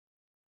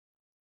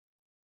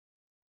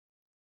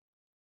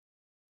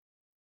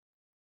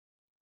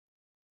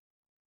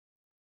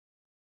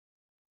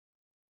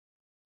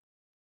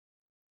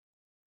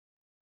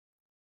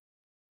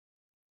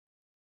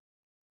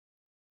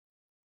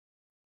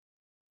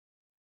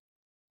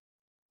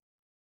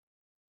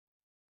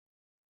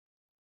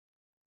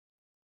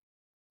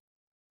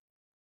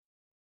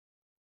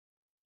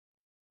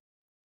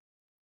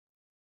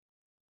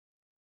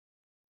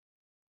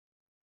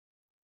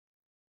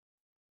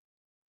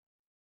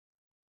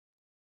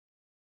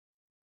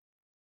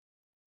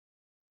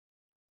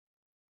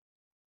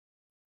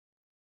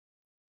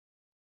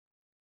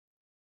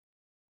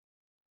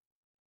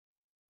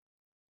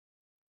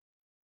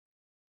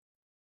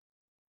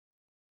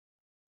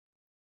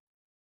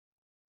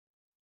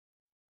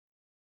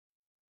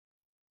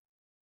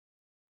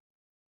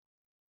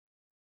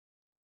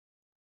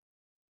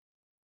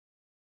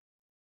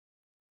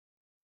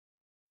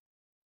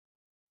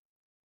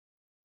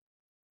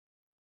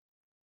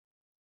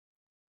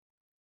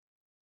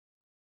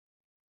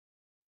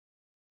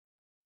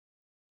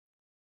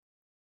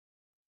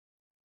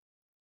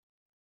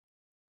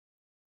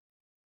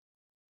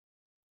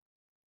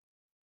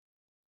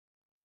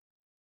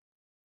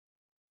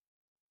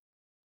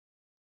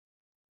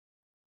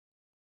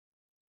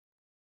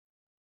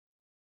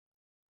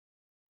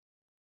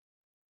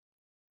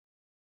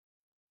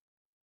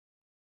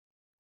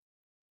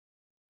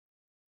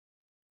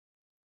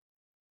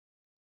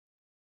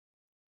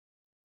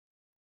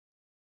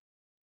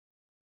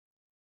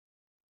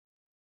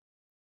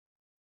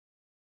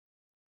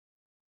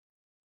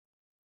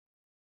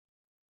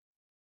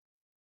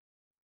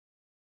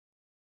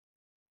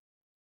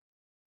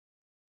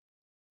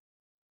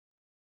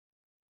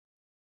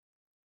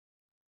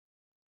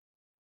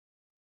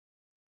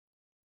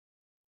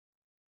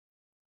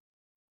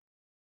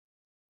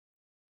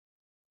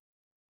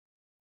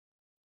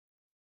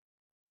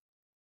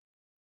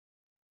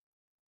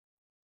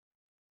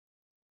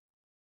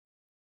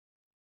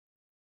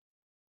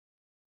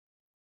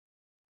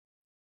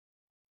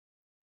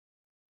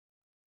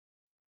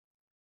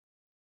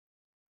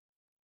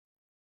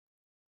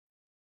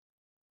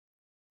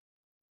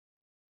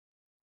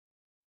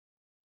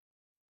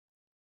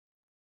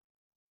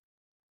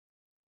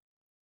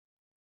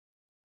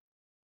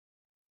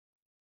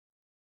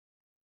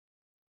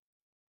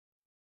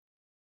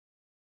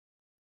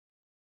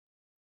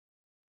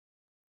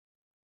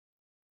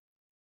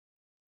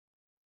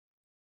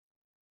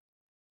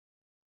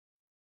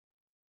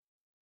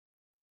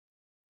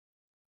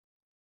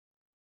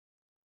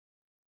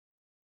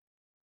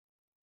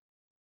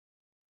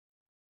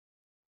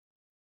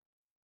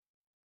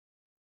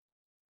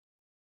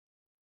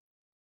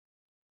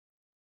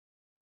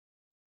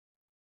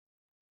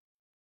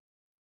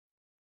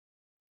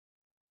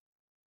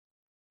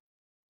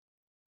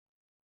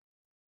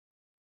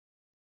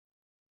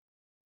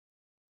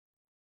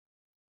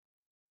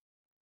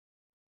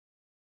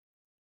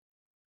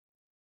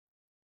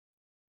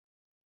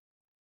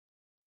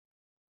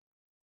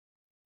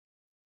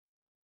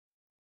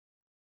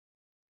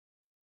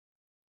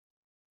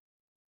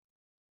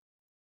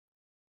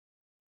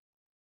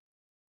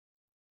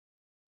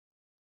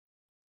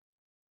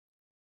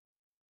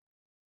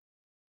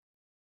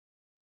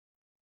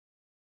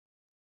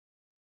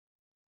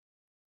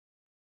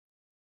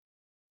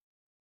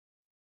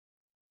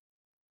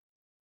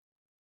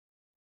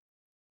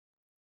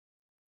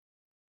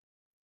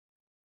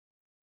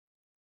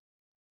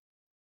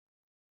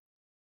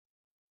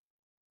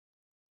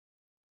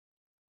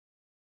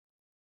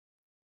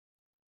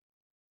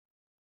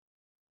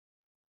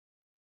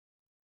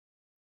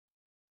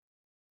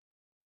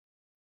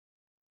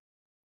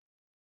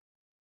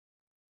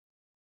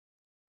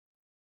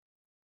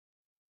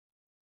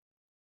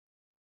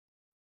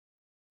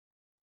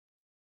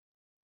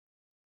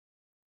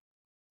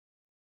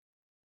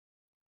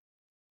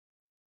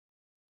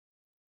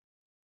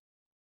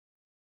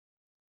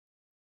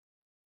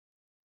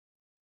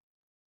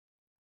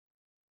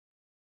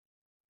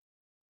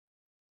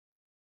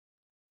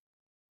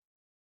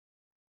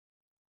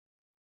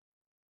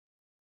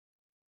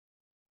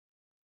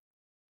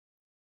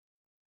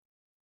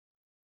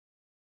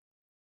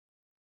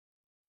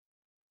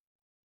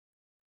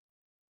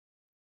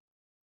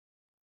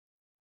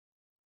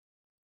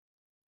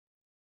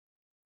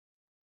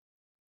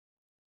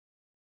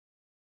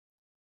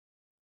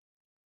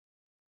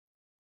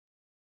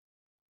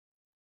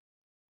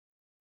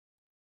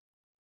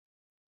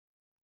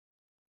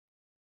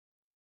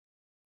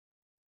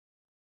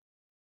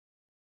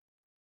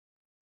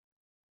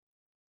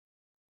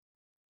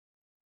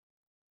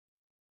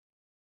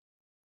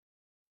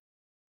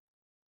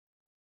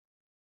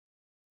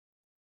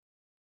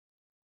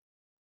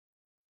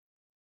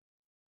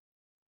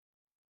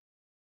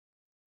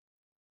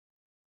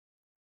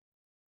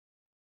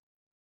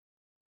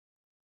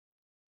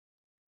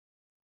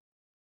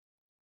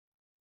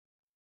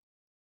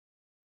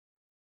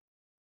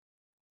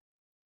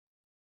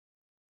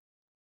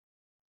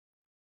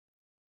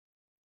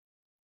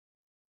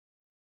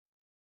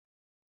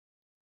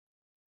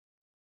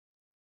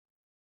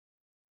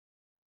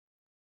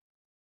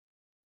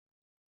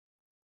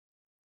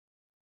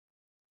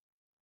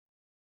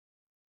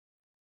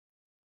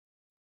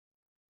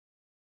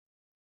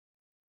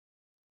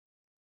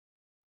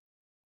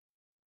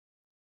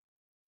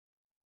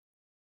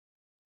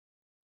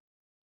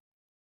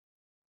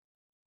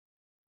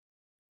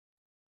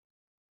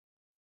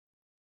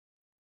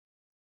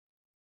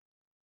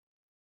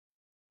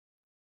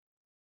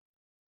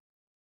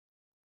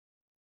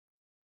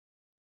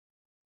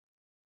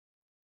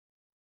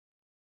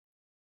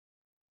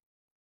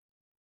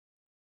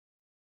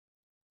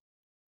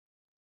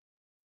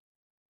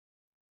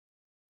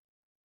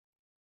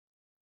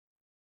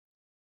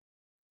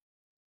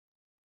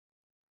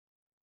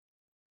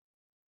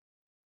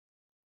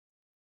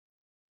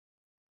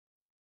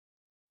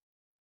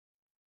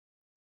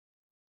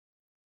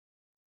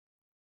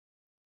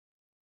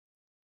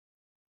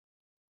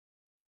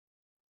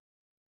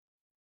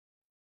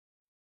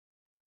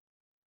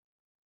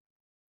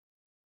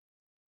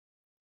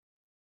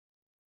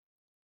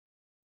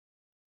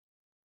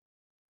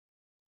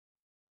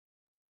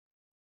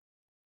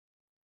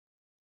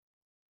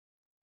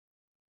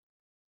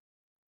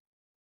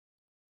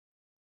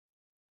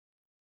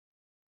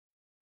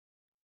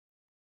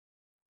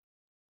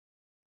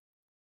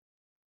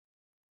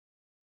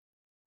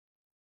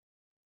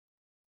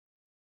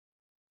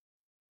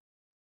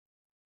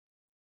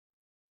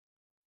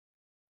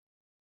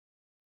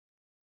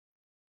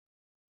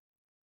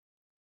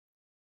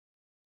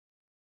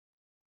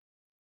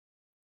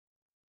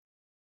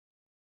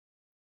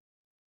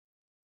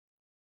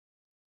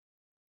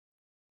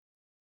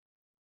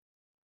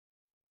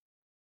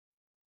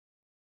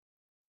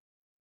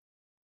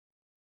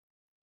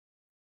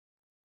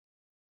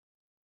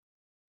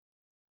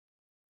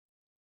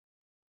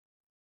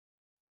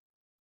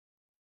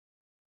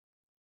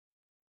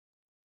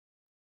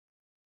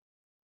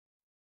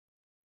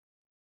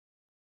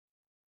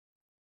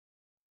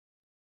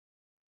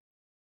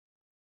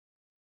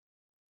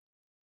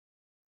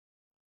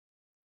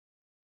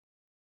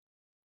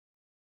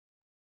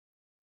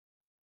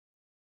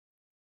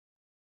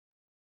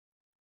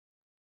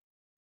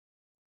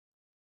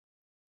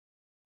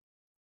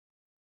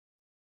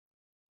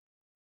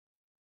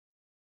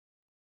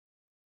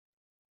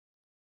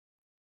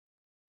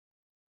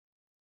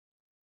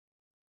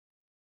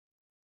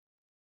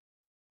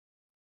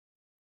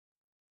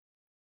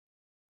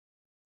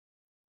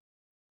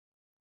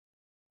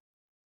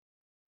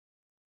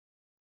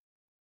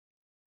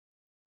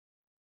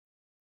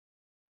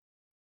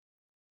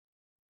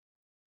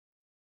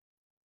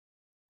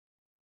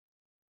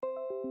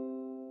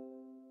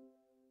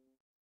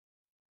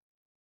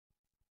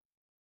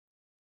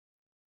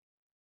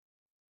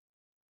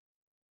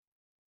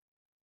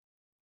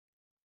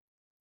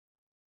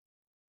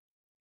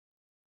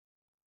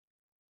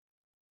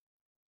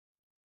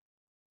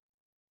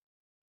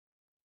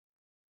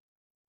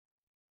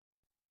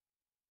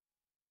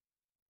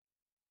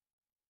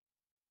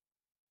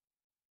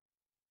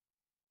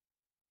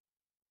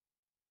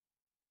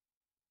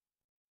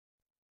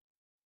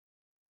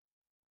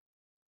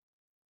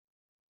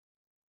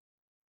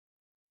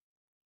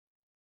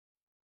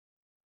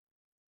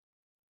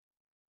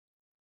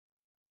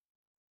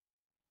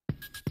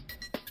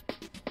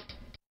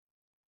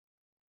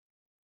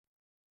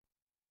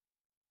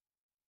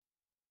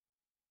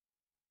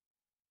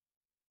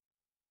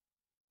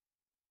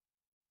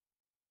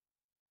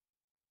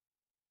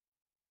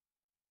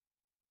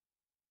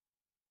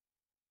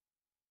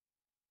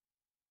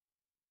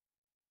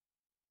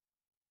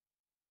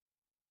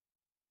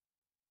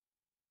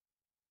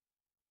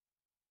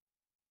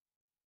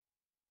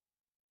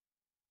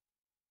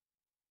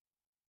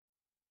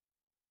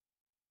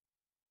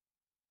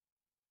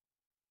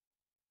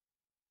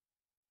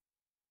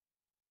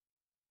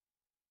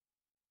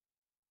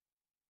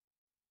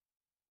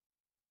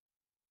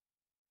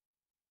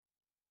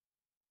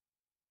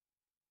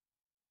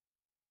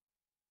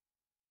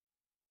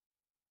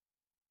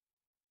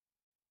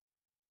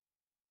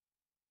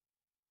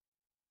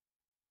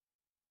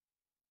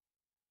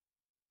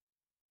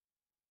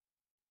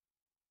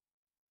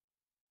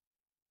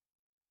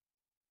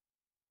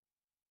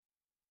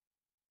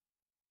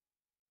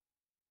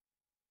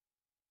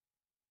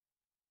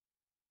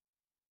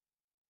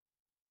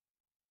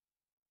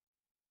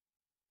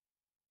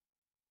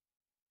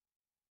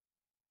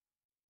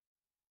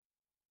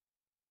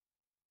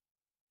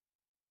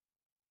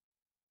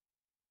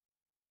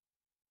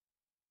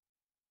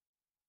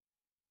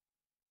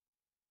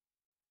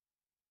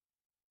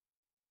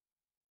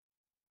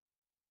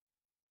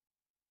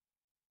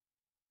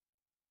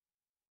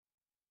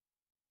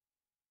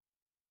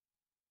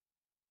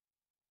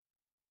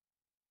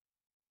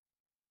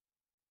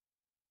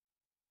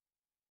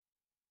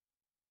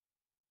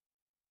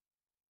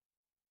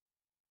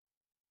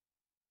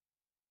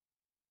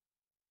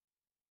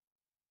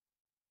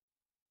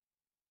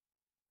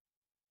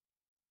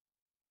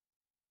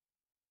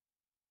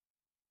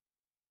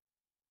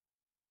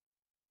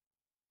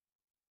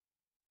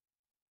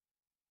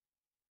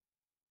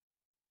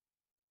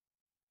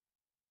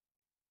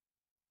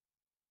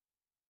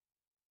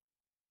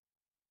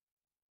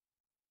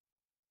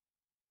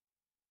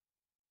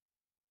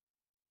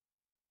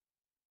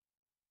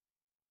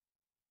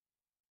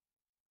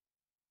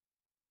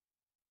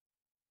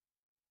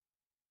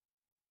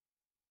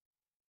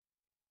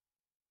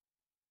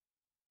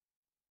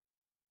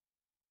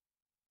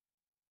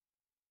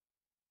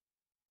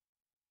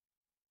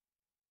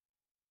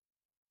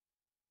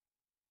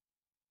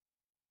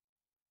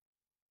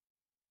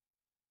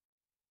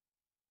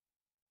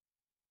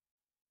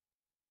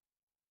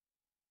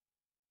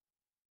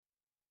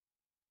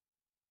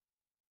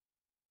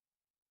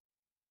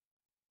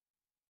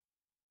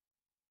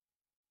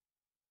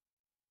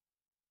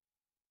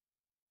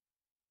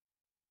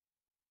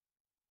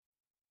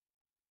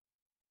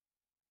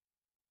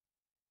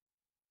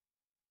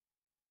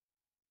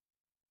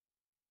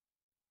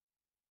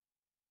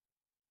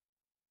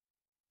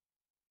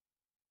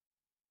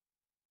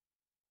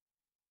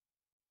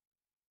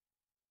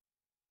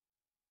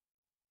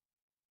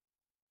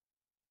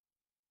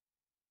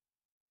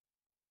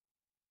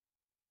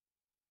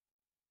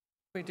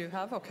We do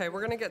have? Okay, we're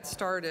going to get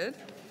started.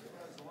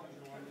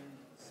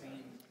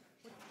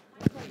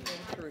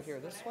 Through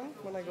here, this one,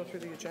 when I go through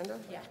the agenda?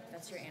 Yeah,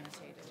 that's your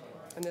annotated.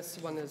 And this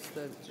one is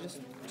the just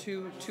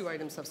two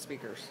items of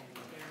speakers.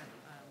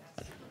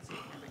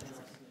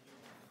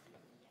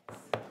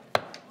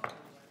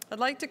 I'd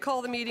like to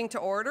call the meeting to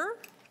order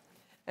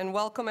and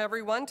welcome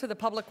everyone to the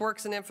Public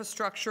Works and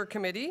Infrastructure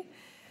Committee.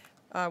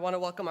 I want to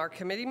welcome our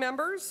committee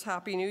members,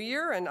 Happy New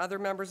Year, and other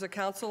members of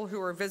council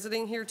who are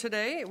visiting here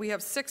today. We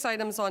have 6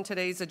 items on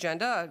today's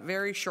agenda,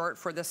 very short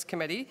for this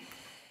committee.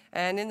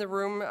 And in the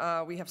room,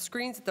 we have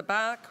screens at the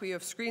back, we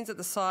have screens at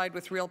the side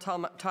with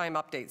real-time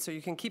updates, so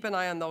you can keep an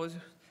eye on those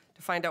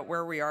to find out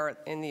where we are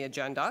in the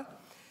agenda.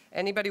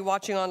 Anybody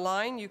watching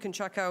online, you can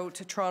check out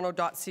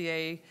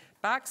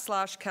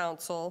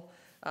toronto.ca/council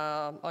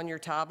on your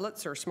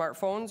tablets or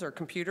smartphones or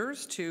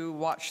computers to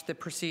watch the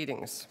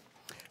proceedings.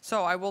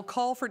 So I will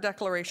call for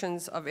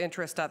declarations of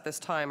interest at this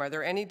time. Are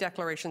there any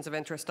declarations of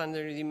interest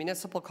under the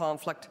Municipal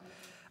Conflict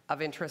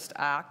of Interest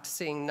Act?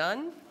 Seeing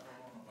none.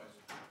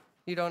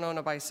 You don't own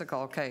a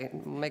bicycle. Okay,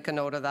 make a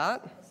note of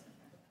that.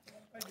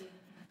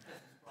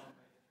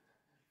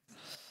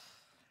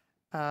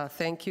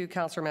 Thank you,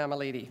 Councillor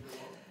Mamalidi.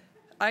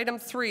 Item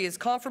 3 is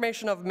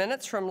confirmation of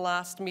minutes from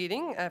last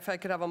meeting. If I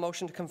could have a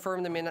motion to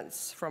confirm the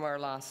minutes from our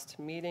last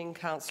meeting.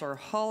 Councillor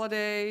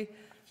Holiday.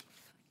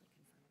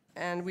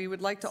 And we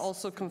would like to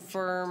also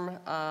confirm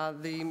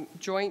the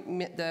joint,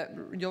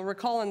 you'll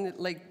recall in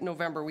late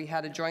November we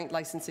had a joint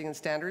licensing and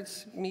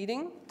standards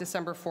meeting,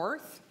 December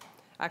 4th.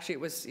 Actually, it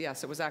was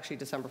actually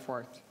December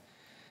 4th.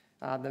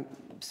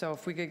 So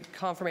if we get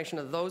confirmation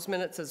of those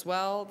minutes as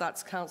well,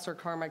 that's Councillor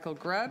Carmichael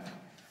Greb.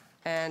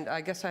 And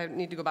I guess I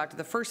need to go back to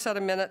the first set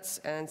of minutes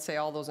and say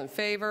all those in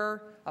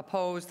favor,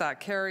 opposed,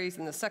 that carries.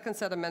 And the second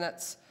set of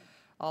minutes,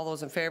 all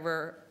those in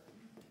favor,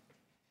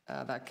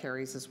 that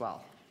carries as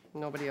well.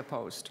 Nobody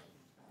opposed.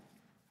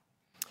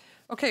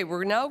 Okay,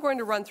 we're now going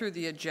to run through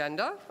the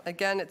agenda.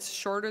 Again, it's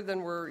shorter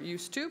than we're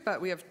used to,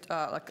 but we have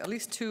at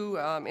least 2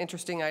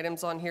 interesting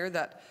items on here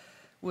that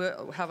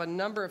will have a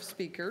number of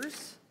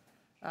speakers,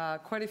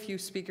 quite a few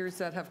speakers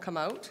that have come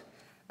out.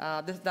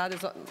 That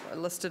is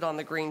listed on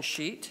the green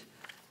sheet.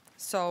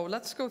 So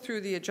let's go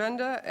through the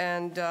agenda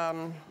and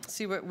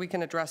see what we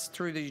can address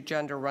through the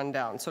agenda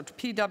rundown. So to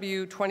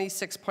PW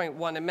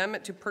 26.1,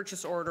 amendment to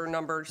purchase order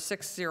number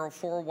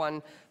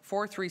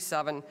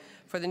 6041437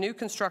 for the new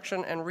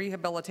construction and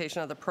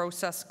rehabilitation of the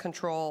process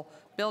control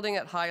building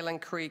at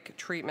Highland Creek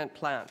Treatment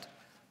Plant.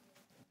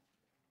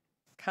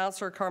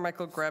 Councillor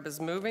Carmichael Greb is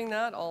moving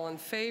that. All in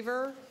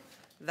favor?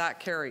 That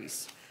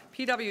carries.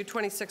 PW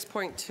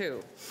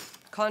 26.2.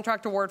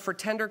 Contract award for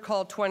tender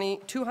call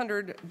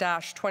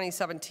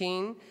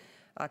 200-2017,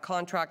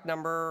 contract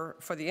number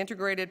for the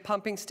integrated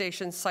pumping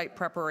station site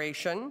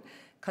preparation,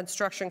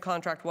 construction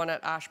contract 1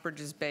 at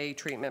Ashbridges Bay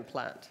Treatment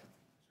Plant.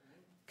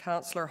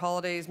 Councillor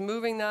Holiday is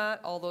moving that.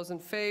 All those in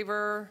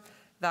favor?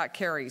 That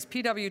carries.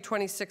 PW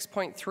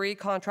 26.3,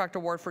 contract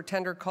award for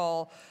tender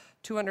call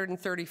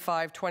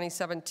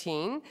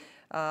 235-2017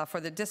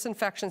 for the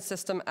disinfection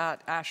system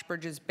at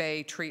Ashbridges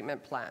Bay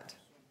Treatment Plant.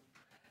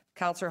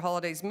 Councillor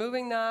Holiday's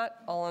moving that.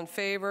 All in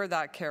favor?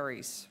 That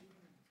carries.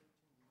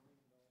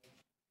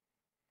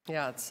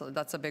 Yeah,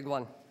 that's a big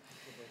one.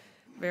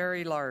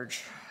 Very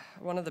large.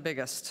 One of the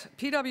biggest.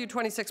 PW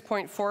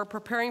 26.4,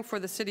 preparing for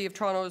the City of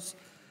Toronto's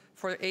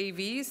for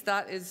AVs.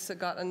 That is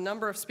got a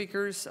number of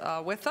speakers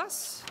with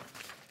us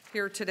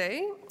here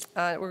today.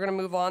 We're going to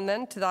move on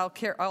then to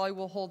that. I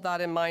will hold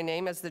that in my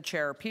name as the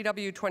chair.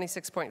 PW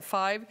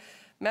 26.5,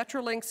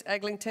 Metrolinx,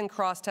 Eglinton,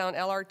 Crosstown,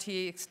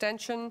 LRT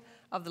extension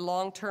of the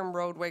long-term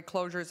roadway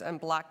closures and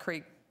Black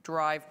Creek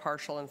Drive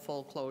partial and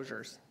full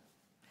closures.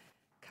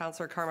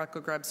 Councillor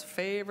Carmichael Greb's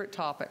favorite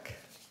topic,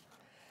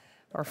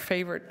 or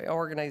favorite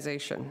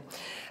organization.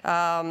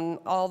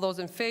 All those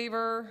in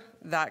favor?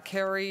 That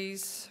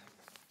carries.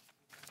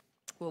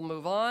 We'll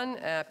move on.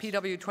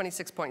 PW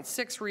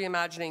 26.6,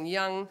 reimagining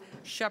Young,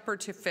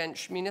 Shepherd to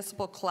Finch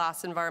Municipal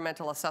Class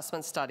Environmental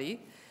Assessment Study.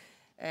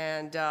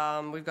 And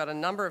we've got a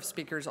number of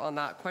speakers on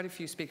that, quite a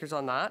few speakers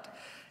on that.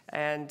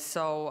 And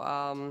so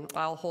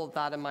I'll hold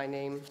that in my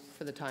name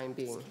for the time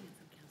being.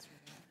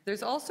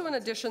 There's also an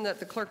addition that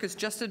the clerk is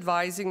just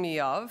advising me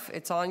of.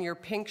 It's on your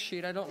pink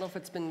sheet. I don't know if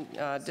it's been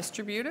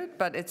distributed,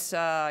 but it's,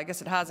 I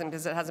guess it hasn't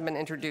because it hasn't been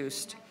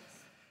introduced.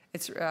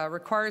 It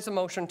requires a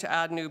motion to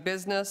add new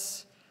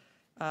business.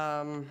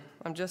 I'm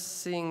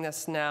just seeing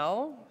this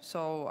now,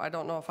 so I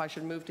don't know if I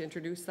should move to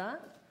introduce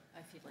that.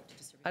 If you'd like to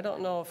distribute. I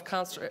don't know if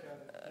Councillor.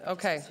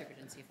 Okay.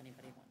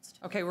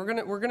 Okay,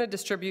 we're gonna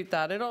distribute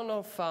that. I don't know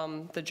if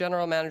the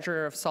general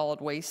manager of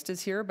solid waste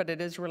is here, but it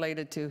is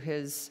related to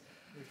his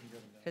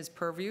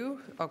purview.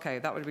 Okay,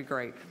 that would be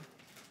great.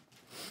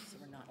 So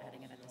we're not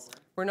adding it at this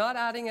time. We're not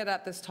adding it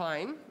at this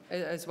time,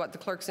 is what the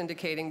clerk's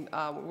indicating.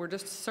 We're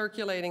just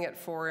circulating it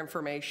for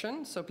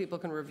information so people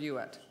can review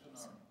it.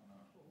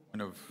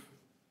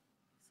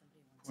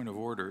 Point of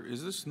order.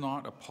 Is this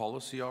not a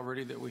policy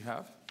already that we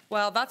have?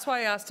 Well, that's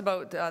why I asked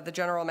about the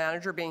general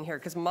manager being here,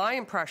 because my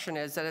impression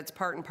is that it's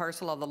part and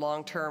parcel of the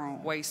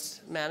long-term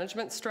waste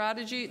management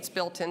strategy. It's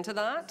built into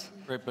that.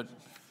 Right, but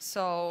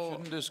So,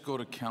 shouldn't this go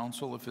to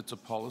council if it's a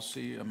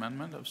policy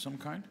amendment of some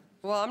kind?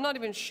 well, I'm not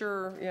even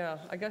sure, yeah,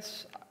 I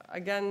guess,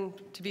 again,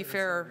 to be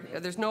fair,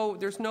 there's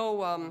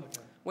no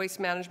waste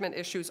management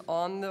issues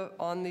on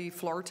the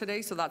floor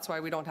today, so that's why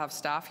we don't have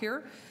staff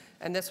here.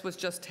 And this was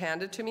just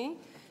handed to me.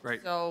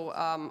 Right. So,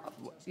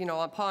 you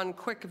know, upon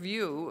quick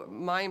view,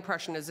 my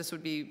impression is this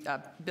would be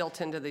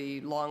built into the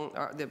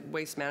the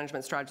waste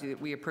management strategy that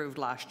we approved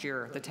last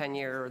year, the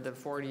 10-year or the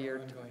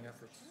 40-year.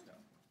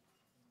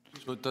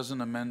 So it doesn't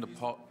amend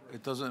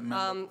it doesn't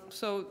amend.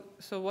 So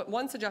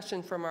one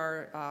suggestion from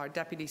our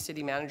deputy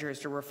city manager is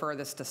to refer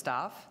this to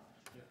staff.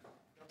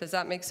 Does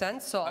that make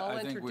sense? So I'll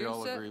I think we all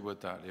introduce agree it.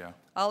 with that, yeah.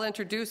 I'll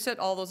introduce it.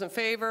 All those in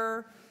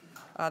favor?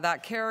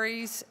 That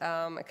carries.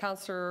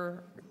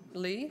 Councillor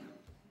Lee?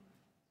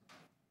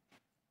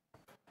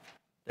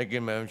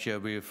 Again, Madam Chair,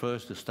 we refer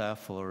to staff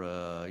for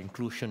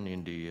inclusion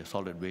in the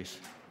solid waste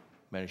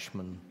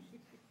management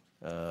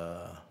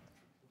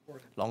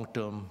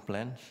long-term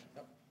plans.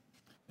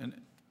 And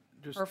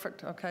just,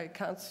 Perfect. Okay,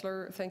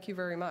 Councillor, thank you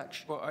very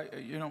much. well,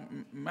 you know,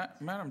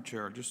 Madam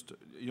Chair, just,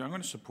 you know, I'm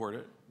going to support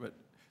it, but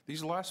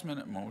these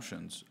last-minute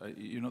motions,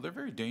 you know, they're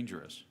very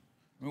dangerous.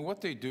 I mean,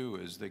 what they do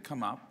is they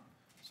come up,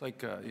 it's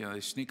like, you know, they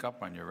sneak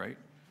up on you, right?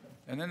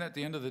 And then at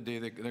the end of the day,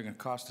 they're going to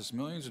cost us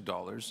millions of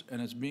dollars, and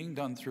it's being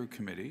done through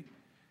committee.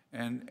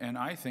 And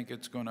I think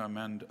it's going to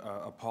amend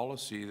a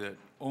policy that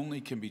only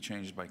can be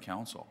changed by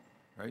council,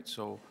 right?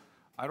 So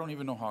I don't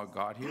even know how it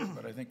got here,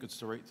 but I think it's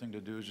the right thing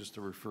to do is just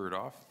to refer it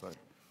off. But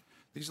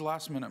these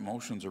last-minute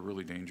motions are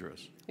really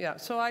dangerous. Yeah,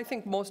 so I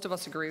think most of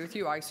us agree with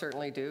you. I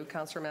certainly do,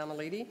 Councillor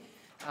Mamalidi.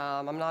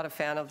 I'm not a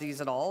fan of these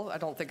at all. I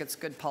don't think it's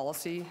good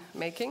policy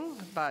making,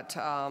 but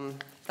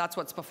that's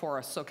what's before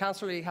us. So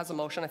Councillor Lee has a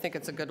motion. I think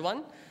it's a good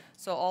one.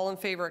 So all in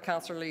favor of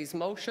Councillor Lee's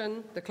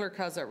motion, the clerk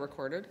has it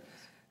recorded.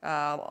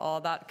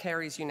 All that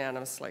carries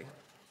unanimously.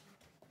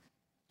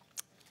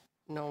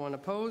 No one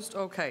opposed.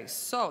 Okay,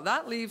 so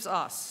that leaves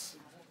us,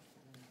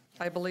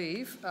 I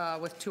believe,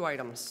 with two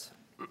items.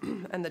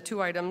 And the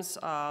two items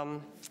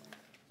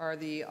are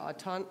the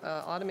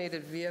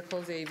automated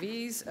vehicles,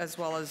 AVs, as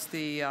well as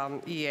the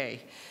EA.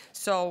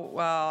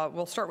 So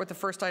we'll start with the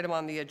first item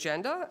on the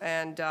agenda,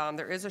 and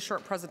there is a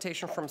short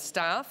presentation from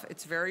staff.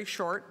 It's very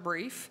short,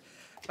 brief,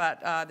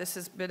 but this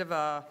is a bit of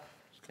a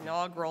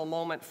inaugural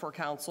moment for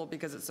council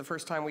because it's the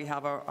first time we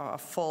have a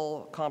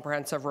full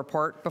comprehensive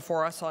report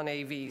before us on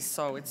AVs.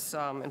 So it's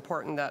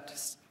important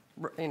that,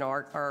 you know,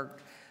 our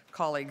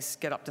colleagues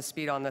get up to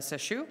speed on this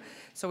issue.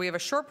 So we have a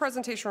short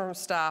presentation from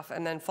staff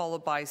and then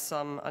followed by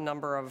a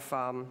number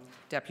of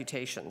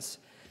deputations.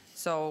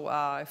 So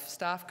if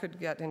staff could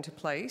get into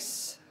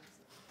place.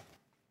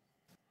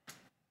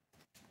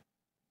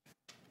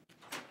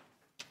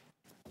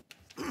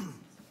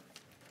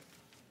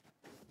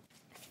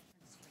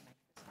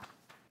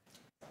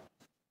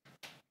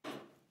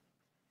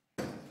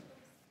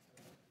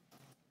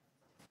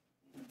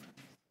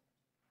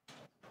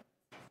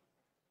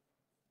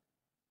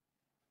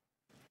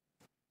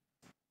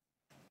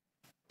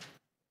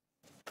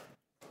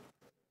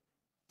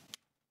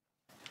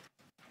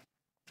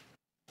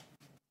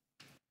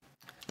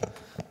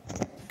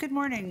 Good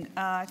morning.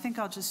 I think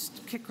I'll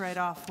just kick right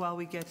off while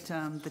we get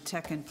the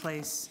tech in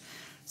place.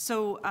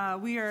 So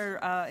we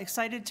are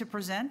excited to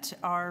present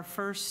our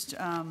first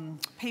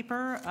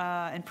paper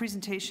and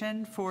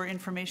presentation for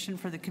information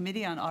for the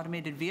Committee on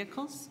Automated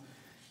Vehicles.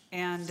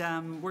 And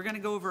we're going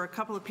to go over a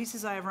couple of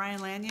pieces. I have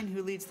Ryan Lanyon,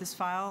 who leads this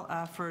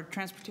file for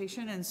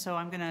transportation, and so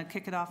I'm going to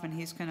kick it off and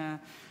he's going to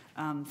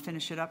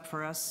finish it up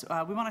for us.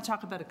 We want to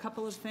talk about a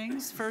couple of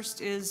things.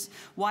 First is,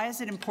 why is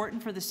it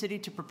important for the city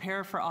to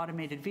prepare for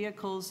automated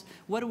vehicles?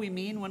 What do we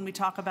mean when we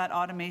talk about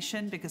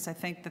automation? Because I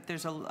think that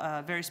there's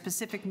a very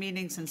specific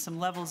meanings and some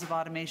levels of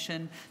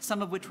automation,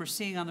 some of which we're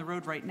seeing on the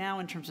road right now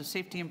in terms of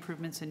safety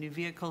improvements in new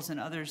vehicles and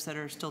others that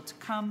are still to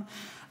come.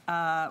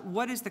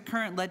 What is the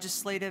current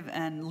legislative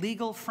and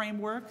legal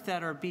framework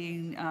that are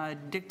being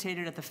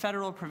dictated at the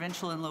federal,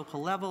 provincial, and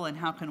local level, and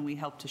how can we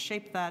help to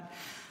shape that?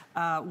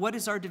 What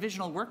is our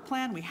divisional work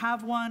plan? We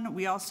have one.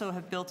 We also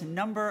have built a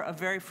number of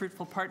very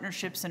fruitful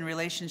partnerships and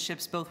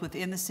relationships both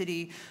within the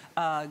city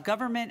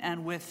government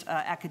and with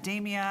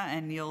academia,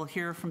 and you'll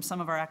hear from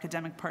some of our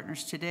academic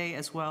partners today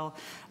as well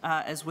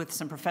as with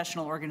some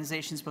professional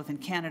organizations both in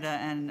Canada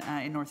and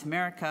in North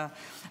America.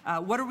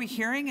 What are we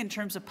hearing in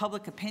terms of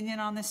public opinion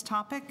on this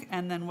topic,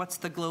 and then what's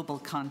the global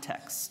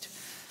context?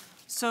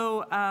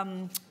 So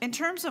in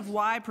terms of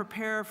why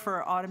prepare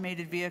for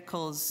automated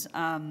vehicles,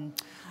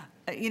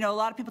 You know, a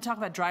lot of people talk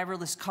about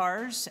driverless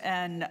cars,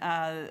 and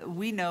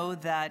we know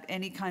that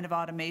any kind of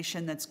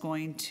automation that's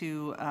going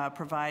to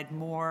provide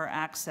more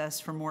access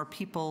for more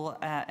people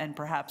and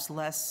perhaps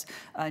less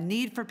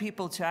need for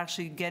people to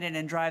actually get in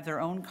and drive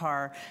their own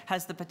car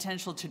has the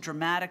potential to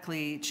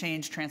dramatically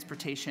change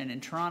transportation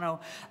in Toronto.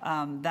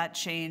 That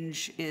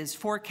change is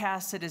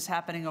forecasted as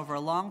happening over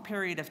a long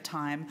period of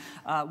time.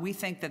 We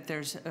think that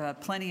there's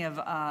plenty of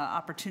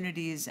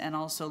opportunities and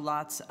also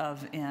lots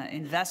of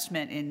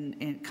investment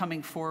in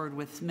coming forward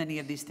with many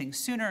of these things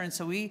sooner. And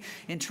so we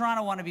in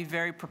Toronto want to be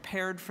very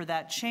prepared for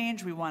that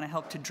change. We want to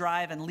help to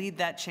drive and lead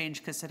that change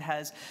because it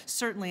has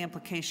certainly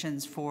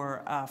implications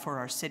for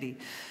our city.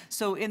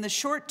 So in the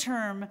short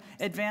term,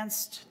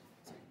 advanced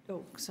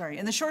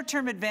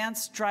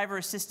driver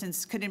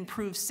assistance could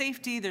improve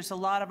safety. There's a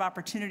lot of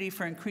opportunity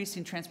for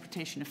increasing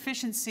transportation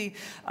efficiency,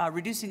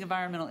 reducing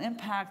environmental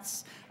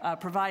impacts,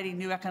 providing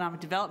new economic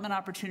development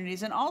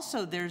opportunities, and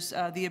also there's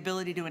the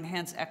ability to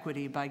enhance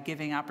equity by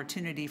giving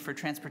opportunity for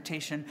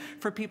transportation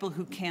for people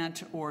who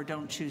can't or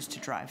don't choose to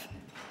drive.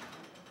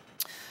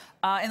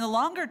 In the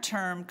longer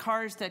term,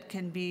 cars that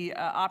can be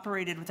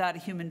operated without a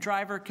human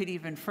driver could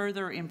even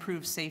further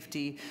improve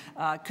safety,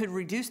 could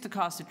reduce the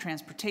cost of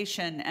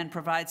transportation and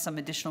provide some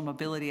additional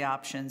mobility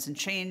options and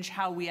change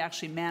how we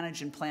actually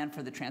manage and plan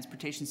for the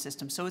transportation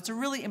system. So it's a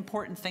really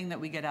important thing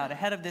that we get out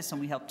ahead of this and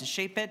we help to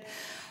shape it.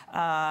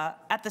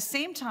 At the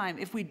same time,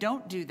 if we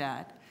don't do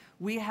that,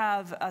 we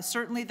have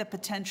certainly the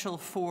potential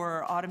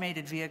for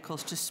automated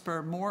vehicles to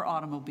spur more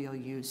automobile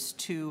use,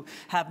 to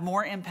have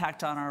more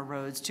impact on our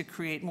roads, to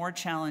create more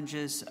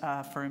challenges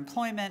for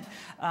employment.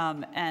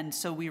 And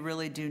so we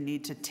really do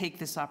need to take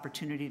this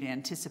opportunity to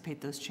anticipate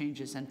those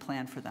changes and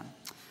plan for them.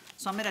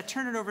 So I'm going to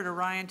turn it over to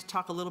Ryan to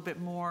talk a little bit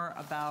more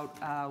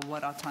about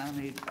what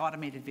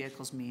automated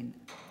vehicles mean.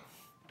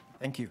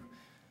 Thank you.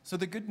 So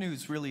the good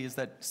news really is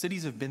that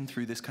cities have been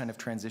through this kind of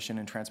transition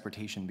in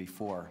transportation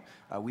before.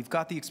 We've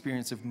got the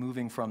experience of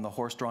moving from the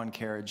horse-drawn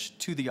carriage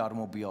to the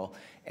automobile,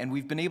 and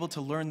we've been able to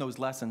learn those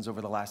lessons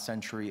over the last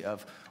century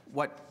of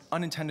what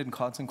unintended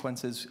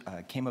consequences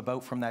came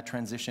about from that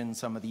transition,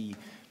 some of the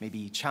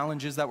maybe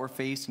challenges that were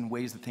faced and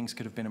ways that things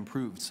could have been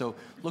improved. So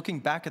looking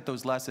back at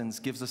those lessons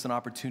gives us an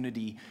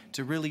opportunity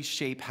to really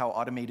shape how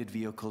automated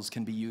vehicles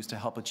can be used to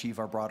help achieve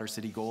our broader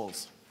city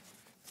goals.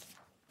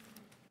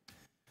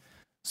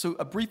 So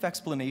a brief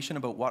explanation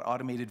about what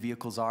automated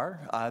vehicles are.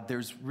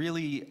 There's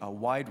really a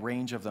wide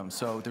range of them.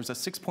 So there's a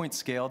 6-point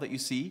scale that you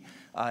see.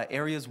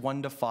 Areas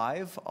 1 to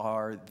 5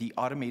 are the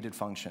automated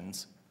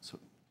functions.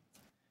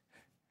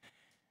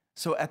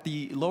 So at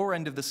the lower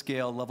end of the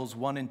scale, levels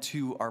 1 and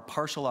 2 are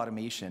partial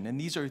automation, and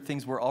these are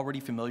things we're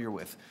already familiar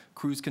with: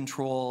 cruise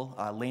control,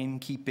 lane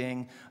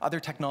keeping, other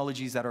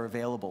technologies that are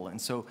available.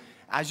 And so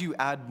as you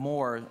add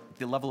more,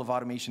 the level of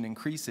automation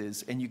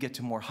increases, and you get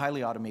to more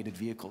highly automated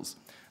vehicles.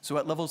 So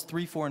at levels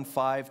 3, 4, and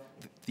 5,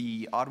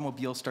 the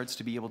automobile starts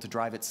to be able to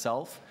drive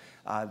itself.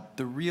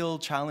 The real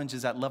challenge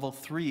is at level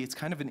 3, it's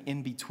kind of an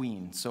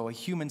in-between. So a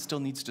human still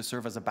needs to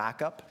serve as a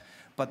backup,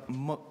 but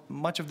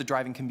much of the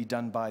driving can be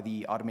done by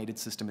the automated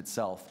system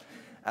itself.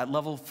 At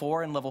level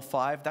 4 and level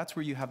 5, that's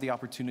where you have the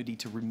opportunity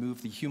to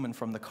remove the human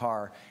from the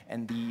car,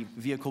 and the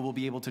vehicle will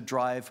be able to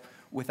drive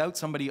without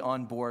somebody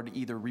on board,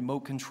 either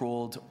remote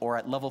controlled, or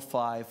at level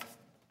 5,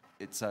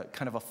 it's a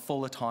kind of a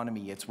full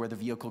autonomy. It's where the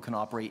vehicle can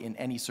operate in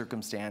any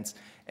circumstance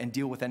and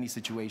deal with any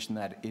situation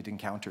that it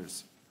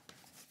encounters.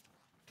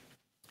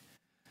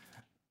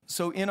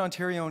 So in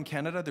Ontario and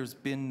Canada, there's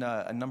been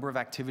a number of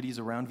activities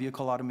around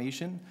vehicle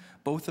automation.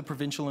 Both the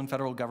provincial and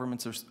federal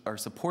governments are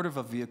supportive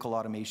of vehicle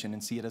automation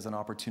and see it as an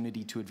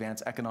opportunity to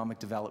advance economic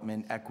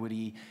development,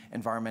 equity,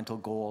 environmental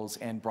goals,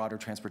 and broader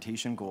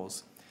transportation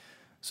goals.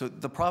 So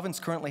the province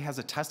currently has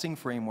a testing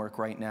framework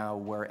right now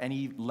where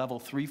any level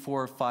 3,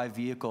 4, or 5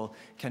 vehicle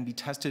can be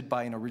tested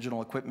by an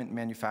original equipment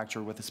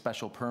manufacturer with a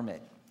special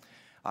permit.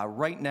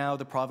 Right now,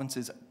 the province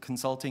is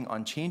consulting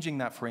on changing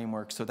that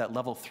framework so that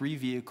level 3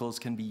 vehicles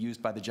can be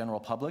used by the general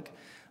public.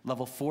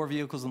 Level 4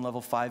 vehicles and level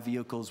 5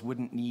 vehicles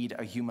wouldn't need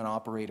a human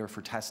operator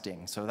for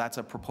testing. So that's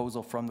a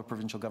proposal from the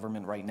provincial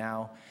government right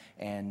now,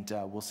 and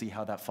we'll see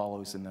how that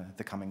follows in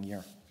the coming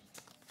year.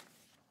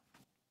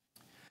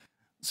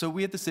 So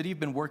we at the city have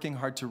been working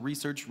hard to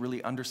research,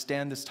 really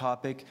understand this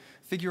topic,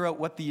 figure out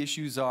what the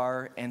issues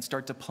are, and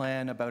start to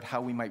plan about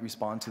how we might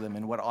respond to them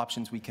and what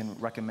options we can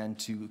recommend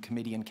to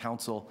committee and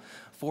council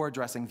for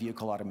addressing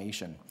vehicle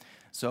automation.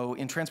 So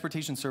in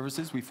transportation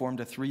services, we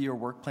formed a 3-year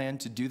work plan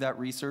to do that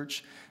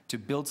research, to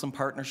build some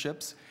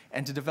partnerships,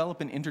 and to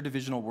develop an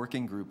interdivisional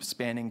working group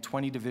spanning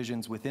 20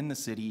 divisions within the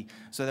city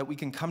so that we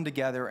can come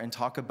together and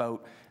talk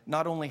about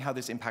not only how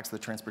this impacts the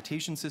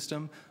transportation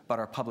system, but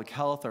our public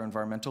health, our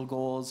environmental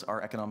goals,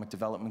 our economic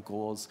development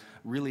goals,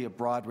 really a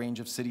broad range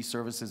of city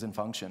services and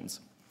functions.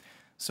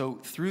 So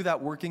through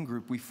that working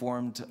group, we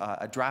formed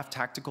a draft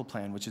tactical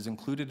plan, which is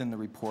included in the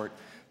report,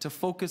 to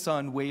focus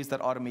on ways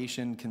that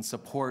automation can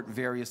support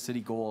various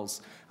city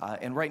goals.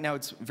 And right now,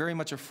 it's very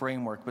much a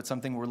framework, but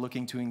something we're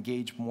looking to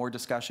engage more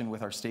discussion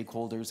with our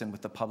stakeholders and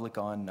with the public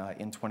on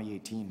in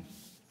 2018.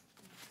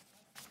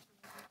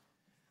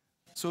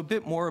 So a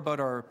bit more about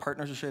our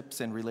partnerships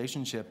and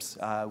relationships.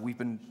 We've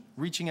been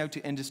reaching out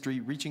to industry,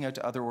 reaching out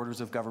to other orders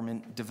of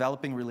government,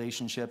 developing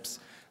relationships,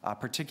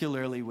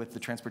 particularly with the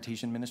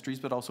transportation ministries,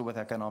 but also with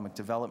economic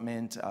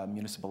development,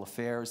 municipal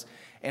affairs,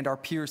 and our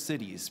peer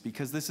cities,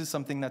 because this is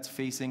something that's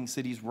facing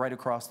cities right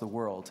across the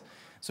world.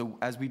 So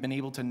as we've been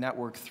able to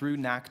network through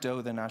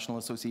NACTO, the National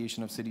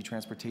Association of City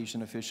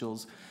Transportation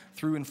Officials,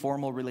 through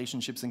informal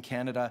relationships in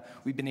Canada,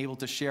 we've been able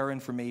to share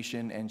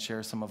information and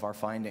share some of our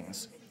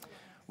findings.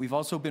 We've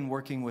also been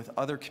working with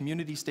other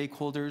community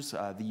stakeholders,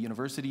 the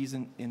universities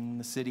in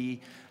the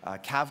city,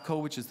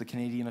 CAVCO, which is the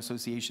Canadian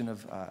Association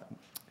of,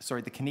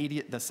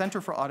 the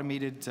Centre for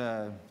Automated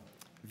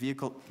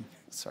Vehicle,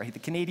 the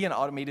Canadian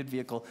Automated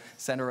Vehicle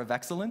Centre of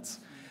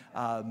Excellence.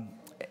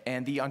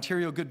 And the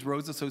Ontario Good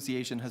Roads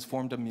Association has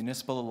formed a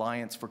municipal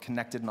alliance for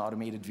connected and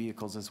automated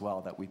vehicles as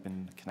well that we've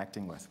been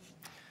connecting with.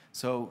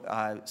 So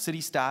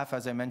city staff,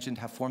 as I mentioned,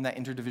 have formed that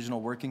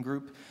interdivisional working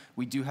group.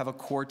 We do have a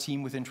core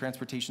team within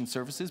transportation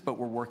services, but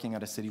we're working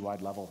at a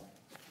citywide level.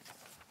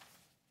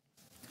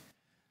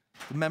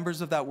 The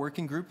members of that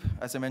working group,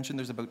 as I mentioned,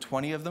 there's about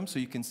 20 of them, so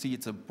you can see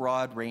it's a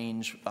broad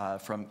range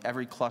from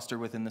every cluster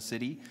within the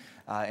city,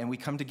 and we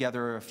come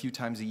together a few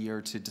times a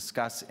year to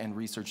discuss and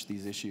research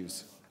these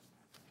issues.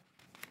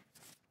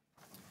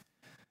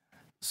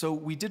 So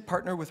we did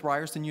partner with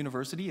Ryerson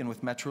University and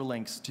with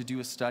Metrolinx to do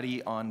a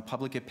study on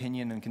public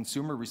opinion and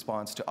consumer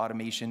response to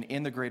automation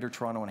in the Greater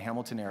Toronto and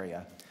Hamilton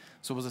area.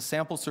 So it was a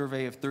sample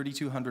survey of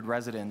 3,200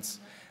 residents,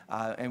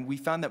 and we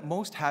found that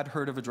most had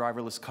heard of a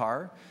driverless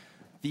car.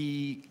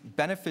 The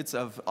benefits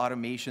of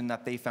automation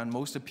that they found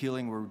most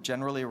appealing were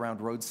generally around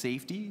road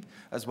safety,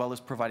 as well as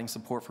providing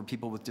support for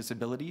people with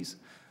disabilities.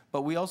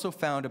 But we also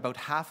found about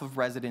half of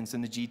residents in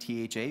the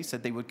GTHA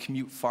said they would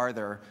commute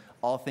farther,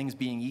 all things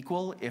being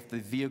equal, if the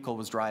vehicle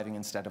was driving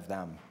instead of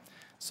them.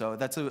 So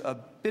that's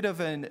a bit of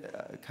a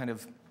kind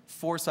of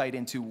foresight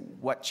into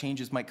what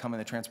changes might come in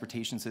the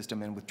transportation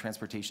system and with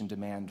transportation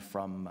demand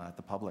from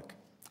the public.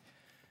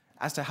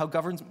 As to how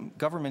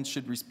governments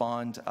should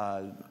respond,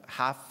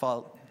 half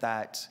felt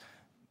that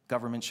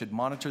government should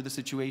monitor the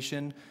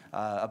situation,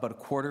 about a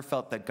quarter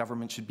felt that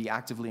government should be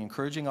actively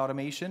encouraging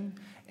automation,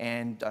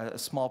 and a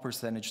small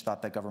percentage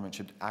thought that government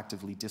should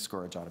actively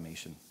discourage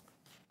automation.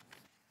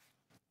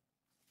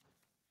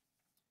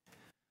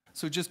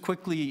 So just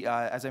quickly,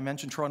 as I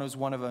mentioned, Toronto is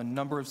one of a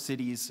number of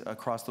cities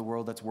across the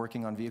world that's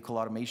working on vehicle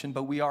automation,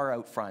 but we are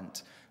out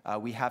front.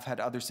 We have had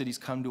other cities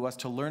come to us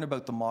to learn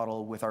about the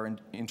model with our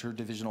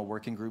interdivisional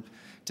working group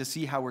to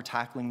see how we're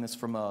tackling this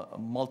from a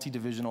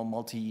multi-divisional,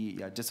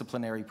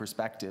 multidisciplinary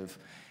perspective.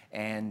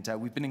 And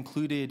we've been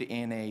included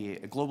in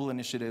a global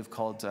initiative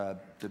called the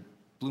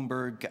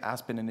Bloomberg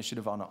Aspen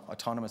Initiative on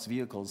Autonomous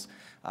Vehicles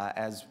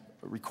as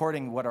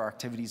recording what our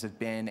activities have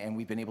been, and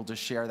we've been able to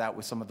share that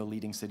with some of the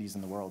leading cities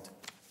in the world.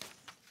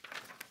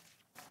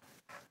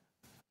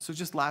 So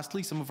just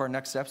lastly, some of our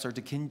next steps are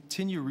to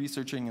continue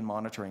researching and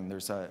monitoring.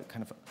 There's a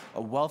kind of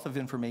a wealth of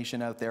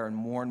information out there and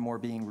more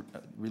being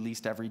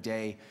released every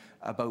day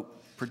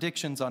about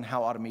predictions on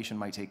how automation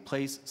might take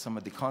place, some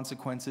of the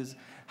consequences,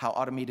 how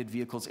automated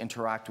vehicles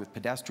interact with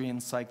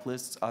pedestrians,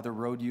 cyclists, other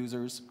road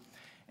users.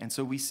 And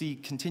so we see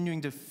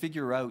continuing to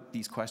figure out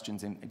these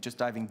questions and just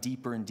diving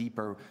deeper and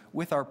deeper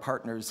with our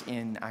partners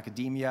in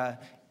academia,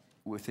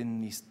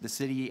 within the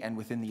city, and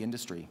within the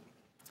industry.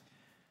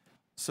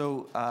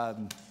 So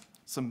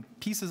some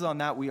pieces on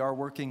that, we are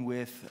working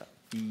with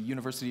the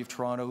University of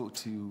Toronto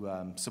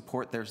to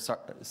support their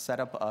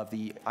setup of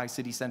the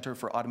iCity Centre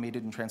for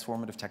Automated and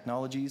Transformative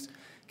Technologies,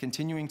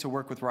 continuing to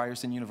work with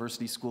Ryerson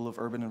University School of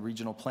Urban and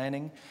Regional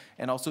Planning,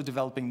 and also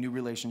developing new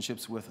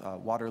relationships with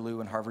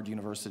Waterloo and Harvard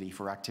University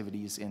for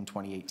activities in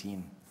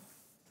 2018.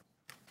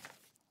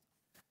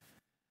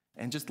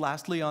 And just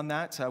lastly on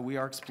that, we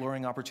are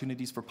exploring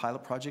opportunities for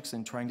pilot projects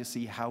and trying to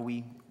see how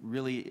we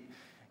really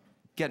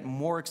get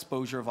more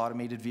exposure of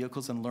automated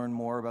vehicles and learn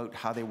more about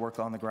how they work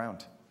on the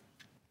ground.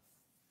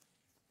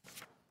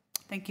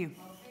 Thank you.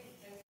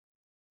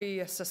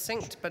 Be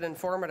succinct but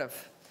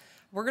informative.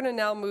 We're going to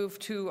now move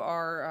to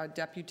our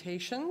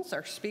deputations.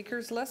 Our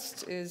speakers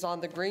list is on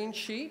the green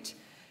sheet,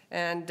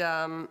 and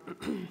we're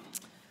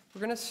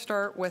going to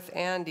start with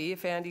Andy,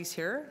 if Andy's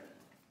here.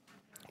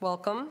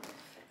 Welcome.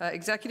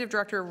 Executive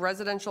Director of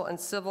Residential and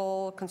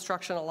Civil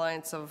Construction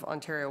Alliance of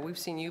Ontario. We've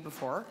seen you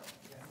before.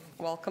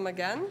 Welcome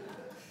again.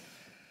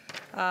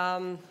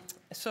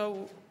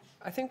 So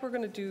I think we're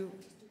going to do...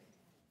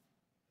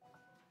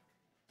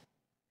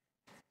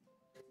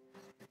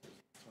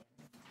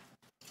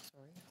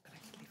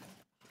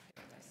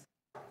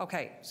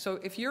 Okay, so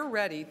if you're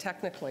ready,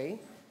 technically,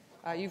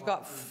 you've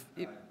got... About 2.5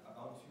 minutes,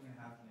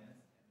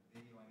 and the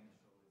video I'm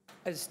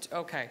going to show is...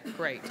 Okay,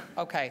 great.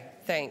 Okay,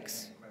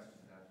 thanks.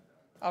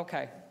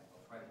 Okay.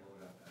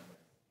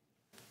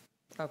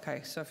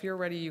 Okay, so if you're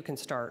ready, you can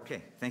start.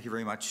 Okay, thank you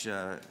very much,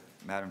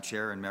 Madam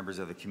Chair and members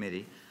of the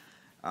committee.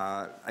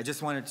 I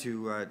just wanted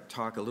to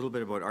talk a little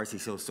bit about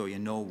RCCO so you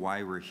know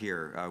why we're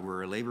here.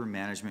 We're a Labor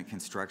Management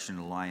Construction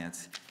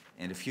Alliance,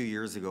 and a few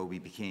years ago we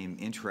became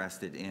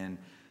interested in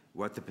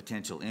what the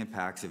potential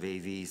impacts of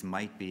AVs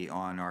might be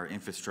on our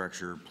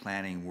infrastructure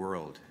planning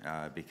world,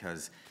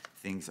 because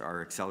things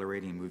are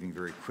accelerating and moving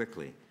very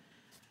quickly.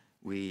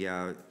 We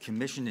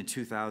commissioned in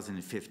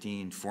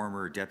 2015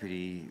 former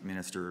Deputy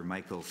Minister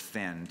Michael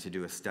Fenn to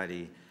do a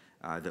study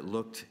that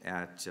looked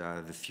at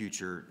the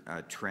future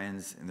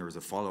trends, and there was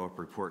a follow-up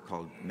report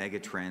called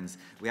Megatrends.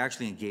 We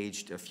actually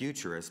engaged a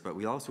futurist, but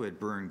we also had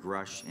Byrne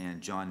Grush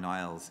and John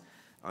Niles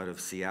out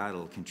of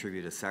Seattle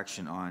contribute a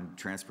section on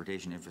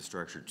transportation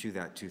infrastructure to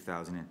that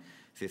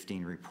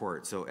 2015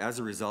 report. So as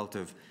a result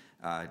of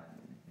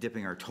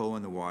dipping our toe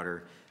in the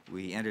water,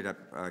 we ended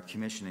up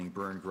commissioning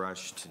Byrne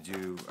Grush to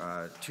do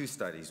 2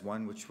 studies,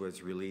 one which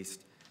was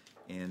released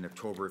in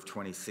October of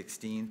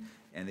 2016,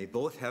 and they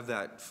both have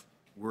that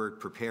word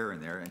prepare in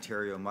there.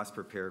 Ontario must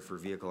prepare for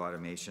vehicle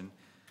automation.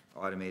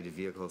 Automated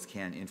vehicles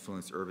can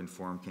influence urban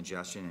form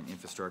congestion and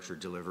infrastructure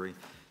delivery.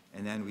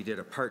 And then we did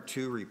a part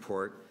 2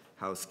 report,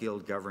 how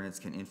skilled governance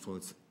can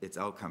influence its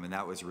outcome, and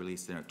that was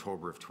released in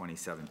October of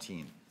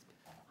 2017.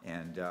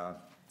 And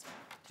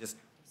just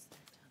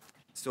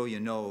so you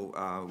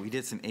know, we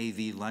did some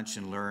AV lunch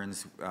and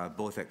learns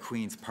both at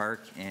Queen's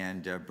Park,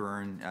 and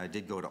Byrne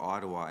did go to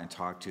Ottawa and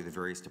talk to the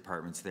various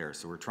departments there.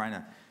 So we're trying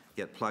to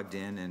get plugged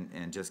in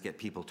and just get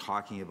people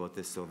talking about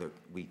this so that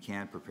we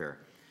can prepare.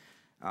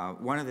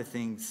 One of the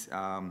things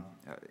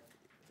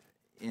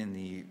in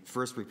the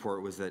first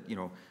report was that, you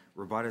know,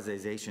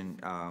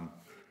 robotization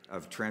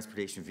of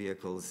transportation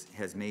vehicles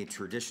has made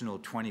traditional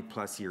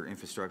 20-plus year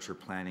infrastructure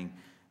planning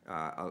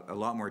a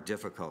lot more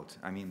difficult.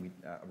 I mean,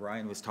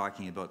 Ryan was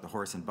talking about the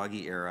horse and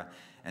buggy era,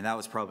 and that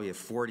was probably a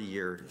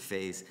 40-year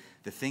phase.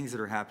 The things that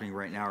are happening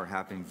right now are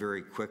happening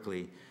very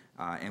quickly,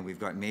 and we've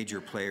got major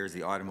players,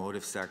 the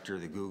automotive sector,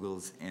 the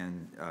Googles,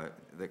 and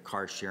the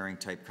car sharing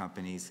type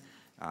companies,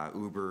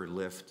 Uber,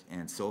 Lyft,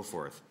 and so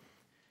forth.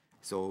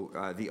 So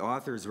the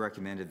authors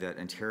recommended that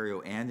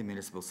Ontario and the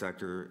municipal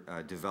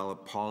sector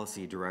develop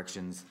policy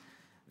directions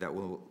that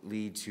will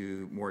lead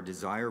to more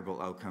desirable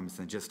outcomes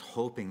than just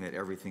hoping that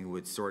everything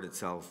would sort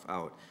itself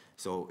out.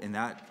 So in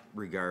that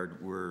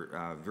regard,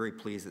 we're very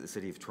pleased that the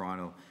City of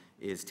Toronto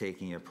is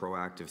taking a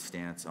proactive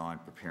stance on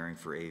preparing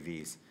for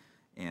AVs.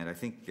 And I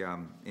think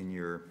in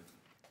your,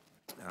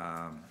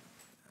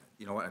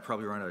 you know what, I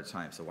probably run out of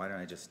time, so why don't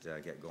I just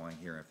get going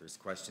here? If there's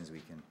questions,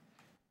 we can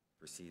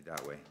proceed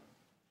that way.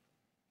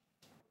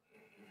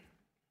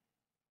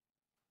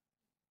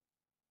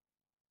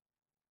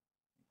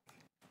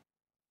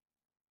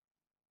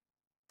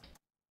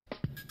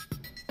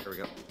 There we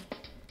go.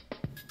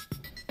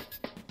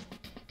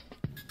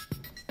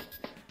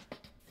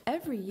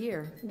 Every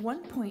year,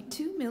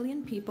 1.2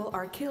 million people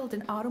are killed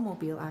in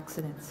automobile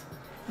accidents.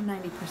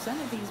 90%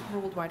 of these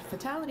worldwide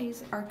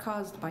fatalities are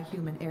caused by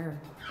human error.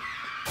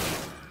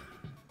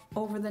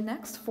 Over the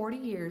next 40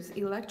 years,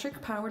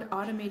 electric-powered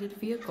automated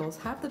vehicles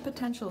have the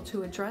potential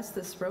to address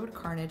this road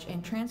carnage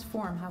and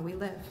transform how we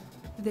live.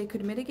 They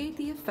could mitigate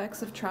the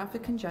effects of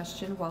traffic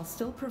congestion while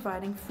still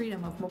providing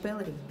freedom of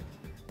mobility.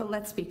 But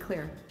let's be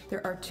clear,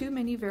 there are too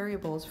many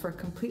variables for a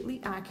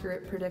completely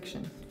accurate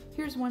prediction.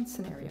 Here's one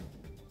scenario.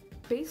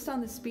 Based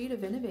on the speed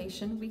of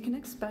innovation, we can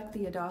expect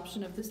the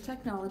adoption of this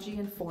technology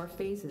in 4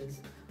 phases,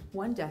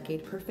 1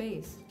 decade per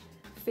phase.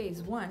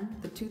 Phase 1,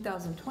 the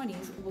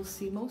 2020s, will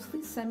see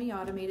mostly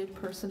semi-automated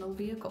personal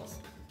vehicles.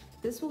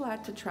 This will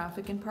add to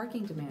traffic and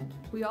parking demand.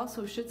 We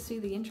also should see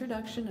the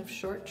introduction of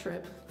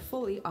short-trip,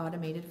 fully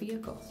automated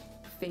vehicles.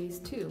 Phase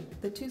 2,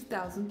 the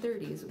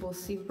 2030s, will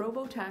see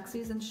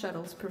robo-taxis and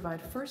shuttles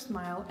provide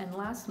first-mile and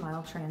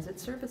last-mile transit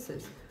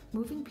services,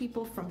 moving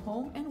people from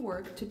home and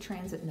work to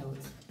transit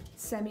nodes.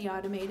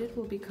 Semi-automated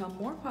will become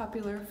more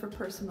popular for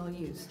personal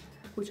use,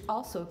 which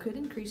also could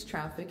increase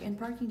traffic and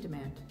parking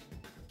demand.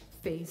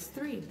 Phase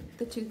 3,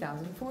 the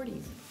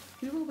 2040s.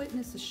 We will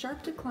witness a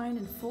sharp decline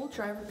in full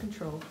driver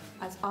control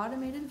as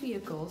automated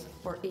vehicles,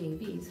 or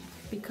AVs,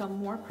 become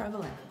more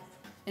prevalent.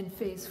 In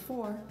Phase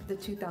 4, the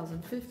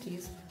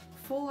 2050s,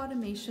 full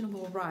automation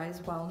will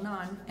rise while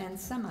non- and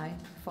semi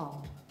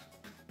fall.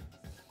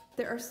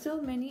 There are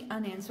still many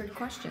unanswered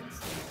questions.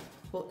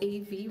 Will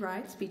AV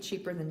rides be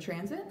cheaper than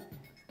transit?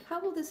 How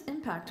will this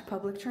impact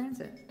public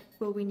transit?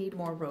 Will we need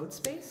more road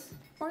space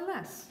or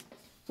less?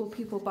 Will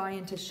people buy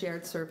into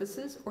shared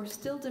services or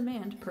still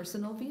demand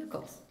personal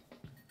vehicles?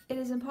 It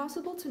is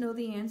impossible to know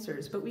the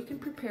answers, but we can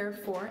prepare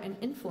for and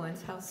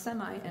influence how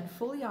semi and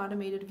fully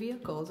automated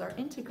vehicles are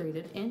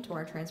integrated into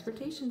our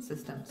transportation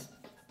systems.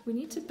 We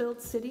need to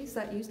build cities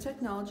that use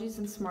technologies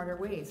in smarter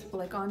ways,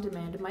 like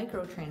on-demand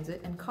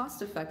microtransit and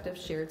cost-effective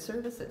shared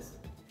services.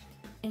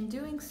 In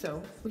doing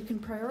so, we can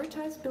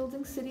prioritize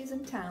building cities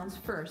and towns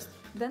first,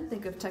 then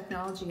think of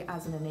technology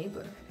as an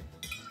enabler.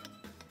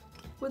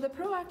 With a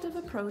proactive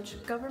approach,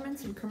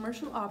 governments and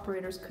commercial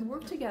operators can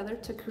work together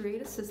to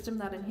create a system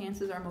that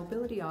enhances our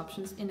mobility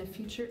options in a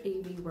future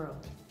AV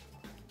world.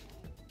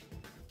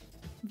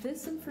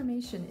 This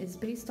information is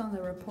based on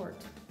the report,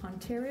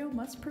 Ontario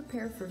Must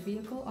Prepare for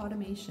Vehicle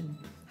Automation,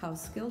 How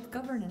Skilled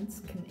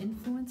Governance Can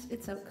Influence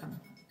Its Outcome.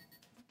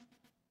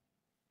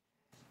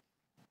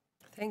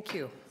 Thank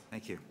you.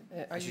 Thank you.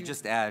 Are I should you-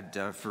 just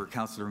add, for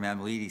Councillor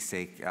Mammoliti's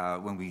sake,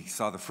 when we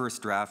saw the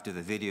first draft of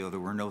the video, there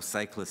were no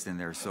cyclists in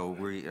there, so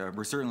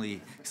we're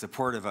certainly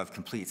supportive of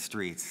complete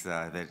streets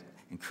that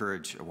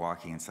encourage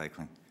walking and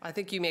cycling. I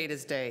think you made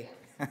his day.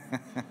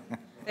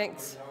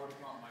 Thanks.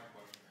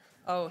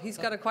 Oh, he's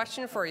got a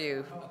question for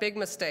you. Big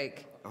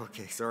mistake.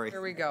 Okay, sorry.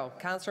 Here we go.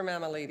 Councillor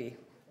Mammoliti.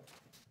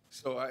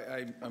 So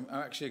I'm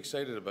actually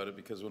excited about it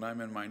because when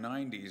I'm in my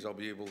 90s, I'll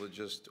be able to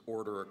just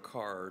order a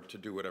car to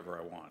do whatever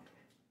I want.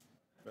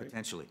 Right?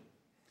 Potentially.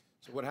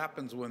 So what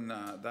happens when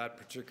that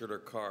particular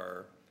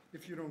car,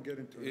 If you don't get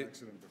into an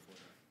accident before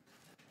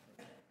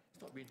that.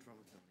 Stop being from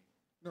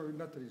No,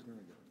 not that he's going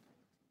to get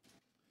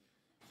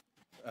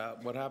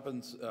into. what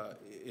happens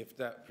if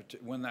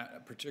when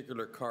that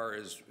particular car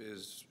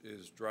is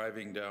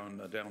driving down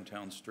a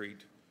downtown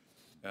street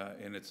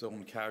in its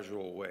own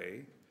casual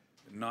way,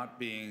 not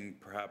being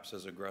perhaps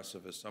as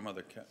aggressive as some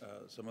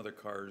other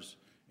cars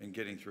in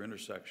getting through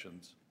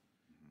intersections,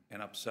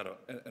 and upset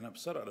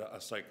a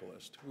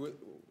cyclist?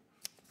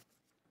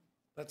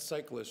 That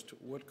cyclist,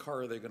 what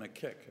car are they going to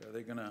kick? Are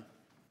they going to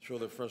show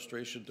their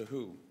frustration to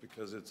who?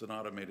 Because it's an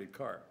automated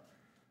car.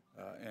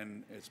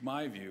 And it's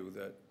my view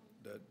that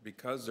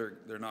because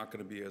they're not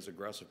going to be as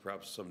aggressive,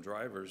 perhaps some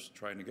drivers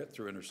trying to get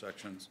through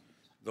intersections,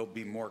 there'll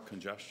be more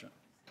congestion.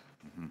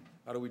 Mm-hmm.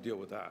 How do we deal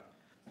with that?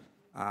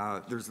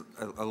 There's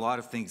a lot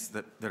of things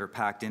that are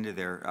packed into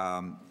there.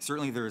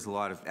 Certainly there's a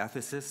lot of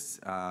ethicists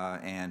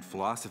and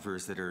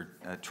philosophers that are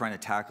trying to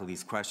tackle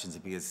these questions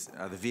because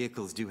the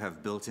vehicles do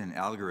have built-in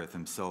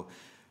algorithms. So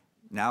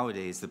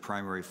nowadays the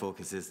primary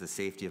focus is the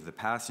safety of the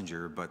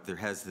passenger, but there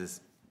has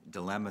this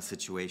dilemma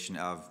situation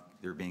of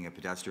there being a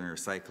pedestrian or a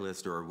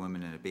cyclist or a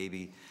woman in a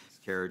baby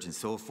carriage and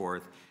so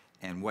forth.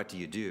 And what do?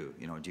 You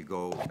know, do you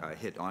go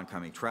hit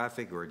oncoming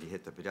traffic or do you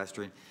hit the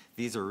pedestrian?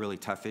 These are really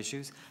tough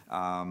issues.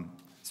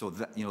 So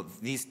that, you know,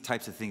 these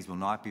types of things will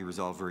not be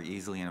resolved very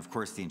easily, and of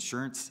course the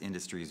insurance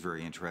industry is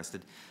very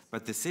interested,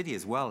 but the city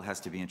as well has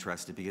to be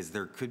interested because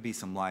there could be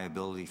some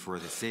liability for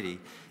the city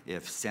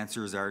if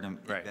sensors aren't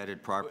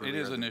embedded properly. It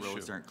is or an the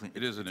roads issue. aren't clean.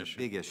 It is an It's issue. a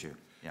big issue,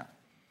 yeah.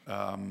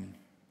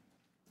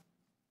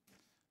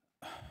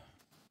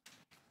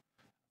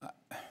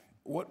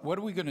 What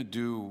are we going to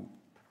do?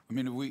 I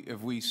mean,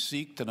 if we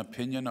seeked an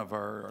opinion of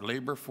our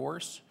labor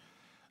force,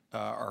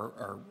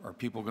 are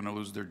people going to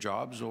lose their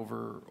jobs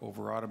over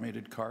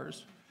automated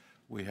cars?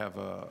 We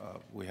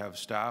have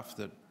staff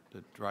that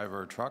drive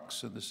our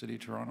trucks in the city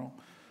of Toronto.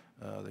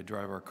 They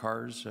drive our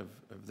cars. Have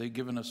they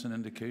given us an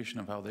indication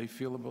of how they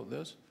feel about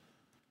this?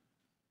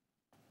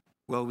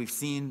 Well, we've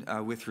seen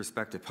with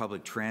respect to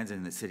public transit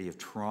in the city of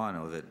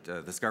Toronto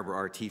that the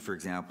Scarborough RT, for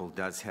example,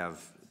 does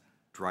have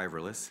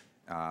driverless,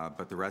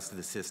 but the rest of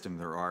the system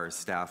there are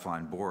staff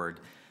on board.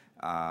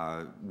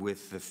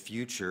 With the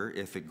future,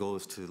 if it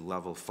goes to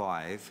level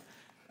 5,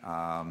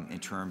 in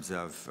terms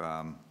of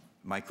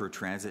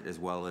microtransit as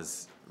well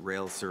as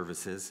rail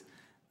services,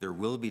 there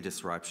will be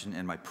disruption,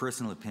 and my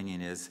personal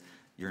opinion is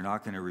you're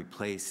not going to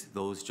replace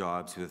those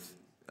jobs with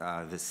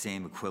the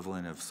same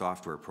equivalent of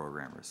software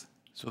programmers.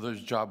 So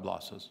there's job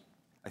losses.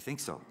 I think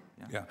so,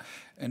 yeah. Yeah,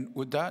 and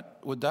would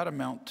that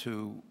amount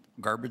to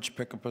garbage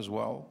pickup as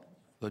well,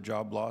 the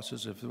job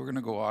losses? If we're going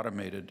to go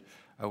automated,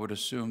 I would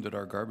assume that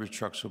our garbage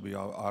trucks will be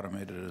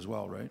automated as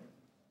well, right?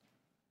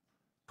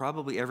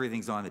 Probably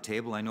everything's on the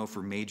table. I know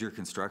for major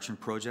construction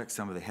projects,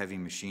 some of the heavy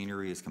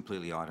machinery is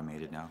completely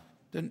automated now.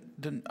 Then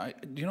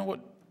you know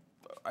what?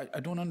 I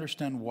don't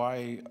understand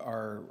why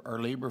our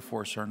labor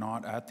force are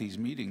not at these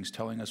meetings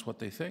telling us what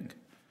they think.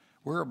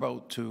 We're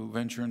about to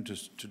venture into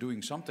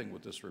doing something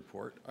with this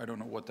report. I don't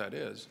know what that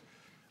is.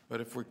 But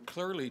if we're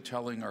clearly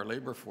telling our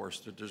labor force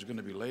that there's going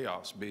to be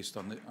layoffs based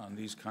on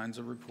these kinds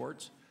of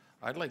reports,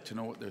 I'd like to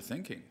know what they're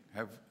thinking.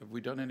 Have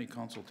we done any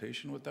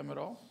consultation with them at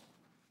all?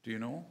 Do you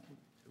know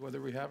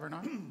whether we have or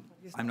not?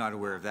 I'm not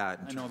aware of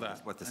that. I know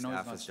that. What the I know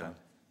staff it's has not done.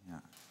 so. Yeah.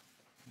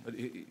 But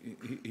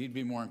he'd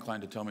be more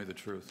inclined to tell me the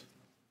truth.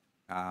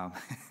 I'm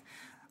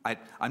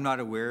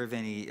not aware of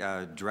any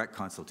direct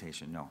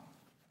consultation, no.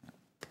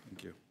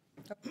 Thank you.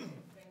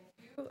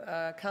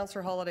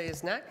 Councillor Holyday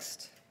is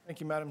next. Thank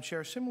you, Madam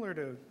Chair. Similar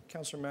to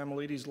Councillor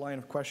Mammoliti's line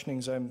of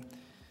questionings, I'm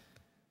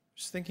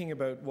just thinking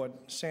about what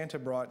Santa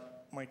brought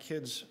my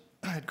kids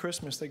at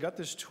Christmas. They got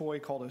this toy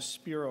called a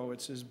Spiro.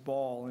 It's this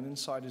ball, and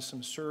inside is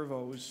some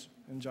servos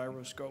and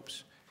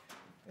gyroscopes.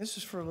 This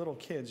is for little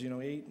kids,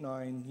 8,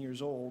 9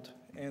 years old.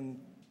 And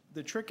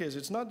the trick is,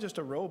 it's not just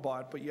a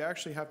robot, but you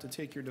actually have to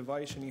take your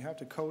device and you have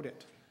to code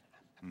it.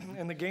 Mm-hmm.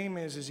 And the game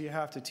is you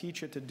have to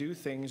teach it to do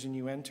things, and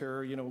you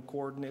enter,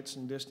 coordinates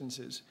and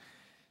distances.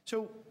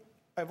 So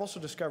I've also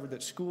discovered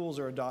that schools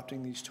are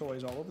adopting these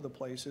toys all over the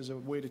place as a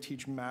way to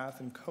teach math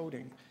and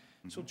coding.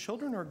 Mm-hmm. So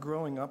children are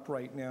growing up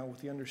right now with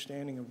the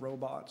understanding of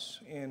robots,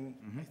 and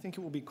I think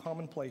it will be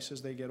commonplace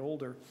as they get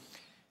older.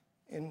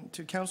 And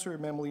to Councillor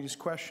Mammoliti's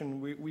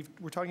question,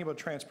 we're talking about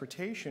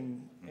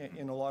transportation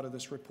in a lot of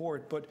this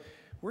report, but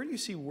where do you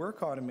see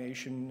work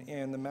automation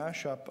and the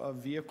mashup of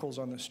vehicles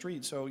on the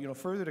street? So,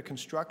 further to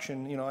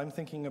construction, I'm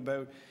thinking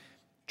about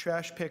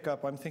trash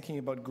pickup, I'm thinking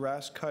about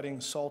grass cutting,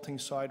 salting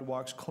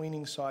sidewalks,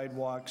 cleaning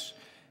sidewalks,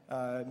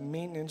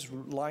 maintenance,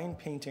 line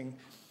painting.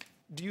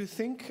 Do you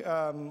think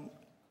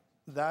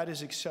that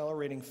is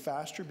accelerating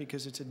faster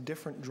because it's a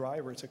different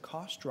driver? It's a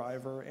cost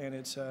driver, and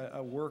it's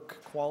a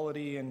work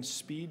quality and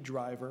speed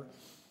driver.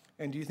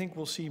 And do you think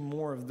we'll see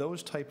more of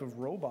those type of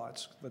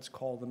robots, let's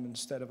call them,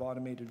 instead of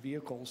automated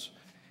vehicles?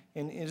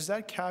 And is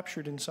that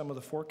captured in some of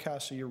the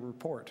forecasts of your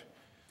report?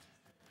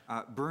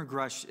 Bern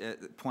Grush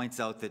points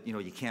out that, you know,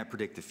 you can't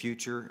predict the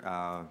future.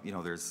 You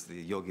know, there's the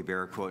Yogi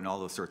Berra quote and all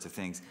those sorts of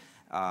things.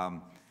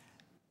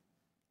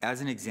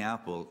 As an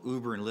example,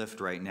 Uber and Lyft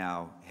right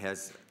now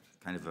has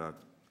kind of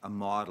a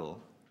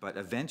model, but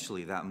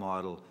eventually that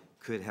model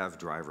could have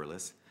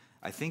driverless.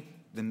 I think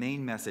the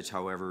main message,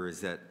 however,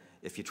 is that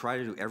if you try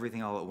to do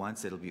everything all at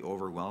once, it'll be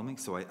overwhelming.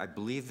 So I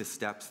believe the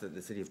steps that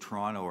the City of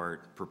Toronto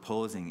are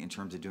proposing in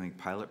terms of doing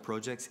pilot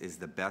projects is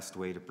the best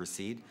way to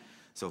proceed.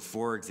 So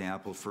for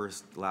example,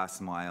 first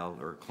last mile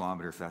or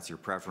kilometer, if that's your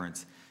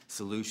preference,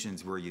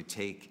 solutions where you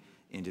take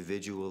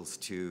individuals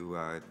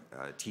to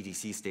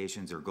TTC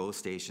stations or GO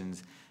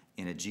stations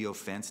in a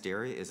geo-fenced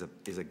area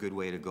is a good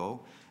way to go.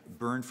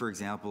 Bern, for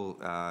example,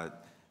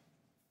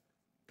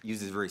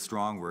 uses a very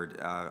strong word.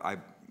 I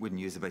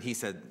wouldn't use it, but he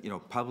said, you know,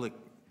 public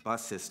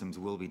bus systems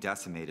will be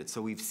decimated.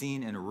 So we've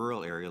seen in a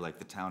rural area like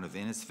the town of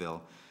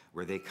Innisfil,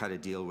 where they cut a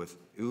deal with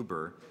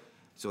Uber.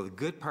 So the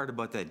good part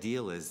about that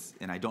deal is,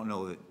 and I don't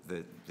know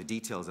the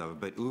details of it,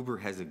 but Uber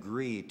has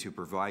agreed to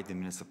provide the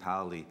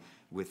municipality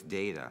with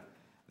data.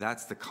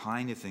 That's the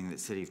kind of thing that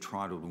City of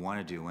Toronto would want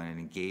to do when it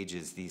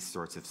engages these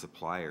sorts of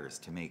suppliers,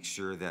 to make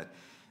sure that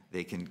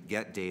they can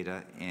get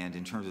data. And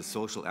in terms of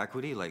social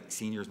equity, like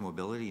seniors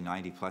mobility,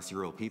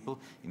 90-plus-year-old people,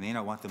 you may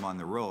not want them on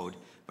the road,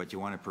 but you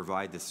want to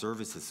provide the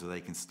services so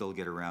they can still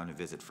get around and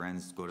visit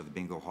friends, go to the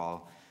bingo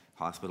hall,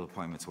 hospital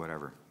appointments,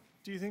 whatever.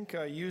 Do you think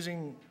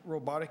using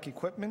robotic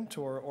equipment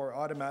or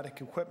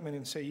automatic equipment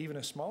in, say, even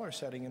a smaller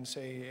setting, in,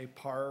 say, a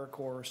park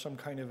or some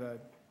kind of a,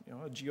 you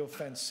know, a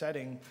geofence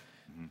setting,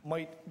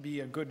 might be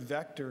a good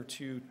vector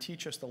to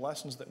teach us the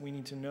lessons that we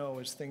need to know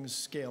as things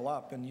scale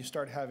up and you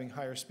start having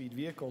higher speed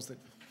vehicles that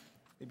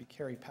maybe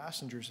carry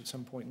passengers at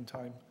some point in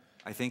time?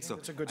 I think so.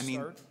 It's a good I mean,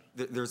 start.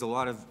 There's a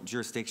lot of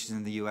jurisdictions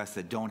in the U.S.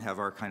 that don't have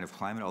our kind of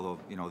climate, although,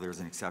 you know, there's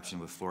an exception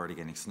with Florida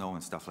getting snow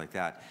and stuff like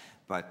that.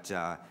 But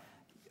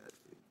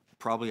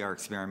probably our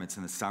experiments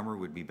in the summer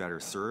would be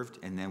better served,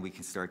 and then we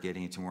can start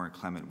getting into more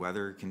inclement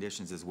weather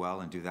conditions as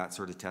well and do that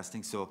sort of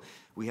testing. So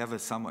we have a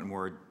somewhat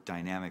more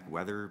dynamic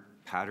weather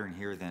pattern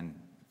here than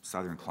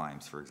southern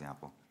climes, for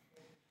example.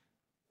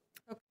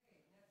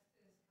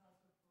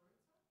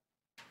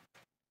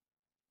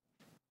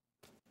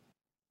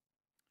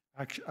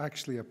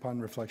 Actually, upon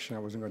reflection, I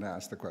wasn't going to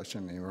ask the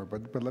question anymore,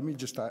 but let me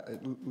just,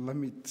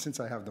 since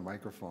I have the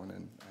microphone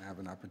and I have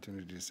an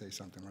opportunity to say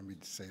something, let me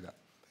just say that.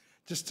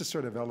 Just to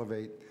sort of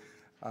elevate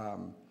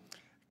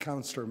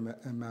Councillor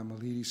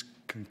Mamalides'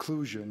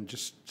 conclusion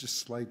just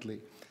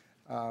slightly.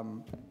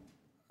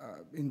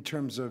 In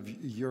terms of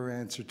your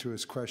answer to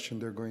his question,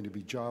 there are going to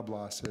be job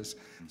losses.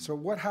 So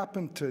what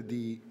happened to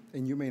the,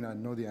 and you may not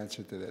know the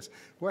answer to this,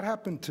 what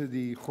happened to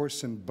the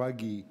horse and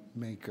buggy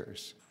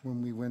makers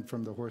when we went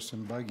from the horse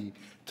and buggy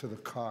to the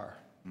car?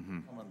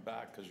 Coming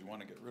back because you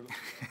want to get rid of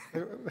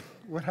them.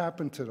 What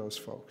happened to those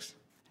folks?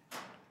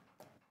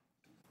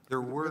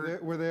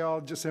 Were they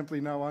all just simply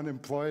now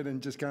unemployed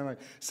and just kind of like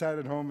sat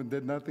at home and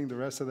did nothing the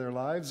rest of their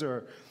lives,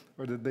 or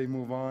did they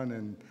move on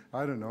and,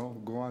 I don't know,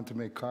 go on to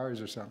make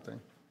cars or something?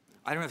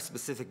 I don't have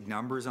specific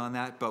numbers on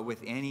that, but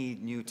with any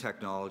new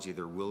technology,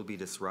 there will be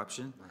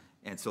disruption. Right.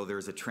 And so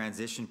there's a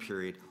transition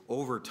period.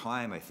 Over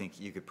time, I think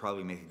you could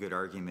probably make a good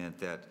argument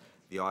that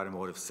the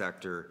automotive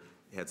sector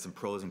had some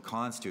pros and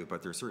cons to it,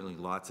 but there's certainly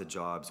lots of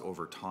jobs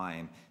over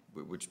time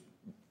which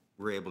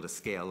we're able to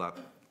scale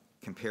up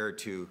compared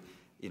to,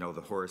 you know,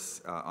 the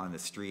horse on the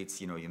streets.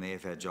 You know, you may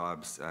have had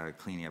jobs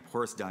cleaning up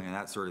horse dung and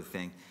that sort of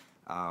thing,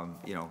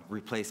 you know,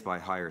 replaced by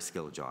higher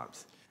skilled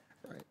jobs.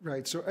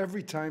 Right. So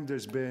every time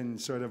there's been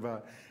sort of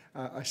a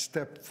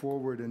step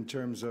forward in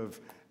terms of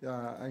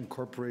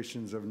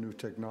incorporations of new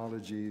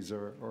technologies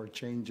or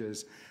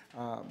changes,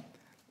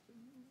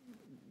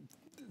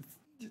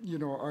 you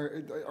know,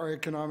 our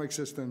economic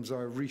systems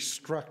are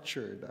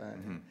restructured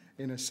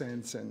in a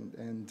sense,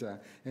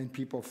 and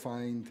people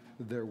find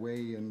their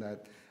way in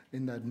that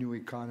new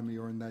economy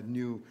or in that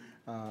new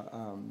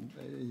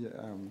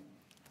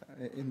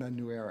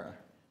era.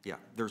 Yeah,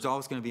 there's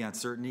always going to be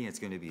uncertainty, it's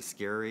going to be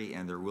scary,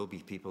 and there will be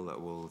people that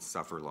will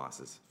suffer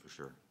losses, for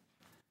sure.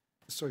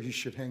 So he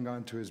should hang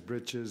on to his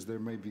britches. There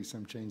may be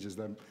some changes,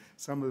 that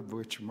some of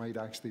which might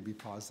actually be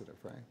positive,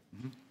 right?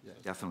 Mm-hmm. Yes.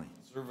 Definitely.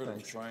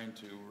 Conservatives trying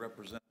to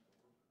represent.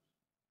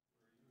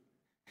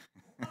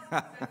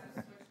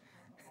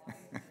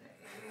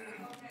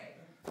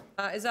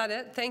 Is that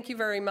it? Thank you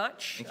very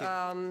much.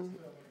 Thank you.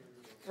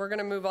 We're going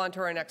to move on to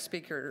our next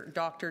speaker,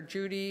 Dr.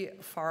 Judy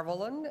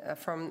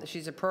Farvolan.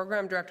 She's a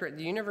program director at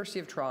the University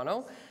of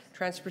Toronto,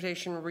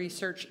 Transportation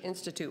Research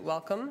Institute.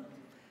 Welcome.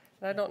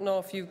 I don't know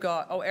if you've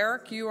got, oh,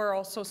 Eric, you are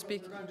also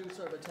speaking. We're going to do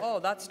sort of a Oh,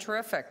 that's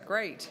terrific,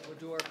 great. We'll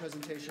do our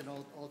presentation.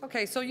 I'll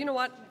Okay, so you know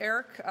what,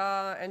 Eric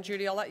and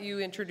Judy, I'll let you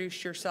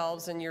introduce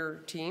yourselves and your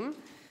team,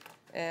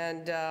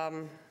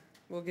 and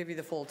we'll give you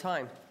the full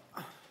time.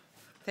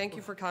 Thank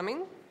you for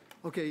coming.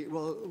 Okay,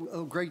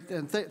 well, great,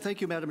 and thank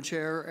you, Madam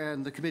Chair,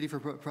 and the committee for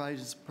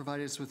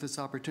providing us with this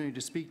opportunity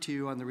to speak to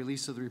you on the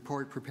release of the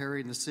report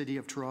Preparing the City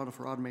of Toronto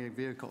for Automated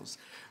Vehicles.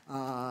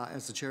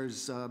 As the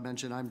Chair's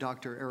mentioned, I'm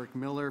Dr. Eric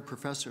Miller,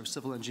 Professor of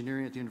Civil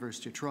Engineering at the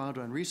University of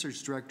Toronto and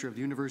Research Director of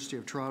the University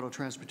of Toronto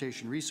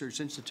Transportation Research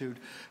Institute,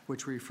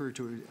 which we refer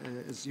to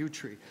as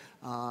UTRI.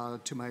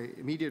 To my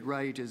immediate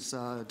right is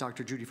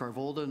Dr. Judy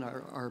Farvolden,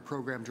 our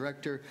Program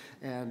Director,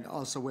 and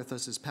also with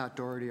us is Pat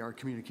Doherty, our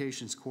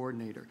Communications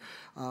Coordinator.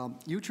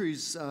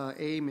 UTRI's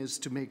aim is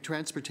to make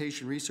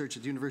transportation research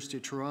at the University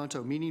of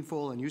Toronto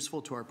meaningful and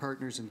useful to our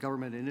partners in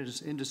government and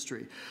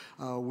industry.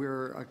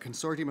 We're a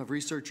consortium of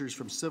researchers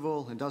from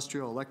civil,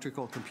 industrial,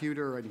 electrical,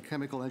 computer, and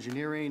chemical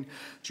engineering,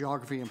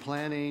 geography and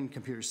planning,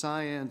 computer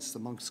science, the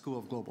Monk School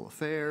of Global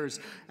Affairs,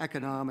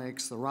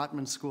 economics, the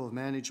Rotman School of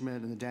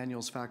Management, and the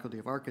Daniels Faculty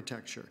of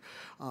Architecture.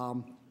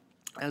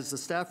 As the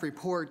staff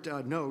report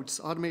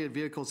notes, automated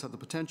vehicles have the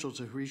potential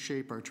to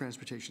reshape our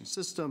transportation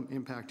system,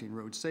 impacting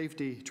road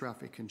safety,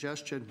 traffic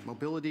congestion,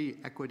 mobility,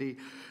 equity,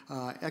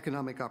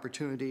 economic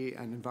opportunity,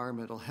 and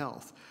environmental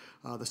health.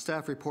 The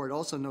staff report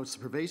also notes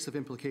the pervasive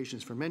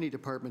implications for many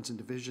departments and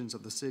divisions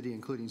of the city,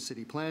 including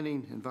city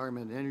planning,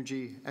 environment and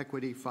energy,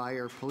 equity,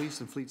 fire, police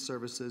and fleet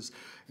services,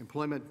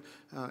 employment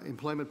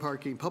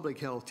parking, public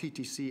health,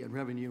 TTC, and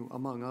revenue,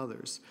 among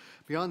others.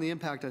 Beyond the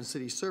impact on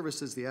city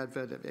services, the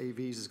advent of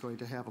AVs is going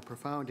to have a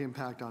profound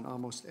impact on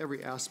almost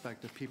every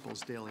aspect of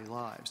people's daily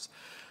lives.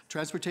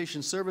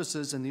 Transportation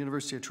Services and the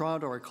University of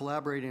Toronto are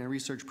collaborating in a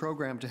research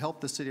program to help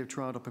the City of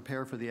Toronto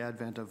prepare for the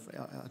advent of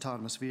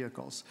autonomous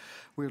vehicles.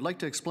 We would like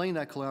to explain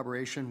that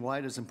collaboration, why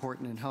it is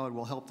important, and how it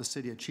will help the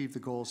city achieve the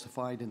goals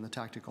defined in the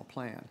tactical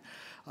plan.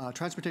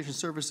 Transportation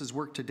Services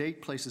work to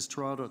date places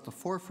Toronto at the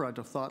forefront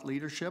of thought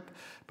leadership,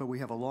 but we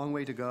have a long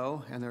way to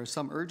go, and there is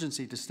some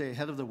urgency to stay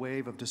ahead of the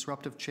wave of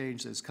disruptive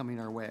change that is coming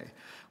our way.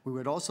 We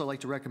would also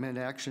like to recommend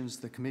actions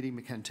the committee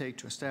can take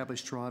to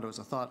establish Toronto as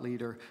a thought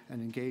leader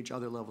and engage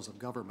other levels of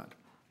government.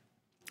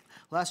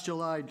 Last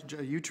July,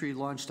 UTRI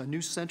launched a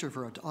new Center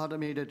for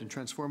Automated and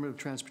Transformative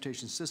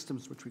Transportation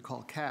Systems, which we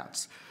call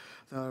CATS.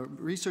 The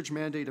research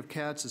mandate of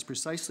CATS is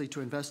precisely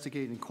to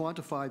investigate and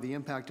quantify the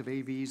impact of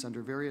AVs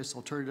under various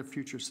alternative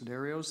future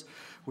scenarios,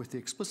 with the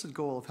explicit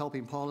goal of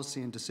helping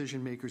policy and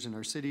decision makers in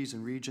our cities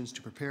and regions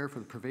to prepare for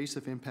the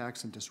pervasive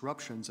impacts and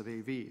disruptions of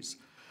AVs.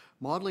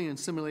 Modeling and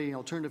simulating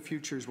alternative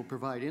futures will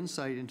provide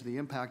insight into the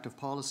impact of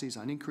policies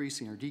on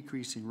increasing or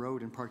decreasing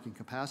road and parking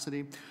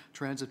capacity,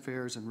 transit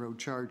fares, and road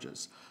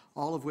charges,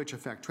 all of which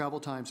affect travel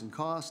times and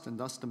cost, and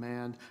thus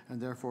demand,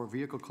 and therefore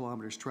vehicle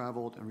kilometers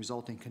traveled and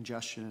resulting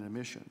congestion and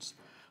emissions.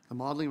 The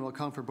modeling will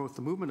account for both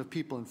the movement of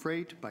people and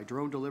freight by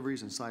drone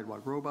deliveries and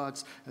sidewalk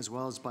robots, as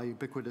well as by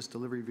ubiquitous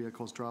delivery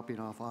vehicles dropping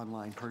off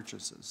online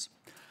purchases.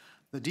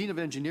 The Dean of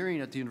Engineering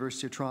at the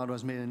University of Toronto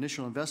has made an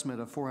initial investment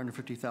of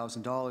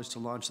 $450,000 to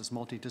launch this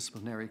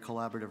multidisciplinary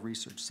collaborative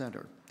research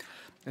center.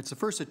 Its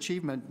first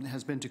achievement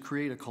has been to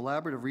create a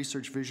collaborative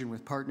research vision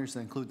with partners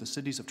that include the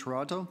cities of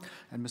Toronto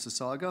and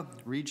Mississauga,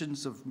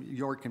 regions of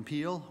York and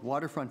Peel,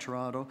 Waterfront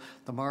Toronto,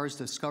 the Mars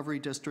Discovery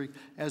District,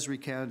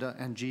 Esri Canada,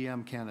 and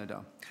GM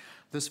Canada.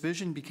 This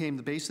vision became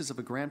the basis of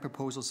a grant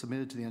proposal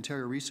submitted to the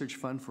Ontario Research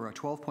Fund for a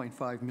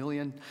 $12.5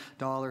 million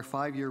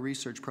 5-year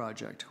research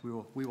project. We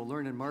will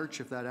learn in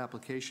March if that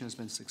application has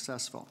been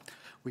successful.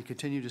 We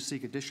continue to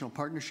seek additional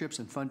partnerships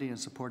and funding in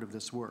support of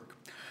this work.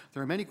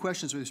 There are many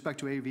questions with respect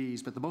to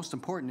AVs, but the most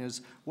important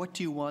is, what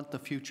do you want the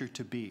future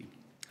to be?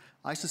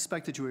 I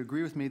suspect that you would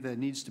agree with me that it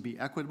needs to be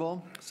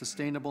equitable,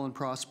 sustainable, and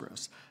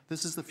prosperous.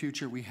 This is the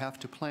future we have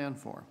to plan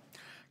for.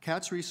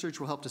 CATS research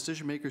will help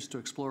decision makers to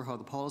explore how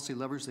the policy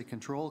levers they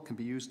control can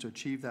be used to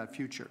achieve that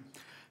future.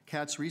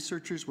 CATS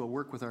researchers will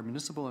work with our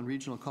municipal and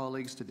regional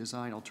colleagues to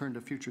design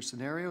alternative future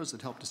scenarios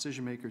that help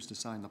decision makers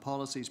design the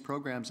policies,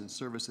 programs, and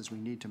services we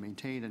need to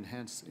maintain and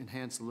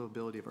enhance the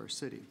livability of our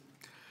city.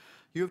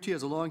 U of T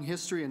has a long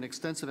history and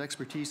extensive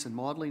expertise in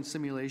modeling,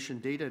 simulation,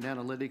 data and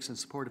analytics in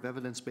support of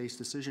evidence-based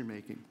decision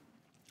making.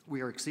 We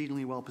are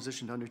exceedingly well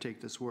positioned to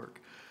undertake this work.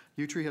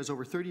 UTRI has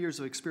over 30 years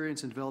of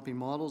experience in developing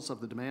models of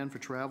the demand for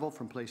travel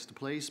from place to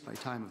place, by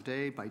time of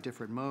day, by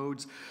different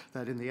modes,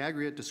 that in the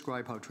aggregate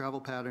describe how travel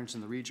patterns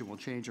in the region will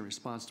change in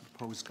response to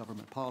proposed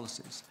government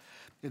policies.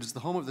 It is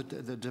the home of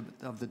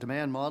the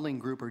Demand Modeling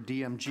Group, or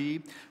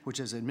DMG, which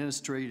has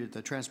administered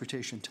the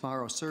Transportation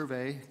Tomorrow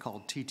Survey,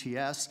 called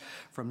TTS,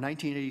 from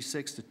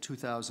 1986 to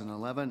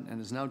 2011,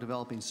 and is now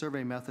developing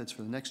survey methods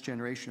for the next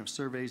generation of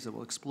surveys that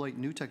will exploit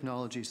new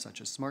technologies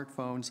such as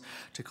smartphones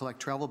to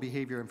collect travel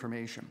behavior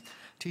information.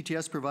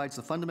 TTS provides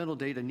the fundamental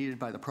data needed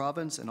by the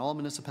province and all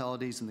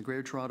municipalities in the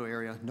Greater Toronto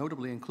Area,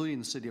 notably including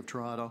the City of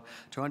Toronto,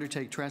 to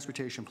undertake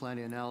transportation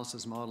planning,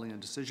 analysis, modeling,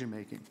 and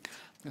decision-making.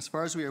 As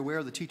far as we are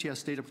aware, the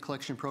TTS data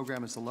collection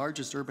program is the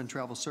largest urban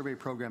travel survey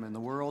program in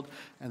the world,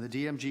 and the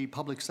DMG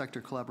public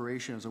sector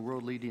collaboration is a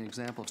world-leading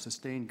example of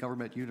sustained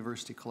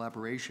government-university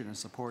collaboration in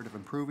support of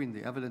improving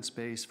the evidence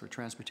base for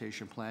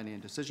transportation planning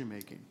and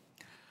decision-making.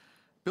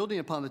 Building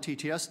upon the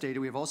TTS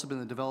data, we have also been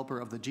the developer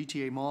of the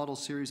GTA model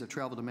series of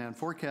travel demand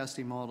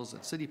forecasting models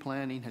that city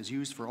planning has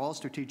used for all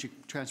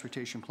strategic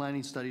transportation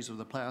planning studies over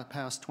the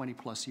past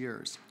 20-plus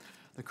years.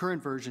 The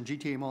current version,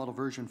 GTA model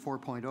version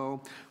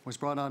 4.0, was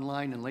brought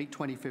online in late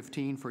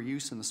 2015 for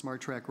use in the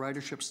Smart Track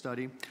ridership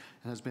study and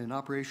has been in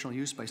operational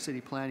use by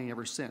city planning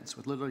ever since,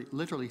 with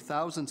literally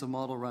thousands of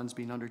model runs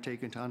being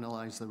undertaken to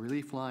analyze the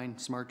Relief Line,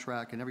 Smart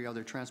Track, and every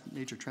other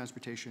major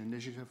transportation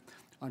initiative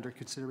under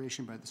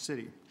consideration by the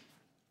city.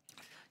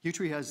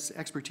 UTRI has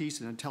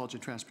expertise in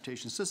intelligent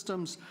transportation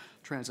systems,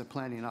 transit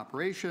planning and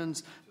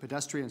operations,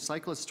 pedestrian and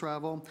cyclist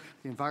travel,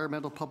 the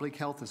environmental, public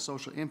health, and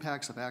social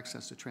impacts of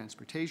access to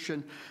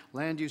transportation,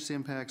 land use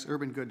impacts,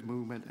 urban good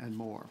movement, and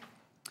more.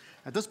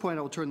 At this point,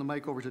 I will turn the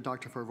mic over to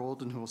Dr.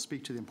 Vervolden, who will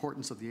speak to the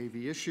importance of the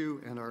AV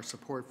issue and our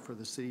support for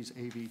the city's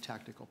AV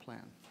tactical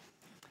plan.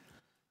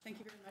 Thank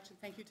you very much, and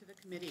thank you to the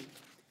committee.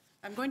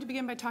 I'm going to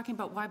begin by talking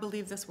about why I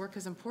believe this work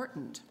is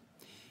important.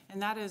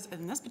 And that is,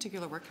 in this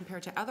particular work,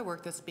 compared to other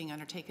work that's being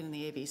undertaken in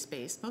the AV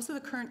space, most of the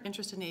current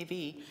interest in AV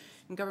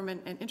in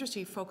government and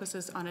industry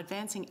focuses on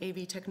advancing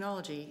AV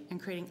technology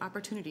and creating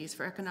opportunities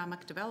for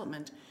economic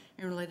development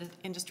in related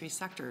industry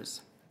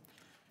sectors.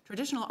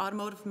 Traditional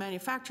automotive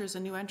manufacturers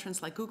and new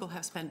entrants like Google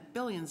have spent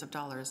billions of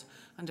dollars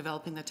on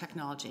developing the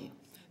technology.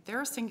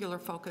 Their singular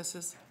focus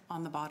is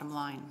on the bottom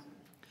line.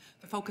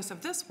 The focus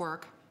of this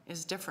work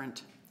is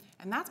different.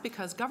 And that's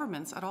because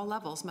governments at all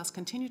levels must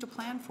continue to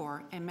plan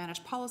for and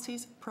manage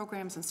policies,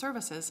 programs, and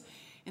services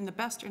in the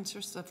best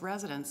interests of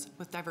residents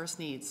with diverse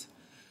needs,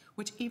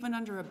 which even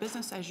under a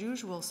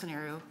business-as-usual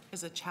scenario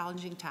is a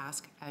challenging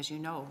task, as you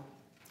know.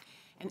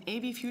 An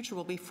AV future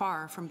will be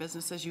far from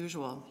business as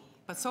usual,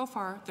 but so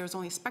far there's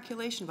only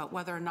speculation about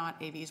whether or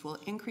not AVs will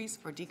increase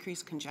or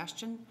decrease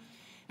congestion,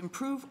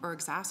 improve or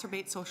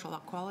exacerbate social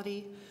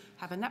equality,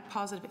 have a net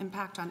positive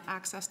impact on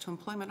access to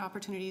employment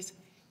opportunities,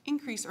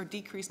 increase or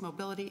decrease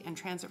mobility and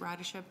transit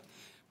ridership,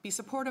 be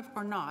supportive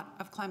or not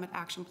of climate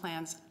action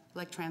plans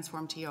like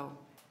Transform TO.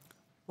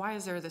 Why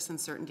is there this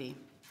uncertainty?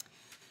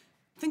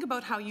 Think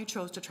about how you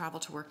chose to travel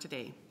to work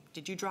today.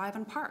 Did you drive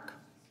and park,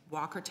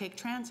 walk or take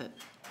transit?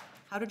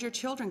 How did your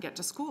children get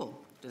to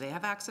school? Do they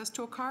have access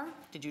to a car?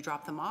 Did you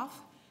drop them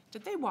off?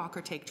 Did they walk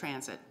or take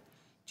transit?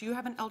 Do you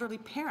have an elderly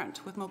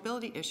parent with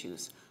mobility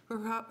issues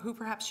who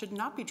perhaps should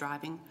not be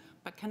driving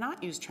but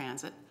cannot use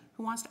transit,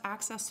 who wants to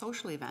access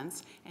social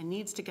events and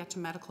needs to get to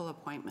medical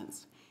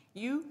appointments?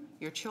 You,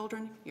 your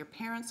children, your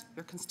parents,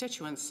 your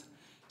constituents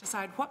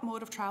decide what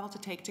mode of travel to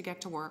take to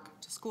get to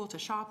work, to school, to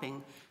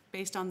shopping,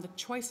 based on the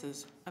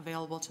choices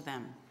available to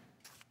them.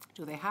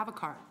 Do they have a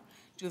car?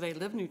 Do they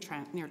live near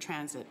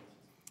transit?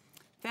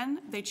 Then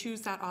they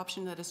choose that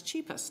option that is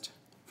cheapest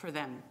for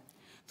them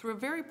through a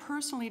very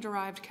personally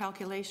derived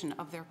calculation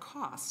of their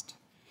cost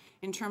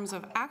in terms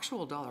of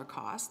actual dollar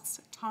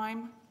costs,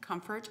 time,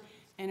 comfort,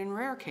 and in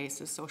rare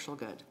cases, social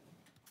good.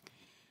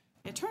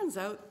 It turns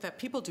out that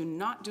people do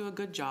not do a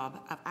good job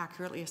of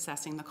accurately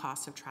assessing the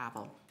cost of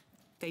travel.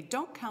 They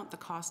don't count the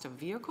cost of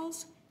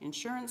vehicles,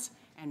 insurance,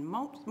 and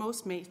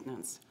most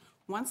maintenance.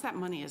 Once that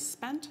money is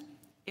spent,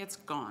 it's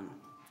gone.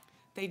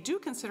 They do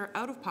consider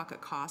out-of-pocket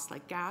costs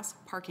like gas,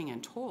 parking,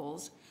 and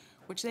tolls,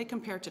 which they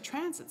compare to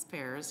transit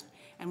fares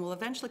and will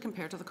eventually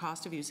compare to the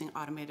cost of using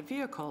automated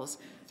vehicles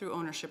through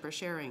ownership or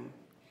sharing.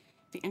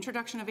 The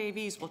introduction of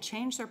AVs will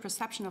change their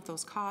perception of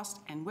those costs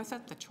and with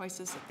it, the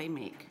choices that they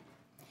make.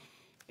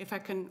 If I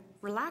can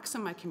relax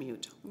on my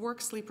commute,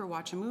 work, sleep, or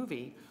watch a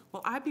movie,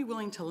 will I be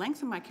willing to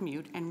lengthen my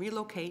commute and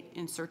relocate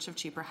in search of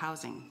cheaper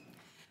housing?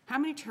 How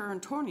many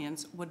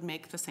Torontonians would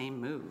make the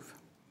same move?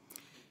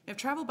 If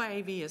travel by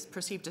AV is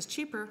perceived as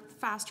cheaper,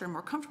 faster, and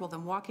more comfortable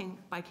than walking,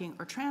 biking,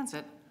 or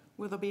transit,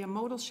 will there be a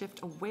modal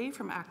shift away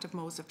from active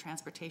modes of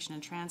transportation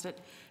and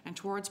transit and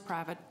towards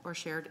private or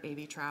shared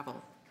AV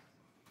travel?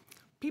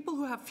 People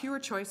who have fewer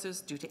choices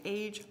due to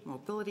age,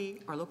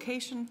 mobility, or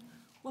location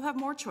will have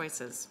more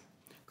choices,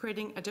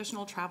 creating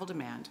additional travel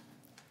demand.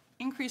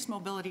 Increased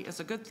mobility is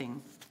a good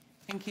thing.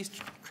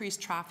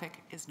 Increased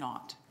traffic is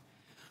not.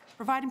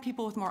 Providing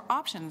people with more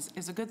options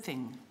is a good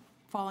thing.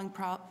 Falling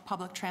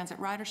public transit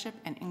ridership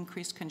and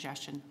increased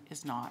congestion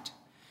is not.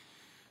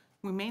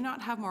 We may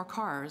not have more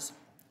cars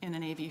in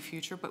an AV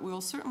future, but we will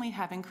certainly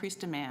have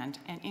increased demand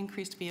and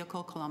increased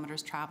vehicle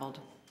kilometers traveled.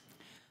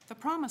 The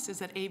promise is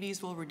that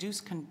AVs will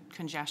reduce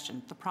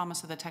congestion, the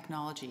promise of the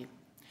technology.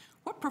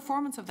 What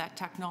performance of that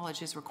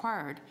technology is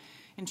required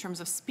in terms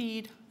of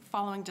speed,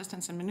 following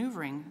distance, and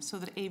maneuvering so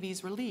that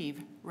AVs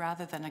relieve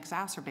rather than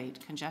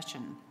exacerbate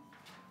congestion?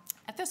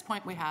 At this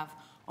point, we have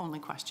only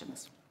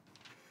questions.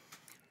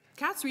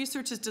 CAT's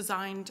research is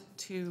designed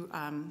to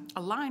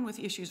align with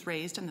issues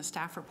raised in the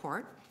staff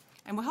report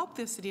and will help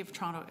the City of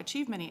Toronto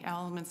achieve many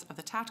elements of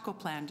the tactical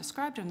plan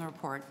described in the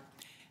report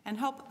and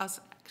help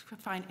us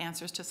find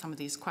answers to some of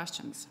these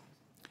questions.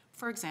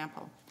 For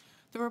example,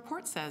 The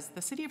report says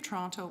the City of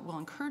Toronto will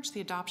encourage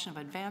the adoption of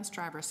advanced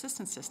driver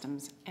assistance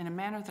systems in a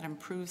manner that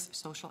improves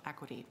social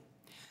equity.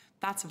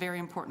 That's a very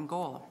important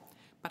goal,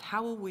 but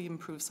how will we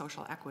improve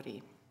social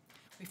equity?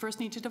 We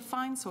first need to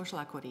define social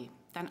equity,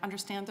 then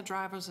understand the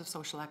drivers of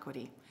social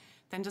equity,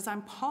 then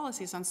design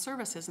policies on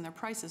services and their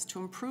prices to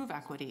improve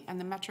equity and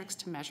the metrics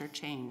to measure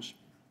change.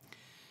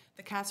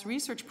 The CATS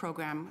research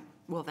program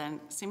will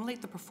then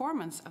simulate the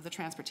performance of the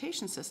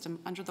transportation system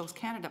under those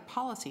candidate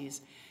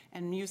policies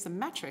and use the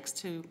metrics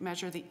to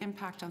measure the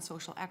impact on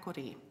social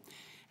equity.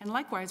 And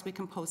likewise, we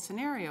can pose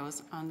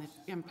scenarios on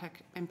the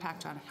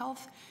impact on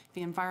health,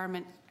 the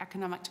environment,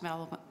 economic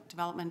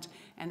development,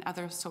 and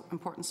other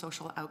important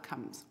social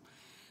outcomes.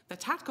 The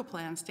tactical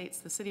plan states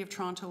the City of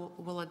Toronto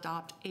will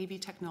adopt AV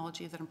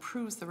technology that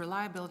improves the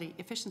reliability,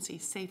 efficiency,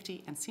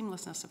 safety, and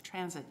seamlessness of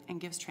transit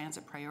and gives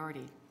transit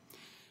priority.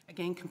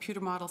 Again, computer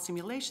model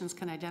simulations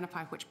can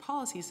identify which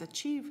policies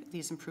achieve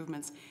these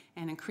improvements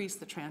and increase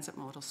the transit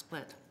modal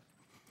split.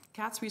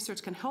 CATS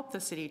research can help the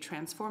city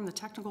transform the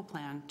technical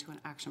plan to an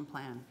action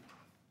plan.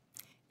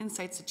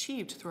 Insights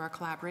achieved through our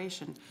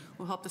collaboration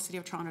will help the City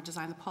of Toronto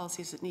design the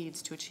policies it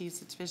needs to achieve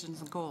its visions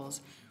and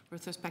goals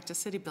with respect to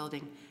city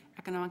building,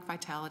 economic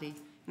vitality,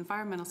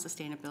 environmental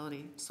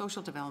sustainability,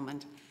 social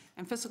development,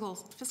 and fiscal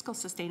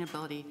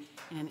sustainability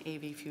in an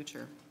AV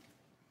future.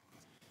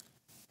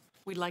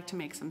 We'd like to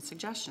make some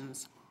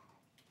suggestions.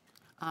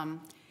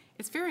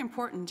 It's very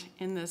important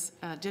in this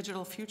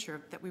digital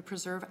future that we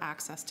preserve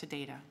access to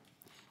data.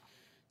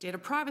 Data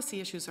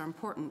privacy issues are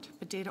important,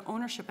 but data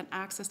ownership and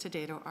access to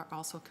data are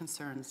also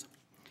concerns.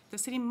 The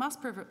city must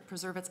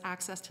preserve its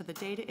access to the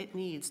data it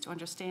needs to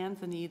understand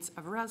the needs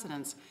of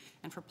residents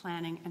and for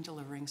planning and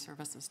delivering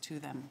services to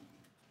them.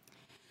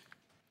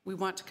 We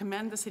want to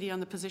commend the city on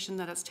the position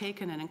that it's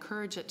taken and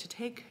encourage it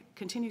to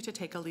continue to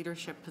take a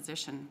leadership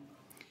position.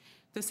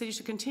 The city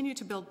should continue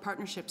to build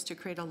partnerships to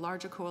create a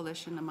larger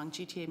coalition among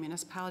GTA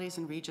municipalities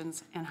and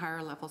regions and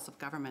higher levels of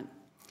government.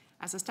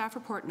 As the staff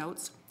report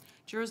notes,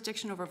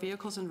 jurisdiction over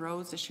vehicles and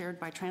roads is shared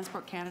by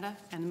Transport Canada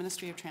and the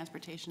Ministry of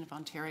Transportation of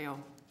Ontario.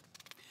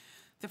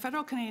 The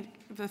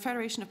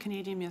Federation of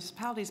Canadian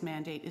Municipalities'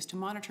 mandate is to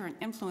monitor and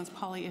influence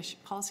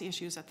policy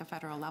issues at the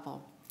federal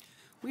level.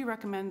 We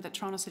recommend that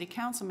Toronto City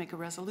Council make a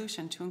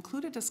resolution to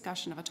include a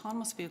discussion of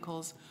autonomous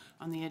vehicles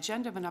on the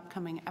agenda of an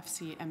upcoming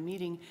FCM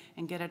meeting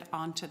and get it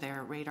onto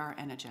their radar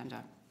and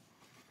agenda.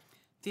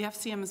 The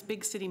FCM's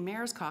Big City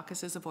Mayors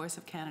Caucus is the voice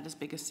of Canada's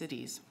biggest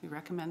cities. We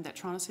recommend that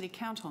Toronto City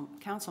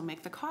Council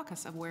make the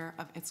caucus aware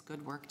of its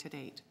good work to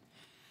date.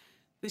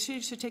 The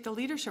city should take a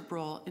leadership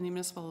role in the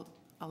Municipal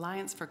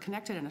Alliance for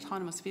Connected and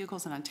Autonomous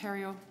Vehicles in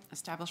Ontario,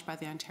 established by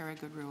the Ontario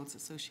Good Roads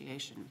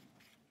Association.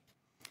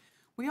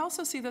 We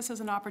also see this as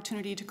an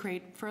opportunity to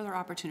create further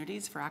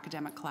opportunities for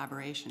academic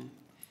collaboration.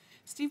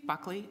 Steve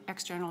Buckley,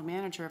 ex-general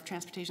manager of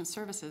Transportation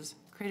Services,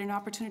 created an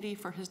opportunity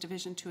for his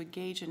division to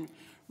engage in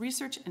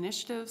research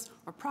initiatives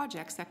or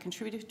projects that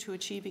contributed to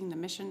achieving the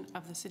mission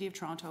of the City of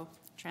Toronto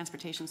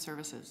Transportation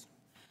Services.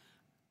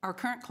 Our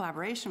current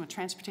collaboration with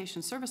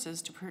Transportation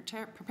Services to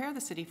prepare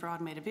the city for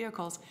automated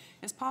vehicles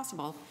is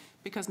possible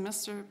because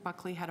Mr.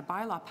 Buckley had a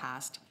bylaw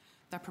passed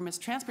that permits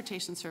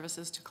Transportation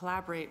Services to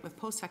collaborate with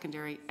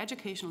post-secondary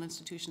educational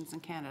institutions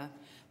in Canada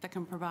that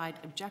can provide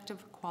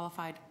objective,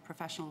 qualified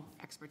professional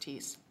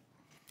expertise.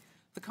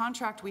 The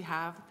contract we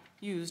have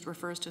used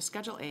refers to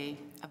Schedule A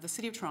of the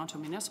City of Toronto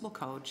Municipal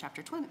Code,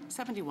 Chapter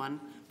 71,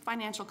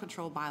 Financial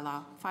Control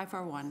Bylaw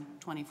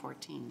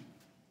 541-2014.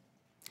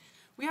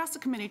 We asked the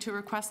committee to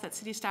request that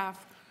city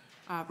staff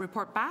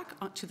report back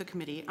to the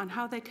committee on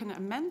how they can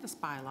amend this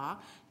bylaw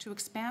to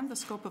expand the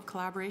scope of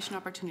collaboration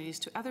opportunities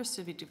to other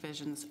city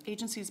divisions,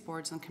 agencies,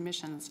 boards, and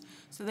commissions,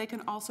 so they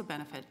can also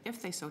benefit,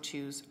 if they so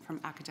choose, from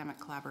academic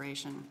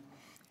collaboration.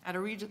 At a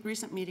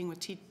recent meeting with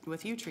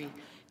UTRI,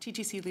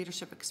 TTC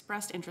leadership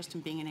expressed interest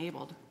in being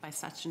enabled by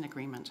such an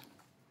agreement.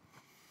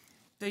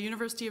 The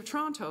University of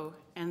Toronto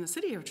and the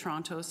City of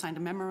Toronto signed a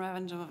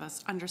memorandum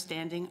of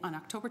understanding on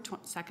October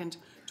 2nd,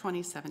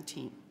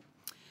 2017.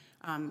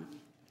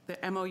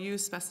 The MOU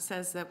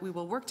says that we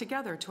will work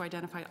together to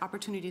identify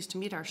opportunities to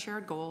meet our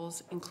shared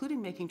goals,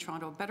 including making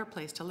Toronto a better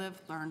place to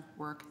live, learn,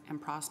 work,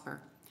 and prosper.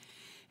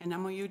 An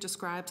MOU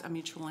describes a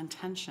mutual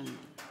intention,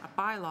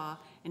 a bylaw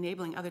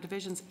enabling other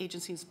divisions,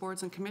 agencies,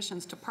 boards, and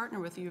commissions to partner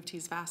with U of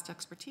T's vast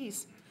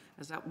expertise,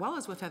 as well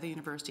as with other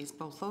universities,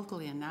 both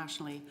locally and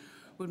nationally,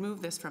 would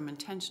move this from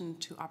intention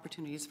to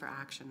opportunities for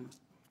action.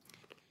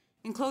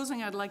 In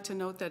closing, I'd like to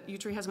note that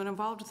UTRI has been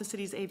involved with the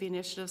city's AV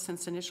initiative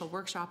since the initial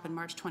workshop in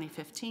March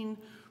 2015,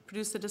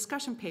 produced the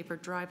discussion paper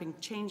Driving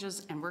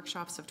Changes and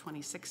workshops of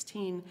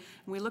 2016, and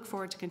we look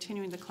forward to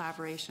continuing the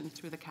collaboration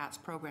through the CATS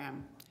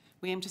program.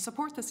 We aim to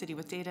support the city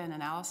with data and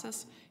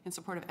analysis in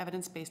support of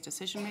evidence-based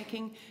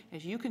decision-making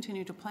as you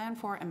continue to plan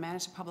for and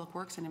manage the public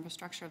works and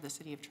infrastructure of the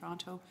City of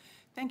Toronto.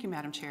 Thank you,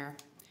 Madam Chair,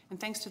 and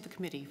thanks to the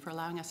committee for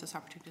allowing us this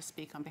opportunity to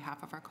speak on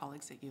behalf of our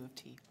colleagues at U of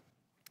T.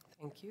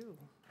 Thank you.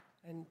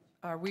 And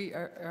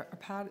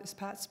is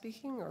Pat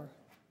speaking, or?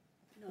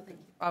 No, thank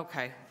you.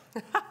 Okay.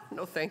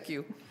 No, thank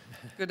you.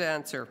 Good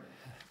answer.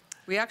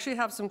 We actually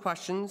have some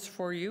questions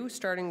for you,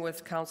 starting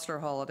with Councillor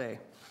Holiday.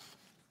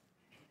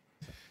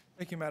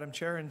 Thank you, Madam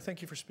Chair, and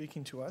thank you for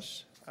speaking to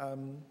us.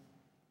 In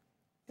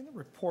the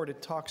report,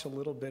 it talks a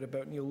little bit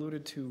about, and you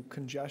alluded to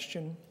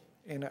congestion,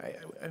 and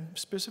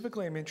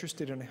specifically I'm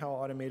interested in how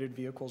automated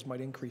vehicles might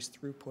increase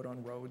throughput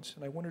on roads.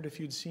 And I wondered if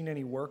you'd seen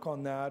any work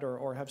on that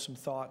or have some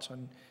thoughts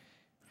on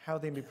how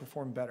they may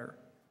perform better.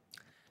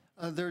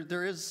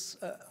 There is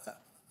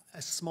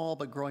a small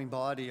but growing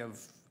body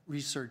of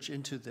research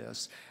into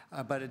this,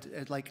 but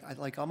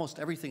like almost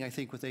everything I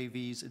think with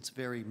AVs, it's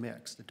very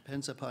mixed. It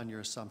depends upon your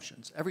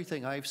assumptions.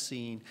 Everything I've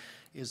seen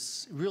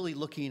is really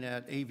looking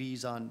at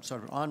AVs on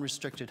sort of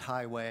unrestricted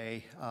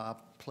highway,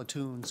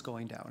 platoons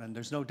going down, and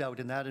there's no doubt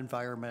in that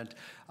environment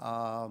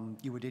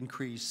you would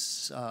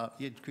increase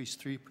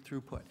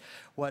throughput.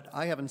 What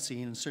I haven't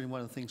seen, and certainly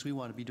one of the things we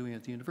want to be doing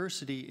at the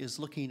university, is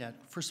looking at,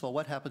 first of all,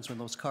 what happens when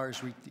those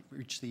cars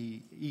reach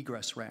the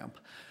egress ramp,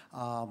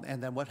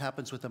 and then what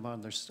happens with them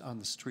on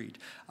the street.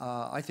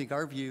 I think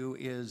our view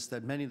is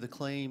that many of the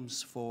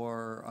claims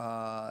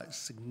for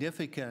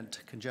significant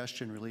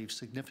congestion relief,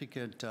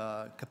 significant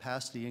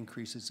capacity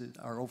increases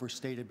are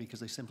overstated because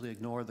they simply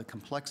ignore the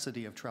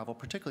complexity of travel,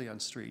 particularly on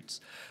streets.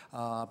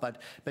 But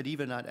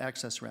even on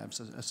access ramps,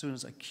 as soon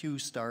as a queue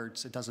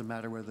starts, it doesn't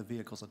matter whether the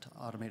vehicle's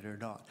automated or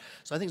not.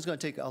 So I think it's going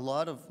to take a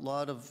lot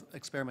of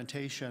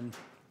experimentation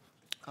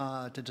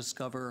to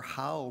discover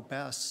how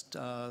best,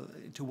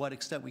 to what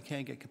extent we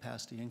can get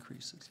capacity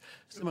increases.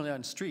 Similarly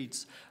on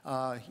streets,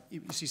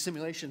 you see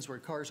simulations where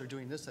cars are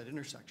doing this at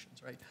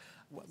intersections, right?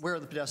 Where are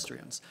the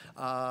pedestrians?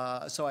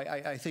 So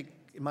I think,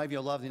 in my view,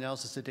 a lot of the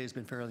analysis today has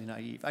been fairly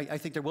naive. I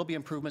think there will be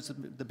improvements.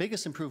 The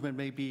biggest improvement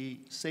may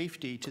be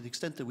safety, to the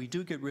extent that we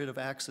do get rid of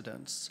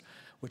accidents,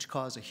 which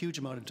cause a huge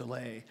amount of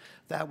delay.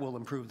 That will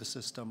improve the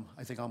system,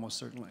 I think, almost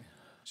certainly.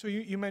 So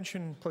you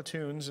mentioned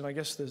platoons, and I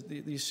guess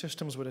these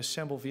systems would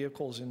assemble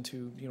vehicles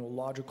into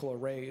logical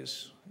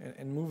arrays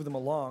and move them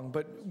along.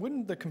 But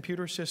wouldn't the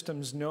computer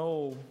systems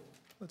know?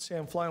 Let's say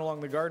I'm flying along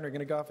the Gardiner, going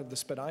to go off at the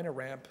Spadina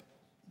ramp.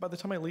 By the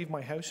time I leave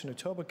my house in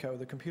Etobicoke,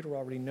 the computer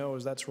already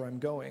knows that's where I'm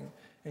going,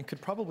 and could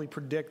probably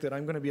predict that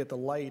I'm going to be at the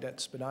light at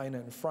Spadina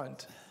in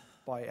front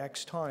by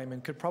X time,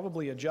 and could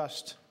probably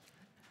adjust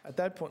at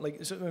that point.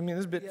 Like, so, I mean, this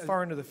is a bit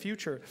far into the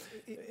future,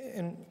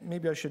 and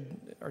maybe I should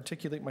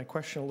articulate my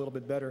question a little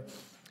bit better.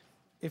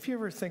 If you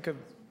ever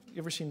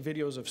seen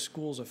videos of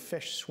schools of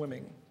fish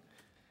swimming?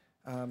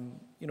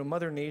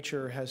 Mother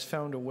Nature has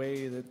found a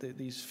way that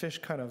these fish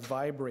kind of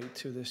vibrate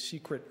to this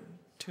secret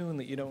tune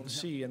that you don't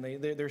see, and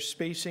their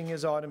spacing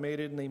is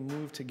automated and they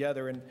move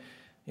together. And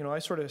I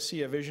sort of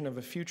see a vision of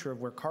a future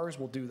of where cars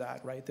will do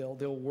that, right? They'll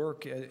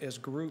work as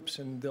groups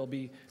and they'll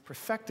be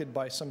perfected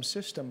by some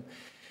system.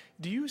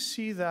 Do you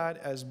see that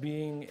as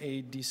being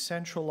a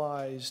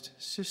decentralized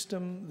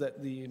system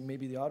that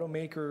maybe the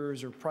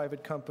automakers or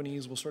private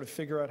companies will sort of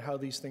figure out how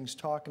these things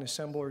talk and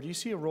assemble? Or do you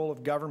see a role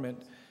of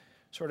government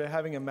sort of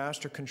having a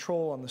master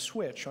control on the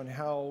switch on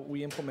how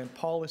we implement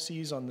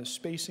policies on the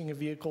spacing of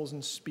vehicles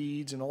and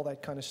speeds and all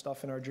that kind of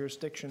stuff in our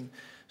jurisdiction,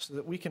 so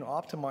that we can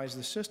optimize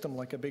the system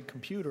like a big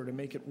computer to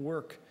make it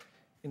work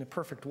in a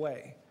perfect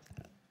way?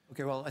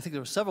 Okay, well, I think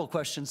there were several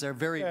questions there,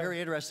 very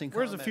interesting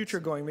comments. Where's the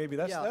future going, maybe?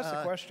 That's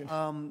the question.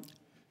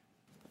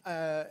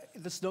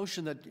 This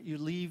notion that you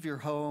leave your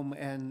home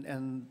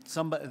and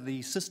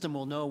the system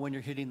will know when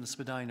you're hitting the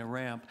Spadina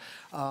ramp,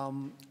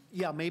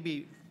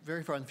 maybe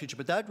very far in the future,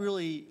 but that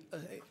really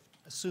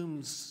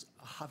assumes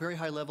a very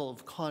high level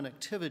of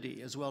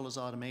connectivity as well as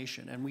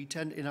automation. And we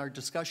tend, in our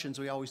discussions,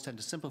 we always tend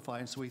to simplify,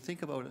 and so we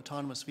think about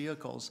autonomous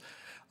vehicles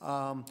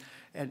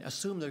and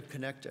assume they're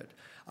connected.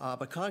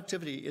 But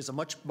connectivity is a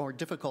much more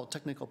difficult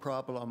technical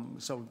problem.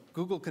 So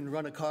Google can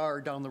run a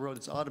car down the road,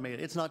 it's automated.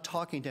 It's not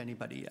talking to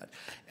anybody yet.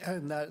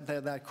 And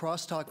that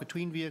crosstalk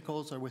between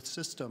vehicles or with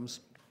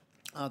systems,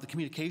 the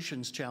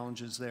communications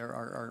challenges there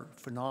are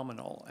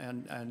phenomenal.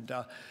 And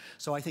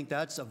so I think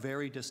that's a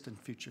very distant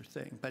future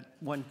thing. But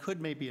one could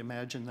maybe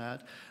imagine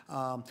that.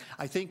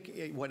 I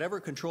think whatever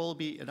control will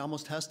be, it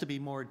almost has to be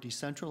more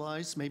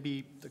decentralized.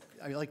 Maybe,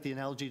 I like the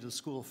analogy to the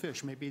school of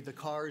fish. Maybe the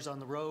cars on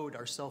the road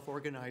are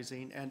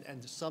self-organizing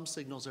and some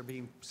signals are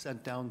being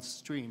sent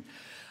downstream.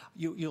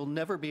 You'll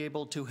never be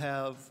able to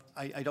have,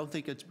 I don't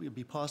think it would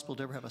be possible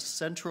to ever have a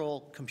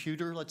central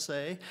computer, let's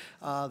say,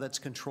 that's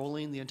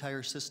controlling the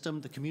entire system.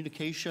 The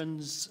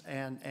communications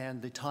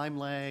and the time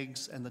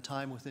lags and the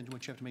time within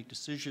which you have to make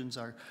decisions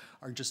are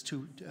just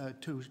too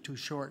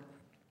short.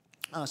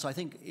 So I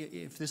think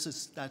if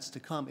that's to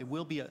come, it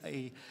will be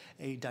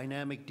a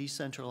dynamic,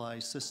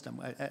 decentralized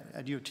system.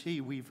 At UT,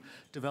 we've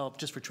developed,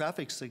 just for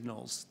traffic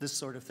signals, this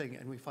sort of thing,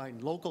 and we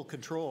find local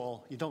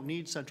control. You don't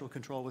need central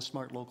control with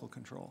smart local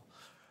control.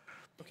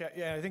 Okay,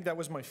 yeah, I think that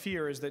was my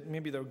fear, is that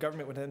maybe the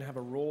government would then have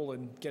a role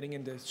in getting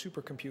into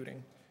supercomputing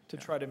to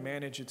try to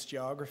manage its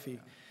geography.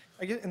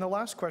 I guess, in the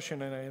last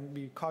question, and I'll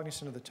be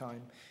cognizant of the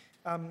time,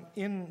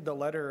 in the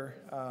letter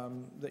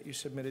that you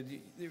submitted,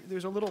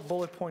 there's a little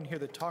bullet point here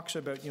that talks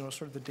about,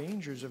 sort of the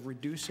dangers of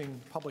reducing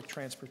public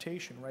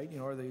transportation, right?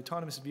 Are the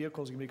autonomous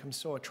vehicles going to become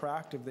so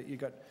attractive that you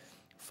got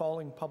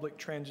falling public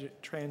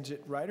transit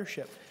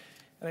ridership.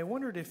 And I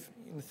wondered if,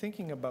 in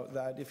thinking about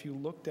that, if you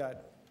looked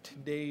at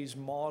today's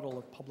model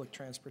of public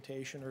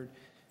transportation, or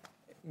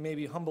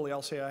maybe humbly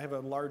I'll say I have a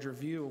larger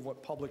view of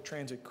what public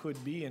transit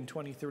could be in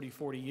 20, 30,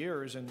 40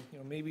 years, and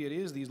maybe it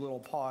is these little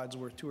pods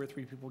where 2 or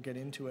 3 people get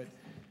into it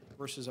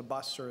versus a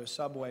bus or a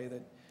subway.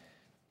 That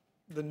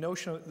the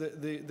notion of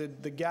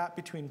the gap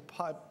between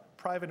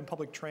private and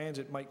public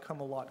transit might come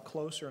a lot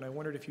closer, and I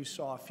wondered if you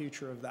saw a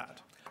future of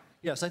that.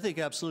 Yes, I think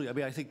absolutely. I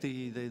mean, I think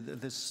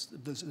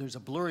there's a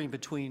blurring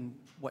between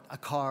what a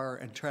car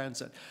and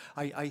transit.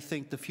 I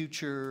think the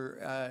future,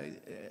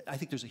 I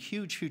think there's a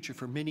huge future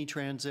for mini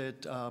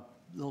transit,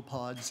 little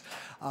pods,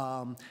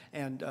 there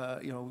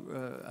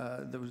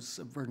was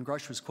Vernon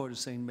Grush was quoted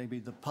saying maybe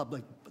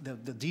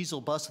the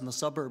diesel bus in the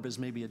suburb is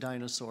maybe a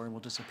dinosaur and will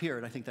disappear.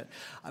 And I think that,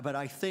 but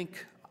I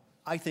think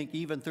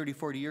even 30,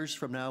 40 years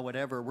from now,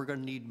 whatever, we're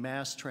going to need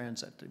mass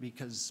transit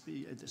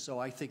so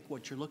I think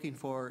what you're looking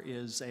for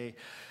is a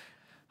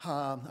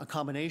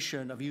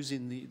combination of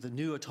using the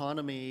new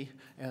autonomy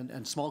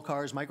and small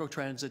cars,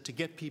 microtransit, to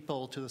get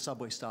people to the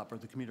subway stop or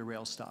the commuter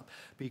rail stop.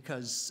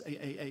 Because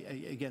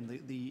again,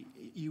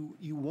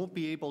 you won't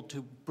be able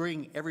to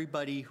bring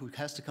everybody who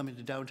has to come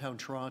into downtown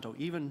Toronto,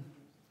 even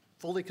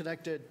fully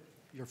connected.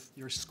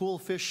 Your school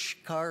fish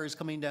car is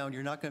coming down,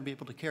 you're not going to be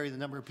able to carry the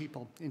number of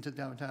people into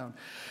downtown.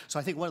 So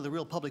I think one of the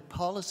real public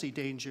policy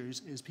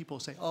dangers is people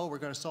say, oh, we're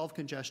going to solve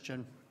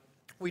congestion.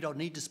 We don't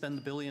need to spend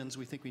the billions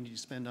we think we need to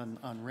spend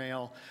on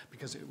rail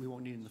because we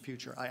won't need it in the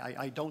future.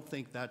 I don't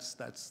think that's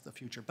the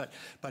future, but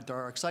there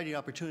are exciting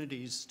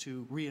opportunities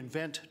to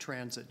reinvent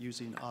transit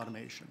using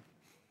automation.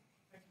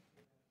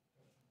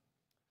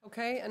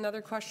 Okay,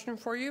 another question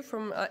for you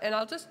from, and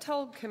I'll just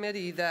tell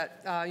committee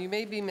that you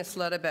may be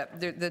misled a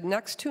bit. The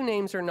next 2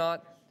 names are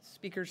not,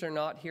 speakers are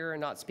not here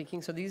and not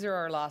speaking, so these are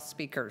our last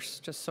speakers,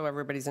 just so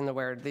everybody's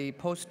aware. The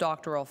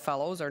postdoctoral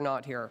fellows are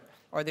not here,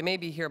 or they may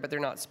be here, but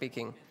they're not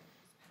speaking.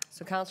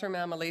 So Councillor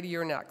Mamalady,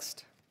 you're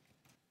next.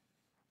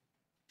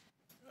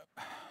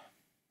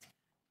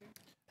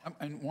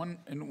 In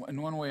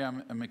one way,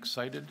 I'm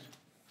excited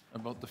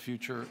about the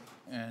future,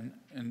 and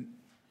in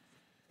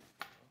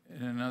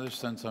another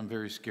sense, I'm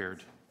very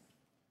scared.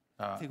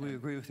 I think we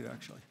agree with you,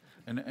 actually.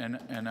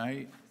 And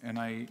I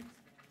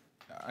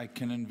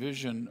can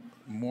envision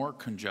more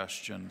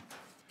congestion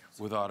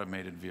with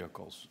automated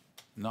vehicles,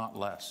 not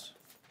less,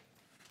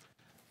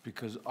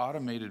 because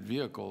automated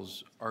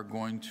vehicles are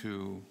going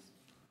to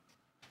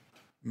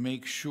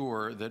make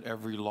sure that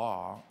every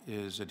law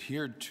is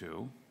adhered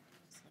to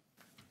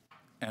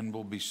and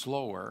will be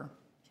slower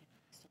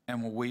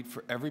and will wait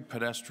for every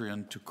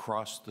pedestrian to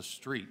cross the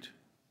street,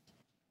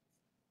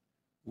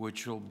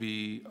 which will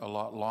be a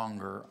lot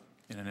longer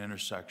in an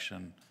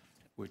intersection,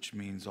 which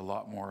means a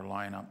lot more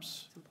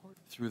lineups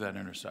through that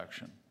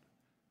intersection.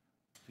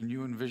 Can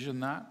you envision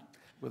that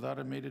with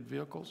automated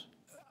vehicles?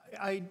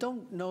 I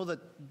don't know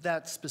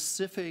that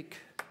specific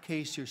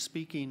case you're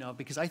speaking of,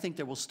 because I think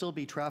there will still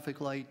be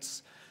traffic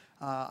lights.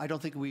 I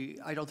don't think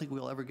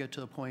we'll ever get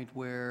to the point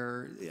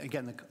where,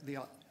 again, the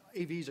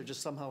AVs are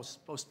just somehow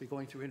supposed to be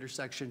going through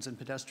intersections and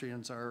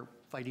pedestrians are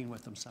fighting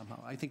with them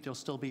somehow. I think there'll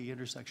still be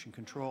intersection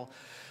control,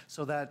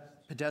 so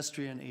that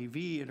pedestrian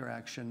AV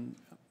interaction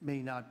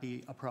may not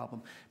be a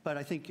problem. But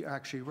I think you're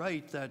actually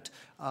right that,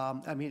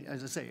 I mean,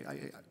 as I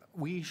say,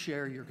 we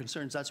share your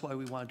concerns. That's why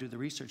we want to do the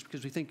research,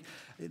 because we think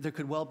there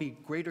could well be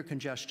greater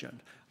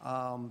congestion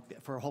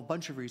for a whole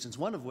bunch of reasons,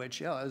 one of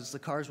which, yeah, is the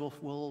cars will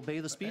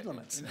obey the speed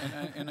limits.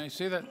 And I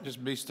say that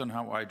just based on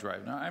how I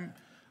drive. Now,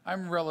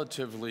 I'm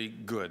relatively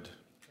good,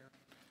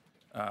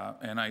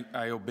 and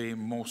I obey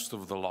most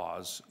of the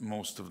laws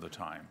most of the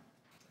time.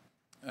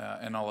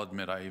 And I'll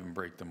admit I even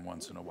break them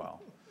once in a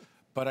while.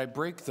 But I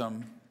break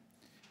them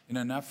in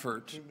an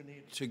effort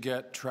to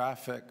get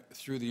traffic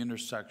through the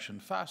intersection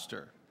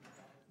faster.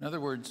 In other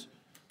words,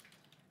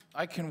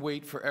 I can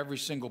wait for every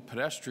single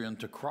pedestrian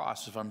to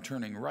cross if I'm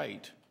turning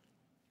right,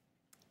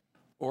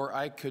 or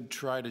I could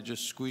try to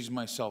just squeeze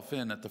myself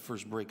in at the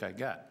first break I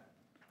get.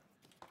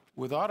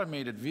 With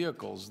automated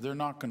vehicles, they're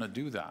not going to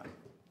do that.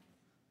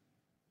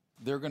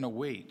 They're going to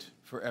wait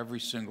for every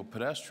single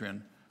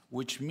pedestrian,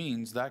 which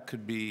means that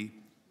could be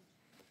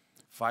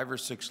 5 or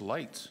 6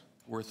 lights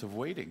worth of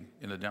waiting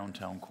in a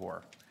downtown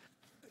core.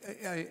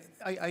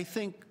 I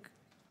think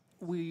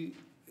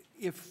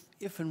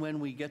if and when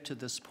we get to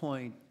this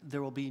point,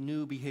 there will be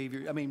new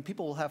behavior. I mean,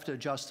 people will have to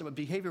adjust.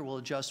 Behavior will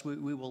adjust.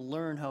 We will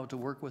learn how to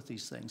work with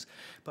these things.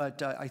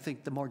 But I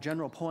think the more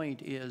general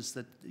point is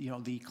that,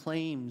 the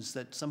claims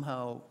that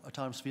somehow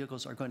autonomous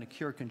vehicles are going to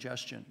cure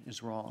congestion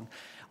is wrong,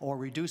 or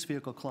reduce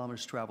vehicle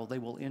kilometers traveled. They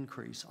will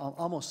increase,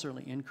 almost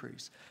certainly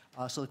increase.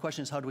 So the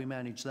question is, how do we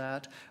manage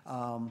that?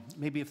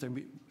 Maybe if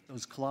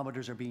those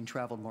kilometers are being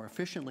traveled more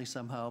efficiently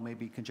somehow,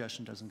 maybe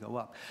congestion doesn't go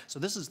up. So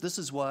this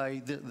is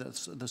why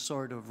the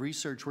sort of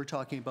research we're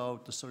talking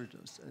about, the sort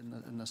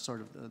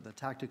of the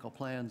tactical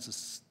plans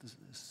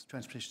this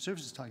transportation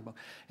services is talking about,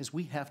 is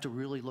we have to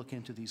really look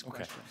into these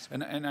questions.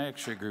 And I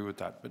actually agree with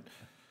that. But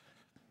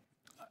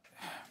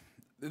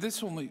this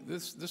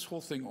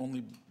whole thing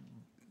only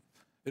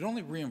It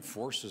only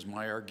reinforces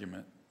my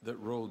argument that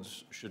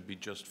roads should be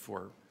just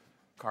for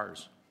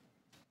cars.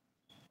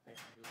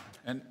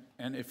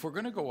 And if we're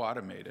going to go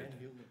automated,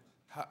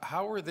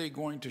 how are they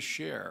going to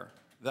share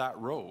that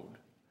road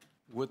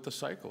with the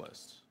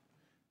cyclists?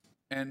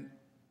 And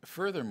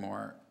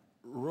furthermore,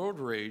 road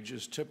rage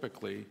is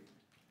typically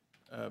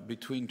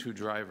between two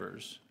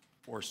drivers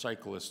or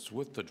cyclists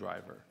with the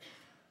driver.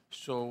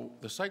 So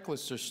the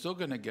cyclists are still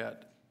going to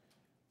get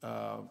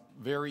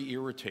very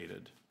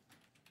irritated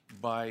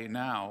by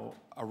now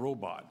a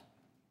robot.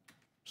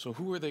 So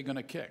who are they going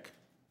to kick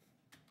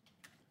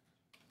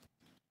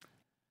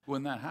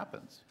when that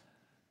happens?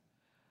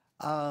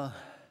 I'm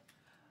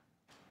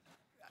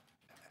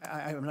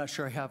not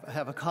sure I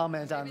have a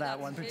comment on that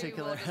one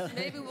particular.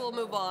 Maybe we'll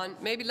move on.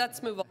 Maybe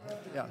let's move on.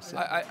 Yes.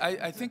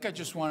 I think I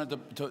just wanted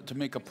to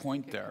make a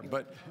point there,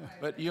 but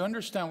you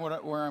understand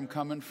where I'm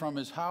coming from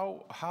is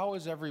how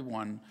is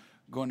everyone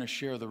going to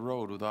share the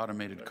road with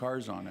automated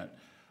cars on it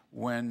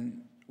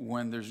when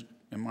there's,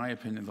 in my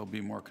opinion, there'll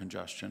be more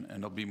congestion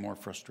and there'll be more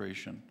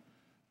frustration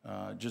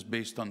just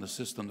based on the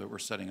system that we're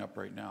setting up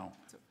right now.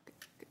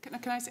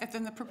 Can I say,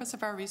 then the purpose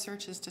of our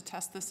research is to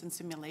test this in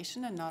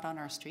simulation and not on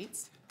our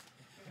streets?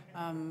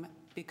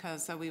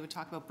 Because we would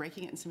talk about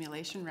breaking it in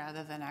simulation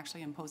rather than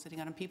actually imposing it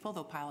on people,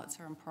 though pilots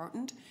are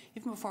important.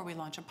 Even before we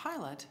launch a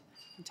pilot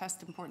and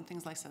test important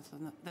things like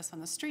this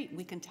on the street,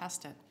 we can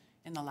test it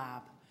in the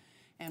lab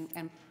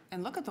and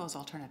look at those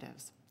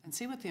alternatives and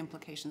see what the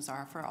implications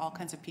are for all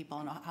kinds of people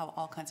and how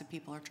all kinds of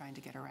people are trying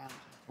to get around.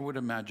 I would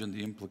imagine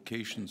the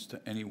implications to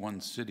any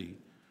one city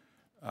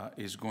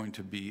is going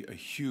to be a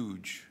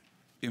huge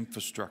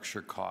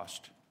infrastructure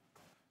cost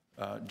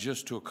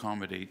just to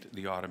accommodate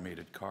the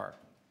automated car.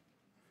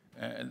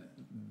 And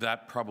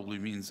that probably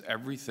means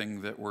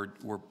everything that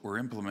we're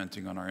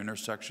implementing on our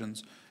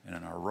intersections and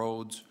in our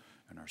roads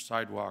and our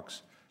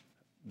sidewalks,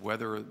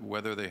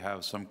 whether they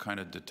have some kind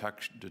of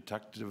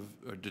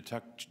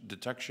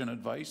detection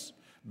advice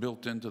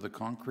built into the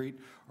concrete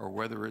or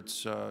whether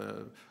it's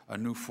a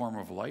new form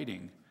of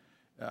lighting,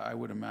 I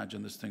would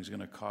imagine this thing's going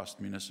to cost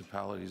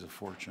municipalities a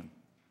fortune.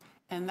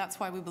 And that's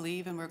why we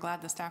believe, and we're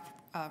glad the staff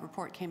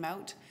report came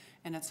out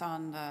and it's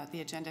on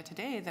the agenda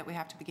today, that we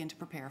have to begin to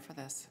prepare for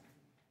this.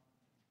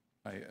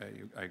 I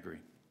agree.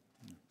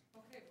 Okay,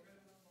 we're going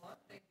to move on.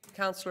 Thank you.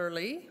 Councillor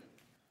Lee.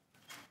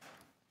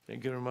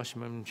 Thank you very much,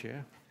 Madam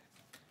Chair.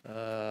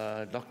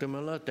 Dr.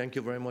 Miller, thank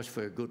you very much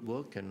for your good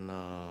work and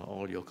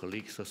all your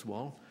colleagues as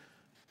well.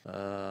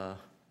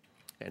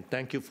 And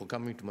thank you for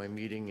coming to my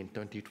meeting in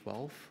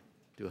 2012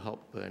 to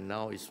help. And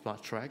now it's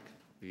Smart Track.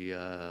 We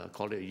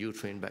called it a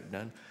U-Train back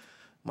then.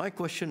 My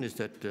question is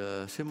that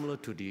similar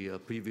to the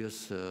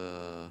previous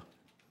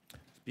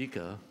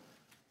speaker,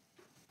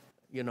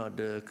 you know,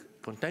 the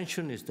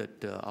contention is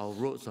that our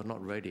roads are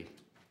not ready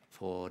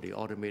for the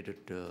automated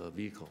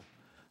vehicle.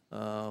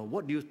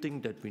 What do you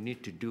think that we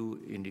need to do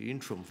in the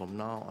interim from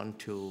now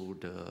until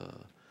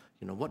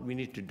what we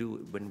need to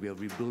do when we are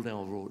rebuilding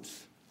our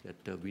roads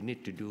that we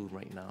need to do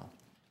right now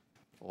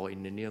or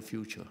in the near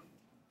future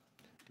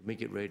to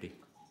make it ready?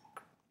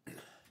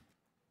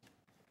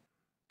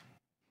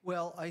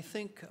 Well, I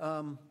think,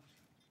 and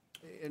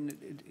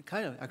it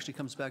kind of actually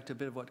comes back to a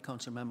bit of what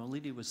Councillor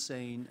Mammoliti was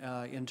saying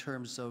in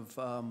terms of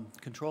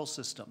control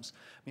systems.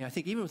 I mean, I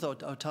think even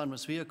without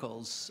autonomous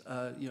vehicles,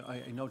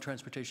 I know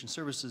Transportation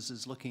Services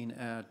is looking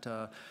at,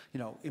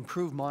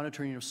 improved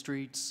monitoring of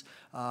streets,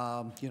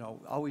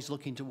 always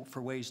looking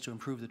for ways to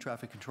improve the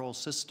traffic control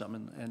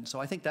system. And so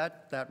I think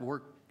that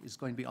work is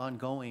going to be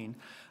ongoing,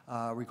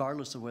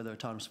 regardless of whether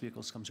autonomous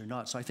vehicles comes or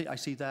not. So I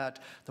see that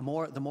the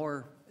more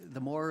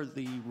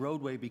the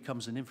roadway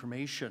becomes an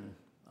information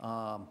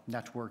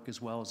network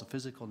as well as a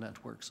physical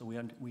network, so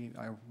we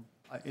are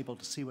able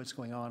to see what's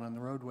going on the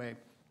roadway.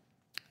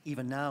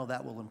 Even now,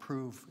 that will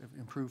improve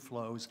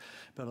flows,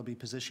 but it'll be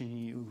positioning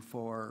you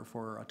for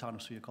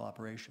autonomous vehicle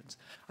operations.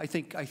 I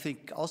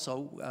think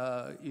also,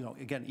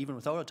 again, even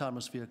without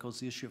autonomous vehicles,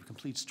 the issue of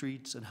complete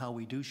streets and how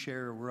we do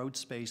share road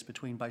space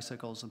between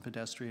bicycles and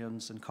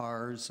pedestrians and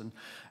cars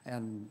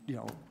and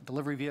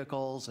delivery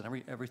vehicles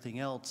and everything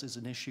else is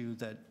an issue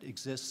that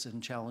exists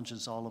and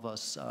challenges all of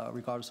us,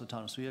 regardless of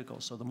autonomous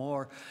vehicles. So the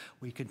more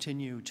we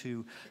continue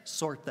to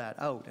sort that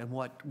out and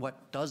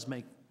what does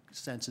make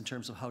sense in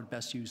terms of how to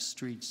best use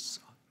streets,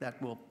 that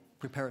will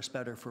prepare us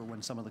better for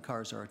when some of the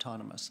cars are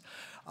autonomous.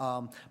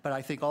 But I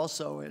think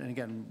also, and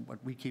again, what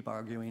we keep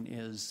arguing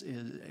is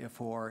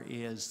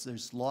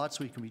there's lots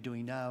we can be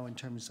doing now in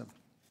terms of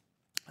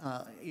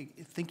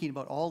thinking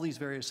about all these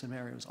various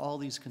scenarios, all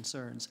these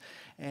concerns,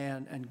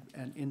 and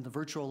in the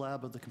virtual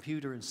lab of the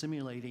computer and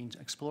simulating,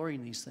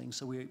 exploring these things.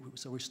 So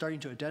we're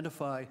starting to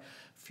identify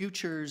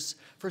futures,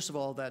 first of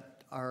all,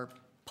 that are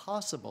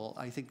possible.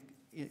 I think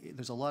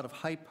there's a lot of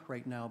hype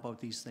right now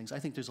about these things. I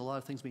think there's a lot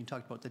of things being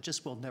talked about that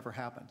just will never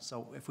happen.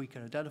 So if we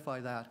can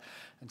identify that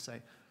and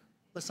say,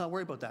 let's not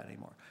worry about that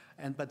anymore.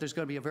 But there's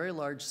going to be a very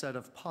large set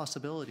of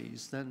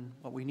possibilities. Then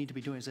what we need to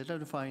be doing is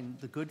identifying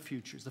the good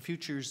futures, the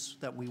futures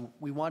that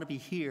we want to be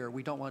here,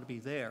 we don't want to be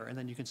there. And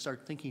then you can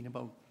start thinking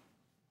about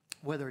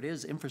whether it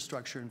is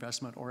infrastructure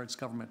investment or it's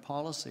government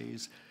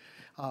policies,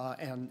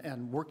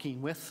 and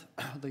working with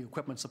the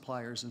equipment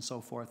suppliers and so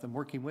forth, and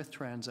working with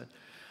transit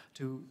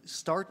to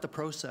start the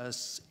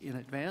process in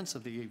advance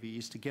of the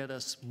AVs to get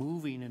us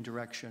moving in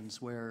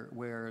directions where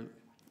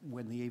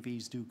when the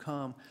AVs do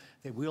come,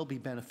 they will be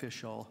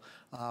beneficial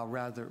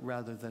rather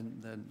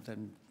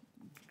than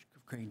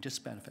creating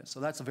disbenefits. So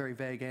that's a very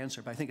vague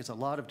answer, but I think it's a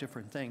lot of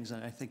different things,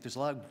 and I think there's a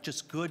lot of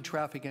just good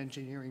traffic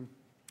engineering,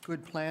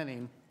 good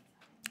planning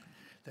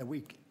that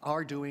we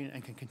are doing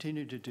and can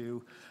continue to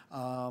do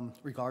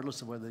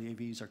regardless of whether the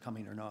AVs are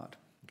coming or not.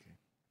 Okay.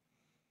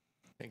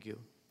 Thank you.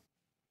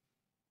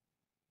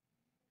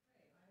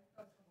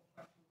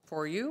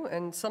 For you,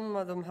 and some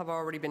of them have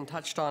already been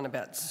touched on a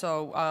bit.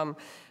 So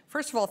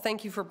first of all,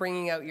 thank you for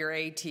bringing out your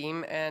A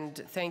team, and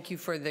thank you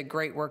for the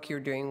great work you're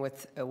doing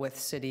with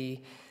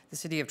the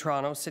City of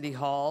Toronto, City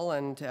Hall,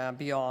 and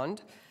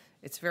beyond.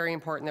 It's very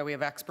important that we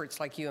have experts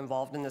like you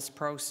involved in this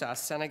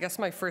process. And I guess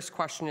my first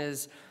question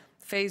is,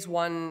 Phase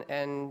 1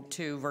 and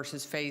 2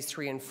 versus Phase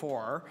 3 and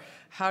 4,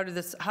 how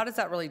does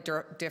that really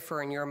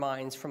differ in your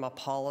minds from a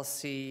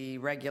policy,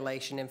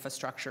 regulation,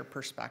 infrastructure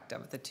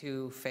perspective, the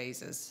two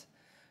phases,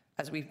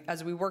 as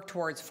we work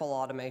towards full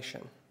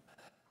automation?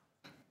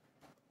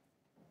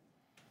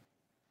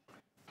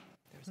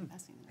 There's a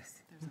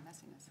messiness in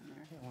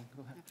there. Yeah,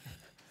 go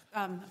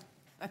ahead.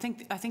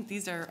 I think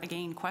these are,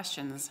 again,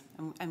 questions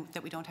and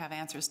that we don't have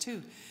answers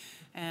to.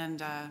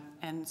 And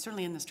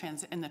certainly in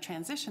the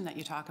transition that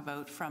you talk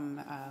about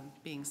from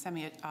being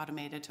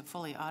semi-automated to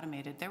fully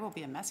automated, there will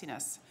be a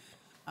messiness.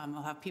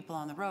 We'll have people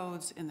on the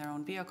roads in their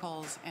own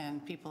vehicles,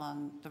 and people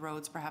on the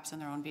roads perhaps in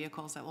their own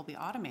vehicles that will be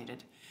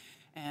automated.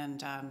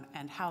 And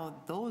how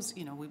those,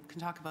 we can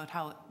talk about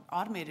how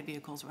automated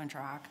vehicles will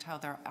interact, how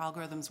their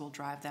algorithms will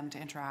drive them to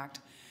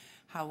interact,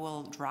 how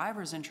will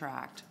drivers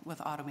interact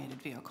with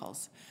automated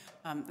vehicles.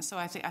 So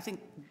I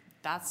think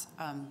that's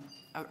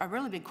a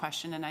really big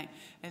question, and I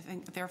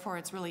think therefore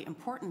it's really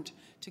important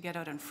to get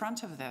out in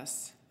front of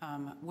this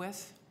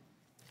with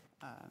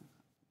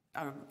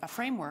a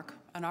framework,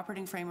 an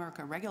operating framework,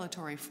 a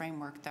regulatory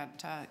framework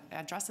that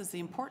addresses the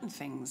important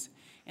things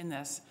in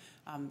this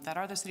that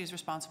are the city's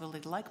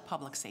responsibility, like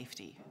public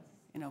safety,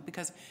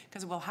 because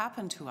it will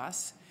happen to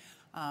us.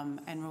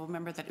 And we'll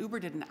remember that Uber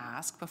didn't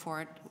ask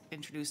before it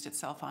introduced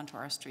itself onto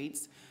our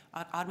streets.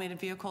 Automated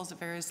vehicles at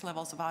various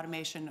levels of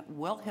automation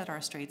will hit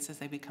our streets as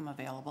they become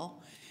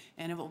available,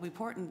 and it will be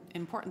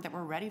important that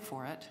we're ready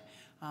for it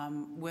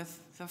with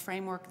the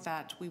framework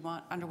that we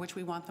want, under which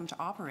we want them to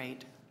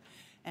operate.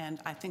 And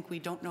I think we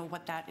don't know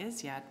what that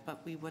is yet,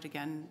 but we would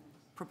again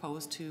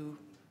propose to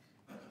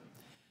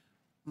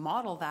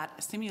model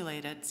that,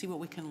 simulate it, see what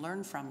we can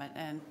learn from it,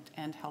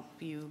 and help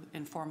you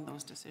inform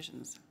those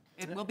decisions.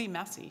 It will be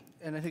messy.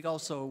 And I think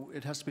also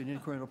it has to be an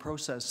incremental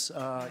process.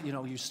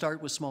 You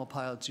start with small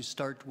pilots. You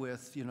start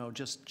with,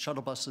 just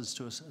shuttle buses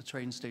to a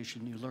train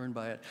station. You learn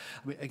by it.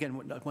 I mean, again,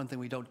 one thing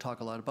we don't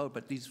talk a lot about,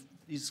 but these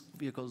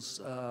vehicles,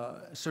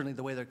 certainly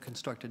the way they're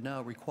constructed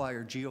now,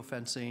 require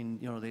geofencing.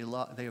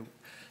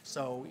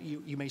 So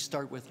you may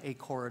start with a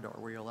corridor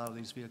where you allow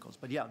these vehicles.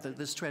 But yeah,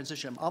 this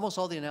transition, almost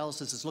all the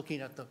analysis is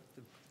looking at the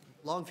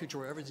long future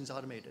where everything's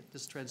automated.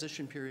 This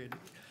transition period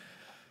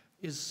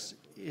is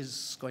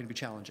going to be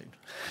challenging,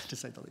 to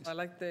say the least. I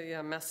like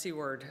the messy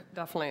word,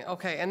 definitely.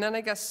 Okay, and then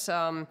I guess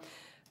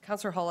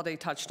Councillor Holliday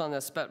touched on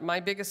this, but my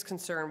biggest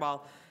concern,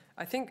 well,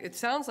 I think it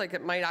sounds like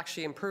it might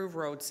actually improve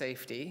road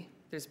safety.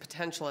 There's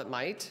potential it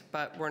might,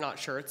 but we're not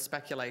sure. It's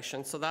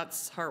speculation, so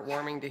that's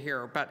heartwarming to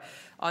hear. But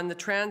on the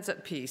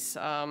transit piece,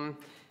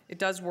 it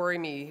does worry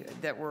me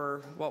that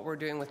what we're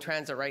doing with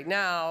transit right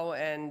now,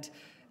 and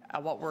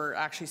what we're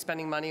actually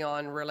spending money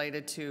on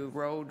related to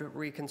road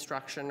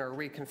reconstruction or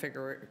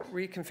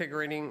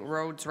reconfiguring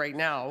roads right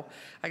now.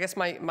 I guess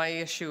my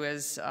issue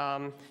is,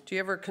 are you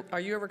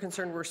ever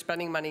concerned we're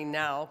spending money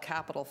now,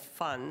 capital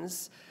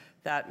funds,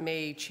 that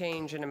may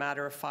change in a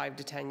matter of 5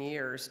 to 10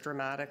 years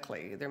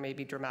dramatically? There may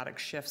be dramatic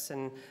shifts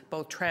in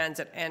both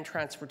transit and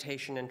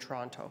transportation in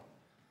Toronto.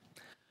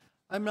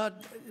 I'm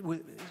not,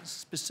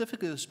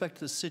 specifically with respect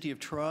to the City of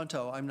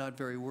Toronto, I'm not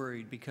very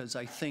worried, because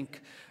I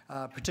think,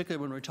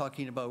 particularly when we're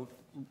talking about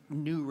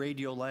new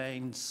radio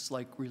lines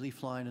like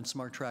Relief Line and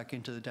Smart Track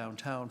into the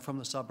downtown, from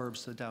the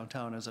suburbs to the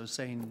downtown, as I was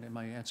saying in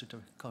my answer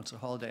to Councillor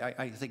Holliday,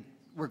 I think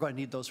we're going to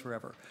need those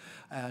forever.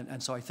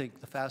 And so I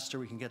think the faster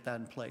we can get that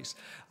in place.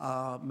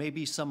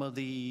 Maybe some of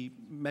the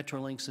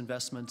Metrolinx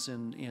investments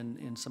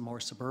in some more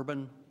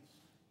suburban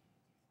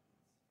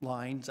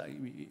lines,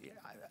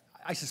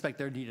 I suspect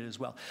they're needed as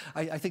well.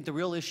 I think the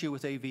real issue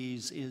with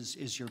AVs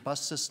is your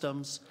bus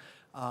systems,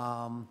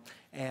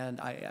 and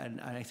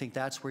I think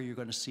that's where you're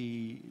going to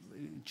see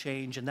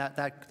change, and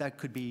that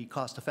could be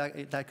cost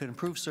effective. That could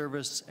improve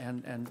service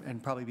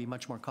and probably be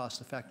much more cost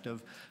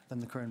effective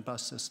than the current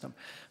bus system.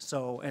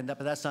 So, but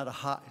that's not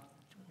a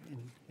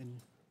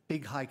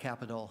big high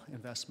capital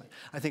investment.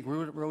 I think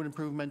road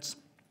improvements.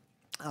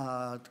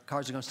 Cars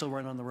are going to still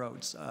run on the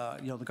roads.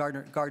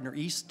 The Gardner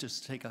East,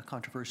 just to take a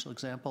controversial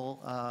example.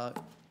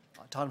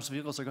 autonomous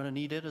vehicles are going to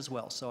need it as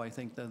well. So I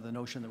think the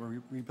notion that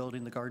we're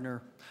rebuilding the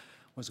Gardner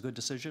was a good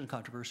decision, a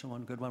controversial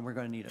one, good one. We're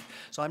going to need it.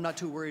 So I'm not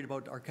too worried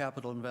about our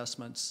capital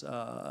investments.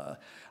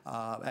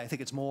 I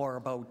think it's more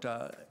about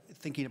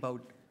thinking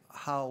about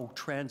how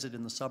transit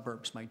in the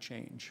suburbs might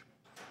change.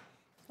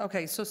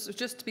 Okay, so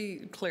just to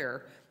be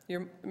clear,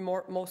 you're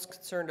most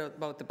concerned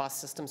about the bus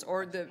systems,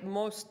 or the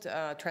most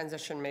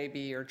transition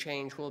maybe or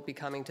change will be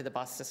coming to the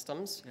bus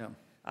systems.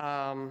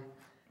 Yeah.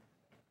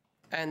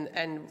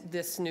 And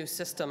this new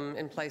system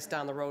in place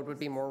down the road would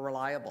be more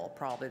reliable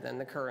probably than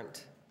the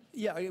current.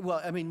 Yeah,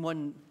 well, I mean,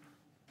 one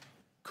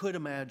could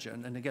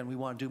imagine, and again, we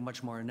want to do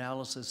much more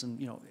analysis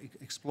and,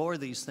 explore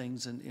these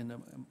things in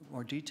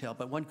more detail,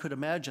 but one could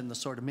imagine the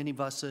sort of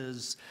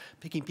minibuses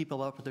picking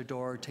people up at their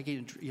door,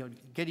 taking,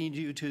 getting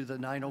you to the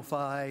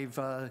 905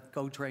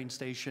 GO train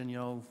station,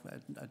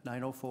 at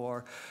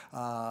 904,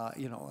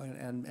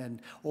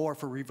 or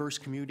for reverse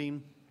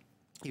commuting.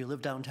 You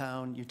live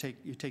downtown, you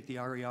take the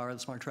RER, the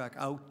Smart Track,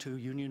 out to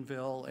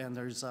Unionville, and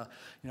there's a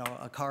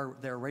car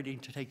there ready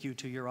to take you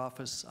to your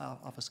office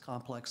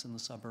complex in the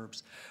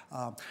suburbs.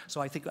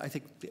 So I think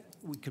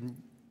we can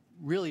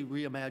really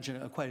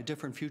reimagine quite a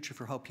different future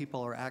for how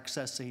people are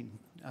accessing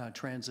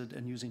transit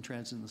and using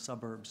transit in the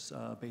suburbs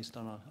based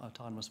on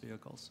autonomous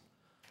vehicles.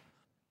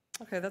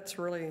 Okay, that's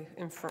really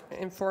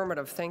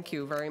informative. Thank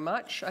you very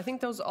much. I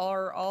think those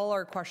are all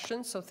our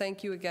questions, so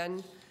thank you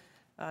again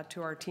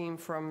to our team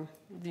from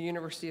the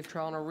University of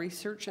Toronto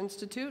Research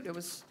Institute. It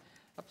was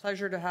a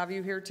pleasure to have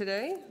you here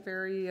today.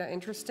 Very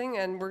interesting.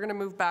 And we're going to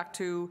move back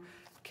to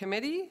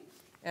committee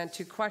and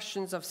to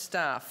questions of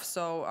staff.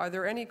 So are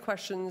there any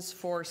questions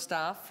for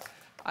staff,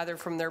 either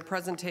from their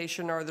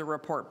presentation or the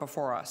report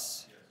before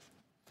us? Yes.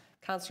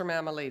 Councillor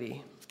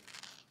Mamalady.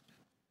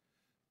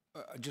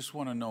 I just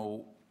want to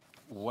know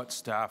what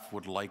staff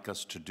would like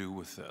us to do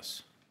with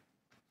this.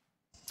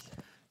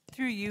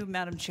 Through you,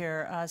 Madam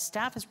Chair,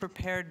 staff has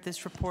prepared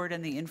this report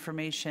and the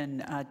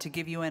information to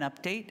give you an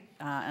update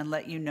and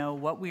let you know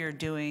what we are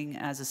doing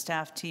as a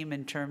staff team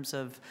in terms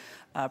of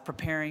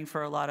preparing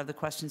for a lot of the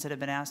questions that have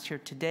been asked here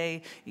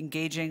today,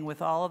 engaging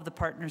with all of the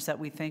partners that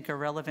we think are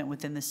relevant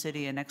within the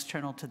city and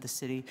external to the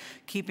city,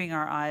 keeping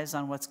our eyes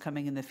on what's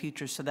coming in the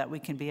future so that we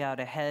can be out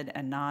ahead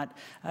and not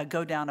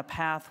go down a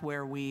path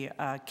where we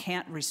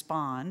can't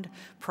respond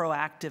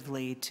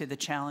proactively to the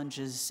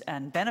challenges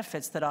and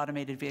benefits that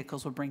automated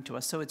vehicles will bring to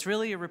us. So it's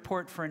really a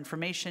report for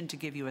information to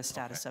give you a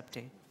status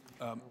update.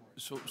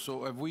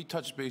 So have we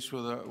touched base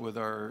with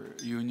our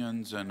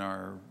unions and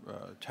our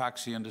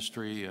taxi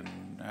industry and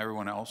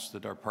everyone else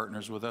that are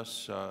partners with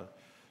us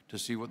to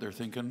see what they're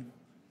thinking?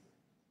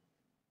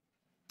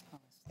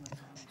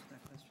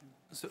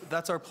 So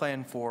that's our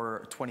plan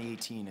for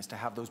 2018, is to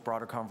have those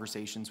broader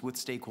conversations with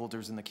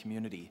stakeholders in the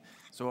community.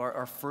 So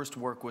our first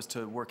work was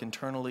to work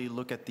internally,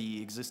 look at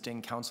the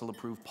existing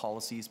council-approved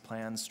policies,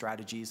 plans,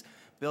 strategies,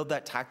 build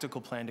that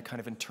tactical plan to kind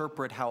of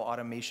interpret how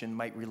automation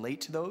might relate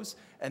to those,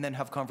 and then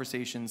have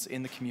conversations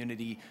in the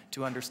community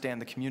to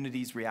understand the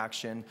community's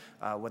reaction,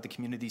 what the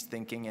community's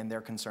thinking, and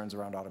their concerns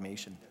around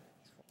automation.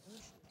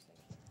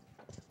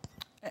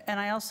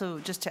 And I also,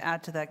 just to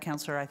add to that,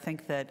 Councillor, I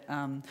think that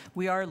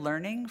we are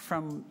learning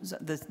from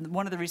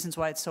one of the reasons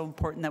why it's so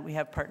important that we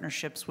have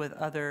partnerships with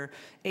other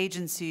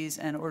agencies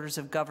and orders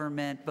of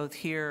government, both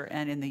here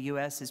and in the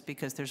U.S., is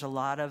because there's a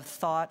lot of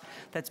thought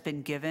that's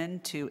been given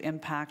to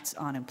impacts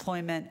on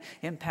employment,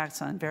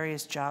 impacts on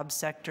various job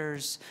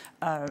sectors,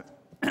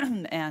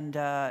 and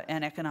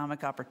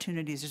economic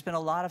opportunities. There's been a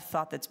lot of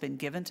thought that's been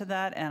given to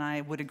that, and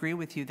I would agree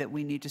with you that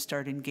we need to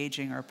start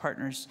engaging our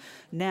partners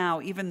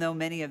now, even though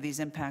many of these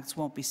impacts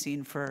won't be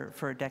seen for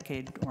a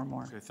decade or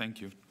more. Okay,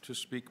 thank you. To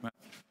speak, ma'am.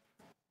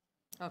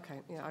 Okay,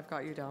 yeah, I've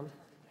got you down.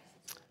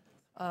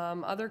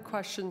 Other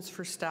questions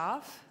for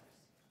staff?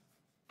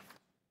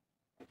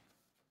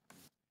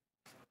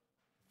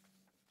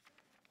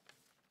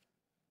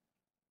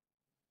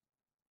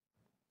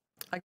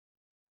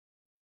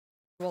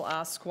 We'll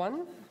ask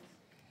one.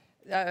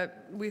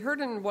 We heard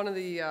in one of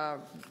the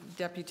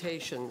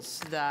deputations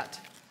that,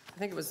 I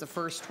think it was the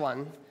first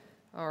one,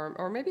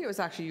 or maybe it was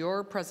actually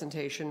your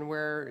presentation,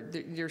 where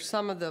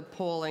some of the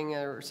polling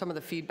or some of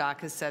the feedback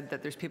has said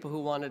that there's people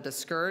who want to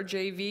discourage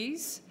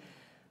AVs.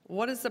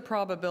 What is the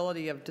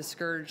probability of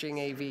discouraging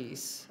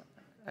AVs?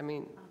 I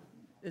mean,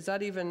 is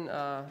that even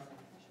an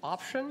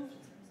option?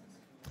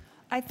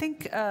 I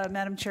think,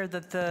 Madam Chair,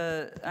 that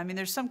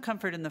there's some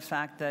comfort in the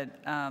fact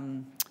that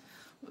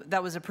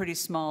that was a pretty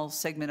small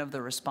segment of the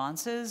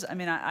responses. I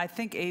mean, I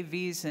think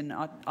AVs and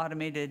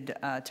automated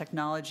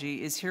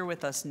technology is here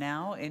with us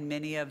now in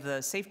many of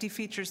the safety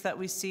features that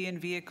we see in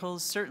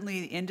vehicles.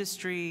 Certainly, the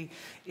industry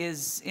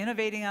is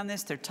innovating on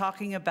this. They're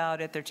talking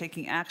about it. They're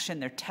taking action.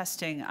 They're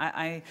testing.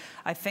 I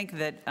think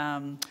that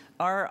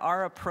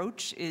our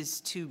approach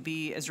is to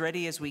be as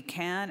ready as we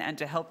can and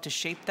to help to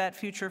shape that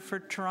future for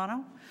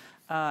Toronto.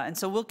 And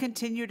so we'll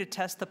continue to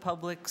test the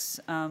public's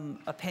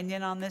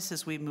opinion on this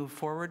as we move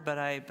forward, but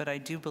I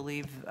do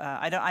believe,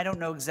 I don't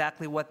know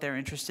exactly what they're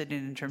interested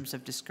in terms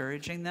of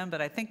discouraging them,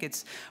 but I think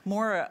it's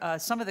more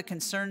some of the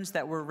concerns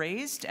that were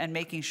raised and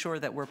making sure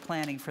that we're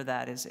planning for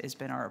that has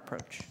been our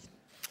approach.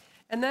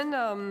 And then,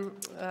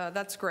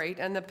 that's great,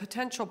 and the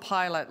potential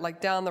pilot,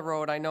 like down the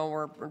road, I know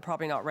we're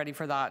probably not ready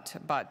for that,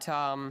 but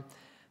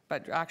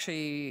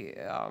actually,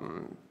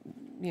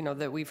 you know,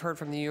 that we've heard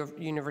from the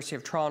University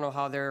of Toronto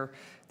how they're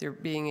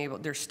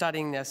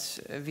studying this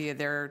via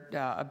their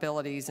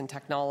abilities and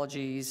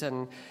technologies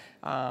and,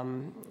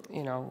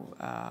 you know,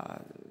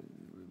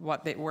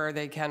 where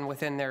they can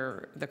within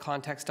the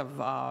context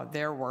of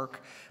their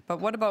work. But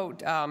what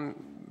about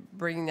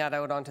bringing that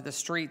out onto the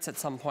streets at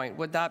some point?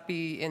 Would that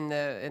be in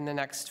the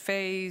next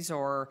phase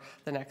or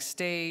the next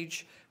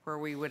stage where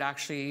we would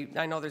actually,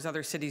 I know there's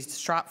other cities,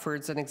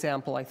 Stratford's an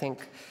example, I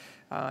think,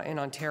 in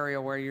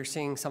Ontario where you're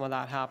seeing some of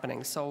that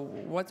happening. So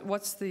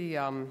what's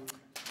the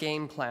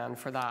game plan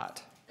for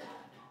that?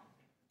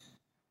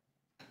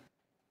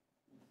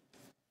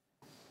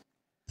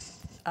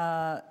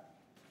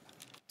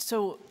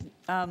 So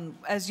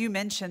as you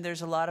mentioned,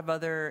 there's a lot of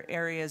other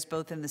areas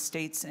both in the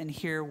States and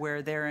here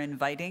where they're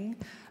inviting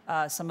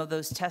some of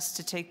those tests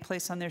to take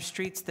place on their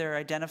streets. They're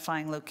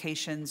identifying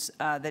locations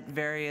that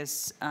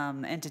various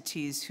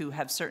entities who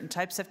have certain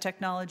types of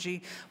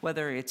technology,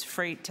 whether it's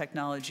freight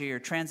technology or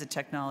transit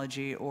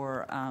technology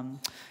or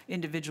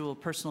individual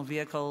personal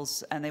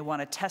vehicles, and they want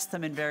to test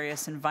them in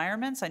various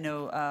environments. I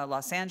know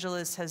Los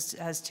Angeles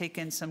has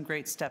taken some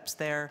great steps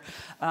there.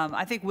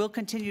 I think we'll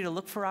continue to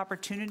look for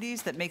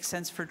opportunities that make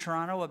sense for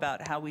Toronto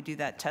about how we do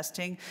that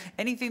testing.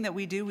 Anything that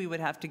we do, we would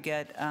have to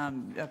get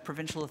a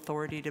provincial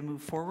authority to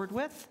move forward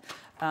with.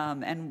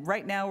 And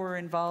right now we're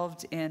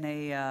involved in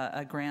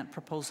a grant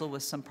proposal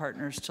with some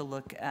partners to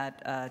look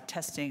at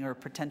testing or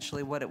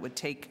potentially what it would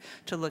take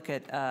to look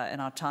at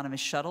an autonomous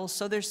shuttle.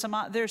 So there's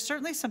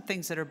certainly some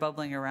things that are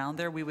bubbling around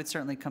there. We would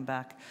certainly come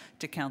back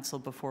to council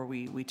before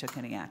we took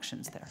any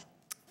actions there.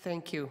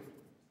 Thank you.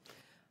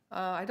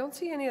 I don't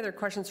see any other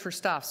questions for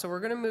staff, so we're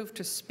going to move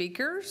to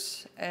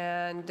speakers.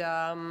 And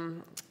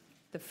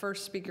the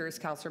first speaker is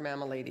Councillor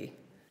Mamalady.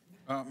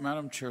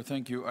 Madam Chair,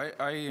 thank you.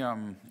 I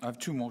have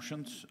two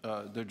motions.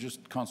 They're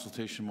just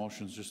consultation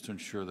motions just to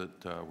ensure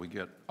that we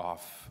get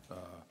off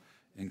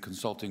in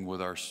consulting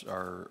with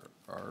our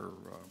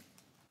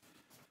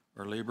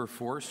labor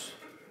force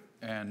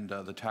and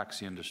the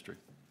taxi industry.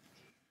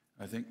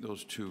 I think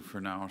those two for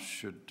now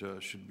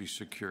should be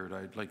secured.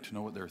 I'd like to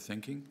know what they're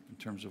thinking in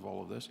terms of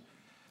all of this.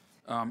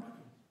 And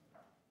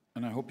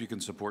I hope you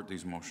can support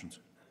these motions.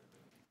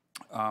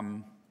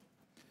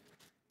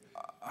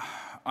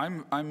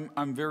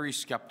 I'm very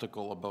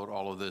skeptical about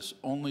all of this,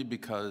 only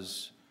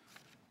because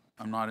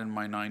I'm not in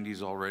my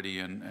 90s already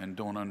and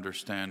don't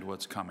understand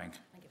what's coming.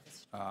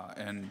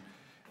 And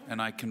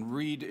I can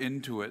read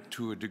into it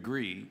to a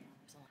degree,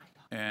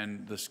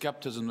 and the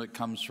skepticism that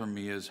comes from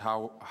me is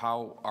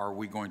how are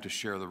we going to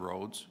share the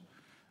roads?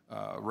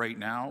 Right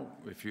now,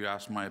 if you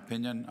ask my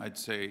opinion, I'd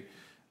say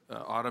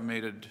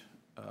automated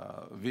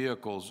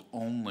vehicles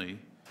only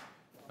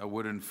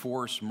would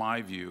enforce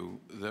my view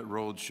that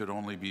roads should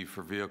only be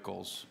for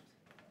vehicles,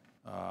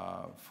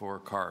 for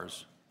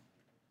cars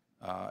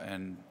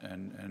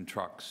and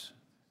trucks,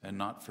 and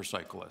not for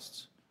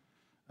cyclists.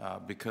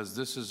 Because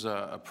this is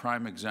a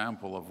prime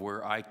example of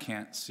where I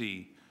can't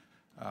see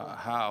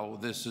how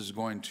this is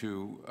going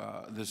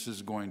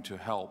to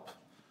help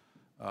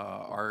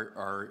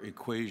our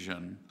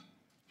equation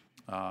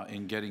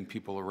in getting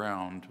people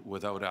around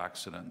without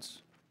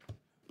accidents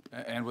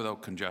and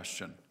without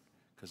congestion.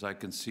 Because I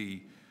can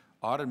see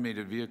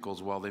automated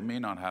vehicles, while they may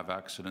not have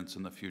accidents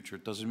in the future,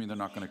 it doesn't mean they're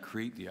not going to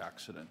create the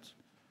accidents.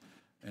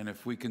 And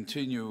if we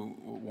continue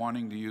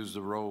wanting to use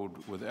the road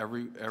with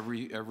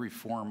every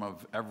form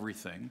of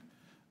everything,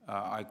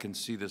 I can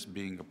see this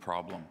being a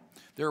problem.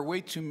 There are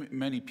way too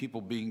many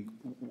people being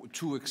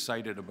too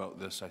excited about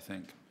this, I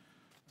think.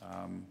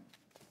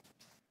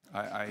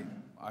 I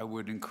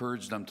would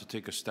encourage them to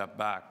take a step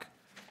back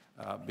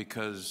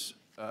because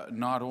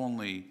not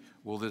only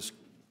will this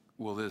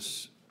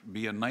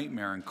be a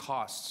nightmare in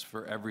costs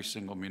for every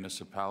single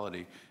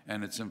municipality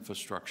and its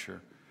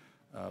infrastructure.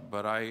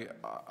 But I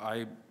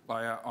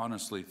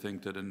honestly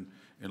think that in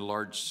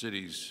large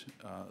cities,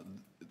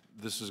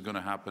 this is going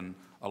to happen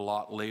a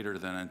lot later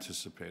than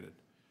anticipated.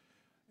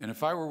 And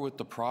if I were with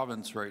the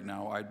province right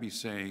now, I'd be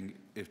saying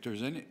if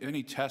there's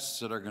any tests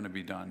that are going to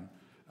be done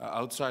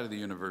outside of the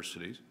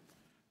universities,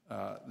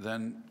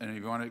 then, and if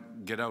you want to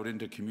get out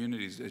into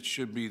communities, it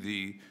should be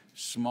the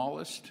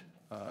smallest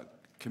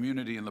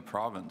community in the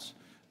province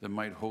that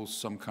might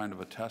host some kind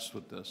of a test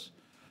with this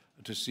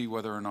to see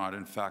whether or not,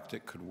 in fact,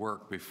 it could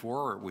work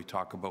before we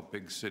talk about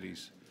big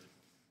cities.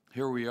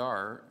 Here we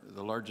are,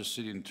 the largest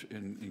city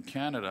in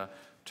Canada,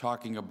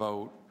 talking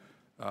about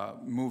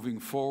moving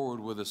forward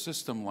with a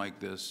system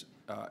like this,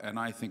 and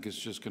I think it's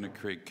just going to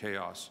create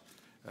chaos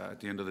at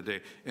the end of the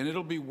day. And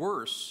it'll be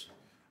worse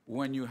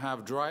when you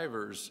have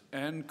drivers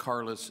and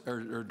carless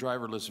or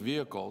driverless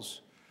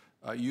vehicles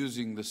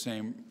using the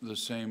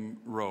same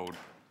road.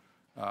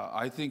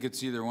 I think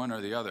it's either one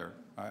or the other.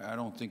 I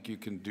don't think you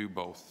can do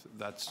both.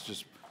 That's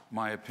just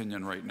my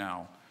opinion right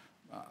now.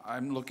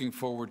 I'm looking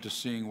forward to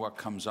seeing what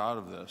comes out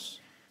of this.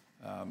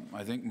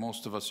 I think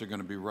most of us are going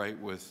to be right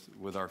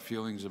with our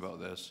feelings about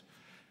this.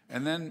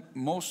 And then,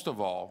 most of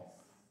all,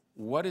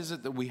 what is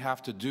it that we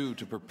have to do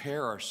to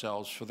prepare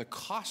ourselves for the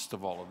cost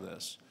of all of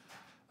this?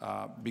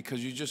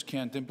 Because you just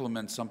can't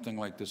implement something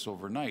like this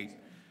overnight.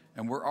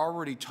 And we're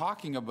already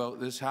talking about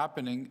this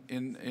happening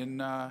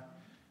in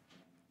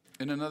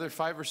another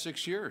 5 or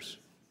 6 years.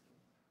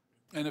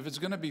 And if it's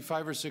going to be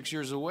 5 or 6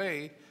 years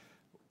away,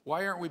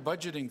 why aren't we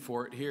budgeting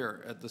for it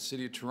here at the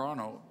City of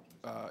Toronto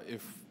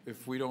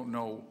if we don't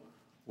know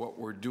what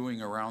we're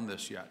doing around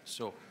this yet?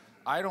 So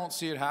I don't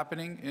see it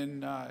happening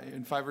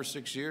in 5 or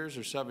 6 years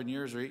or 7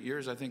 years or 8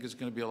 years. I think it's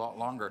going to be a lot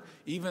longer.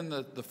 Even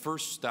the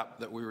first step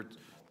that we'd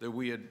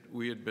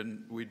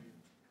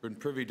been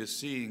privy to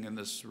seeing in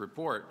this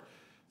report,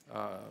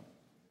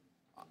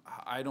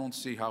 I don't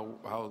see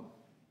how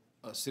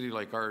a city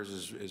like ours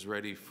is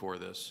ready for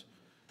this.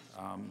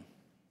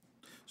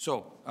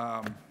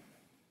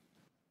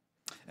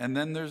 And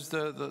then there's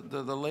the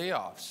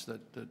layoffs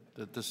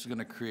that this is going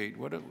to create.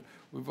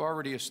 We've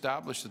already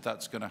established that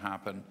that's going to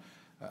happen.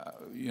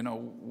 You know,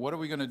 what are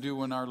we going to do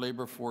when our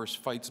labor force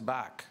fights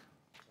back?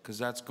 Because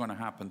that's going to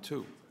happen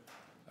too.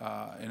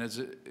 And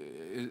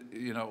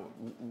you know,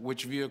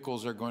 which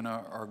vehicles are going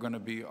to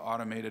be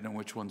automated and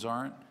which ones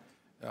aren't?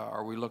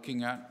 Are we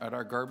looking at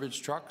our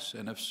garbage trucks?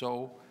 And if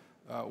so,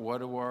 what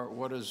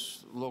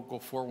does Local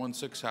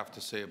 416 have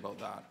to say about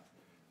that?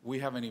 We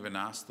haven't even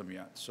asked them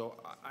yet. So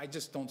I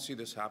just don't see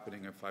this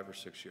happening in 5 or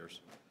 6 years.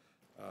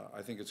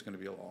 I think it's going to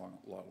be a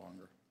lot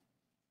longer.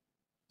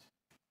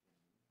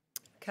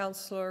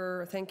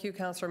 Councillor, thank you,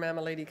 Councillor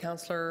Mamalady.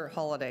 Councillor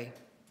Holyday.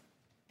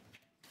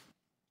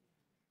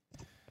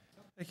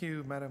 Thank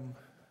you, Madam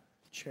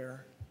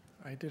Chair.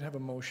 I did have a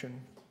motion.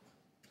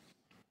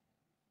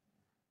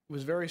 It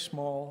was very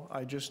small.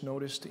 I just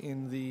noticed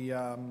in the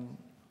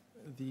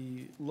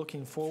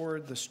looking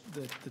forward,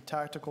 the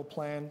tactical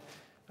plan,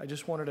 I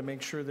just wanted to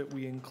make sure that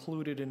we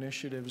included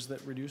initiatives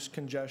that reduce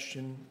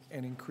congestion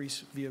and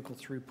increase vehicle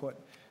throughput.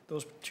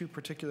 Those two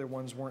particular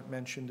ones weren't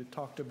mentioned. It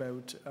talked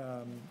about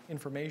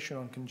information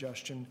on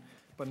congestion,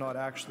 but not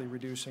actually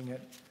reducing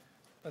it.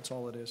 That's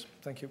all it is.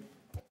 Thank you.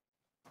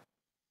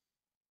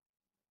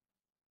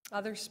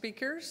 Other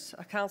speakers?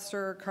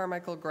 Councillor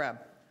Carmichael Greb.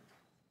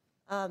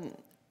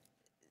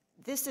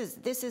 This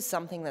is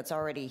something that's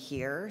already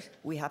here.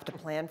 We have to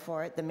plan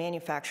for it. The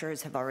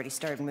manufacturers have already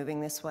started moving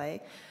this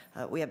way.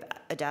 We have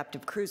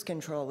adaptive cruise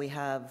control. We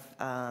have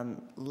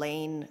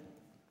lane.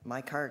 My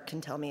car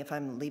can tell me if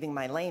I'm leaving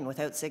my lane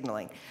without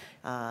signaling.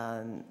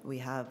 We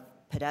have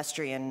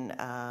pedestrian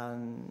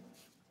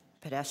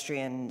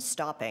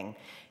stopping.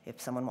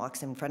 If someone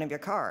walks in front of your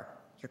car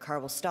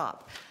will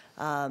stop.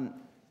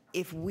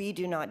 If we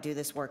do not do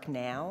this work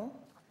now,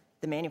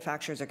 the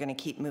manufacturers are going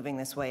to keep moving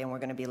this way and we're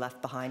going to be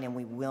left behind and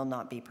we will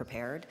not be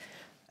prepared.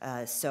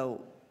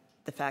 So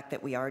the fact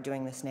that we are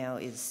doing this now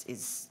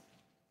is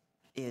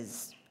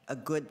a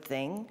good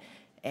thing,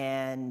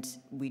 and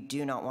we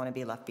do not want to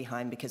be left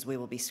behind because we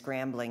will be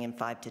scrambling in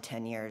 5 to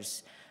 10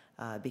 years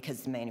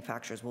because the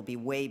manufacturers will be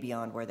way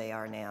beyond where they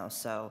are now.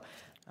 So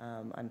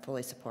I'm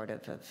fully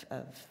supportive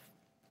of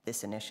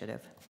this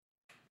initiative.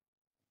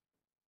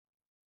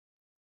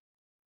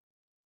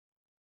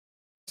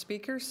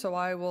 Speakers, so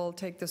I will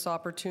take this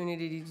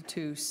opportunity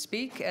to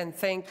speak and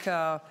thank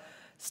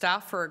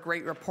staff for a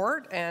great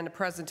report and a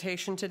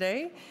presentation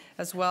today,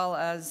 as well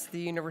as the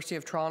University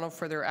of Toronto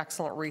for their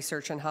excellent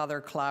research and how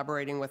they're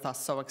collaborating with us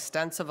so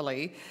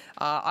extensively.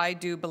 I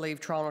do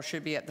believe Toronto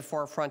should be at the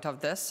forefront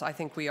of this. I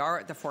think we are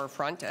at the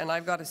forefront, and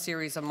I've got a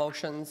series of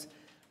motions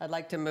I'd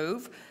like to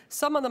move.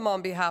 Some of them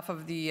on behalf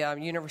of the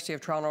University of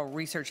Toronto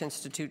Research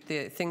Institute,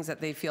 the things that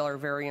they feel are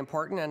very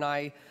important, and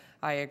I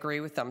agree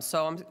with them.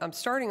 So I'm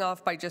starting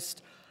off by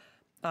just,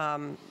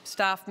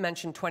 staff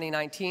mentioned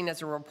 2019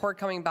 as a report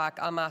coming back.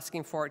 I'm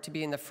asking for it to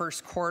be in the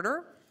first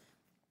quarter,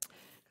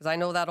 because I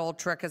know that old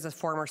trick as a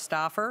former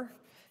staffer.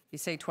 You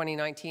say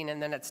 2019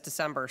 and then it's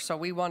December. So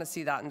we want to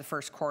see that in the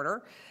first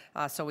quarter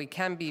so we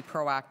can be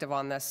proactive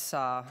on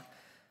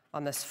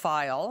this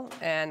file.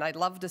 And I'd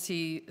love to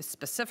see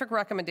specific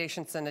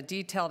recommendations and a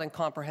detailed and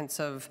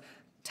comprehensive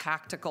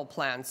tactical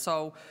plan.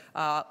 So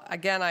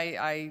again,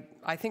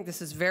 I think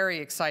this is very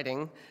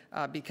exciting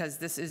because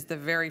this is the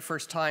very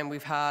first time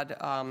we've had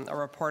a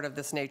report of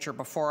this nature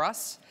before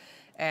us.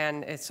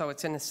 And so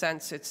it's in a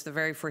sense, it's the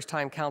very first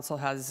time Council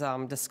has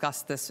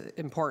discussed this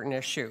important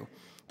issue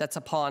that's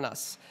upon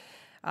us.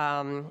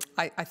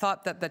 I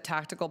thought that the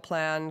tactical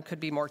plan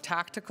could be more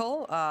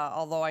tactical,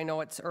 although I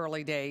know it's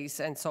early days,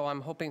 and so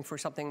I'm hoping for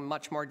something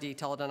much more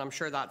detailed, and I'm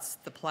sure that's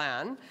the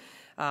plan.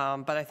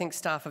 But I think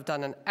staff have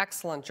done an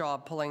excellent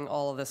job pulling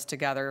all of this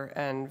together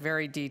and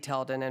very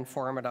detailed and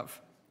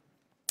informative.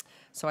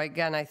 So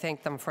again, I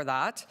thank them for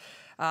that.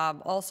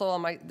 Also,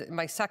 on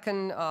my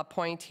second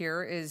point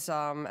here is,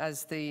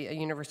 as the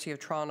University of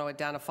Toronto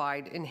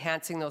identified,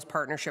 enhancing those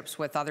partnerships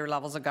with other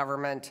levels of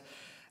government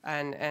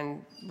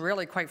and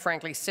really, quite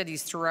frankly,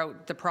 cities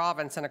throughout the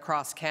province and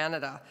across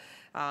Canada.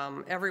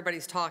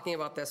 Everybody's talking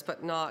about this,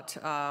 but not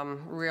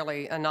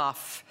really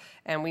enough,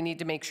 and we need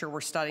to make sure we're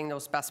studying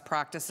those best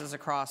practices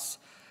across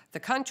the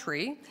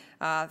country.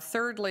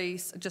 Thirdly,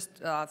 just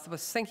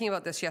was thinking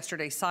about this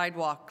yesterday,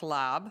 sidewalk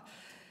labs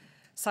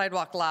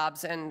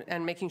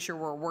and making sure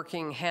we're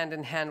working hand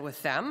in hand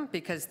with them,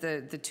 because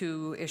the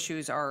two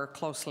issues are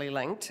closely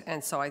linked.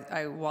 And so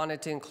I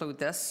wanted to include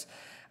this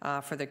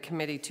for the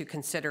committee to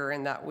consider,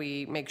 and that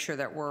we make sure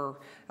that we're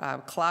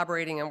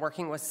collaborating and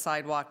working with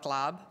Sidewalk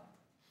Lab.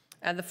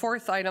 And the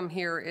fourth item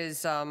here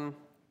is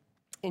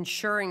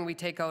ensuring we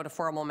take out a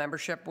formal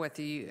membership with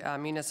the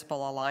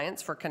Municipal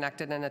Alliance for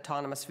Connected and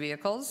Autonomous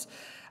Vehicles.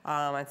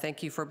 And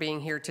thank you for being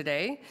here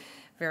today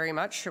very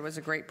much. It was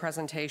a great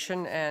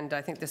presentation, and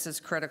I think this is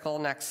critical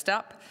next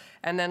step.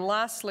 And then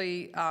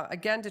lastly,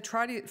 again, to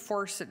try to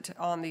force it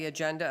on the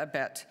agenda a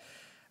bit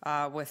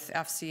with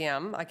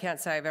FCM. I can't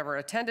say I've ever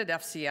attended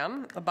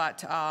FCM,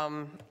 but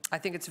I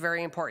think it's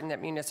very important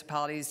that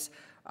municipalities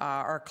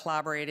are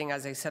collaborating,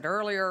 as I said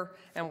earlier,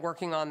 and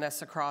working on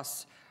this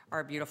across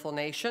our beautiful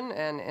nation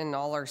and in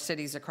all our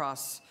cities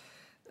across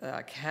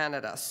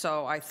Canada.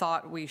 So I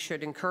thought we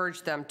should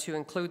encourage them to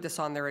include this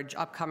on their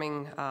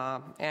upcoming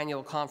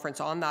annual conference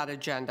on that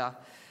agenda.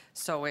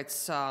 So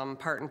it's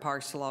part and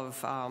parcel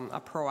of a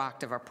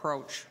proactive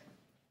approach.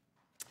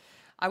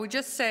 I would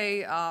just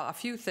say a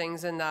few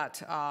things in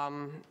that,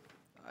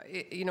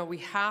 you know, we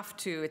have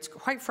to, it's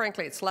quite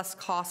frankly, it's less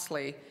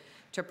costly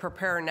to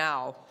prepare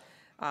now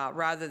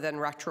rather than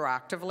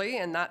retroactively,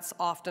 and that's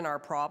often our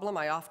problem.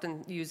 I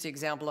often use the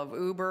example of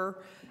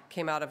Uber.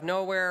 Came out of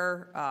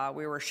nowhere.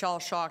 We were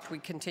shell-shocked. We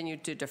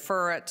continued to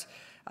defer it.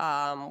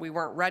 We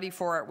weren't ready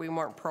for it. We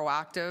weren't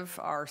proactive.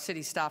 Our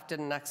city staff did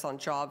an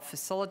excellent job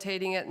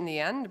facilitating it in the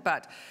end,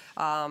 but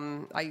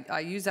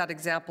I use that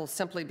example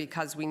simply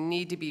because we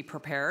need to be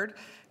prepared.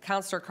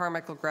 Councillor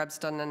Carmichael-Greb's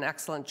done an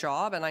excellent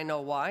job, and I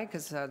know why,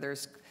 because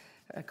there's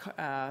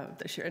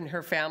in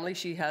her family,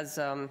 she has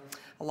a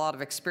lot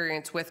of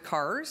experience with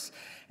cars.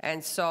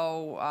 And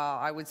so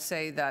I would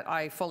say that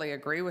I fully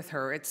agree with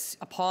her. It's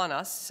upon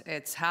us,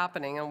 it's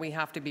happening, and we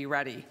have to be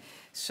ready.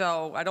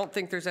 So I don't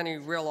think there's any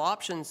real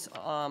options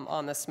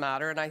on this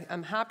matter, and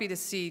I'm happy to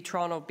see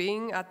Toronto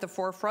being at the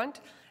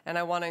forefront, and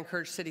I want to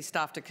encourage city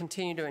staff to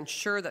continue to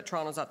ensure that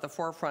Toronto's at the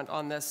forefront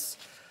on this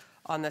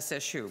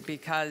issue,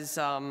 because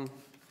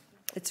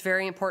it's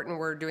very important.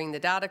 We're doing the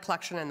data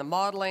collection and the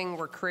modeling,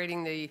 we're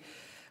creating the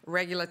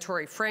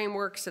regulatory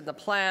frameworks and the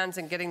plans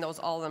and getting those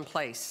all in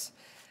place.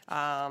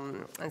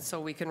 And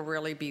so we can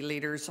really be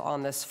leaders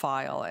on this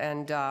file.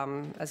 And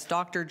as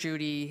Dr.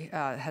 Judy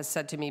has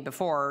said to me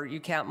before, you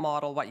can't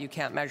model what you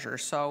can't measure.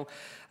 So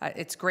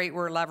it's great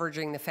we're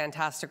leveraging the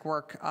fantastic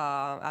work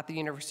at the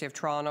University of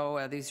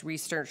Toronto. These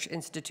research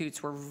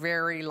institutes, we're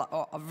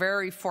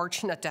very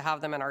fortunate to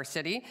have them in our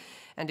city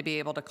and to be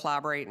able to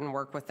collaborate and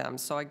work with them.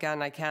 So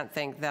again, I can't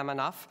thank them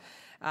enough.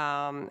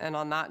 And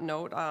on that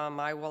note,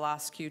 I will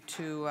ask you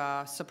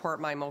to support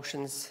my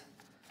motions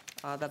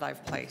that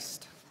I've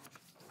placed.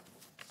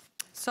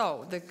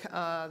 So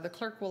the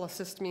clerk will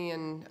assist me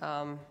in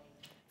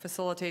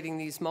facilitating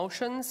these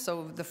motions.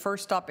 So the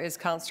first up is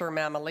Councillor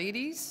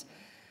Mamalides,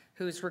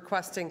 who's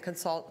requesting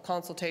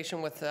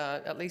consultation with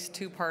at least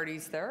two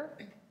parties there.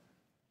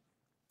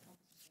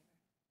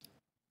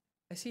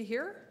 Is he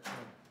here?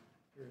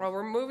 Well,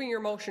 we're moving your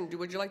motion.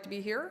 Would you like to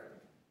be here?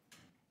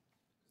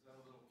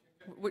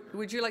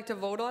 Would you like to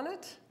vote on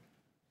it?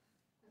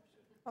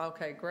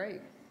 Okay,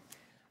 great.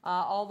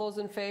 All those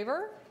in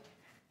favor?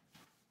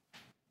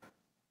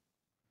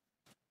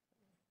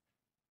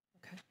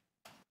 Okay.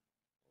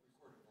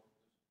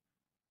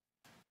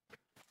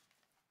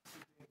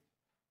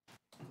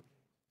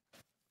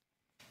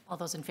 All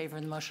those in favor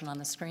of the motion on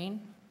the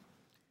screen?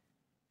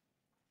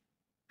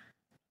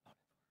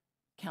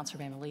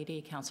 Councillor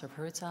Mammoliti, Councillor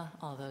Perruzza.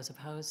 All those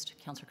opposed?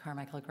 Councillor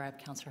Carmichael-Greb,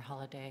 Councillor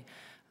Holliday,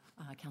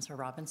 Councillor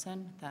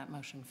Robinson. That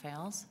motion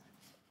fails.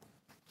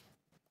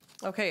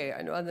 Okay,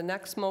 the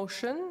next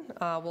motion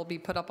will be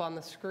put up on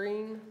the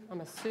screen. I'm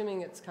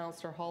assuming it's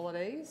Councillor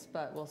Holliday's,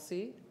 but we'll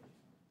see,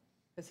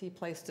 because he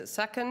placed it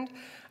second.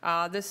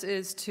 This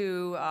is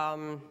to,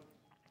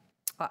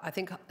 I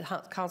think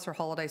Councillor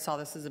Holliday saw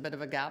this as a bit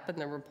of a gap in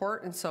the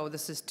report, and so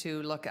this is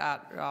to look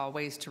at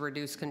ways to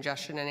reduce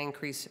congestion and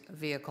increase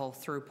vehicle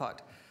throughput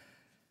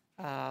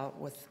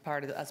as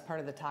part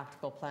of the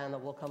tactical plan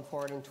that will come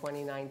forward in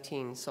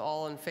 2019. So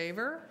all in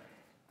favor?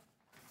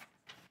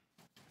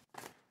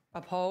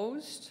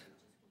 Opposed?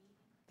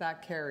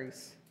 That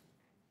carries.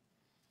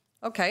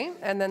 Okay,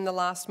 and then the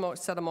last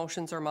set of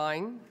motions are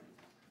mine.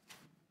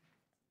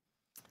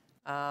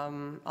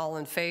 All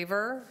in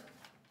favor?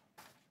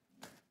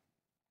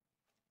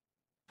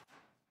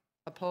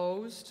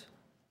 Opposed?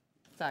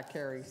 That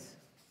carries.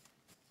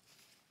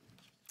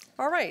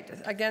 All right,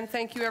 again,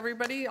 thank you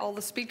everybody, all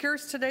the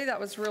speakers today. That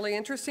was really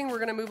interesting. We're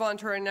going to move on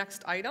to our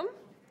next item.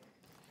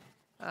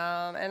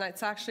 And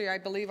it's actually, I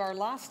believe, our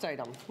last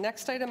item.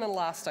 Next item and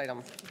last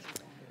item.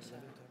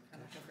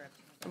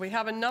 We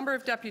have a number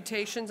of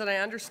deputations, and I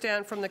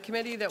understand from the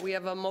committee that we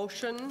have a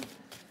motion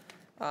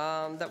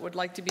that would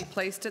like to be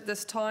placed at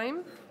this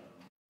time.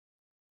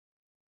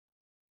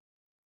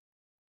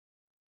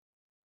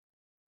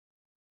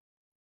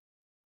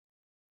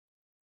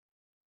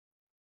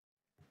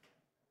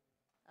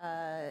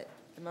 The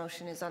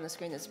motion is on the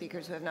screen that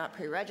speakers who have not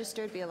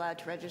pre-registered be allowed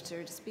to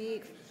register to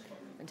speak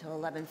until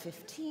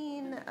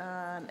 11:15,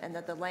 and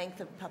that the length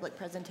of public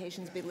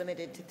presentations be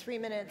limited to 3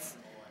 minutes,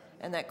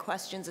 and that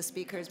questions of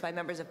speakers by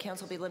members of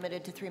council be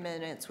limited to 3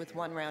 minutes with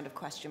 1 round of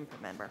question per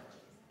member.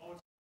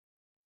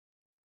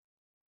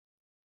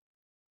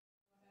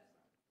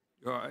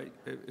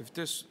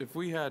 If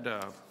we had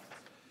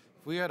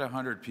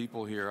 100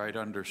 people here, I'd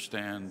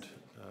understand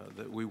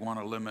that we want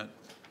to limit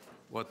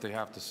what they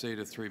have to say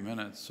to 3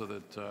 minutes so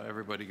that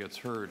everybody gets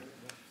heard.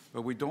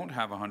 But we don't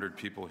have 100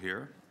 people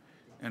here,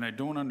 and I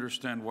don't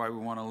understand why we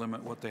want to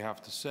limit what they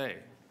have to say.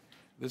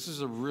 This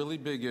is a really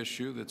big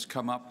issue that's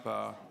come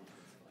up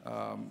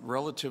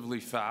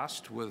relatively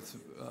fast with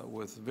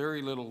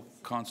very little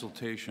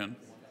consultation,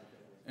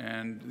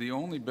 and the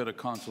only bit of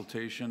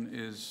consultation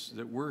is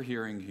that we're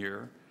hearing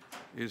here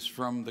is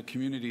from the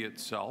community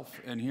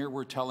itself, and here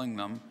we're telling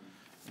them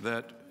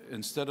that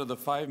instead of the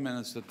 5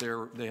 minutes that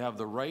they have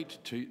the right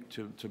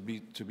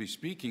to be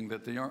speaking,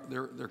 that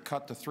they're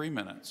cut to 3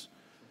 minutes.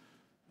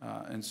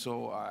 And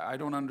so I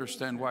don't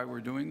understand why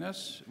we're doing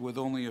this with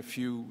only a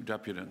few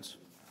deputants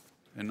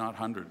and not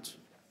hundreds.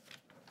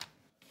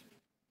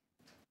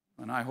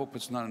 And I hope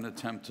it's not an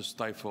attempt to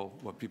stifle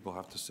what people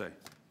have to say.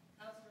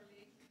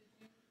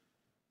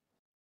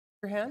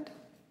 Your hand?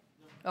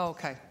 Oh,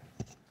 okay.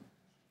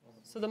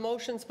 So the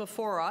motion's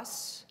before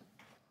us.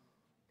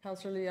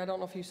 Councillor Lee, I don't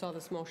know if you saw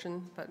this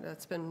motion, but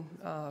it's been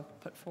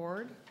put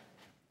forward.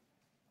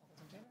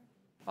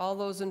 All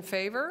those in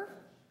favor?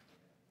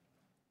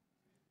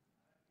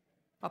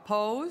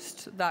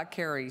 Opposed? That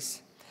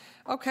carries.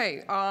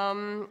 Okay,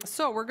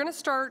 so we're going to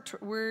start.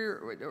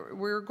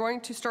 We're going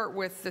to start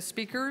with the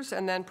speakers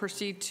and then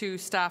proceed to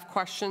staff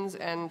questions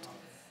and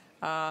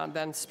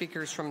then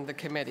speakers from the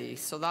committee.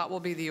 So that will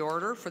be the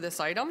order for this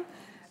item.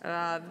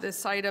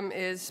 This item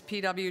is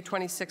PW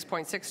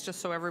 26.6, just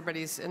so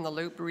everybody's in the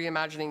loop,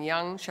 Reimagining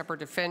Young, Shepherd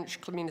to Finch,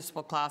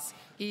 Municipal Class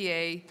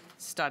EA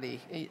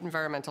study,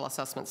 environmental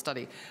assessment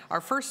study.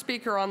 Our first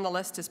speaker on the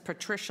list is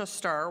Patricia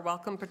Starr.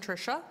 Welcome,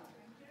 Patricia.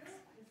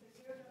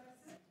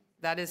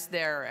 That is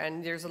there,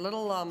 and there's a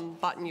little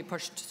button you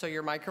pushed so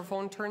your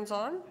microphone turns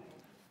on.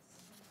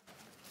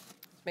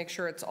 Make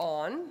sure it's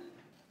on,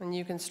 and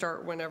you can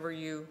start whenever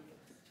you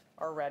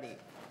are ready.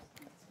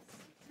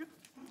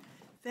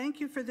 Thank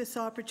you for this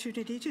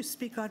opportunity to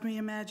speak on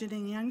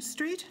Reimagining Yonge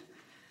Street.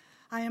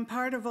 I am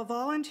part of a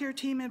volunteer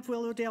team of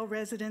Willowdale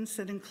residents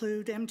that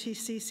include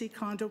MTCC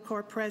Condo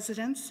Corp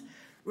presidents,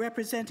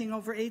 representing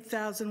over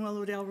 8,000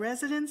 Willowdale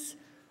residents,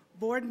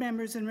 board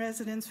members and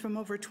residents from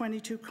over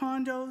 22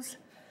 condos.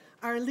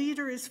 Our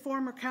leader is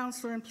former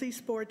councillor and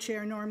police board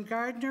chair Norm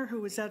Gardner,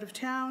 who is out of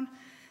town.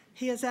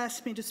 He has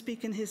asked me to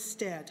speak in his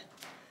stead.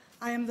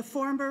 I am the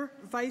former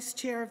vice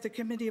chair of the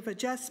Committee of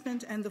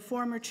Adjustment and the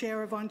former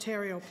chair of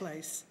Ontario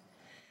Place.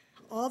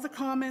 All the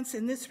comments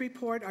in this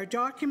report are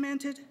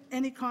documented.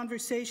 Any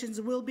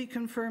conversations will be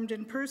confirmed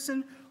in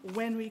person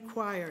when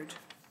required.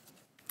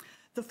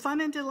 The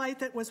fun and delight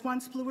that was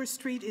once Bloor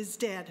Street is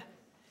dead.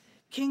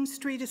 King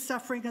Street is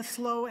suffering a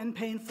slow and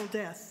painful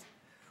death.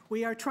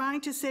 We are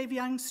trying to save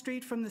Yonge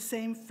Street from the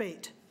same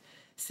fate.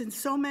 Since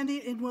so many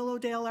in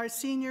Willowdale are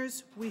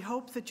seniors, we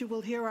hope that you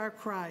will hear our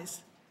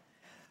cries.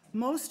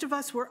 Most of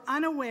us were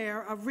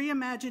unaware of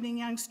Reimagining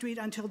Yonge Street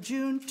until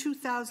June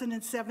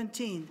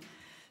 2017.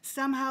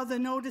 Somehow the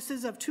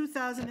notices of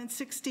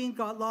 2016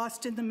 got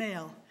lost in the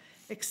mail,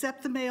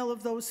 except the mail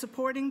of those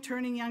supporting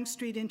turning Yonge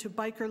Street into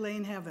biker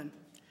lane heaven.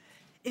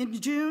 In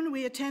June,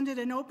 we attended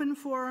an open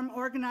forum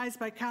organized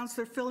by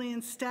Councillor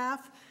Fillion's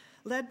staff,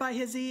 led by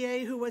his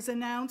EA, who was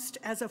announced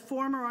as a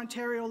former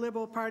Ontario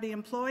Liberal Party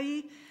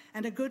employee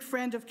and a good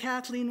friend of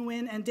Kathleen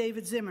Wynne and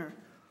David Zimmer.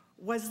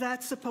 Was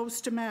that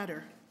supposed to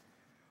matter?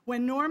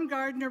 When Norm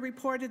Gardner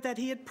reported that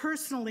he had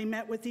personally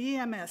met with the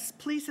EMS,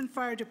 police and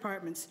fire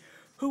departments,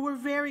 who were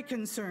very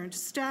concerned,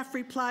 staff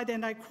replied,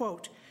 and I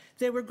quote,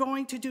 they were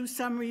going to do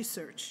some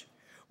research.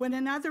 When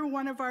another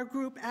one of our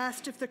group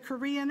asked if the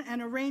Korean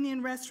and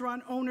Iranian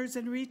restaurant owners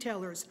and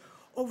retailers,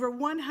 over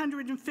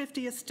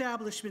 150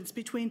 establishments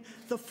between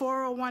the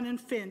 401 and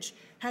Finch,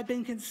 had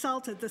been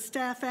consulted, the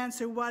staff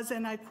answer was,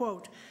 and I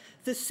quote,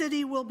 the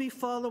city will be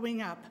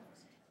following up.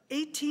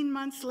 18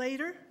 months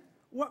later,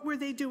 what were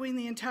they doing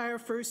the entire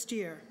first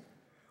year?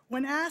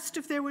 When asked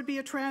if there would be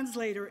a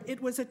translator,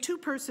 it was a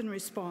two-person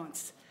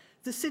response.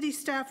 The city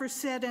staffer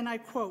said, and I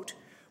quote,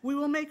 we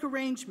will make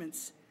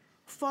arrangements,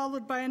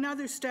 followed by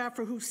another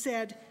staffer who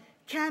said,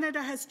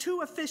 Canada has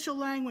 2 official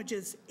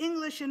languages,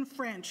 English and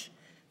French.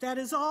 That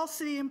is all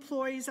city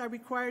employees are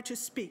required to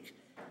speak.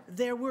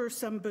 There were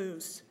some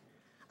boos.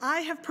 I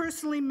have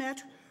personally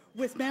met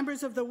with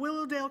members of the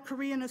Willowdale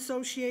Korean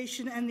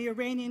Association and the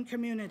Iranian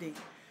community.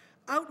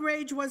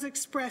 Outrage was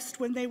expressed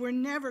when they were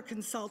never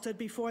consulted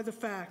before the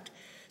fact.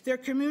 Their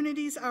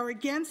communities are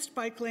against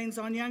bike lanes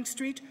on Yonge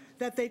Street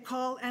that they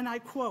call, and I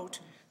quote,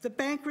 the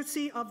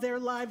bankruptcy of their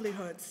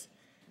livelihoods.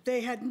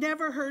 They had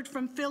never heard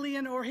from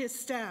Fillion or his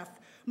staff.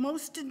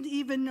 Most didn't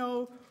even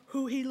know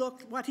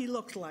what he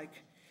looked like.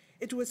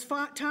 It was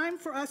time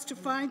for us to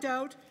find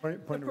out the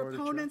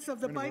proponents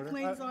of the bike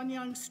lanes on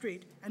Yonge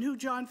Street and who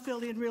John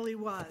Fillion really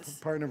was.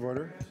 Point of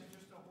order.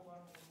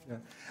 Yeah.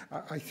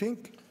 I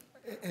think,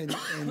 and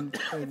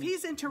if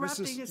he's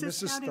interrupting, is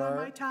this counting on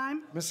my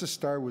time? Mrs.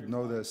 Starr would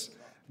know this,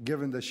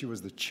 given that she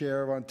was the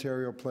chair of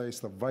Ontario Place,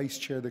 the vice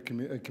chair of the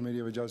Committee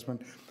of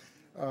Adjustment,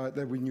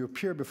 that when you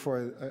appear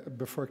before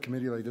a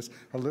committee like this,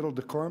 a little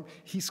decorum.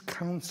 He's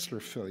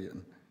Councillor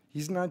Fillion.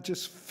 He's not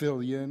just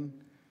Fillion,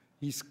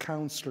 he's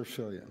Councillor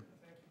Fillion.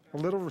 A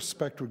little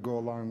respect would go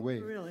a long way.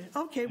 Really?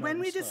 Okay, when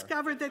we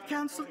discovered that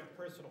Councillor...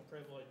 Personal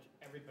privilege,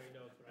 everybody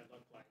knows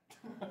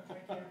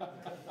what I look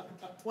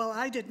like. Well,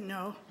 I didn't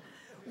know.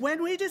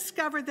 When we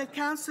discovered that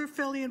Councillor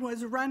Fillion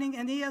was running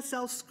an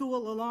ESL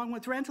school along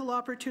with rental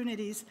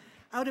opportunities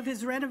out of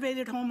his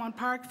renovated home on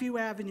Parkview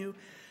Avenue,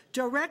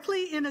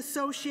 directly in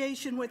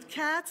association with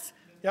Katz,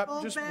 Yep,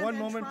 just one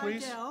moment,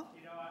 please. You know,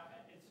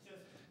 it's just,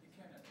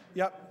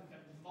 Yep.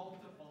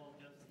 multiple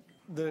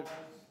The, things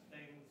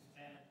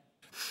and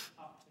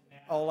up to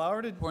now. I'll allow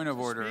her to Point of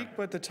order. speak,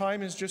 but the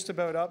time is just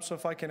about up, so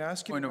if I can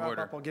ask you Point to of wrap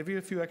order. up, I'll give you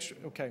a few extra,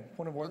 okay,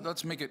 point of order.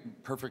 Let's make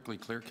it perfectly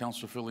clear.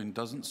 Councillor Fillion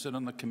doesn't sit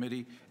on the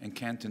committee and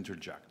can't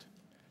interject.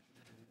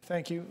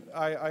 Thank you.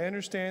 I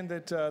understand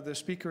that the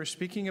speaker is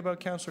speaking about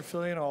Councillor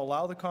Fillion. I'll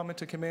allow the comment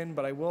to come in,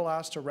 but I will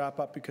ask to wrap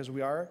up because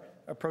we are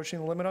approaching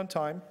the limit on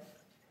time.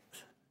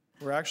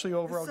 We're actually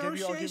over. I'll give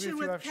you a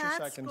few extra Katz,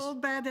 seconds.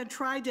 Goldband, and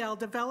Tridel,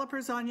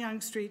 developers on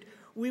Yonge Street,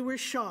 we were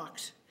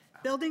shocked.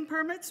 Building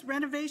permits,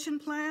 renovation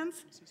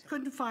plans,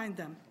 couldn't find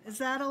them. Is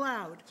that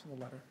allowed? It's in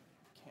the letter.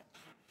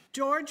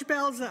 George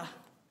Belza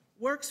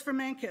works for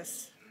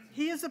Menkes.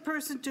 He is the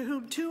person to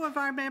whom two of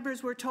our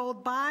members were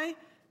told by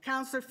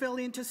Councillor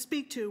Fillion to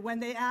speak to when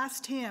they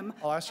asked him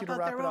I'll ask you to about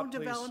wrap their it up, own please.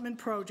 development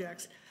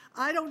projects.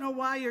 I don't know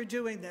why you're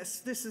doing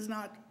this. This is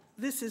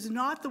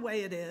not the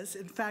way it is.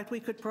 In fact, we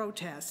could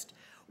protest.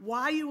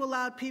 Why you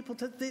allowed people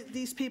to,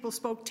 these people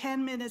spoke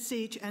 10 minutes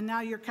each, and now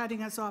you're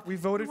cutting us off. We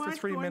voted You for aren't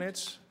 3 going-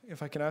 minutes.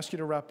 If I can ask you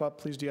to wrap up,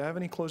 please. Do you have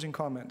any closing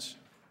comments?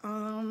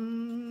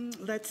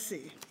 Let's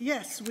see.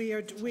 Yes, we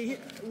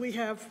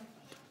have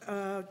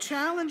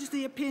challenged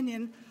the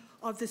opinion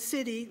of the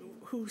city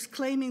who's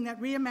claiming that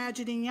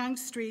reimagining Yonge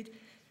Street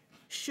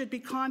should be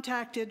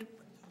contacted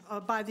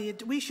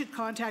we should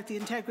contact the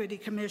Integrity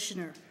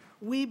Commissioner,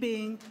 we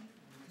being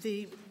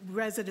the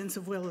residents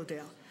of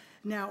Willowdale.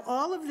 Now,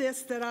 all of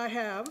this that I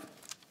have,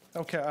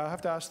 Okay, I'll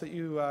have to ask that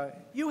you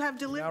have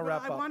now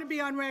wrap I up. want to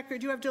be on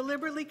record, you have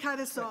deliberately cut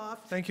us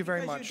off. Thank you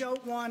very Because much. you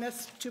don't want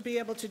us to be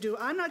able to do.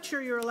 I'm not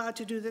sure you're allowed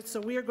to do this,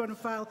 so we are going to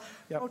file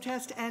Yep.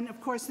 protest, and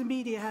of course, the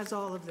media has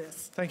all of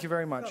this. Thank you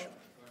very much.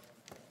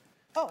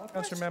 Oh, a question?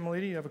 Councillor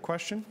Mamalidi, you have a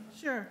question?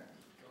 Sure.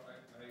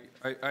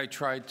 I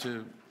tried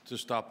to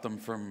stop them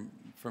from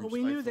Well,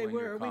 we knew they stifling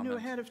your were. We knew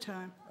comments. ahead of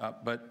time.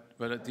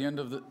 But at the end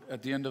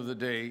of the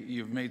day,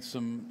 you've made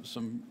some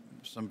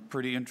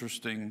pretty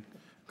interesting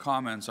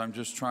comments. I'm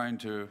just trying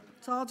to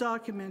It's all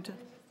documented.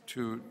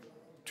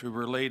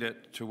 relate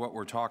it to what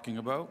we're talking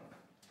about.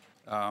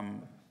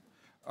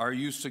 Are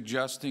you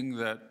suggesting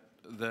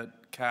that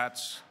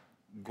Katz,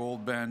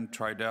 Goldbend,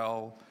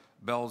 Tridel,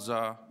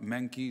 Belza,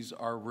 Menkes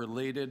are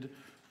related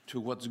to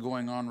what's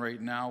going on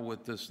right now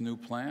with this new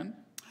plan?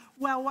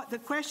 Well, what the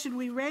question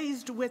we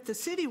raised with the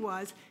city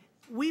was,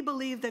 we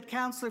believe that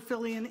Councillor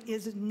Fillion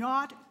is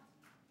not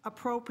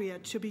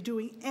appropriate to be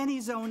doing any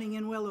zoning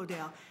in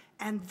Willowdale.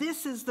 And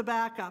this is the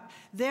backup.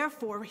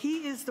 Therefore,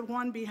 he is the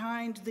one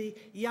behind the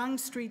Yonge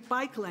Street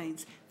bike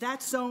lanes.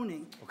 That's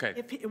zoning.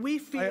 Okay. We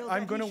feel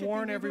I'm that going he to should be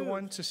warn removed.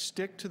 everyone to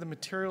stick to the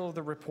material of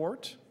the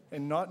report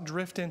and not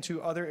drift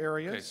into other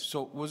areas. Okay,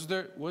 so was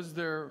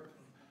there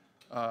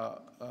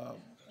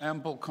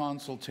ample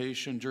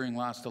consultation during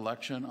last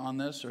election on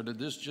this, or did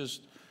this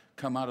just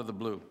come out of the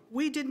blue?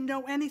 We didn't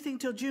know anything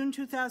till June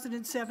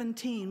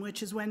 2017,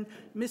 which is when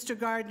Mr.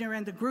 Gardner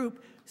and the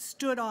group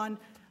stood on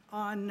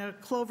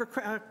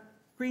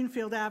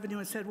Greenfield Avenue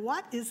and said,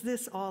 what is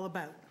this all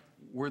about?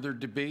 Were there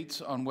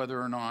debates on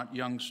whether or not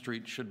Yonge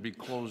Street should be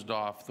closed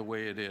off the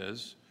way it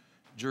is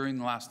during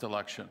the last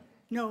election?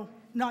 No,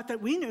 not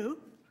that we knew.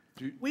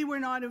 We were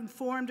not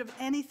informed of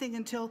anything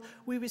until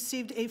we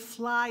received a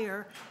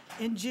flyer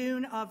in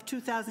June of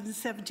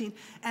 2017.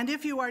 And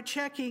if you are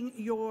checking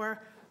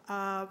your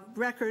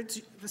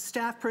records, the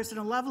staff person,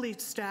 a lovely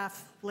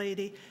staff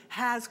lady,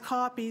 has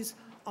copies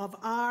of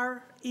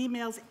our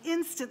emails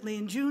instantly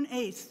in June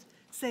 8th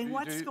saying,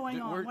 what's going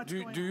on, what's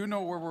going on? Do you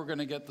know where we're going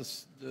to get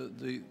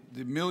the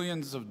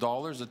millions of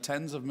dollars, the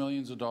tens of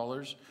millions of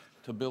dollars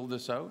to build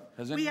this out?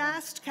 We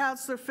asked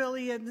Councillor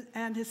Fillion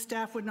and his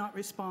staff would not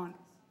respond.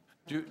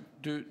 Do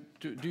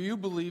you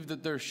believe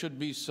that there should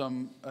be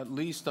at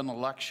least an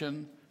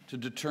election to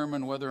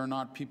determine whether or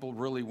not people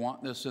really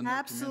want this in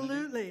their community?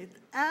 Absolutely,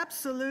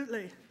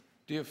 absolutely.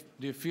 Do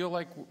you feel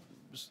like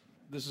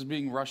this is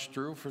being rushed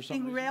through for some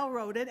Being reason?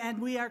 railroaded,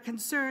 and we are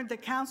concerned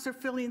that Councillor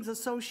Fillion's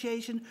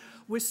association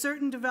with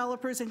certain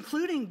developers,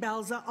 including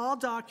Belza, all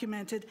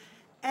documented,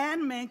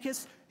 and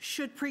Menkes,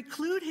 should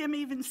preclude him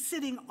even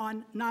sitting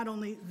on not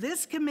only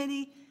this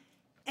committee,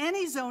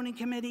 any zoning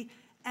committee,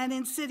 and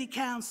in city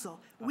council.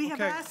 We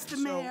have asked the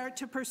mayor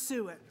to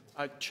pursue it.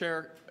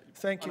 Chair,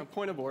 Thank you. on a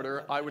point of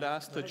order, I would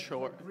ask the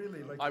chair.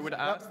 I would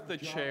ask the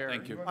chair.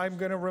 Thank you. I'm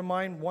going to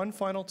remind one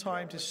final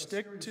time to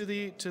stick to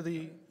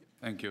the.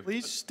 Thank you.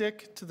 Please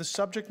stick to the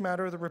subject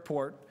matter of the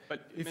report.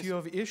 But If you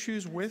have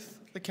issues with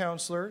the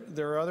councillor,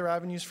 there are other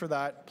avenues for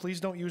that. Please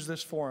don't use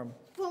this forum.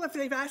 Well, if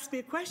they've asked me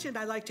a question,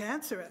 I'd like to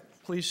answer it.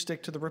 Please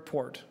stick to the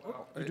report.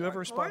 You do have a Or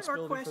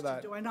responsibility for question.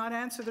 that. Do I not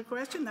answer the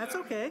question? That's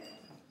okay.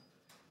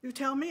 You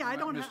tell me. I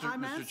don't. I'm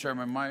Mr. answering.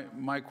 Chairman,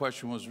 my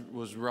question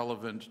was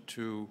relevant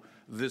to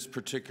this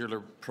particular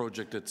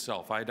project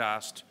itself. I'd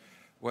asked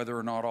whether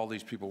or not all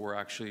these people were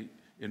actually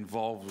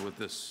involved with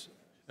this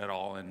at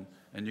all,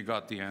 and you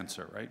got the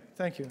answer, right?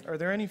 Thank you. Are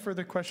there any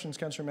further questions,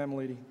 Councillor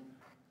Mamalidi?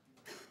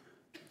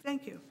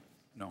 Thank you.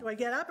 No. Do I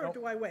get up or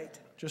do I wait?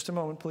 Just a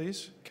moment,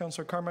 please.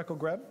 Councillor Carmichael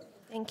Greb.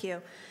 Thank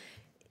you.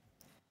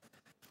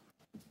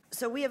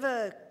 So we have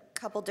a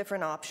couple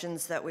different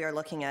options that we are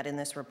looking at in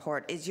this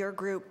report. Is your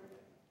group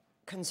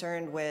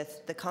concerned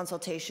with the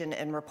consultation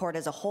and report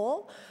as a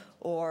whole,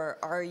 or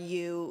are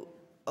you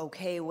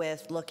okay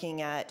with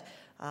looking at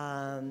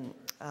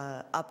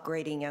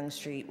upgrading Yonge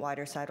Street,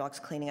 wider sidewalks,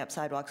 cleaning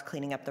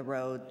up the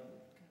road,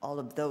 all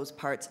of those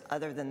parts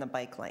other than the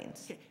bike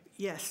lanes? Okay.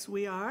 Yes,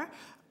 we are.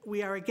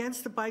 We are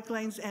against the bike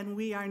lanes, and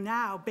we are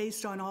now,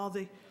 based on all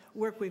the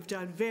work we've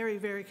done, very,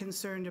 very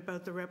concerned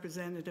about the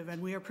representative,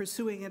 and we are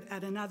pursuing it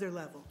at another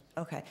level.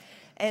 Okay.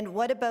 And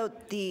what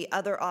about the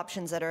other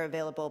options that are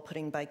available,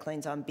 putting bike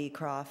lanes on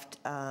Beecroft,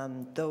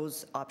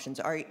 those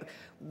options?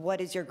 What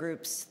is your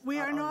group's We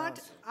are on not,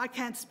 those? I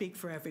can't speak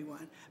for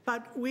everyone,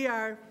 but we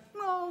are,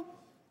 well,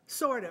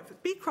 sort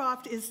of.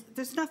 Beecroft is,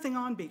 there's nothing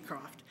on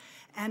Beecroft.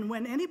 And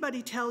when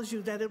anybody tells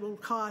you that it will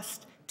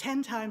cost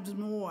 10 times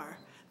more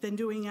than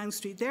doing Yonge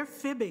Street, they're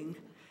fibbing.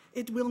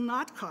 It will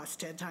not cost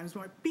 10 times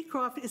more.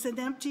 Beecroft is an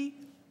empty,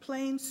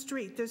 plain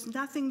street. There's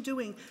nothing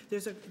doing.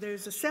 There's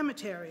a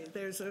cemetery.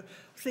 There's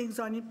things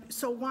on.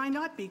 So why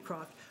not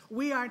Beecroft?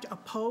 We aren't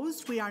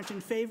opposed. We aren't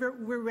in favor.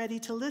 We're ready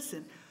to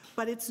listen.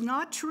 But it's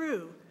not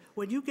true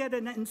when you get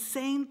an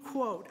insane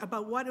quote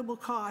about what it will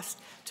cost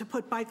to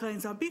put bike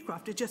lanes on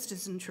Beecroft. It just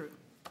isn't true.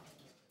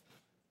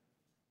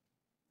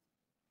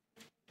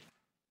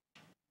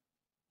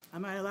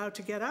 Am I allowed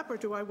to get up or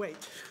do I wait?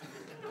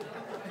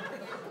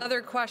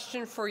 Another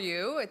question for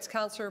you. It's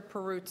Councillor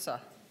Perruzza.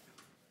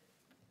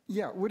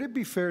 Yeah, would it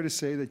be fair to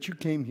say that you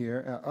came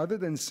here, other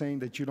than saying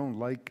that you don't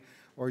like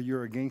or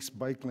you're against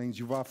bike lanes,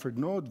 you've offered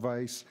no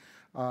advice,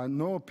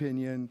 no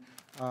opinion,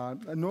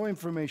 no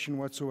information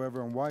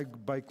whatsoever on why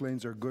bike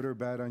lanes are good or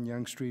bad on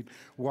Yonge Street,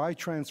 why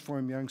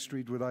transform Yonge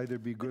Street would either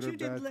be good or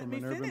bad from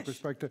an urban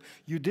perspective?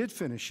 You did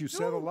finish. You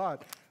said a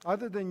lot.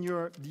 Other than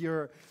your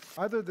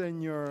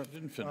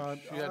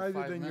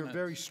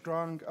very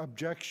strong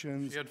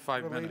objections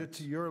related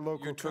to your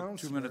local council, you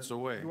took 2 minutes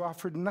away. You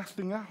offered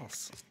nothing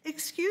else.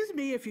 Excuse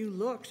me if you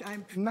looked.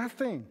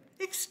 Nothing.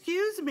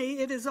 Excuse me,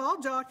 it is all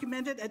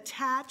documented,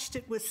 attached,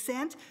 it was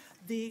sent.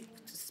 The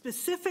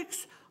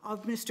specifics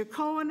of Mr.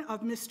 Cohen,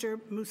 of Mr.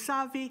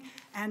 Musavi,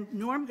 and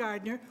Norm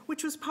Gardner,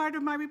 which was part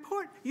of my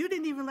report. You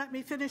didn't even let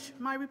me finish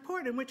my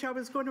report, in which I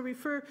was going to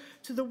refer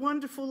to the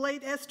wonderful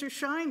late Esther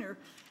Shiner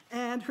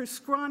and her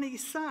scrawny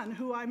son,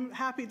 who I'm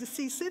happy to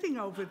see sitting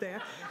over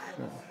there.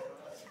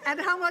 And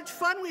how much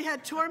fun we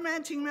had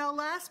tormenting Mel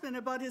Lastman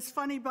about his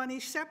funny bunny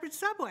separate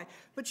subway.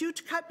 But you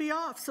cut me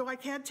off, so I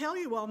can't tell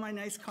you all my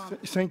nice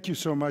comments. Thank you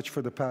so much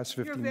for the past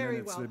 15 You're very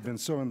minutes. welcome. They've been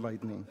so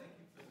enlightening.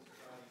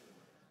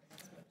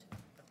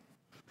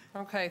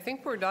 Okay, I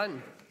think we're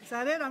done. Is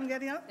that it? I'm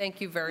getting up?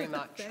 Thank you very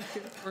much. Thank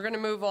you. We're going to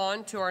move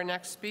on to our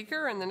next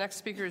speaker, and the next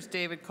speaker is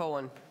David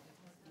Cohen.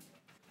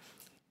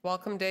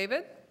 Welcome,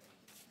 David.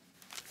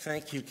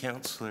 Thank you,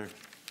 Councillor,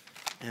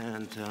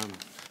 and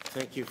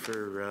thank you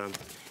for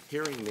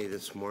hearing me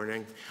this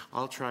morning.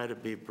 I'll try to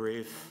be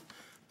brief.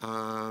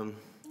 I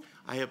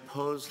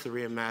oppose the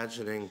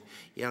reimagining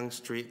Yonge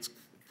Street's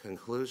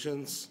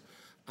conclusions.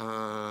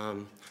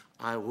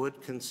 I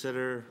would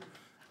consider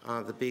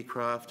the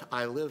Beecroft.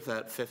 I live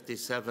at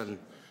 57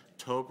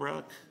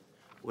 Tobruk,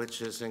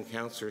 which is in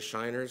Councillor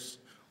Shiner's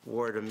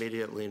ward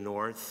immediately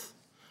north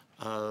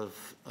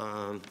of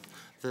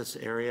this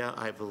area.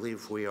 I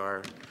believe we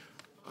are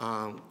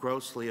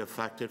grossly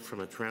affected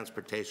from a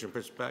transportation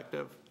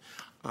perspective.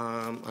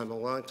 I'm a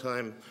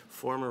longtime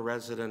former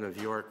resident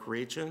of York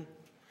Region.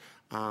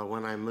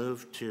 When I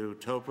moved to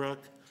Tobruk,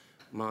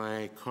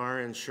 my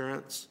car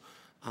insurance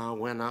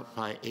went up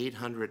by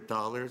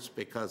 $800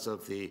 because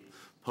of the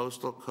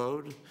postal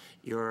code.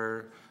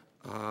 Your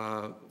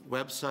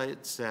website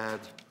said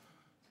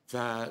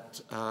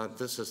that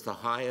this is the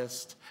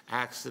highest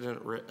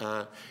accident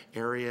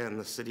area in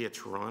the city of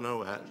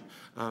Toronto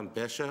at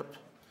Bishop,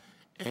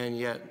 and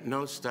yet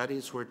no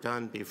studies were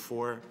done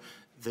before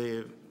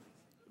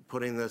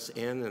putting this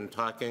in and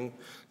talking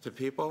to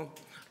people.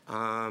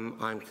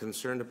 I'm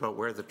concerned about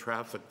where the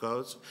traffic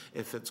goes,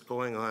 if it's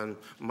going on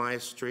my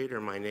street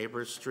or my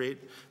neighbor's street,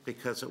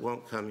 because it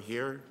won't come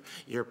here.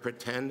 You're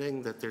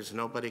pretending that there's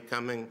nobody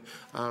coming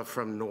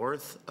from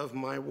north of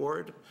my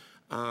ward.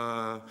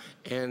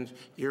 And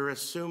you're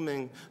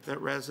assuming that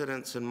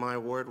residents in my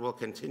ward will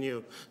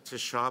continue to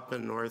shop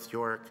in North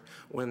York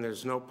when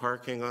there's no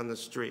parking on the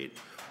street,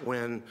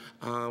 when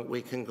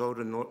we can go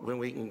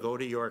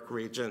to York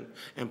Region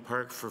and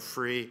park for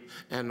free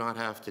and not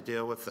have to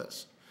deal with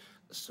this.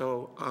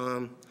 So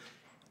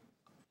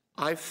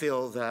I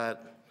feel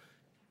that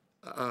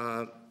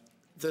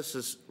this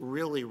is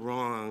really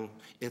wrong.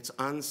 It's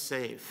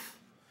unsafe.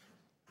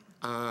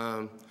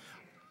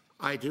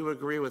 I do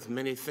agree with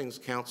many things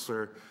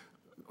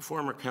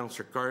former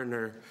Councillor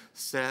Gardner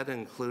said,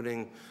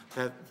 including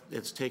that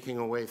it's taking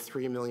away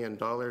 $3 million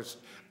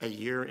a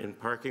year in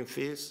parking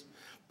fees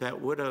that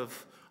would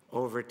have,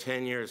 over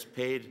 10 years,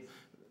 paid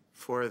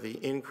for the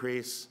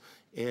increase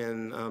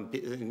in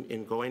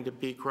going to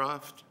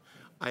Beecroft.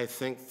 I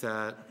think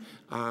that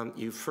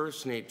you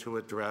first need to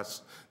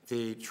address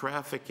the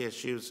traffic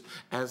issues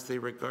as they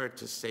regard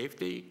to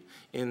safety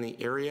in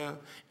the area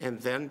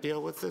and then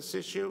deal with this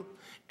issue.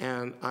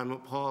 And I'm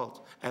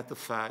appalled at the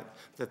fact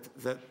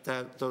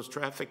that those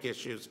traffic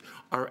issues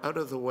are out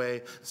of the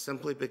way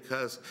simply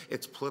because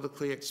it's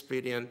politically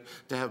expedient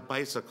to have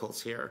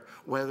bicycles here,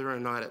 whether or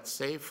not it's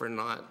safe or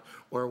not,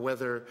 or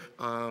whether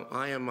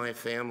I and my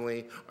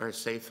family are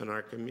safe in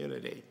our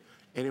community.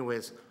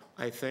 Anyways,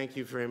 I thank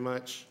you very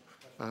much.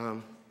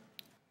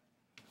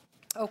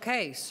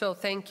 Okay, so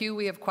thank you.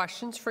 We have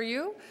questions for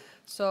you.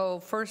 So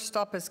first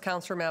up is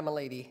Councillor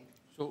Mamalady.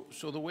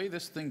 So the way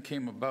this thing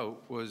came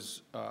about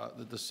was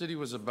that the city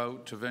was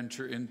about to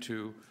venture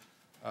into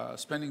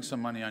spending some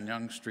money on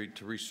Yonge Street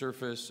to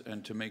resurface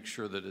and to make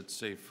sure that it's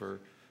safe for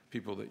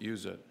people that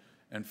use it.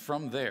 And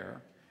from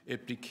there,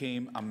 it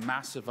became a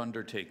massive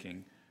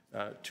undertaking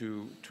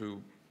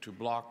to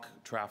block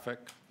traffic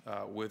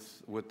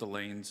with the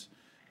lanes.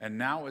 And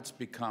now it's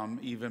become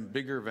even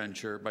bigger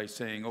venture by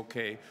saying,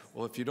 okay,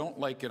 well, if you don't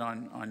like it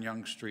on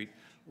Yonge Street,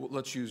 well,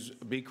 let's use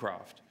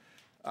Beecroft.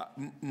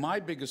 My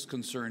biggest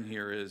concern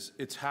here is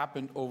it's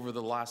happened over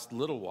the last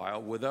little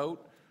while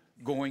without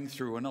going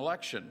through an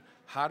election.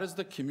 How does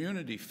the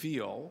community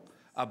feel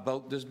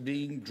about this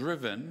being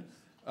driven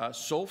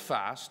so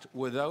fast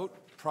without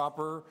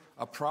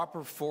a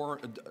proper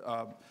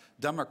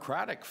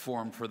democratic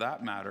form, for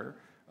that matter,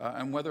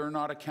 and whether or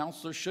not a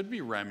councillor should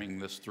be ramming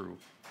this through?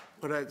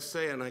 What I'd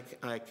say, and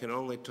I can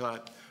only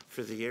talk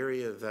for the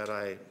area that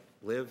I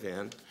live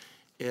in,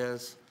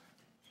 is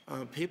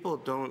people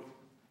don't,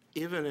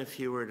 even if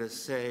you were to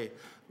say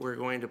we're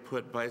going to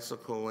put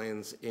bicycle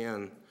lanes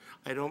in,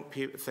 I don't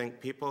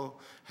think people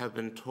have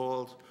been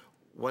told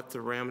what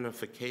the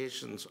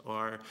ramifications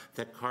are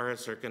that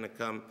cars are going to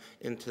come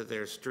into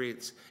their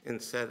streets.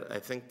 Instead, I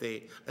think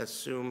they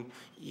assume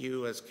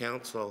you as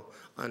council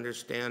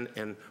understand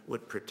and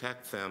would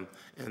protect them,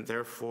 and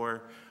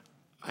therefore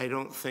I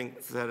don't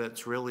think that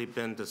it's really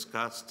been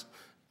discussed.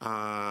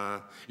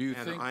 I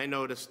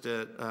noticed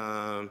it.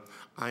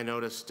 I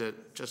noticed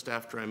it just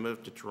after I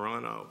moved to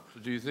Toronto.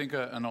 Do you think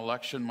an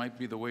election might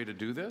be the way to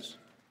do this?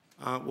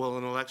 Well,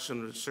 an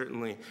election would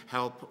certainly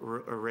help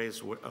raise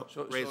awareness.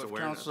 So if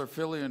Councillor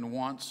Fillion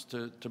wants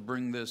to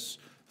bring this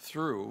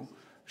through,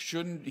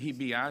 shouldn't he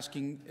be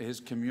asking his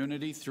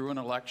community through an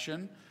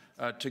election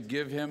to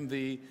give him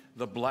the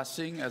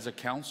blessing as a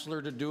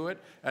councillor to do it,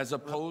 as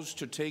opposed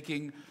to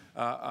taking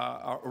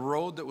a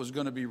road that was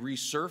going to be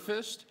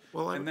resurfaced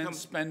and then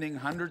spending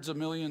hundreds of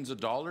millions of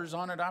dollars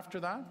on it after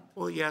that?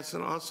 Well, yes,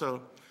 and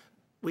also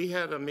we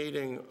had a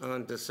meeting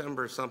on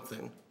December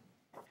something.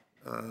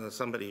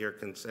 Somebody here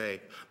can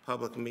say,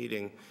 public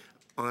meeting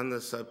on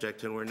the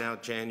subject, and we're now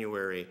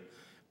January.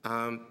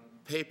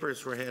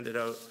 Papers were handed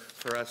out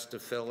for us to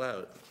fill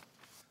out.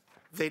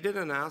 They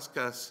didn't ask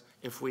us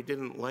if we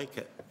didn't like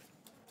it.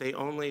 They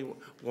only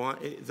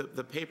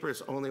the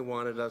papers only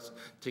wanted us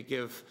to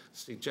give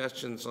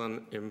suggestions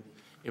on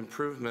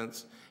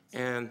improvements,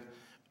 and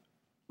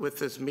with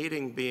this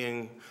meeting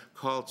being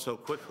called so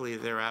quickly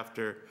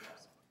thereafter,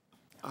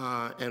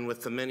 and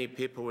with the many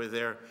people who were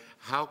there,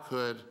 how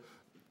could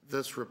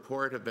this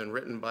report have been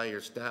written by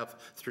your staff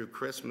through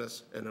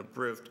Christmas and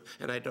approved?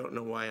 And I don't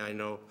know why I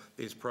know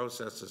these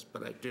processes,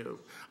 but I do.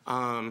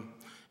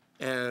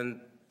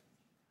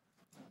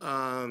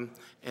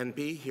 And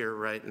be here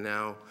right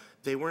now.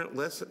 They weren't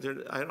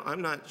listening.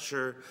 I'm not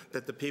sure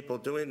that the people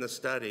doing the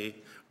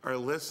study are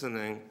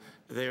listening.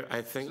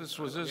 I think this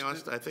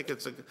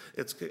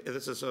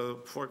is a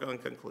foregone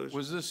conclusion.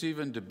 Was this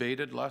even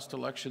debated last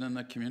election in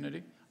the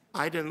community?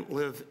 I didn't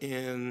live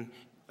in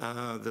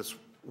this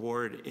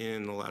ward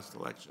in the last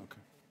election.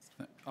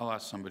 Okay. I'll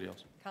ask somebody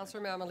else.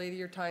 Councillor Mamalady,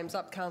 your time's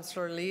up.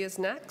 Councillor Lee is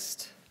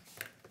next.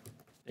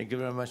 Thank you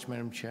very much,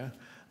 Madam Chair.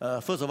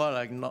 First of all,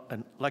 I'd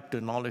like to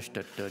acknowledge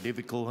that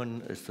David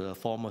Cohen is a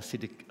former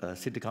city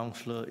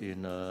councillor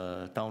in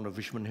town of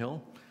Richmond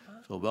Hill.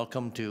 So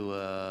welcome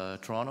to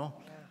Toronto,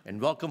 and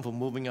welcome for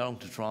moving on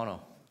to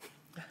Toronto.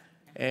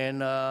 And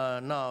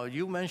now,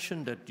 you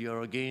mentioned that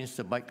you're against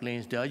the bike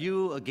lanes. Are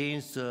you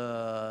against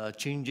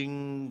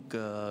changing,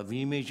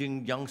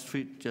 reimaging Yonge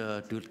Street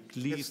to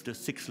leave the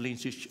 6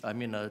 lanes each,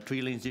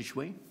 3 lanes each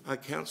way?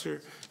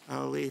 Councillor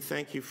Lee,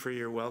 thank you for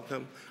your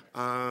welcome.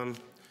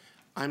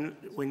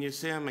 When you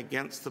say I'm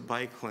against the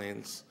bike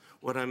lanes,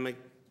 what I'm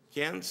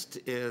against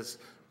is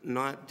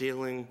not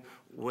dealing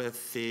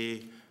with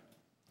the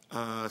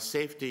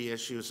safety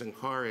issues and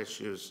car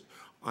issues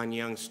on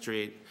Yonge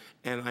Street,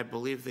 and I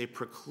believe they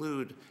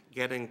preclude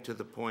getting to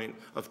the point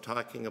of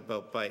talking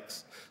about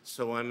bikes.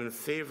 So I'm in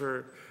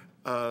favor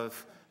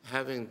of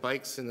having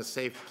bikes in a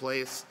safe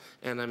place,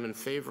 and I'm in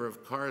favor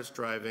of cars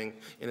driving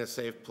in a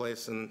safe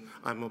place, and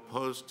I'm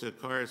opposed to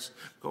cars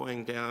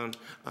going down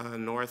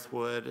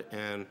Northwood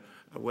and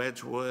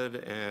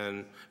Wedgwood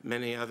and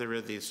many other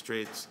of these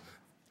streets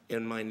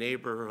in my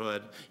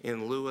neighborhood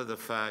in lieu of the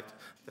fact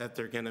that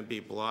they're going to be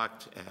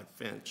blocked at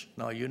Finch.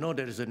 Now, you know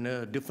there is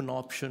a different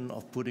option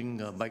of putting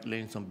bike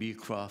lanes on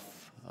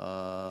Beecroft.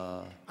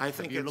 I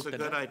think it's a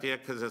good idea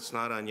because it's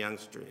not on Yonge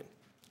Street.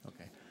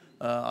 Okay.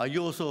 Are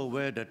you also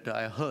aware that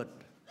I heard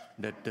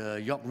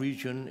that York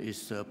Region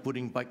is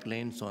putting bike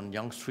lanes on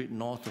Yonge Street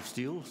north of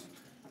Steeles?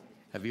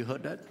 Have you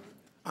heard that?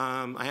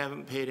 I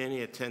haven't paid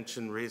any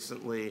attention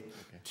recently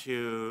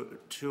to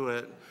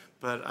it,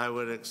 but I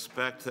would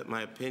expect that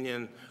my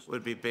opinion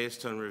would be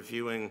based on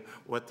reviewing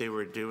what they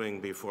were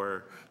doing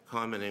before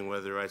commenting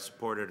whether I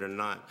support it or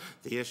not.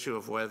 The issue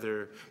of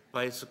whether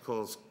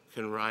bicycles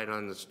can ride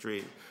on the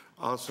street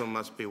also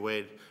must be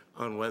weighed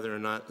on whether or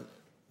not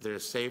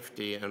there's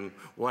safety and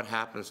what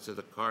happens to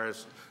the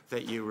cars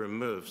that you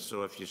remove.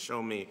 So if you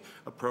show me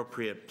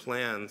appropriate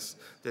plans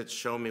that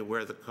show me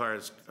where the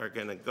cars are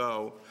going to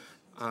go,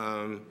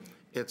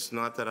 it's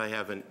not that I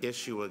have an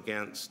issue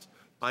against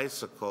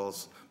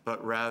bicycles,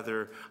 but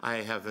rather I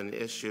have an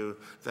issue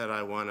that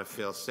I want to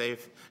feel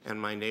safe and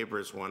my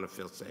neighbors want to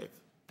feel safe.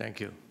 Thank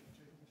you.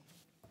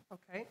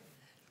 Okay.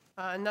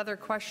 Another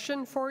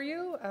question for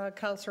you,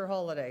 Councillor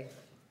Holyday.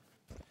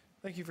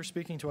 Thank you for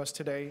speaking to us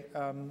today.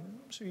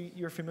 So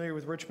you're familiar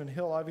with Richmond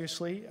Hill,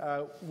 obviously.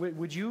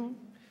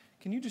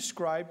 Can you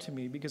describe to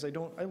me, because I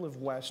live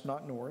west,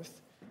 not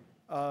north,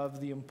 of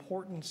the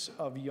importance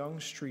of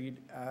Yonge Street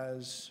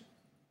as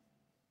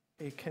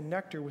a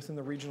connector within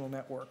the regional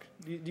network?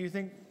 Do you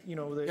think,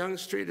 that Yonge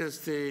Street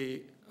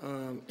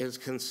is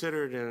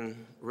considered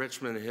in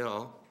Richmond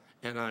Hill,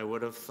 and I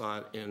would have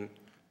thought in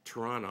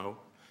Toronto,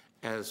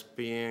 as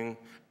being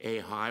a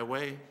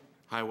highway,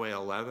 Highway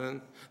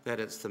 11, that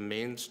it's the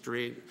main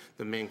street,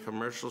 the main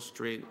commercial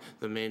street,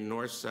 the main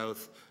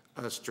north-south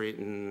street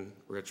in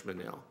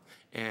Richmond Hill.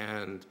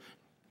 And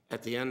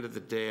at the end of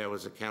the day, I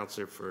was a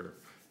councillor for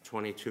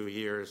 22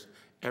 years.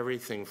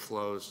 Everything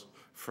flows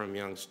from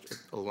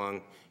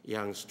along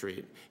Yonge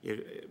Street,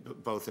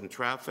 both in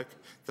traffic,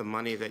 the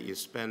money that you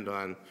spend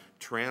on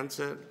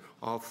transit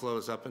all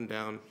flows up and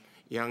down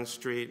Yonge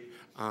Street.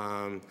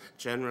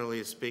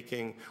 Generally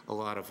speaking, a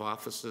lot of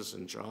offices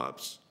and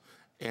jobs,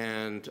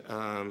 and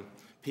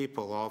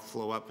people all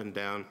flow up and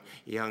down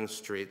Yonge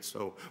Street.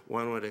 So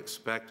one would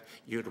expect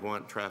you'd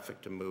want traffic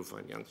to move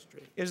on Yonge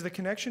Street. Is the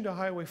connection to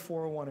Highway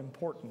 401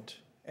 important?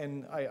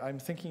 And I'm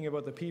thinking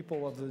about the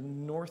people of the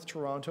North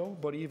Toronto,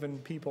 but even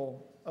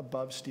people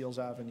above Steeles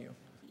Avenue.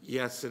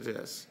 Yes, it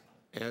is.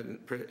 And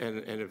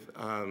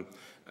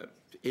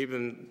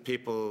even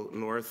people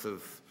north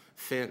of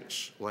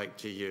Finch like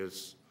to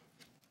use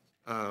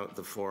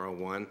the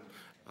 401.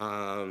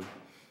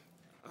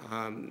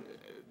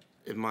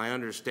 My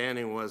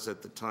understanding was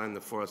at the time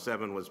the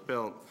 407 was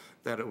built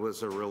that it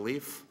was a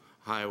relief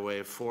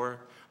highway for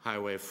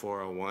Highway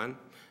 401.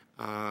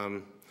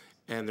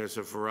 And there's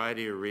a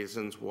variety of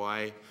reasons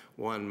why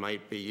one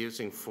might be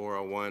using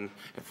 401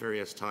 at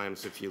various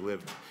times if you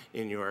lived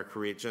in York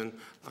Region,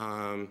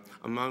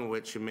 among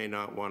which you may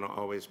not want to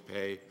always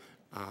pay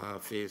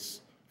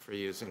fees for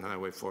using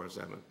Highway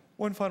 407.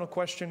 One final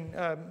question.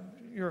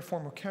 You're a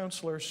former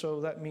councillor, so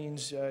that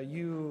means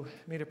you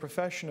made a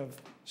profession of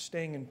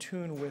staying in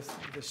tune with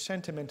the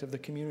sentiment of the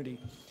community.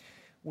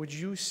 Would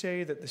you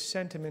say that the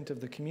sentiment of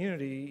the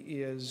community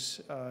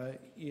is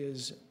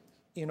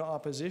in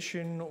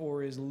opposition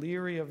or is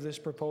leery of this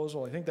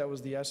proposal? I think that was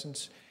the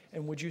essence.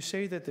 And would you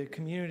say that the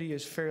community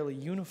is fairly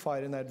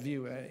unified in that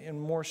view? And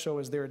more so,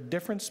 is there a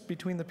difference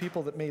between the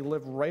people that may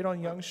live right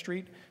on Yonge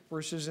Street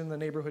versus in the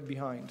neighborhood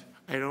behind?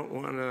 I don't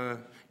want to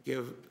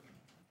give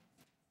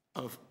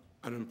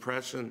an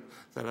impression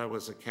that I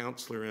was a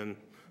councillor in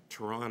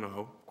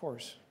Toronto. Of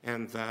course.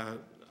 And that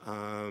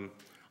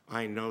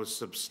I know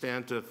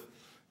substantive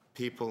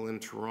people in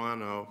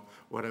Toronto.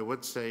 What I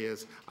would say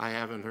is I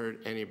haven't heard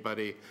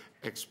anybody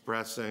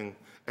expressing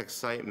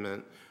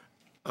excitement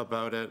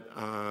about it.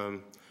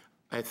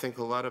 I think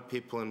a lot of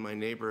people in my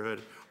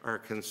neighborhood are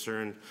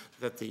concerned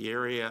that the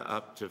area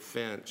up to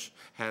Finch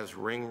has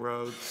ring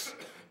roads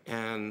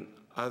and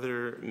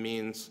other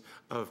means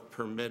of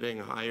permitting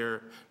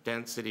higher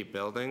density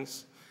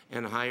buildings,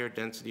 and higher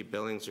density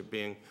buildings are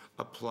being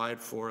applied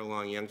for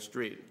along Yonge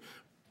Street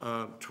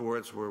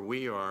towards where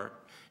we are,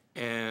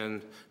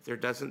 and there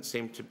doesn't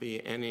seem to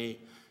be any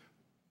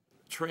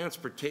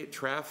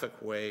traffic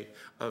way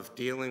of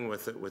dealing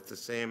with it with the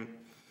same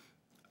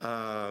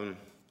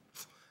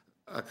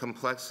a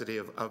complexity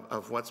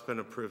of what's been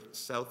approved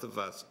south of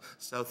us,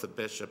 south of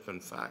Bishop, in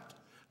fact.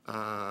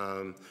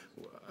 A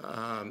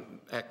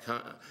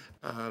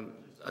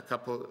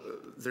couple,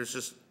 there's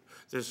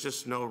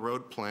just no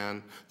road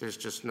plan, there's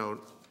just no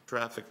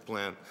traffic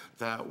plan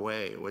that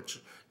way,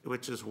 which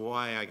is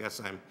why I guess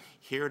I'm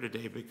here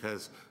today,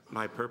 because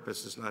my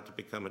purpose is not to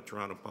become a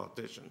Toronto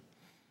politician.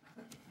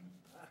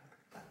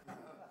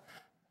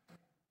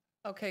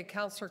 Okay,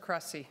 Councillor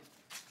Cressy.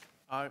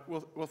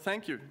 Well,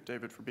 thank you,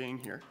 David, for being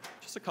here.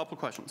 Just a couple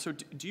questions. So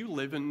do you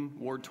live in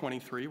Ward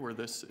 23 where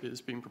this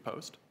is being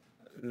proposed?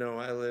 No,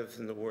 I live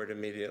in the ward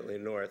immediately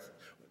north,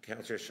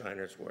 Councillor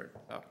Shiner's ward.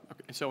 Oh,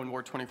 okay. So in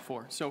Ward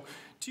 24. So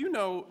do you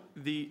know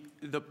the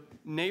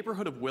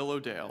neighborhood of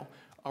Willowdale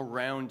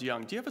around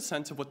Yonge? Do you have a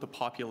sense of what the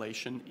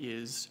population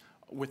is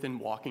within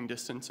walking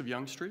distance of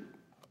Yonge Street?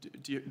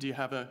 Do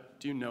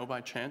you know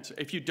by chance?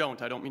 If you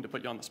don't, I don't mean to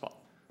put you on the spot.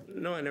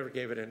 No, I never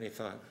gave it any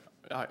thought.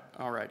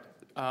 All right.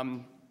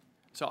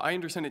 So I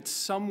understand it's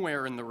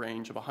somewhere in the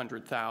range of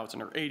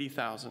 100,000 or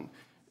 80,000.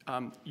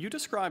 You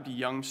described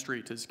Yonge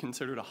Street as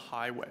considered a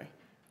highway.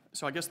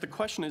 So I guess the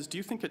question is, do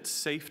you think it's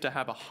safe to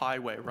have a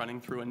highway running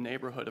through a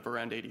neighborhood of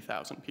around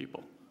 80,000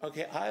 people?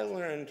 Okay, I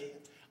learned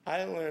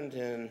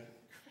in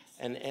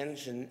an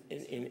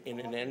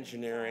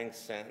engineering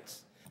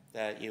sense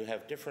that you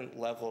have different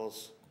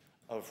levels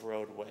of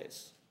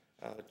roadways,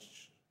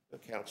 which the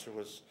councillor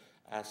was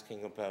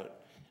asking about.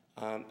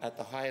 At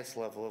the highest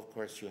level, of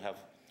course, you have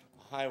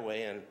a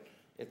highway, and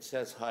it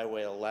says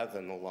Highway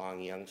 11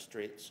 along Yonge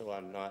Street, so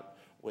I'm not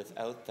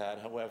without that.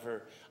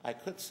 However, I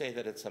could say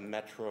that it's a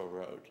metro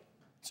road.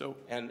 So,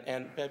 and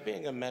by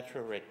being a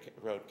metro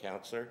road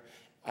councillor,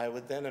 I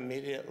would then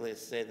immediately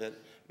say that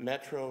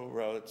metro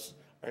roads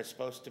are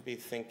supposed to be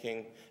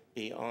thinking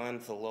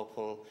beyond the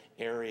local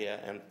area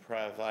and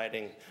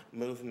providing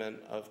movement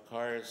of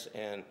cars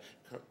and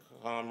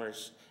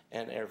commerce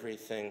and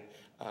everything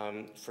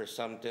for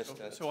some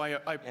distance.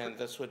 And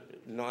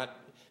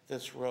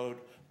this road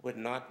would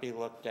not be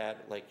looked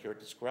at, like you're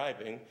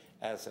describing,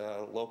 as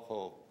a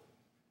local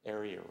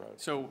area road.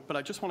 So, but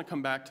I just want to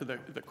come back to the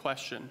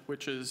question,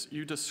 which is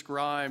you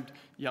described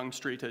Yonge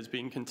Street as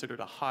being considered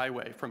a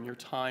highway from your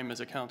time as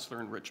a councillor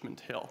in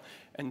Richmond Hill.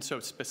 And so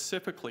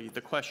specifically,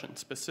 the question,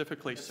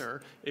 specifically,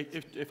 sir,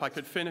 if I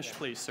could finish,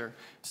 please, sir,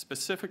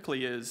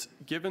 specifically is,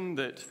 given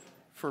that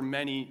for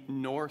many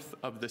north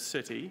of the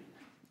city,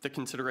 the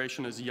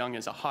consideration is Yonge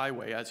as a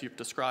highway, as you've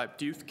described,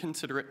 do you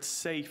consider it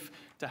safe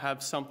to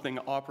have something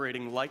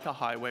operating like a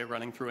highway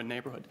running through a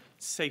neighborhood?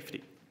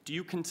 Safety. Do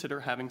you consider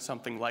having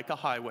something like a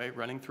highway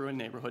running through a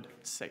neighborhood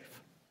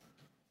safe?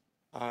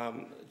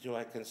 Do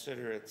I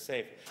consider it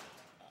safe?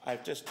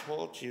 I've just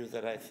told you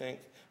that I think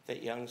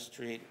that Yonge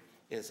Street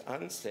is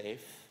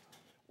unsafe,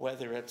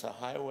 whether it's a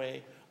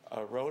highway,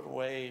 a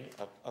roadway,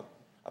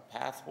 a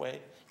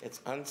pathway.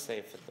 It's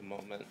unsafe at the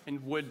moment.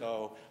 And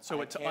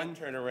I can't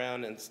turn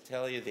around and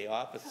tell you the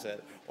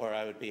opposite, or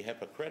I would be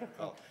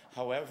hypocritical.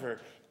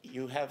 However,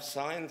 you have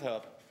signs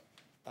up,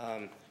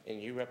 and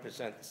you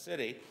represent the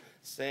city,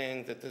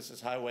 saying that this is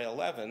Highway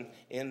 11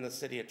 in the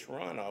city of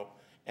Toronto,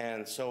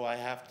 and so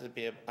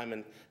I'm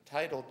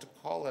entitled to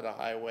call it a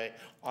highway.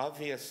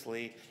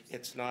 Obviously,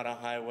 it's not a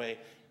highway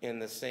in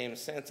the same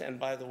sense, and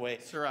by the way...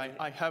 Sir,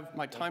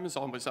 my time is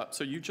almost up.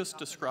 So you just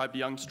described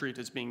Yonge Street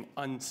as being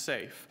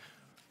unsafe.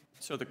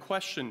 So the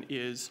question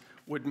is,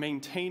 would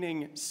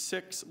maintaining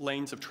 6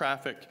 lanes of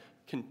traffic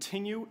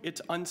continue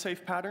its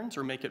unsafe patterns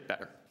or make it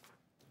better?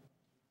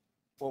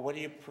 Well, what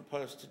do you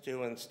propose to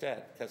do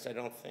instead? Because I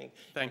don't think...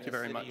 Thank you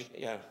very much.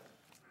 Yeah.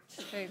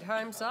 Okay,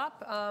 time's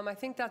up. I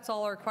think that's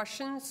all our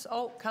questions.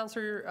 Oh,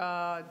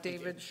 Councillor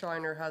David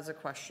Shiner has a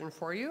question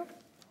for you.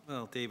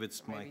 Well,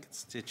 David's my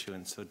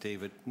constituent, so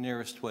David,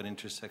 nearest what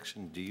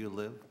intersection do you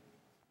live?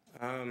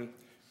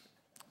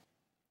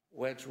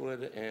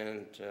 Wedgwood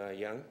and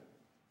Yonge.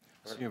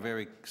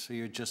 So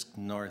you're just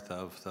north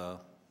of the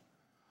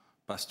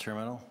bus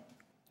terminal?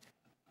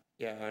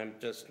 Yeah, I'm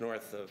just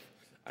north of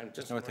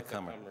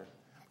Cummer.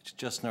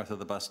 Just north of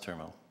the bus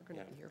terminal. We're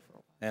going to be here for a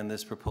while. And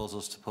this proposal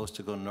is supposed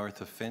to go north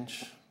of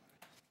Finch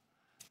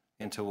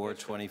into Ward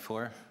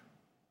 24?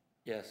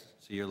 Yes.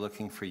 So you're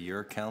looking for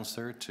your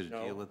councillor to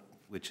deal with,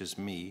 which is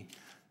me,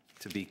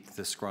 to be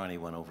the scrawny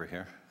one over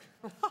here?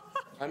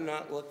 I'm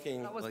not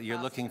looking... Well,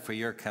 you're looking for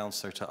your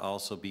councillor to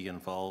also be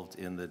involved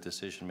in the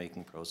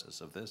decision-making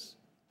process of this?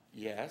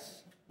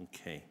 Yes.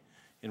 Okay.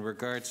 In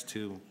regards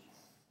to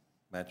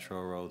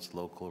metro roads,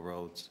 local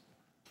roads,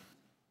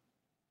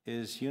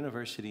 is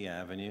University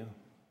Avenue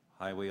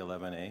Highway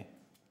 11A?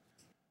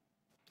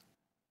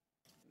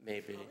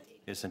 Maybe.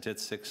 Isn't it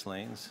 6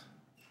 lanes?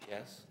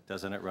 Yes.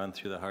 Doesn't it run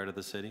through the heart of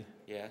the city?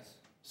 Yes.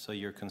 So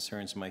your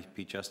concerns might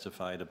be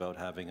justified about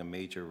having a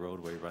major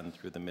roadway run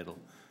through the middle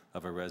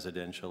of a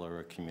residential or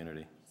a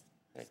community.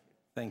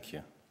 Thank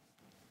you.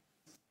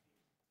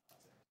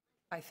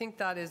 I think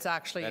that is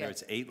actually Better, it.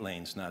 it's 8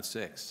 lanes, not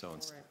 6, so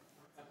it's...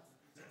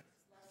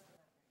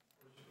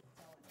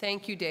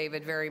 Thank you,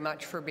 David, very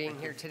much for being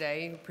here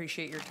today.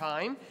 Appreciate your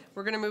time.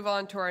 We're going to move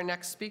on to our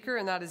next speaker,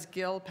 and that is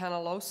Gil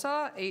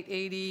Penalosa,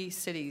 880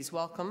 Cities.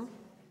 Welcome.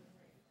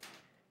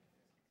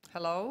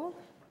 Hello.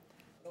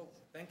 Hello.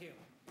 Thank you.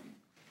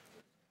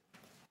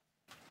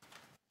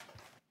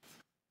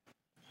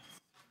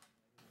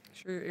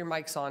 Sure, your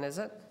mic's on, is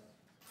it?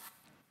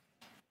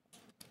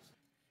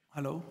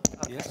 Hello.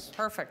 Okay. Yes.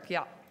 Perfect.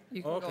 Yeah,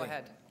 you can go Okay.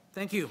 ahead.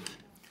 Thank you.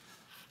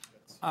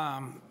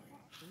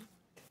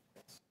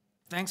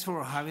 Thanks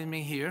for having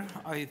me here.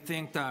 I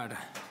think that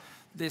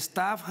the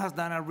staff has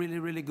done a really,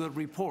 really good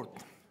report.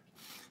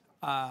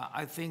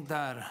 I think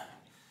that,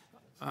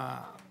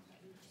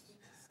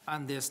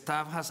 and the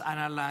staff has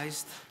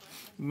analyzed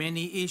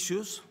many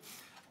issues.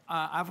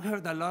 I've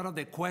heard a lot of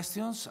the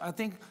questions. I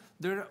think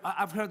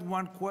I've heard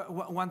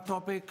one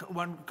topic,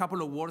 one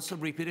couple of words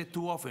repeated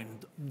too often.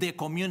 The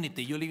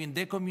community. You live in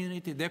the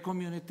community, the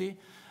community.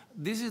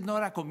 This is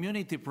not a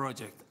community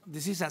project.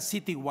 This is a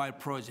citywide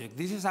project.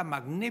 This is a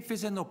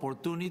magnificent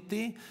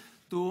opportunity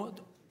to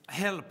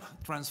help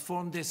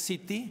transform the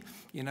city,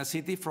 in a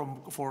city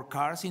for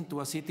cars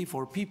into a city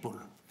for people.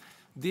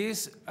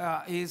 This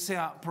is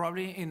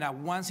probably in a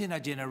once in a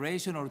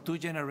generation or 2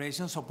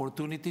 generations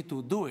opportunity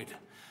to do it.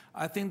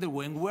 I think that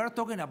when we're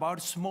talking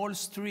about small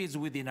streets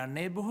within a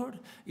neighborhood,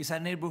 it's a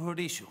neighborhood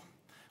issue.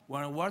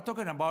 When we're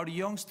talking about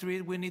young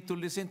streets, we need to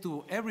listen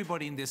to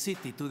everybody in the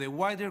city, to the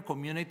wider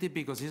community,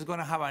 because it's going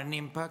to have an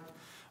impact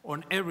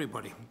on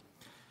everybody.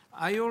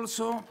 I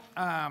also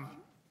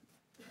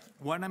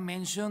want to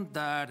mention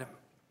that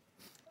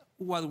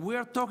what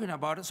we're talking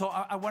about, so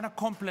I want to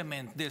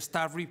complement the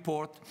staff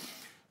report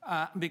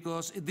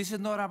because this is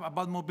not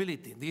about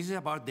mobility. This is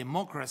about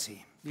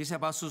democracy. This is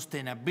about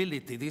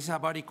sustainability. This is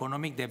about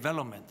economic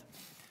development.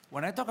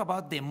 When I talk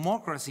about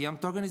democracy, I'm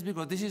talking is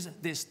because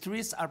the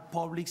streets are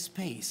public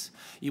space.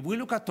 If we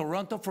look at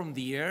Toronto from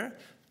the air,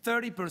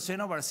 30%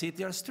 of our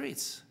city are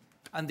streets.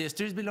 And the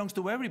streets belongs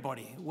to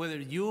everybody.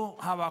 Whether you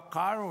have a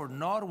car or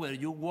not, whether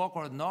you walk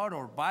or not,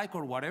 or bike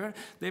or whatever,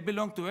 they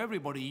belong to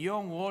everybody.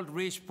 Young, old,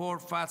 rich, poor,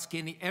 fat,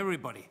 skinny,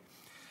 everybody.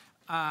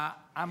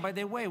 And by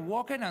the way,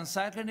 walking and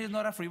cycling is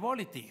not a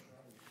frivolity.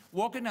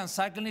 Walking and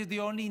cycling is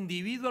the only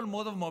individual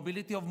mode of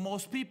mobility of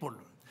most people.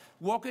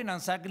 Walking and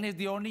cycling is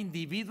the only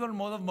individual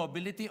mode of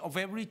mobility of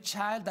every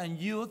child and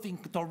youth in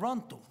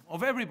Toronto,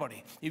 of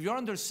everybody. If you're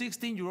under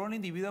 16, your only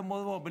individual mode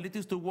of mobility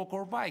is to walk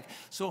or bike.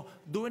 So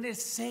doing it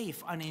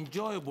safe and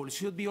enjoyable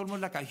should be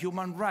almost like a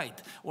human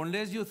right,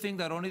 unless you think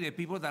that only the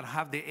people that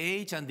have the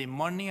age and the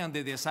money and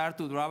the desire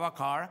to drive a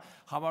car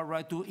have a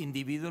right to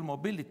individual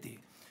mobility.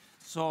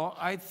 So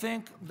I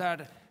think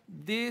that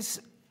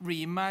this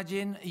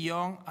Reimagine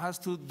Young has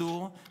to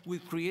do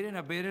with creating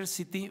a better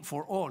city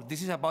for all.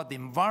 This is about the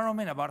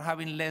environment, about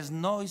having less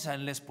noise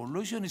and less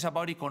pollution. It's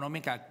about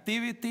economic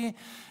activity.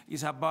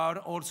 It's about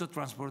also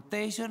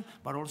transportation,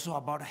 but also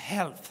about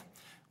health.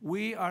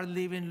 We are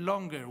living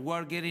longer.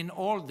 We're getting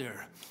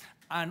older.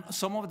 And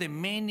some of the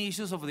main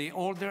issues of the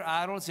older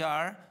adults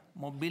are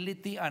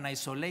mobility and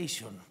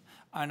isolation.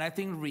 And I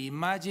think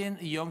Reimagine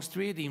Young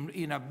Street,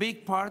 in a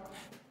big part,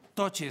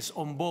 touches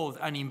on both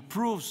and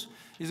improves.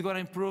 It's going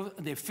to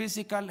improve the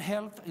physical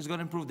health, it's going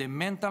to improve the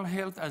mental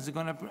health, and it's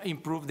going to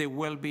improve the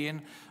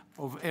well-being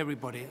of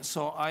everybody.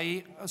 So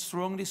I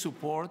strongly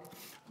support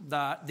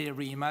the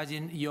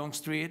Reimagine Young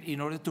Street in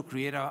order to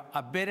create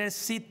a better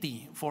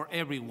city for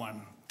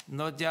everyone,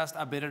 not just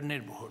a better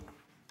neighborhood.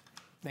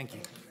 Thank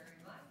you.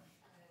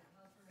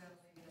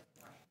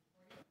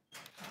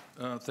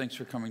 Thanks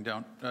for coming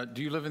down.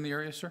 Do you live in the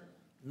area, sir?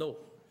 No.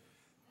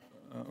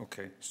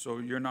 Okay, so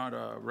you're not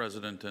a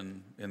resident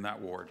in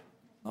that ward?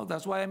 No,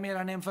 that's why I made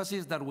an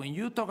emphasis that when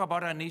you talk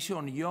about an issue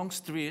on Young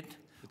Street,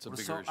 it's a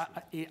bigger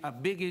issue. A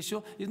big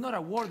issue, it's not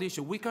a ward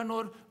issue. We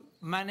cannot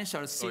manage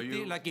our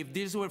city like if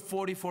these were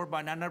 44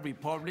 banana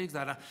republics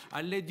that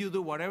I let you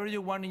do whatever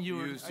you want in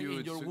your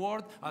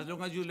ward as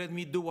long as you let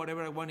me do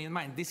whatever I want in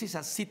mine. This is a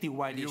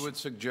citywide issue. You would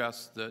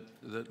suggest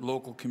that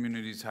local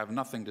communities have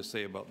nothing to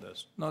say about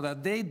this? No,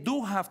 that they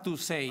do have to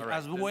say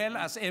as well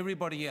as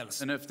everybody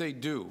else. And if they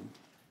do,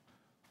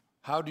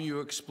 how do you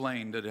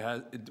explain that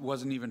it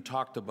wasn't even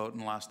talked about in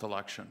the last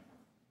election?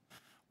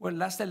 Well,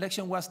 last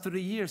election was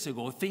 3 years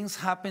ago. Things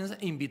happen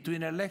in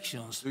between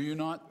elections. Do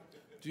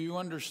you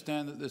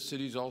understand that the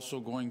city's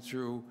also going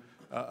through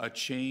a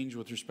change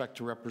with respect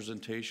to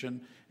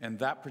representation, and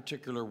that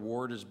particular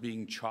ward is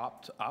being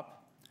chopped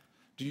up?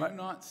 Do you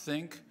not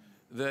think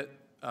that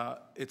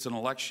it's an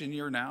election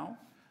year now,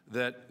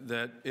 that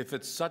if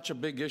it's such a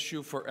big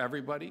issue for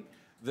everybody,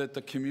 that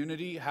the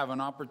community have an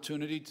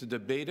opportunity to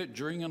debate it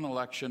during an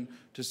election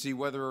to see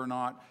whether or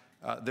not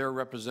their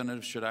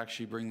representatives should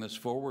actually bring this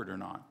forward or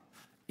not?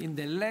 In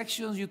the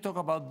elections, you talk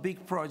about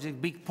big projects,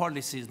 big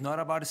policies, not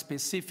about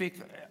specific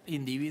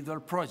individual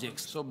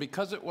projects. So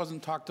because it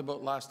wasn't talked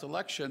about last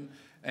election,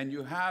 and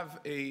you have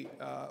a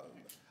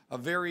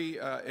very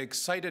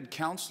excited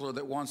councillor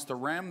that wants to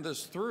ram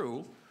this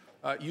through,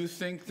 you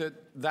think that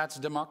that's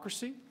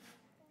democracy?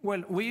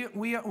 Well, we're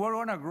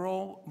going to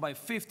grow by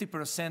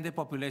 50% the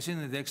population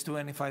in the next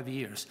 25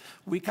 years.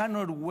 We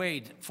cannot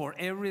wait for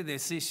every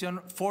decision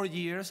 4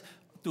 years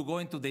to go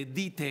into the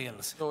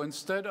details. So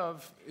instead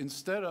of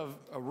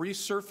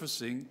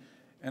resurfacing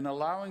and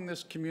allowing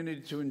this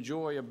community to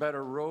enjoy a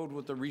better road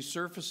with the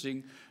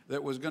resurfacing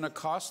that was going to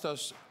cost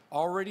us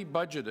already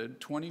budgeted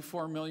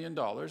 $24 million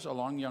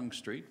along Yonge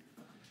Street,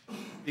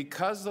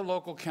 because the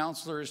local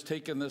councillor has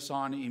taken this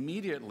on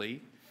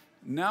immediately,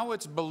 now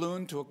it's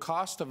ballooned to a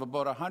cost of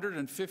about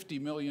 $150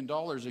 million,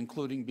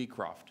 including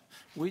Beecroft.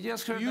 We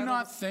just heard Do you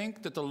not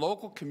think that the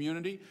local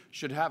community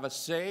should have a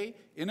say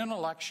in an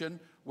election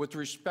with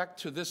respect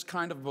to this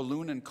kind of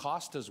balloon and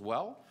cost as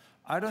well?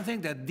 I don't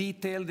think that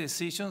detailed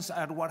decisions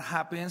are what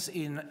happens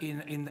in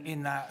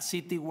a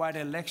citywide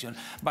election.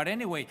 But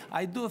anyway,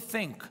 I do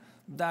think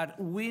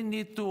that we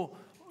need to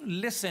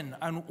listen,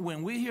 and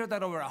when we hear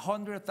that over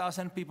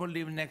 100,000 people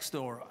live next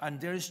door, and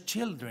there's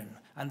children,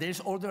 and there's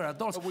older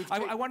adults,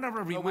 I want to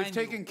remind you. We've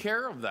taken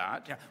care of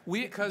that,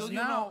 because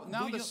now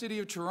the City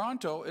of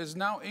Toronto is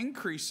now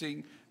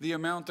increasing the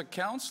amount of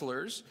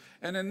councillors,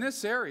 and in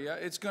this area,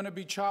 it's going to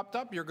be chopped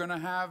up. You're going to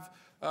have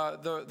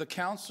the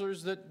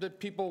councillors that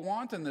people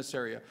want in this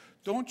area.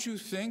 Don't you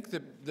think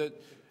that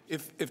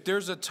if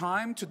there's a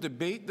time to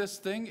debate this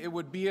thing, it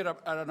would be at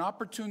an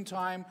opportune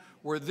time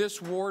where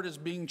this ward is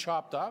being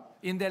chopped up?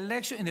 In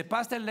the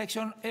past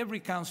election, every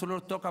councillor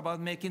talked about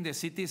making the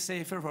city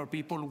safer for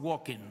people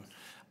walking.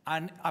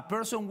 And a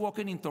person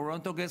walking in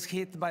Toronto gets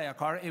hit by a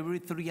car every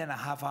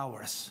 3.5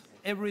 hours.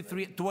 Every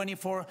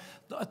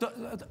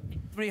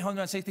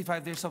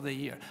 365 days of the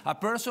year. A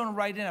person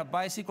riding a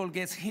bicycle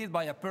gets hit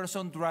by a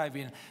person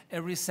driving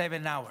every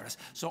 7 hours.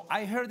 So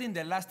I heard in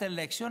the last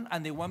election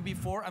and the one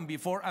before and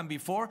before and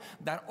before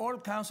that all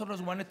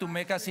councillors wanted to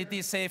make a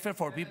city safer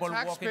for people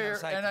walking and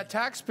cycling. And a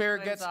taxpayer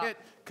gets hit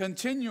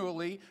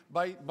continually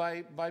by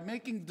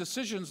making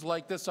decisions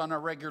like this on a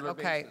regular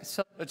basis.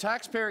 So the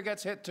taxpayer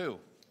gets hit too.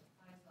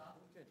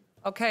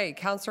 Okay,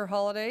 Councillor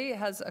Holyday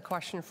has a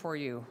question for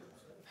you.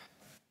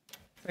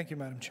 Thank you,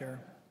 Madam Chair.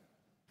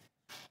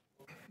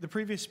 The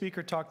previous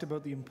speaker talked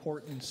about the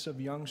importance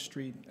of Yonge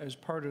Street as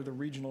part of the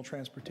regional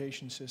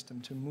transportation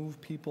system to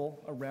move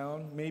people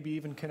around, maybe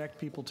even connect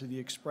people to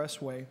the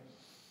expressway.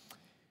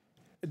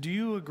 Do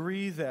you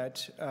agree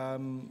that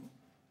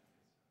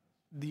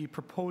the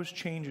proposed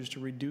changes to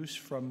reduce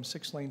from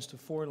 6 lanes to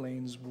 4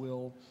 lanes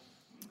will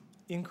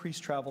increase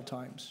travel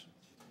times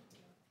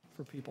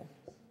for people?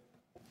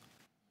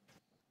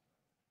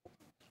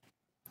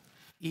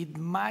 It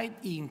might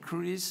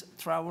increase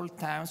travel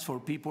times for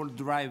people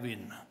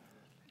driving.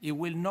 It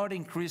will not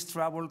increase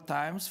travel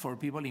times for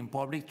people in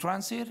public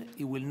transit.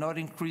 It will not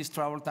increase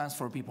travel times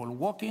for people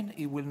walking.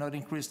 It will not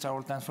increase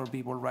travel times for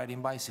people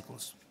riding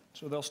bicycles.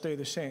 So they'll stay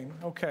the same.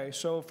 Okay,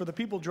 so for the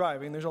people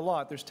driving, there's a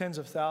lot. There's tens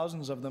of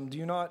thousands of them. Do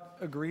you not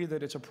agree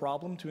that it's a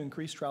problem to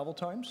increase travel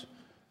times?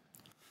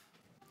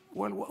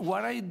 Well,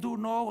 what I do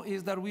know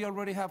is that we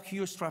already have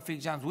huge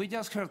traffic jams. We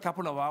just heard a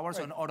couple of hours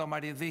on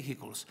automated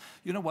vehicles.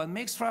 You know, what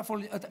makes the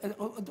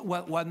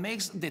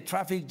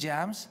traffic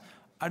jams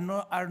are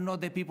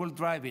not the people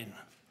driving,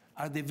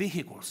 are the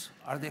vehicles,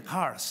 are the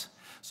cars.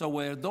 So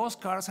whether those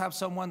cars have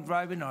someone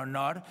driving or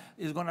not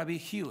is going to be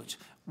huge.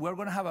 We're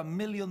going to have 1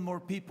 million more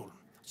people.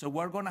 So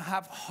we're going to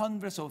have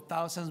hundreds of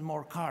thousands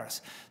more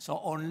cars. So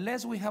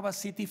unless we have a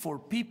city for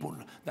people,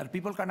 that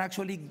people can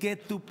actually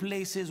get to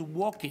places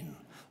walking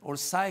or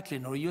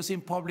cycling or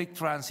using public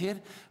transit,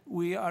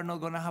 we are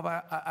not going to have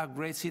a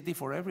great city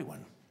for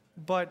everyone.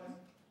 But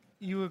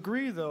you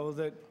agree, though,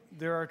 that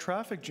there are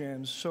traffic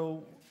jams.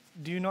 So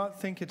do you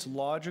not think it's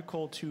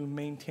logical to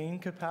maintain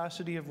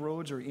capacity of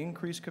roads or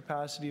increase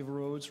capacity of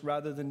roads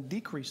rather than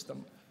decrease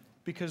them?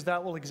 Because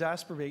that will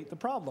exacerbate the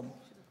problem.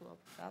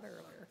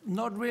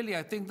 Not really.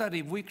 I think that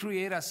if we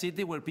create a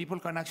city where people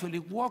can actually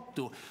walk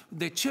to,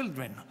 the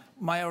children,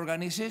 my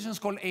organization is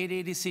called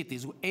 880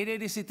 Cities.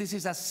 880 Cities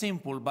is a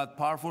simple but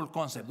powerful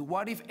concept.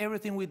 What if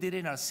everything we did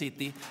in our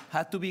city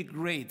had to be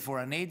great for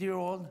an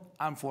 8-year-old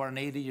and for an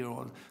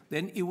 80-year-old?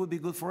 Then it would be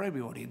good for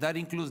everybody. That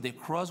includes the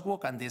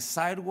crosswalk and the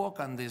sidewalk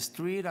and the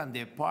street and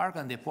the park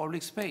and the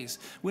public space.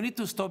 We need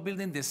to stop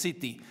building the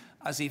city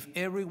as if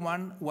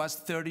everyone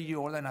was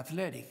 30-year-old and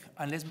athletic,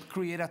 and let's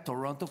create a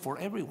Toronto for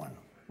everyone.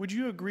 Would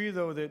you agree,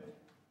 though, that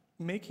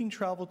making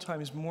travel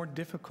times more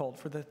difficult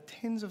for the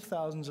tens of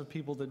thousands of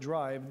people that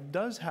drive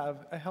does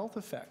have a health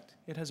effect?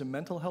 It has a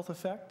mental health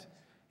effect.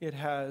 It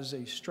has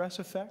a stress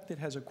effect. It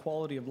has a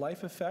quality of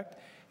life effect.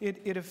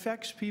 It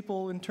affects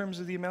people in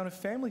terms of the amount of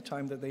family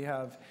time that they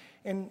have.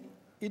 And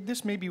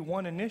this may be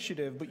one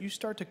initiative, but you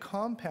start to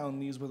compound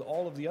these with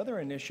all of the other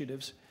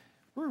initiatives.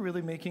 we're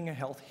really making a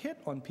health hit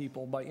on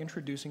people by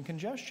introducing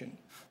congestion.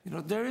 You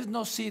know, there is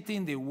no city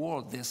in the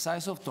world the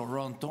size of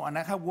Toronto, and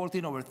I have worked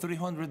in over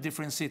 300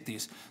 different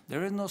cities.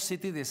 There is no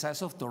city the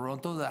size of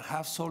Toronto that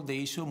have solved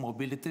the issue of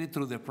mobility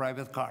through the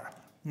private car.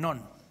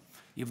 None.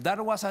 If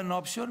that was an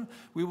option,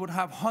 we would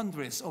have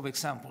hundreds of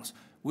examples.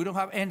 We don't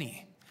have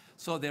any.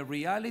 So the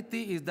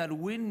reality is that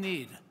we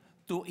need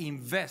to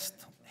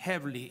invest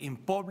heavily in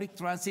public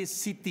transit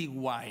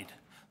citywide,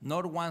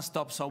 not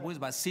one-stop subways,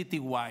 but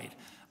citywide.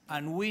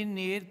 And we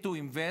need to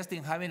invest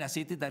in having a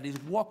city that is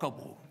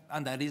walkable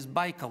and that is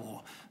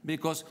bikeable,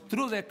 because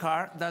through the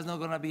car, that's not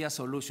going to be a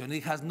solution.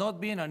 It has not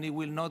been, and it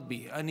will not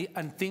be.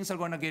 And things are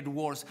going to get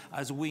worse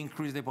as we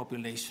increase the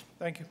population.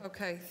 Thank you.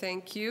 Okay,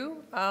 thank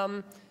you.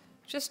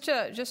 Just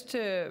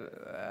to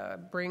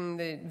bring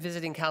the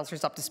visiting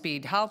councillors up to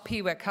speed, how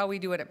we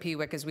do it at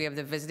PWIC is we have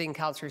the visiting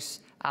councillors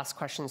ask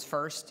questions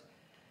first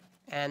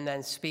and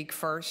then speak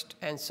first.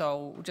 And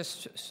so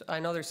I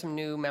know there's some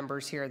new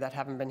members here that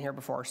haven't been here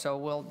before, so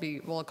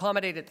we'll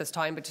accommodate it this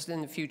time, but just in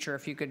the future,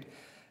 if you could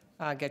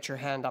get your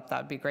hand up,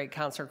 that'd be great.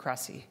 Councillor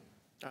Cressy.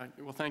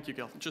 Well, thank you,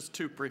 Gil. Just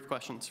two brief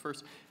questions.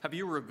 First, have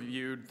you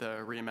reviewed the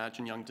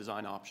Reimagine Young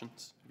design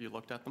options? Have you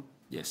looked at them?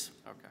 Yes.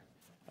 Okay.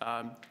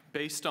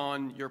 Based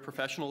on your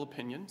professional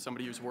opinion,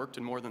 somebody who's worked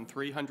in more than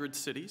 300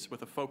 cities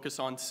with a focus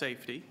on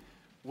safety,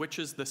 which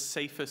is the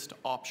safest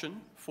option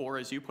for,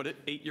 as you put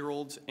it,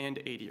 8-year-olds and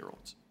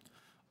 80-year-olds?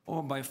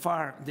 Oh, by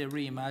far, the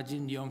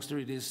Reimagine Young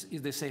Street is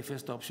the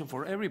safest option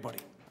for everybody.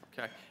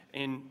 Okay.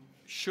 And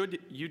should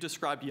you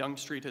describe Young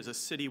Street as a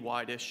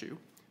citywide issue?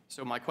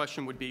 So my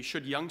question would be,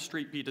 should Young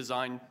Street be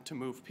designed to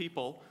move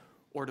people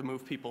or to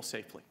move people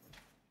safely?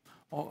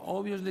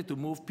 Obviously, to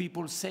move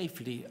people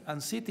safely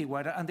and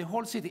citywide, and the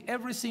whole city,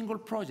 every single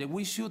project,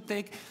 we should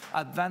take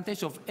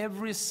advantage of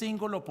every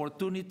single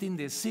opportunity in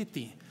the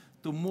city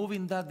to move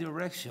in that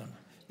direction.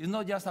 It's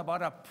not just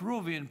about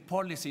approving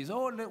policies.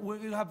 Oh,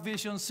 we have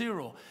Vision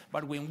Zero.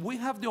 But when we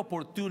have the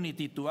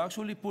opportunity to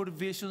actually put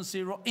Vision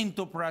Zero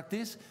into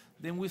practice,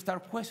 then we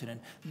start questioning.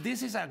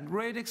 This is a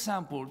great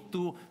example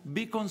to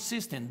be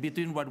consistent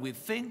between what we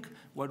think,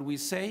 what we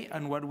say,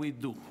 and what we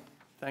do.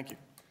 Thank you.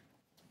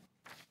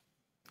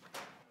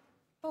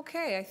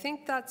 Okay, I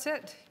think that's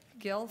it.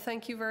 Gil,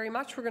 thank you very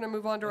much. We're going to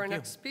move on to our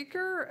next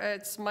speaker.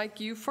 It's Mike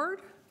Uford.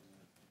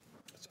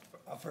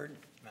 Ufford.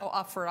 Oh,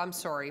 Ufford, I'm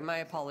sorry. My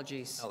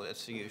apologies. Oh,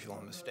 that's the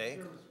usual mistake.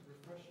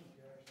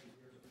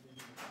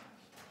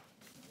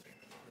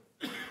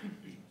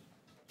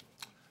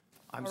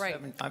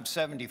 I'm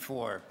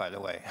 74, by the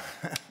way.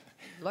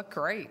 Look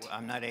great.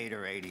 I'm not 8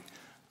 or 80.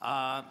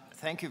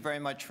 Thank you very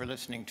much for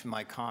listening to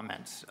my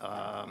comments.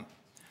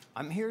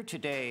 I'm here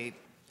today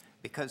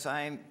because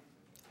I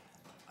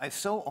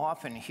so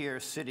often hear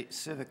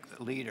civic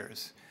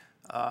leaders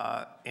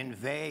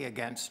inveigh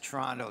against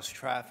Toronto's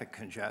traffic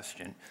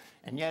congestion,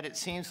 and yet it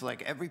seems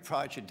like every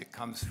project that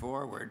comes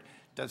forward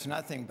does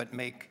nothing but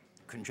make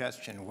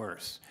congestion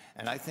worse.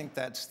 And I think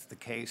that's the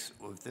case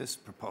with this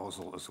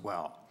proposal as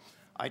well.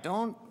 I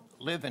don't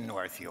live in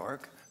North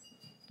York,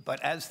 but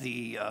as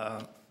the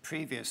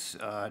previous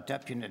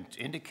deputant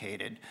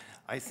indicated,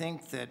 I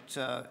think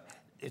that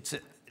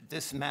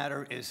this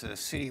matter is a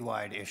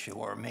citywide issue,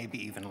 or maybe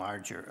even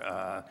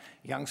larger.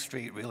 Yonge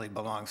Street really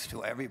belongs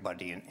to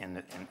everybody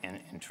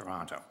in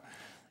Toronto.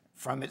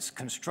 From its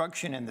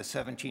construction in the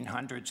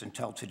 1700s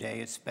until today,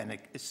 it's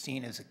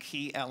seen as a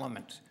key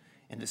element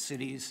in the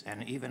city's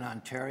and even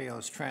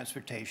Ontario's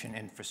transportation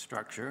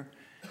infrastructure.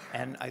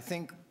 And I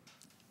think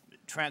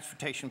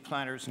transportation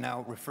planners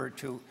now refer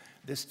to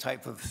this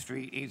type of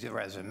street either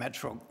as a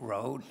metro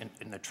road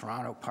in the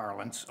Toronto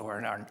parlance or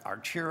an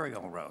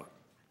arterial road.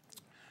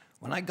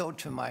 When I go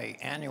to my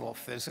annual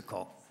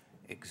physical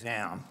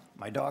exam,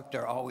 my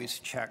doctor always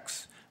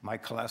checks my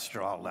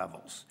cholesterol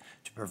levels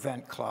to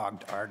prevent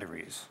clogged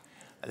arteries.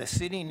 The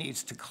city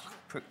needs to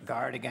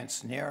guard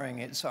against narrowing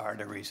its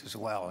arteries as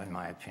well, in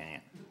my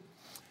opinion.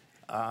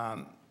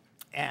 I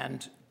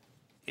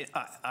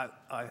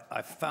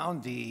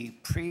found the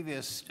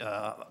previous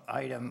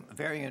item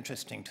very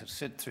interesting to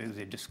sit through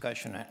the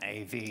discussion on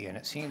AV, and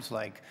it seems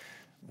like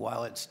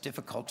while it's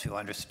difficult to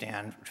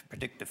understand, to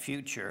predict the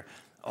future,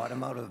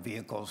 automotive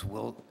vehicles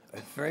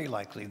it's very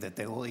likely that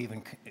they will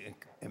even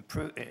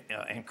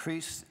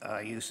increase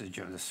usage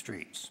of the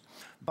streets.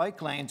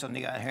 Bike lanes, on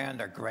the other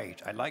hand, are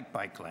great. I like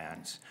bike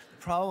lanes.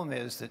 The problem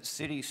is that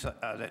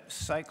that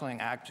cycling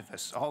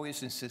activists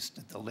always insist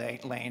that the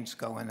lanes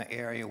go in the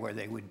area where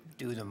they would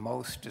do the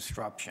most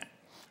disruption.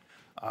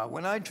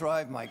 When I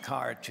drive my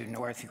car to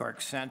North York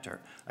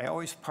Centre, I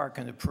always park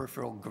in the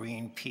peripheral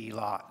green P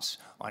lots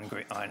on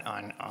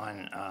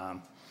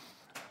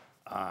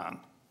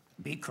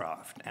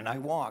Beecroft, and I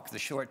walk the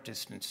short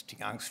distance to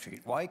Yonge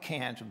Street. Why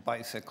can't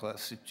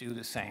bicyclists do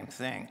the same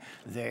thing?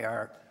 They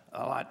are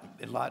a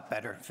lot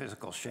better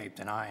physical shape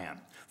than I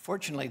am.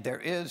 Fortunately, there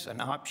is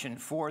an option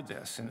for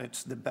this, and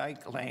it's the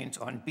bike lanes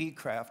on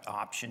Beecroft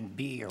option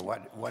B, or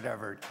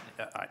whatever.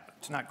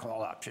 It's not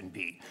called option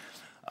B.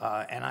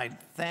 And I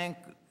thank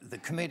the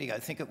committee. I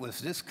think it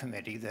was this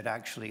committee that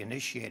actually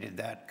initiated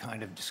that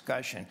kind of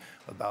discussion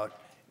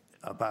about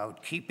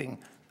about keeping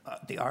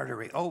the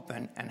artery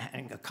open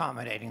and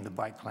accommodating the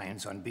bike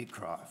lanes on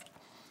Beecroft.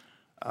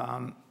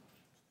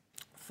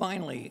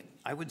 Finally,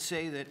 I would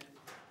say that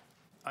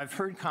I've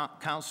heard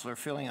Councillor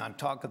Fillion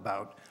talk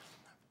about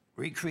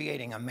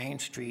recreating a Main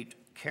Street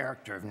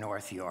character of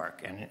North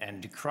York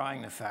and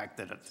decrying the fact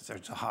that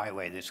there's a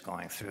highway that's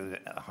going through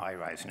a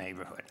high-rise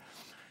neighborhood.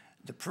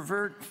 The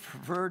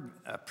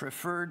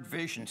preferred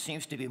vision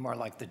seems to be more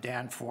like the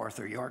Danforth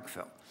or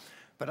Yorkville.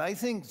 But I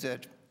think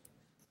that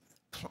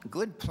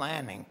good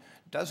planning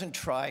doesn't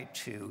try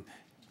to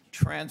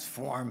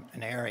transform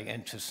an area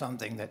into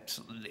something that's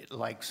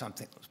like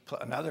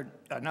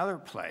another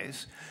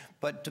place,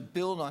 but to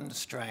build on the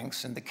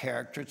strengths and the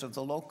characters of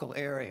the local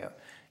area,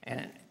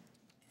 and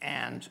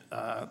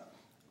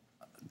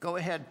go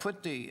ahead,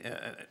 put the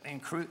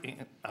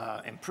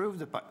improve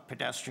the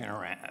pedestrian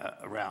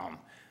realm,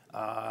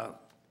 and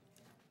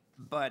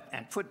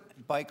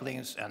put bike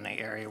lanes in the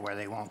area where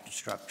they won't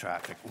disrupt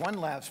traffic. One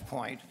last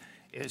point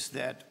is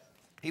that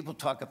people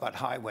talk about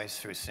highways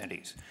through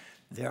cities.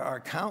 There are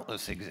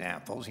countless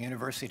examples,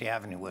 University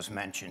Avenue was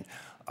mentioned,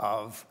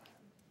 of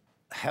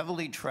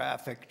heavily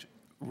trafficked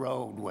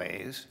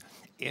roadways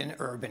in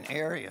urban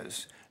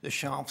areas. The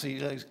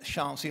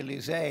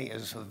Champs-Élysées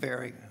is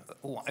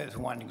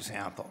one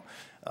example,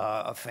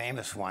 a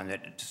famous one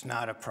that it's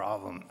not a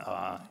problem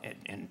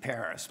in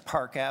Paris.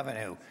 Park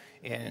Avenue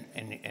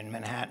in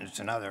Manhattan is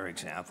another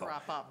example.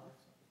 Wrap up.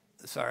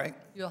 Sorry?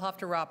 You'll have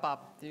to wrap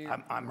up.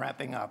 I'm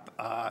wrapping up.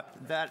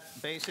 That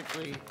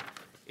basically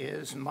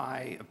is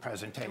my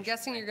presentation. I'm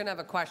guessing you're going to have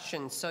a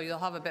question, so you'll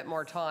have a bit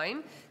more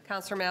time.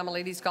 Councillor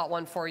Mamaledy's got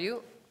one for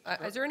you.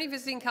 Is there any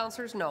visiting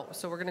councillors? No.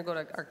 So we're going to go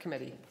to our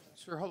committee.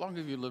 Sir, how long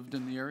have you lived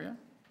in the area?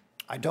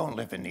 I don't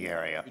live in the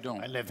area. You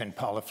don't? I live in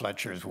Paula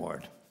Fletcher's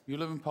ward. You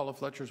live in Paula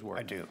Fletcher's ward?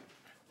 I do.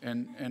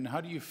 And how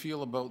do you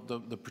feel about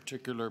the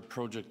particular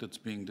project that's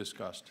being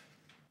discussed?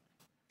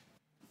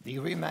 The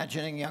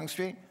reimagining Yonge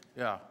Street?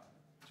 Yeah.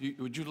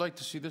 Would you like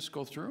to see this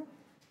go through?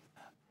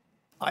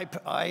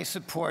 I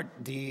support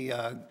the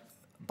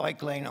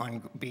bike lane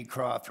on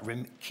Beecroft,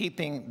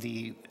 keeping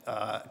the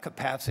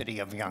capacity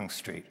of Yonge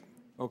Street.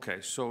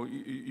 Okay, so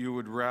you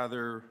would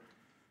rather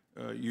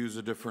use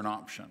a different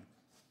option?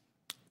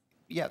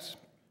 Yes.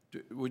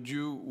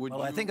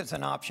 Well, I think it's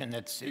an option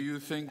that's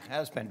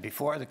has been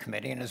before the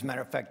committee, and as a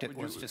matter of fact, it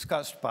was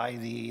discussed by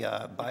the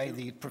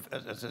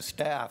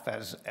staff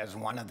as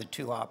one of the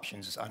two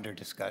options under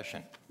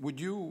discussion. Would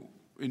you,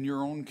 in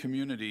your own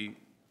community,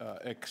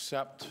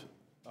 accept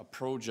a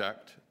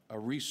project, a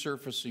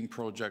resurfacing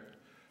project,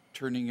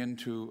 turning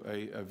into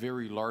a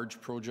very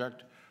large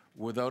project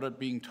without it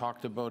being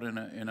talked about in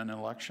an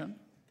election?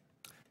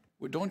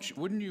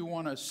 Wouldn't you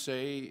want to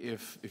say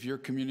if your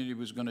community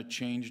was going to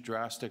change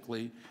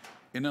drastically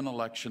in an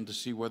election to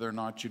see whether or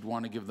not you'd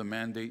want to give the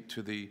mandate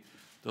to the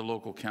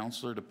local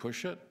councillor to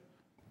push it?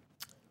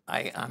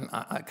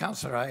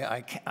 Councillor,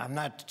 I'm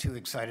not too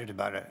excited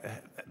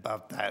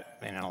about that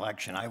in an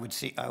election. I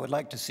would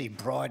like to see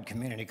broad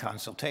community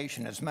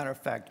consultation. As a matter of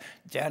fact,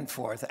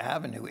 Danforth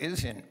Avenue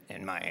is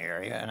in my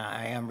area, and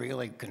I am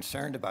really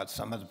concerned about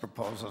some of the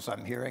proposals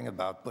I'm hearing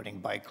about putting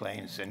bike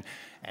lanes and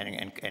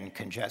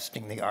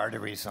congesting the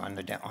arteries on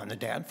the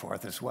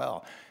Danforth as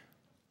well.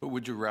 But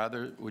would you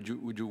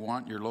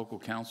want your local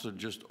councillor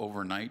just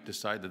overnight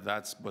decide that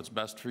that's what's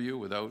best for you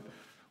without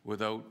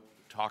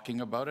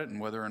talking about it, and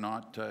whether or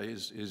not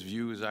his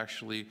view is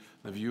actually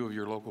the view of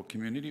your local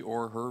community,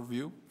 or her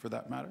view for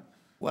that matter?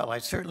 Well, I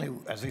certainly,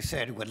 as I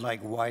said, would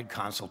like wide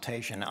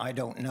consultation. I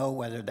don't know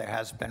whether there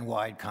has been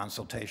wide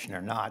consultation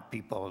or not.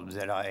 People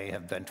that I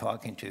have been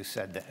talking to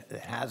said that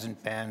it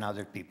hasn't been.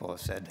 Other people have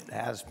said it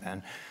has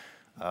been.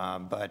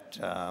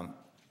 Have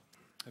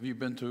you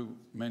been to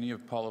many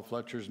of Paula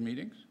Fletcher's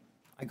meetings?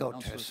 I go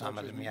to some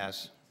of them,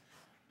 yes.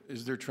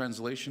 Is there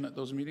translation at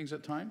those meetings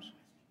at times?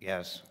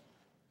 Yes.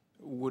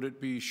 Would it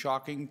be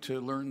shocking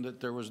to learn that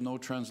there was no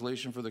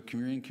translation for the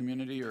Korean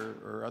community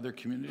or other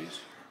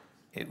communities?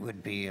 It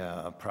would be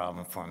a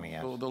problem for me,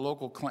 yes. So the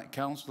local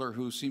councillor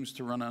who seems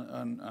to run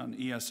an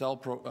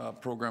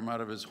ESL program out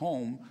of his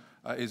home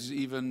is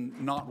even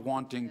not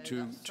wanting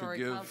to give...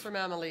 Councillor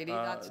Mamaledy,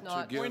 that's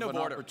not... Point of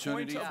order.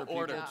 Point of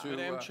order.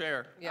 Madam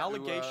Chair,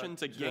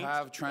 allegations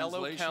against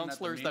fellow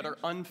councillors that are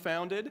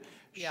unfounded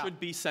should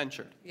be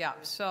censured. Yeah,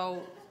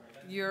 so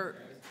you're...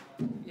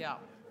 Yeah.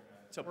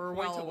 So we're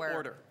point well of aware.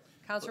 order.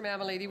 Councillor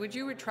Mamaledy, would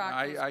you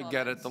retract those I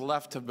get it. comments? The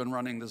left have been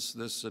running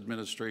this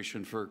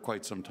administration for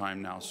quite some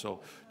time now,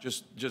 so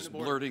just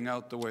blurting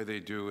out the way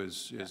they do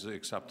is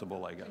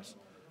acceptable, I guess.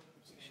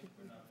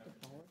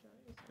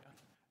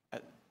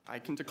 I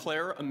can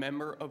declare a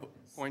member of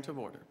point of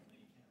order.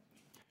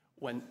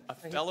 When a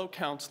fellow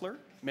councillor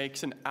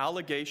makes an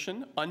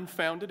allegation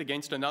unfounded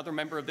against another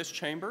member of this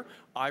chamber,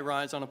 I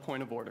rise on a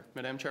point of order.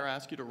 Madam Chair, I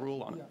ask you to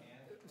rule on it.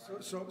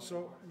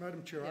 So,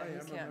 Madam Chair, I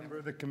am a member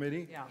of the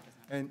committee,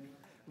 and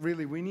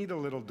really, we need a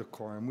little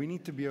decorum. We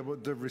need to be able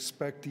to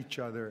respect each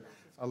other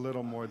a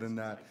little more than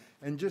that.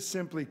 And just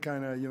simply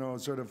kind of,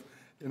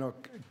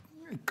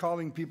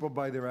 calling people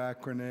by their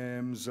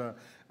acronyms,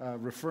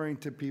 referring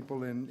to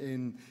people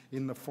in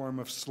the form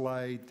of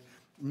slight,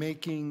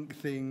 making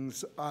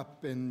things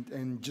up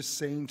and just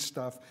saying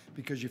stuff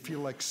because you feel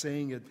like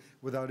saying it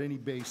without any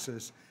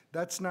basis.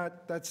 That's not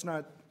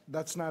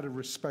a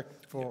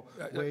respectful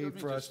way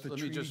for us to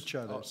treat each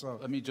other. So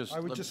I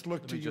would just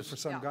look to you for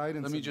some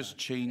guidance. Let me just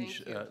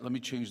change. Let me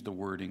change the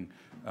wording.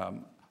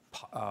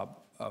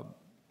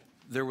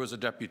 There was a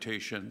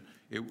deputation.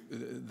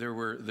 There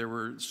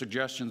were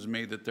suggestions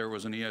made that there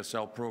was an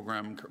ESL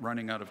program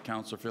running out of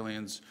Councillor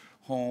Fillion's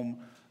home.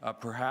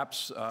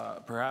 Perhaps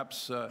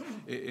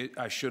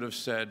I should have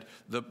said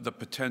the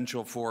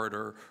potential for it,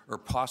 or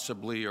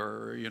possibly,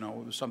 or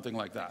something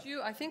like that.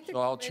 I think the so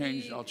I'll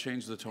change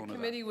the tone of that. The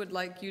committee would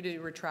like you to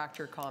retract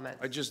your comment.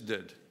 I just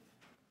did.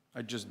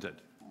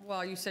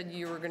 Well, you said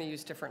you were going to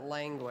use different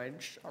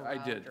language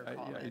around your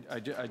comment. I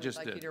just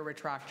I'd like you to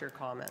retract your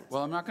comments.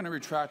 Well, I'm not going to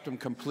retract them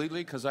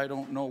completely because I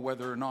don't know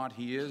whether or not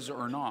he is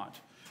or not.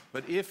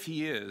 But if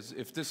he is,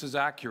 if this is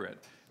accurate,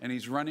 and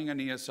he's running an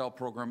ESL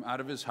program out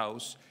of his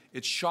house,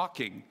 it's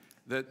shocking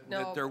that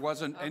there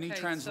wasn't any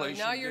translation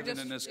so now you're given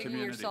just in this digging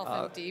community.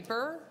 yourself in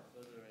deeper.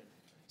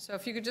 So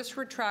if you could just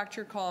retract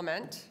your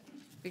comment,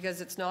 because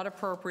it's not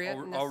appropriate.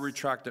 I'll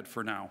retract it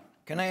for now.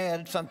 Can I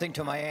add something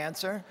to my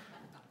answer?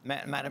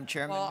 Madam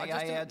Chairman, Well, may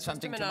I add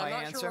something to my answer?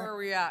 I'm not sure where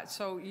we're at.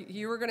 So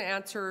you were going to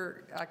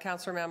answer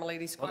Councillor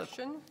Mamaledy's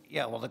question?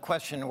 Well, the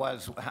question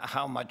was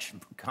how much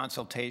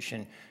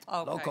consultation,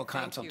 local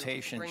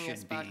consultation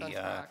should be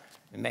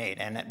made.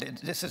 And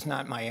this is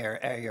not my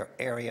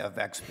area of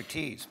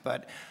expertise,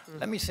 but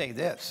let me say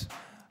this.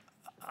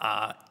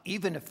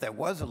 Even if there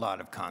was a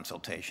lot of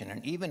consultation,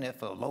 and even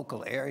if a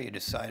local area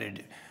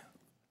decided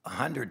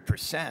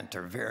 100%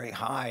 or very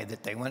high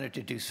that they wanted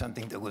to do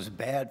something that was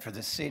bad for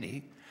the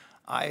city,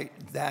 I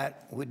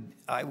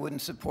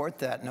wouldn't support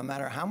that no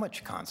matter how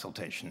much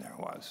consultation there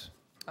was.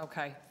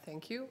 Okay,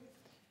 thank you.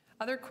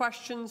 Other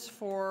questions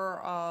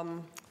for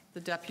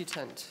the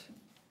deputant?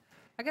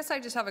 I guess I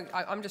just have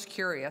I'm just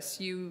curious.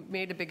 You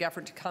made a big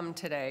effort to come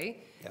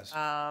today. Yes.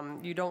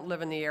 You don't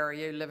live in the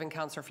area. You live in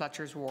Councillor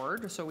Fletcher's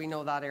ward, so we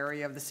know that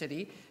area of the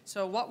city.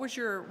 So what was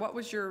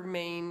your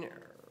main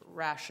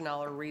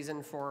rationale or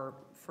reason for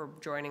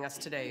joining us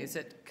today? Is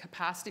it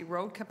capacity,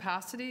 road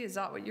capacity? Is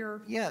that what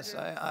you're? Yes,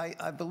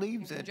 I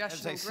believe that,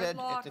 as I said,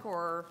 gridlock,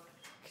 or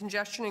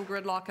congestion and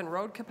gridlock and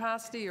road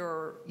capacity,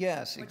 or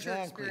yes,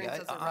 exactly.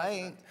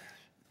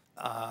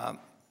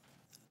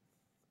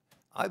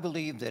 I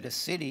believe that a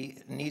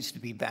city needs to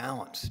be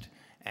balanced,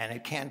 and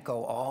it can't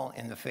go all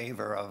in the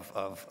favor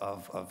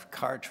of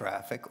car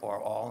traffic or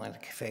all in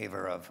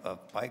favor of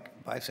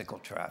bicycle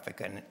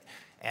traffic.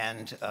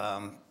 And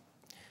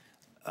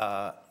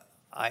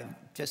I've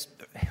just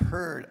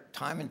heard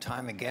time and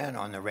time again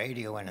on the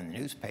radio and in the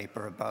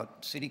newspaper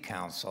about city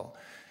council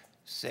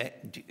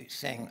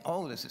saying,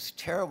 oh, this is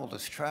terrible,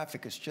 this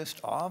traffic is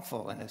just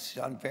awful, and it's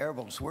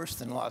unbearable, it's worse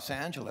than Los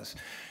Angeles.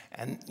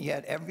 And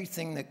yet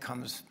everything that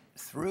comes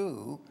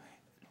through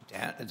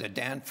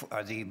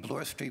the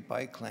Bloor Street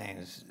bike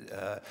lanes,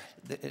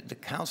 the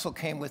council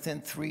came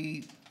within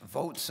 3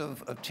 votes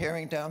of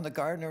tearing down the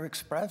Gardner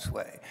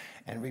Expressway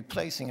and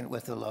replacing it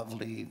with a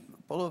lovely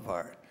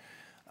boulevard.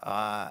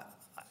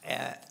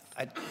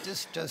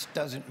 This just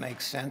doesn't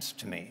make sense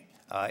to me.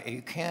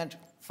 You can't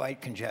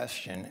fight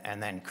congestion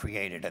and then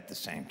create it at the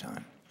same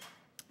time.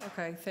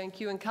 Okay,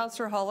 thank you. And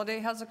Councillor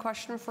Holyday has a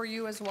question for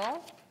you as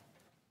well.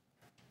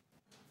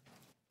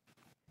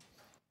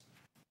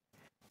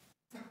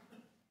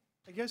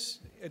 I guess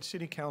at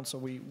City Council,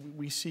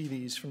 we see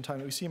these from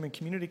time. We see them in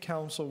Community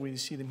Council, we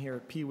see them here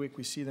at PWIC,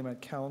 we see them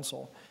at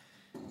Council.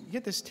 You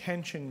get this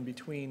tension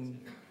between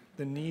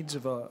the needs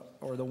of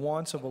or the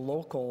wants of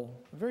a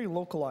very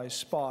localized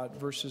spot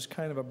versus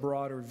kind of a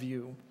broader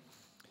view.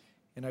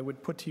 And I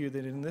would put to you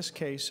that in this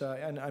case,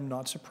 and I'm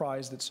not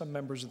surprised that some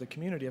members of the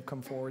community have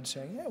come forward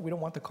saying, yeah, we don't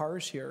want the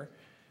cars here.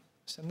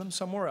 Send them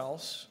somewhere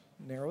else,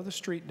 narrow the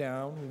street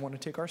down, we want to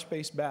take our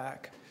space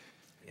back.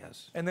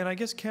 Yes. And then I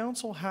guess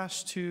council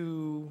has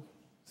to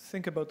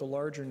think about the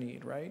larger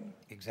need, right?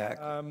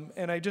 Exactly.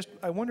 And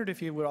I wondered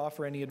if you would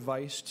offer any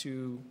advice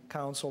to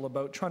council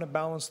about trying to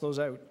balance those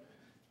out.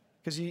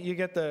 Because you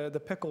get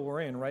the pickle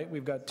we're in, right?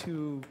 We've got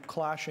 2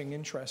 clashing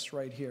interests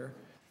right here.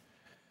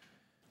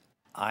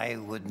 I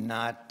would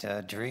not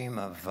dream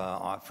of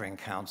offering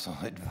council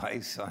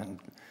advice on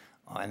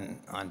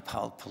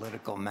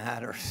political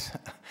matters.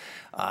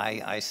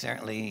 I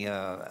certainly, you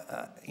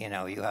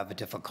have a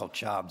difficult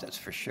job, that's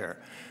for sure.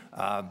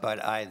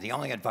 But the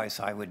only advice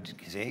I would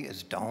say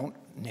is don't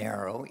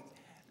narrow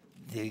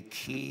the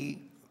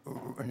key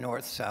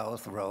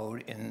north-south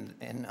road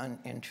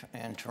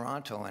in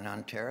Toronto and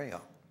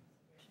Ontario.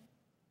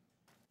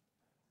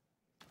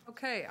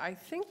 Okay, I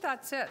think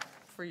that's it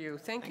for you.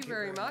 Thank you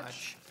very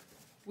much.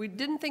 We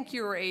didn't think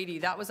you were 80.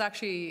 That was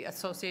actually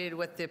associated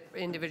with the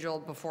individual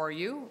before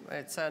you.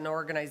 It's an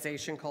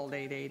organization called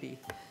 880.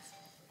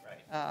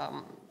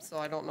 Right. So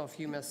I don't know if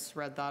you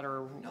misread that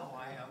or... No,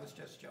 I was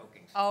just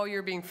joking. Oh,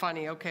 you're being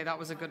funny. Okay, that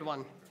was a good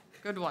one.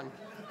 Good one.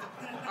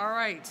 All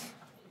right.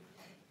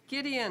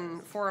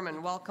 Gideon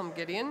Foreman. Welcome,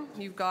 Gideon.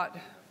 You've got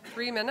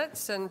 3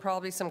 minutes and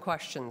probably some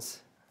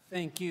questions.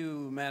 Thank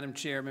you, Madam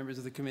Chair, members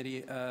of the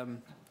committee. I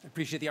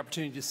appreciate the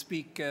opportunity to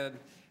speak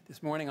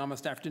this morning,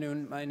 almost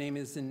afternoon. My name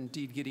is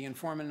indeed Gideon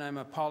Foreman. I'm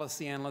a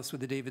policy analyst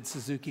with the David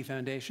Suzuki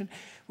Foundation.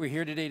 We're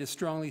here today to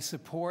strongly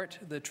support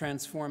the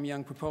Transform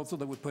Yonge proposal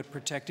that would put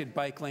protected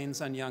bike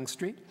lanes on Yonge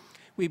Street.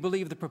 We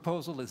believe the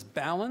proposal is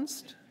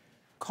balanced,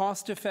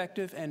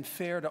 cost-effective, and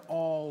fair to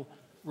all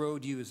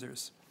road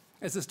users.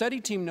 As the study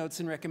team notes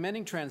in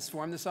recommending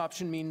Transform, this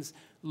option means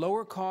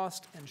lower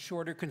cost and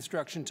shorter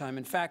construction time.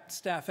 In fact,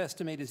 staff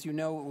estimate, as you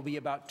know, it will be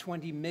about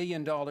 $20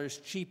 million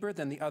cheaper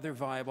than the other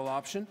viable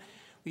option.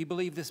 We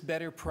believe this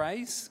better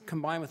price,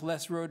 combined with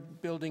less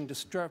road building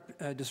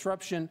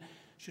disruption,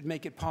 should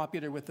make it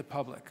popular with the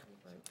public.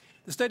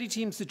 The study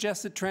team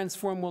suggests that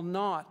Transform will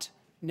not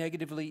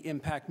negatively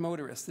impact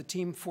motorists. The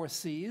team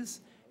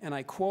foresees, and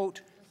I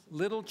quote,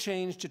 little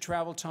change to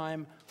travel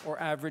time or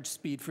average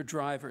speed for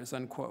drivers,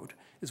 unquote.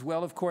 As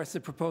well, of course,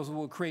 the proposal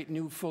will create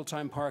new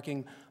full-time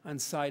parking on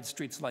side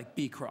streets like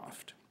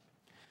Beecroft.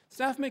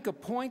 Staff make a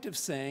point of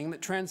saying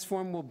that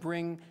Transform will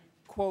bring,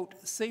 quote,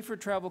 safer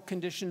travel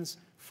conditions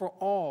for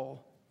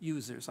all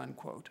users,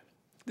 unquote.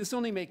 This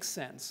only makes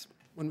sense.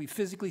 When we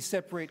physically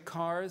separate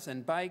cars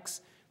and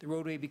bikes, the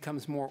roadway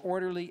becomes more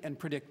orderly and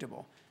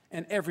predictable,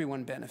 and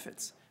everyone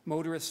benefits.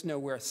 Motorists know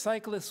where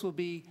cyclists will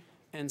be,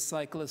 and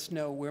cyclists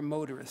know where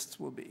motorists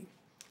will be.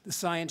 The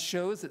science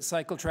shows that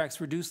cycle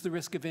tracks reduce the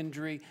risk of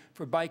injury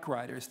for bike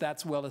riders.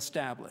 That's well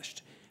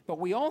established. But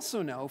we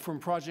also know from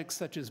projects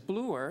such as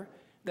Bloor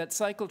that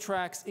cycle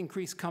tracks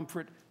increase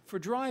comfort for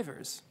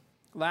drivers.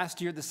 Last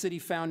year, the city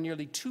found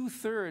nearly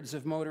 2/3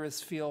 of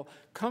motorists feel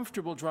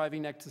comfortable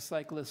driving next to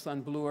cyclists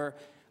on Bloor,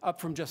 up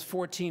from just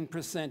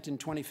 14% in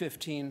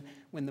 2015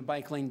 when the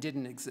bike lane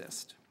didn't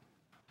exist.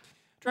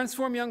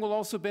 Transform Yonge will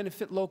also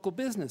benefit local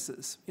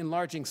businesses.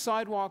 Enlarging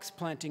sidewalks,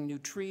 planting new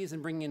trees,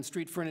 and bringing in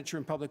street furniture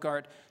and public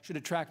art should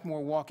attract more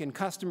walk-in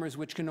customers,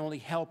 which can only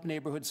help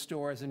neighborhood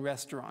stores and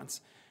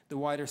restaurants. The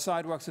wider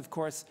sidewalks, of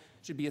course,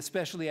 should be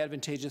especially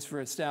advantageous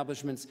for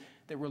establishments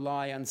that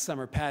rely on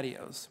summer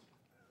patios.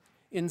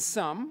 In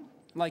sum,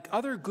 like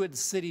other good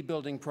city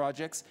building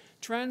projects,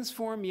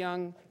 Transform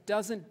Yonge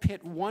doesn't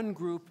pit one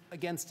group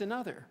against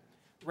another.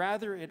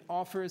 Rather, it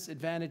offers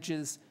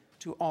advantages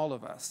to all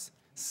of us,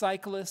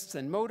 cyclists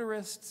and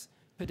motorists,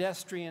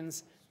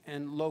 pedestrians,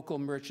 and local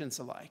merchants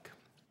alike.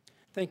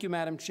 Thank you,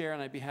 Madam Chair,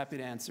 and I'd be happy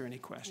to answer any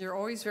questions. You're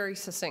always very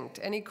succinct.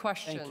 Any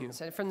questions? Thank you.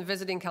 From the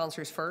visiting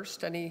councillors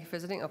first. Any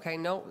visiting? Okay,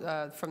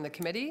 no. From the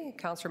committee,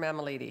 Councillor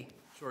Mamalady.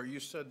 Sorry, you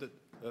said that,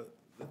 that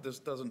this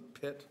doesn't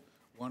pit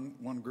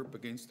one group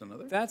against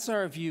another? That's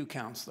our view,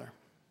 Councillor.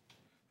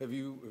 Have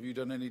you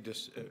done have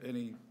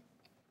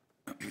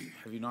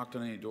you knocked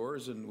on any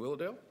doors in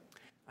Willowdale?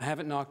 I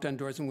haven't knocked on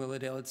doors in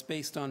Willowdale. It's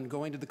based on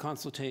going to the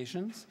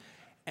consultations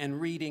and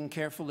reading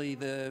carefully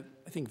the,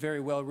 I think, very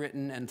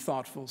well-written and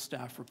thoughtful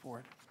staff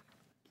report.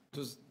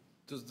 Does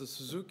the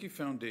Suzuki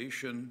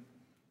Foundation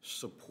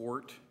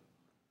support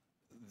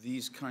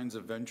these kinds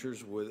of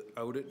ventures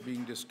without it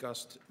being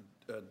discussed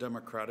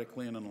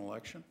democratically in an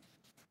election?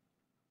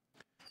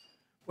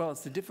 Well,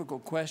 it's a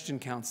difficult question,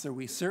 Councillor.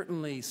 We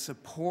certainly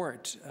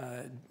support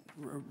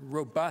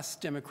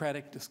robust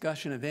democratic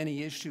discussion of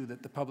any issue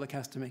that the public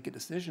has to make a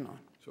decision on.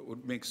 So it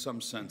would make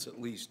some sense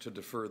at least to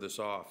defer this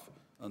off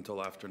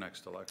until after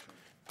next election.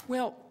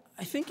 Well,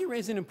 I think you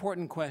raise an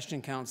important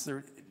question,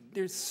 Councillor.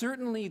 There's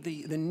certainly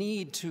the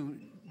need to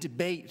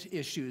debate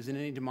issues in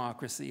any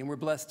democracy, and we're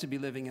blessed to be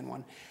living in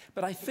one.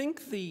 But I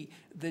think the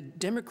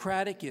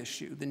democratic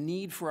issue, the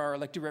need for our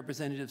elected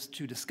representatives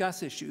to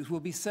discuss issues, will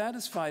be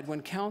satisfied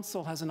when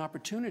Council has an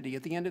opportunity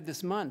at the end of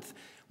this month,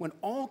 when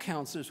all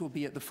councillors will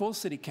be at the full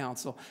City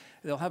Council.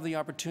 They'll have the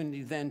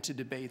opportunity then to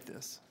debate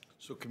this.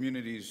 So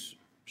communities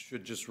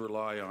should just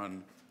rely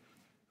on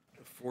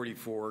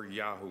 44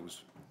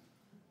 yahoos.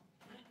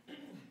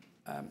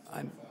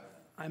 I'm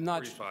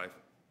not 45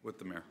 with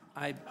the mayor.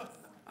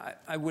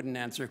 I wouldn't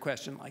answer a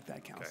question like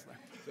that, Councillor.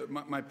 Okay.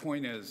 My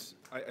point is,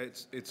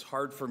 it's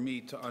hard for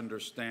me to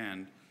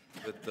understand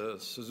that the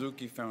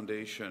Suzuki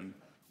Foundation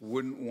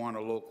wouldn't want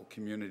a local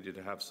community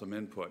to have some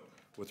input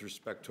with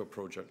respect to a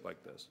project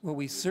like this. Well,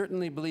 we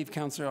certainly believe,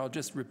 Councillor, I'll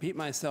just repeat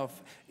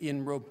myself,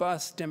 in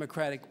robust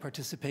democratic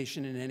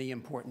participation in any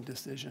important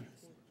decision.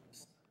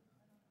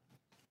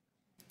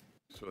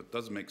 So it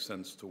does make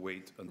sense to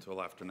wait until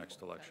after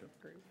next election.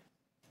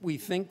 We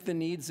think the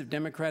needs of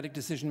democratic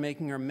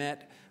decision-making are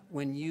met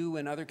when you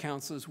and other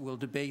councillors will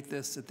debate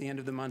this at the end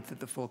of the month at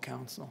the full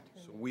council.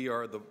 So we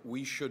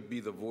should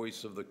be the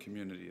voice of the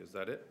community, is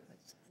that it?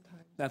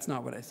 That's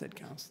not what I said,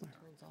 Councillor.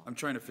 I'm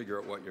trying to figure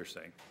out what you're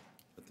saying,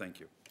 but thank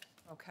you.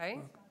 Okay.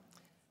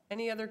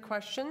 Any other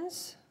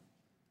questions?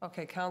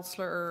 Okay,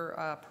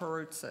 Councillor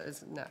Perruzza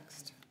is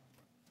next.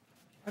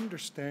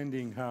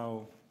 Understanding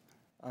how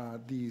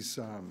these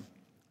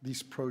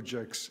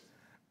projects,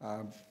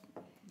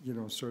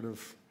 sort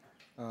of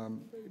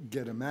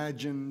get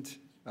imagined,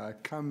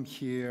 come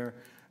here,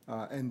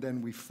 and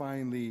then we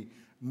finally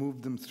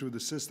move them through the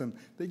system,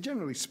 they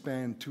generally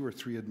span 2 or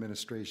 3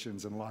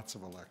 administrations and lots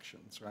of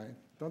elections, right?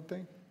 Don't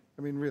they?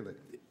 I mean, really.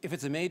 If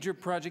it's a major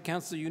project,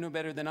 Councillor, you know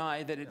better than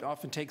I that it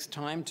often takes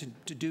time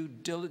to do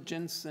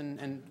diligence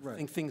and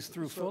think things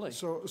through fully.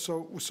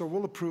 So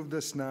we'll approve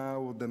this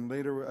now, then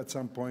later at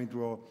some point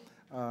we'll,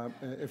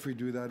 if we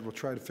do that, we'll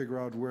try to figure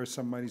out where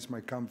some monies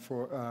might come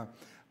from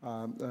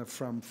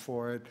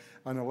for it.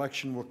 An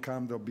election will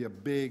come, there'll be a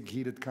big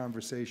heated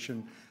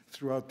conversation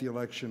throughout the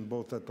election,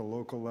 both at the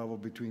local level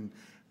between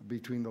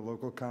the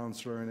local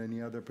councillor and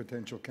any other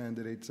potential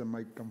candidates that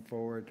might come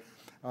forward.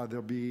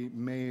 There'll be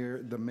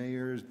the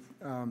mayor's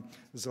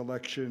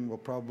election will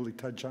probably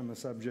touch on the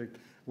subject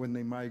when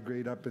they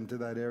migrate up into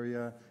that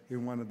area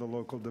in one of the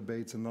local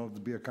debates, and there'll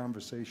be a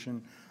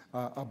conversation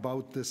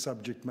about this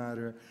subject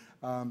matter.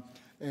 And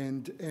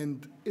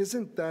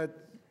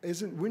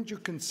wouldn't you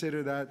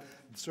consider that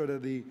sort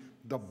of the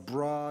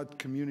broad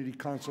community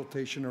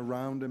consultation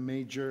around a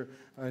major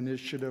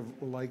initiative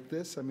like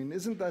this? I mean,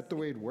 isn't that the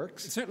way it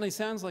works? It certainly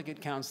sounds like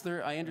it,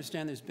 Councillor. I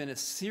understand there's been a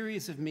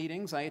series of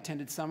meetings. I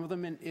attended some of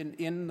them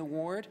in the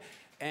ward.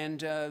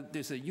 And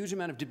there's a huge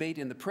amount of debate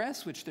in the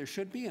press, which there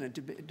should be, and a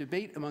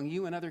debate among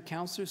you and other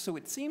councillors. So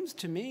it seems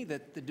to me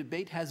that the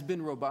debate has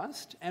been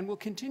robust and will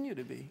continue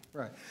to be.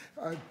 Right.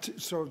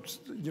 So,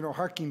 you know,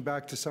 harking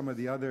back to some of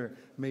the other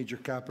major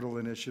capital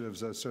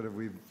initiatives that sort of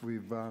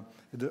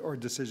or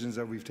decisions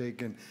that we've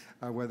taken,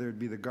 whether it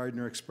be the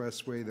Gardner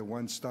Expressway, the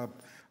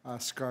one-stop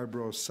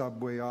Scarborough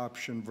subway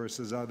option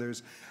versus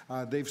others.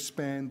 They've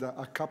spanned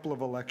a couple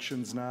of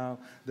elections now.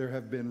 There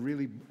have been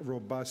really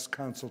robust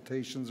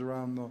consultations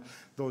around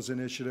those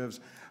initiatives.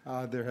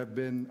 There have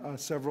been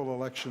several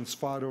elections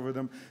fought over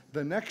them.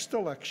 The next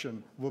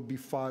election will be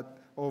fought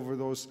over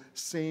those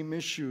same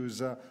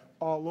issues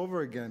all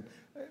over again.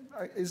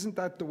 Isn't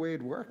that the way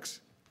it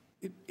works?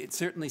 It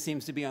certainly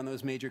seems to be on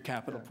those major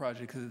capital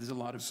projects. There's a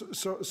lot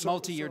of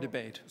multi-year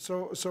debate.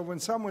 So when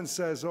someone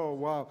says, oh,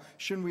 wow,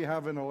 shouldn't we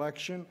have an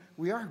election?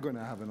 We are going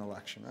to have an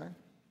election, right,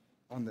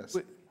 on this?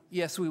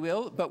 Yes, we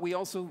will, but we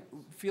also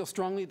feel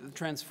strongly that the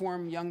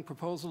Transform Young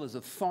proposal is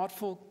a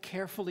thoughtful,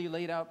 carefully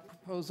laid out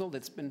proposal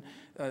that's been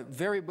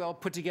very well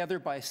put together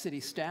by city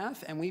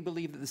staff, and we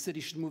believe that the city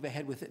should move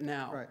ahead with it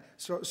now. Right.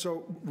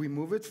 So we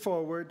move it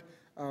forward.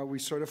 We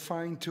sort of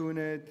fine-tune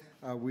it.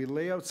 We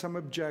lay out some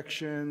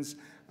objections.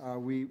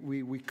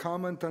 We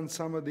comment on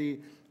some of the,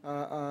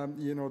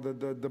 you know,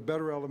 the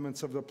better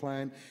elements of the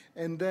plan,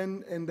 and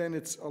then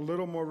it's a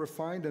little more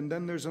refined, and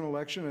then there's an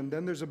election, and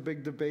then there's a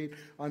big debate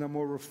on a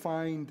more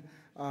refined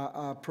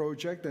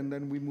project, and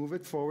then we move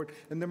it forward,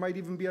 and there might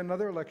even be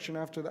another election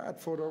after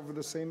that for over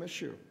the same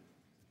issue.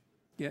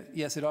 Yeah,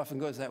 yes, it often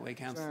goes that way,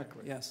 Councillor.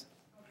 Exactly. Yes,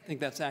 I think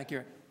that's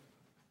accurate.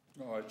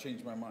 No, I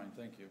changed my mind.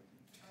 Thank you.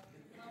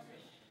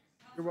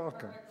 You're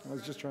welcome. I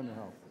was just trying to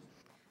help.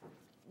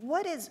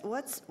 What's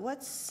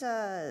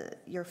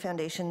your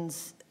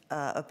foundation's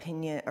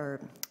opinion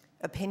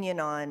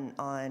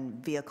on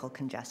vehicle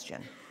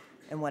congestion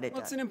and what it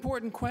does? It's an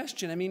important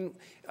question. I mean,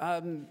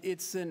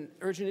 it's an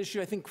urgent issue,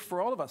 I think, for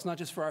all of us, not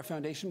just for our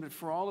foundation, but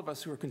for all of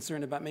us who are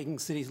concerned about making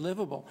cities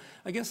livable.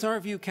 I guess our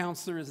view,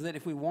 Councillor, is that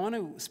if we want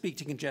to speak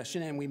to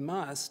congestion, and we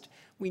must,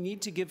 we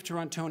need to give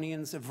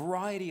Torontonians a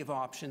variety of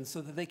options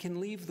so that they can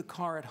leave the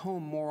car at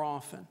home more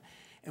often.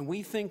 And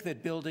we think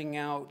that building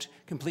out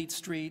complete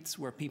streets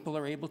where people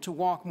are able to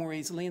walk more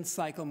easily and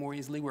cycle more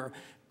easily, where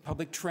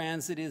public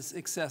transit is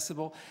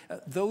accessible,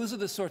 those are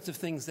the sorts of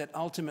things that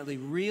ultimately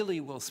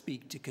really will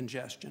speak to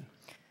congestion.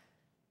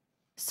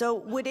 So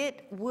would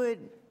it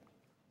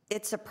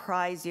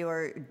surprise you,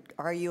 or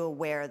are you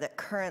aware that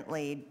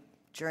currently,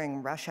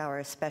 during rush hour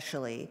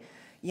especially,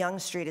 Yonge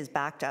Street is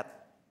backed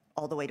up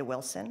all the way to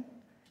Wilson,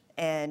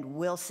 and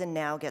Wilson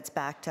now gets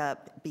backed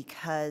up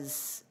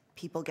because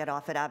people get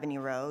off at Avenue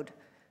Road,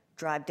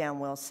 drive down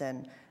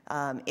Wilson.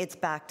 It's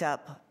backed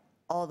up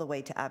all the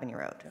way to Avenue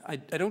Road. I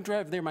don't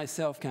drive there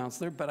myself,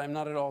 Councillor, but I'm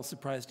not at all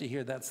surprised to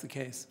hear that's the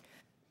case.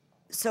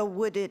 So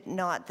would it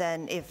not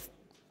then, if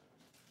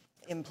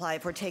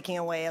we're taking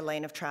away a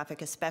lane of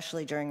traffic,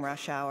 especially during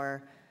rush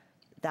hour,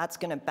 that's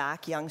going to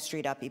back Yonge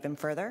Street up even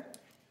further?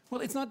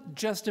 Well, it's not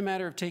just a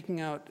matter of taking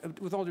out,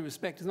 with all due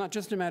respect, it's not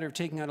just a matter of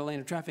taking out a lane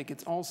of traffic,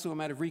 it's also a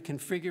matter of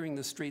reconfiguring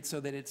the street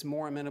so that it's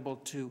more amenable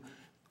to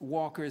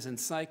walkers and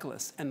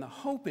cyclists. And the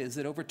hope is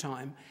that over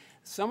time,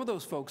 some of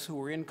those folks who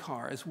are in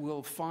cars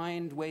will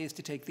find ways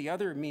to take the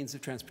other means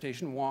of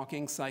transportation,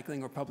 walking,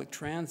 cycling, or public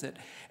transit.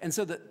 And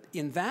so that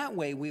in that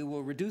way, we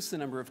will reduce the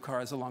number of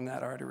cars along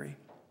that artery.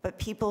 But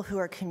people who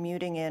are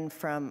commuting in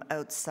from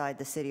outside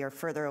the city are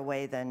further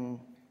away than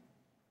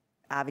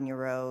Avenue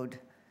Road,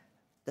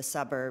 the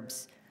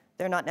suburbs.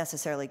 They're not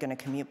necessarily going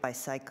to commute by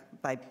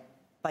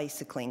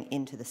bicycling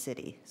into the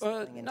city.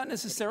 Not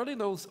necessarily,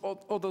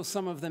 although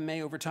some of them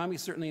may over time. We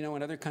certainly know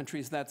in other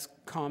countries that's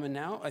common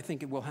now. I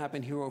think it will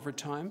happen here over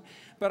time.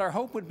 But our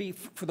hope would be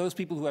for those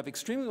people who have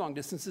extremely long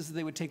distances, that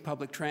they would take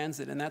public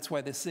transit. And that's why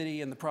the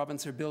city and the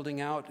province are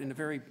building out in a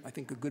very, I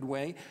think, a good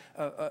way,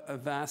 a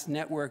vast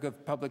network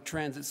of public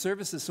transit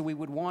services. So we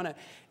would want to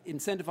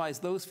incentivize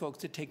those folks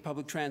to take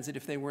public transit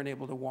if they weren't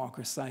able to walk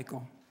or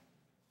cycle.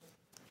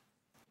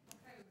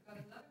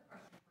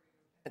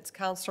 It's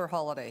Councillor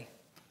Holiday.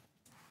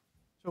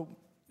 So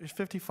there's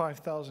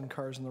 55,000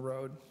 cars on the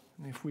road,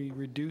 and if we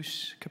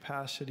reduce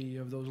capacity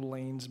of those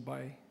lanes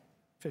by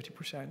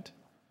 50%,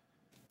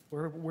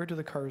 where do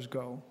the cars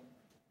go?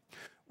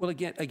 Well,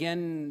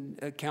 again,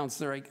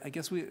 Councillor, I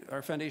guess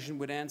our foundation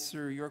would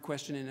answer your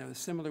question in a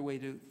similar way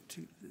to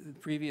the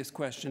previous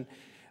question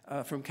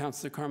from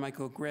Councillor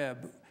Carmichael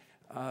Greb.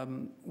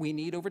 We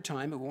need over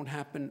time, it won't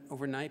happen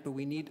overnight, but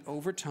we need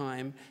over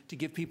time to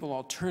give people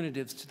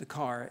alternatives to the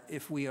car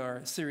if we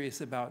are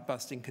serious about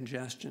busting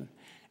congestion.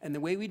 And the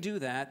way we do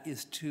that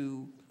is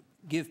to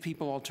give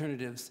people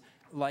alternatives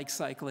like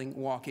cycling,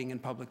 walking,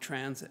 and public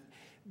transit.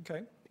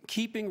 Okay.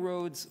 Keeping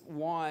roads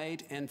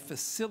wide and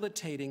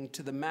facilitating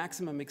to the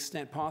maximum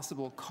extent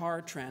possible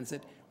car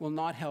transit will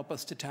not help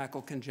us to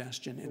tackle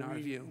congestion, in our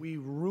view. We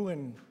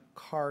ruin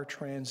car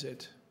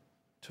transit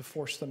to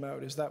force them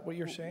out. Is that what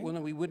you're saying? Well,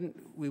 no, we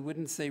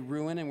wouldn't say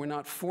ruin, and we're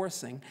not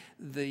forcing.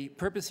 The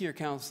purpose here,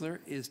 Councillor,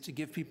 is to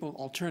give people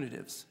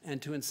alternatives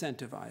and to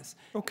incentivize.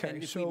 Okay.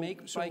 And if we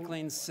make bike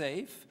lanes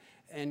safe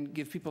and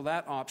give people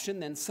that option,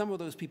 then some of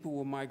those people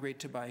will migrate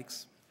to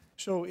bikes.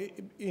 So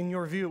in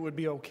your view, it would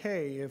be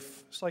okay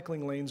if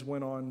cycling lanes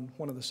went on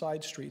one of the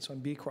side streets on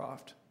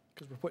Beecroft,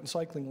 because we're putting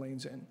cycling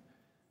lanes in?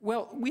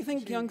 Well, we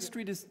think Yonge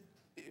Street is...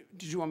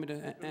 Did you want me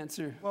to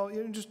answer? Well,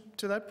 just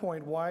to that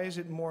point, why is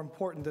it more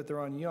important that they're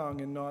on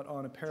Yonge and not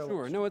on a parallel?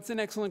 Sure. No, it's an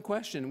excellent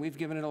question. We've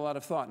given it a lot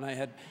of thought, and I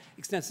had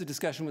extensive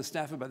discussion with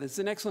staff about this. It's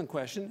an excellent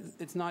question.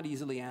 It's not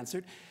easily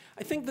answered.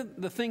 I think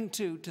the thing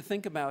to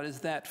think about is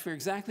that for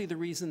exactly the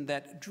reason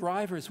that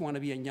drivers want to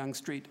be on Yonge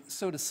Street,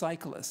 so do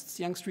cyclists.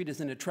 Yonge Street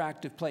is an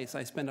attractive place.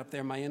 I spend up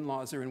there. My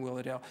in-laws are in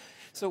Willowdale.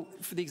 So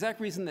for the exact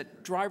reason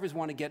that drivers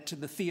want to get to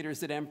the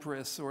theaters at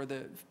Empress or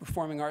the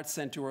Performing Arts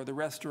Center or the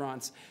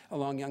restaurants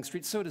along Yonge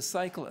Street, so do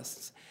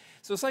cyclists.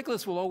 So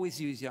cyclists will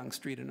always use Yonge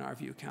Street in our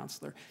view,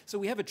 Councillor. So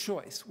we have a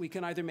choice. We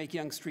can either make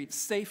Yonge Street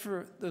safe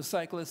for those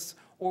cyclists,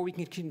 or we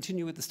can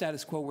continue with the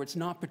status quo where it's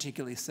not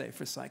particularly safe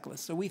for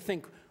cyclists. So we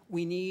think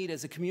we need,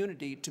 as a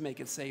community, to make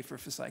it safer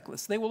for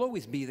cyclists. They will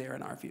always be there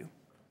in our view.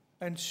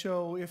 And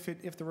so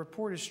if the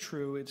report is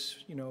true,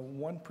 it's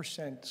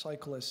 1%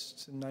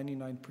 cyclists and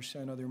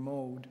 99% other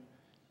mode.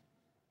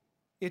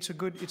 It's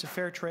a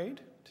fair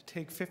trade to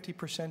take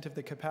 50% of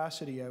the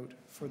capacity out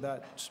for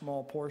that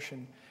small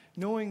portion,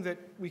 knowing that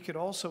we could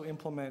also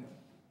implement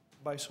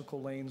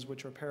bicycle lanes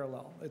which are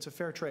parallel. It's a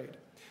fair trade.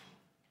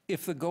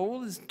 If the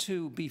goal is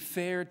to be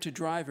fair to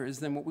drivers,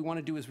 then what we want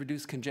to do is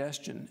reduce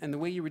congestion. And the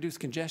way you reduce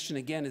congestion,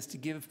 again, is to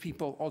give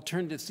people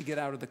alternatives to get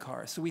out of the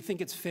car. So we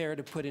think it's fair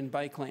to put in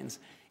bike lanes.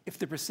 If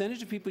the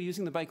percentage of people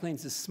using the bike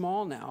lanes is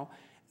small now,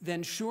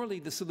 then surely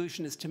the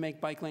solution is to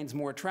make bike lanes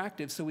more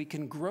attractive so we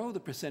can grow the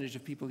percentage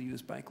of people who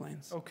use bike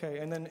lanes. Okay,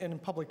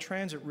 and public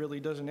transit really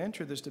doesn't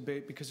enter this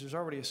debate because there's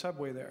already a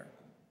subway there.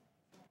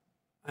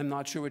 I'm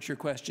not sure what your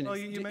question well,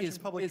 is. You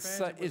mentioned public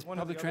transit. Is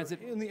public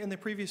transit in the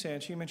previous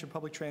answer? You mentioned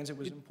public transit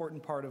was an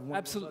important part of one.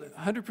 Absolutely,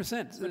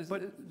 100%.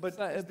 But is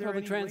there public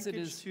any transit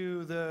linkage is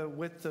to the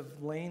width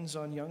of lanes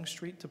on Yonge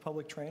Street to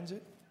public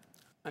transit?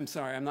 I'm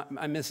sorry,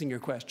 I'm missing your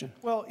question.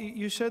 Well,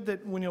 you said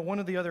that one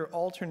of the other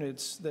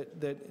alternates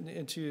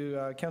that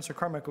to Councillor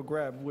Carmichael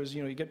Greb was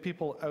you get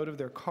people out of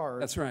their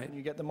cars. That's right. And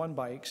you get them on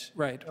bikes.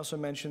 Right. You also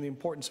mentioned the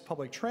importance of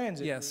public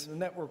transit. Yes. The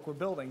network we're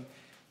building.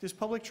 Is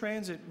public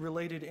transit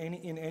related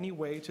in any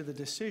way to the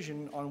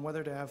decision on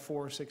whether to have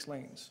 4 or 6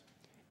 lanes?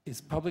 Is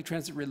public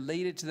transit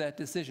related to that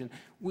decision?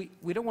 We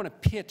don't want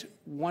to pit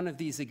one of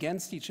these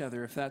against each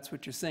other, if that's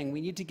what you're saying. We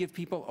need to give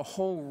people a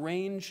whole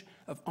range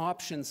of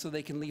options so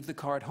they can leave the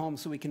car at home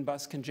so we can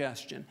bust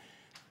congestion.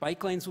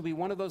 Bike lanes will be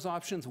one of those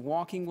options,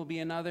 walking will be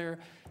another,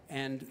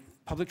 and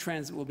public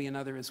transit will be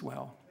another as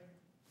well.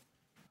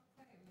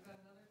 Okay, we've got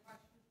another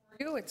question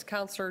for you. It's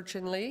Councillor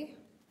Chin Lee.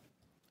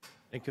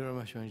 Thank you very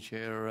much, Madam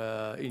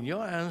Chair. In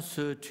your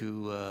answer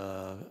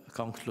to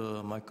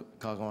Councillor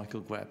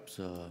Michael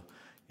Grabb's,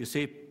 you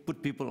say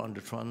put people on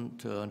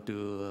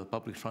onto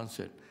public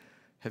transit.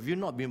 Have you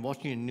not been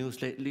watching the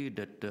news lately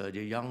that the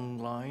Yonge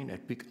line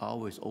at peak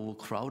hour is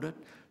overcrowded?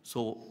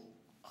 So,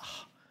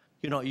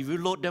 if you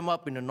load them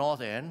up in the north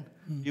end,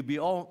 you'll be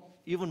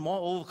even more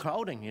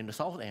overcrowding in the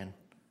south end.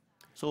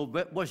 So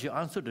what's your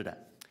answer to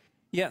that?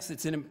 Yes,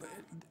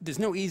 there's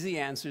no easy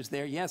answers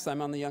there. Yes,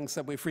 I'm on the Yonge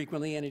subway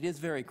frequently, and it is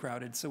very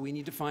crowded, so we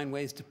need to find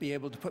ways to be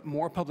able to put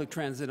more public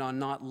transit on,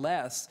 not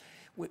less.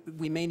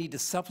 We may need to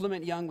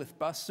supplement Yonge with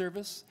bus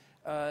service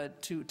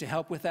to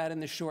help with that in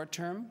the short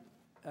term.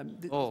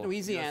 There's no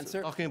easy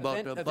answer. Talking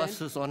about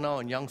buses are now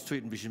on Yonge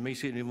Street, which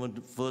makes it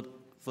even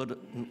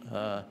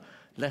further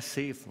less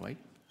safe, right?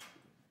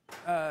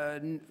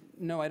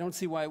 No, I don't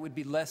see why it would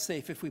be less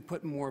safe if we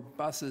put more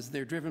buses.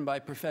 They're driven by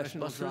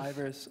professional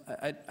drivers.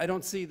 I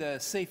don't see the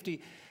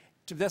safety.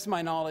 To the best of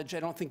my knowledge, I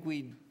don't think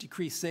we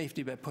decrease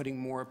safety by putting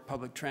more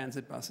public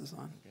transit buses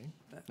on. Okay.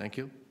 Thank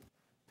you.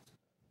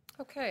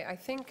 Okay, I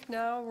think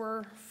now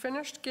we're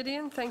finished.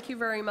 Gideon, thank you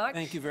very much.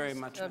 Thank you very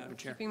much, Madam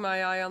Chair. Keeping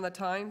my eye on the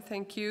time.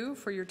 Thank you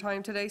for your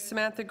time today.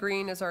 Samantha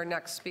Green is our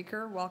next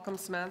speaker. Welcome,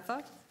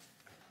 Samantha.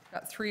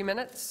 Got 3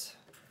 minutes.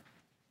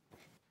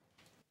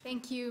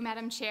 Thank you,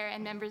 Madam Chair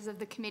and members of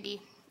the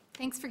committee.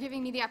 Thanks for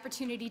giving me the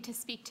opportunity to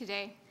speak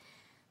today.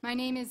 My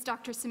name is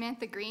Dr.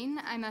 Samantha Green.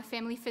 I'm a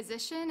family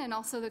physician and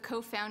also the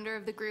co-founder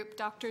of the group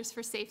Doctors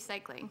for Safe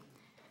Cycling.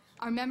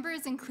 Our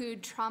members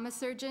include trauma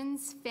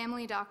surgeons,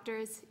 family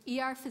doctors,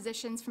 ER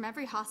physicians from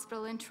every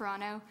hospital in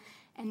Toronto,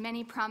 and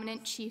many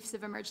prominent chiefs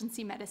of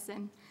emergency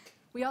medicine.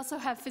 We also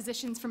have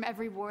physicians from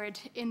every ward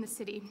in the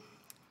city.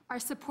 Our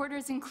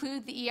supporters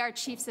include the ER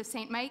chiefs of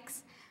St.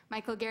 Mike's,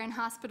 Michael Garron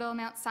Hospital,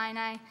 Mount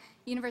Sinai,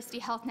 University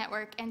Health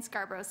Network, and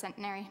Scarborough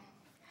Centenary.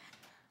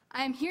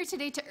 I am here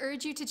today to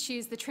urge you to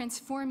choose the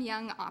Transform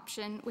Yonge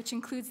option, which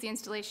includes the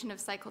installation of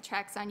cycle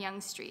tracks on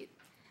Yonge Street.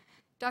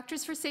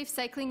 Doctors for Safe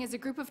Cycling is a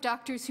group of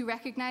doctors who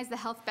recognize the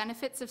health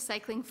benefits of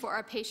cycling for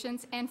our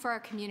patients and for our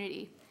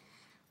community.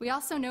 We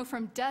also know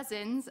from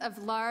dozens of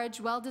large,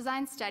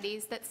 well-designed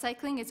studies that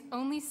cycling is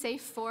only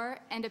safe for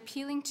and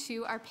appealing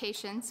to our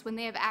patients when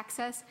they have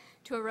access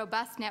to a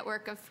robust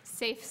network of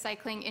safe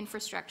cycling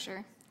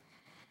infrastructure.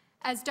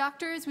 As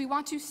doctors, we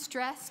want to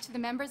stress to the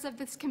members of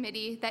this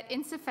committee that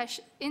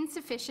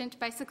insufficient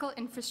bicycle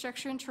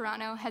infrastructure in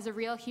Toronto has a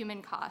real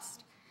human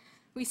cost.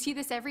 We see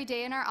this every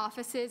day in our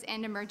offices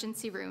and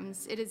emergency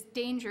rooms. It is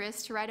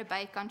dangerous to ride a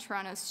bike on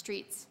Toronto's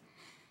streets.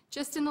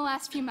 Just in the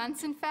last few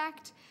months, in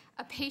fact,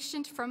 a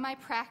patient from my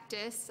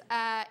practice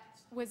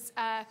was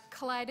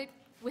collided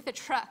with a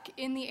truck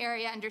in the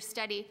area under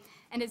study,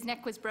 and his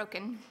neck was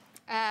broken.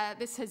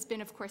 This has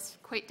been, of course,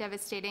 quite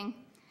devastating.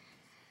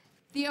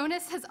 The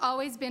onus has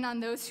always been on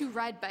those who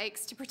ride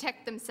bikes to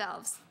protect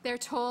themselves. They're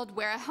told,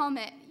 wear a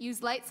helmet,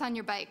 use lights on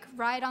your bike,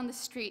 ride on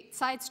the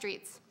side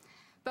streets.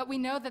 But we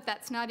know that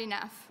that's not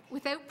enough.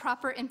 Without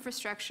proper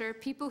infrastructure,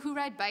 people who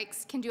ride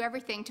bikes can do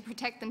everything to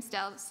protect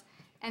themselves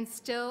and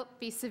still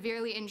be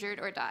severely injured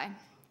or die.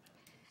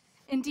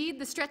 Indeed,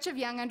 the stretch of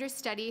Yonge under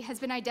study has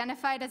been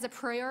identified as a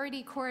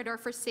priority corridor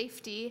for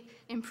safety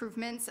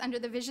improvements under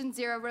the Vision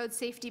Zero Road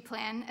Safety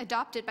Plan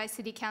adopted by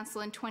City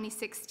Council in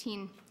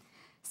 2016.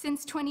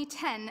 Since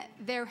 2010,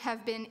 there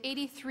have been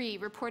 83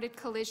 reported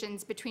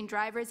collisions between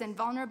drivers and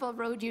vulnerable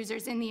road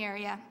users in the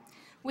area.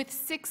 With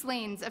 6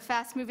 lanes of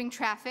fast-moving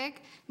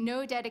traffic,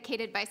 no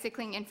dedicated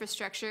bicycling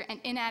infrastructure, and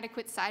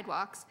inadequate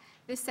sidewalks,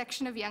 this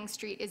section of Yonge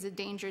Street is a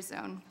danger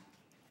zone.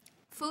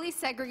 Fully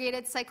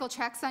segregated cycle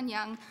tracks on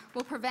Yonge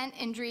will prevent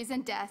injuries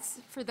and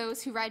deaths for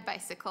those who ride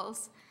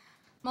bicycles.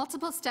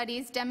 Multiple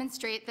studies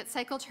demonstrate that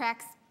cycle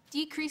tracks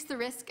decrease the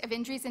risk of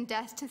injuries and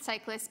deaths to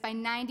cyclists by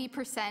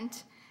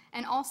 90%,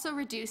 and also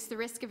reduce the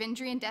risk of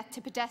injury and death to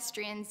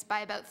pedestrians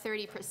by about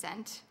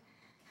 30%.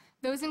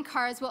 Those in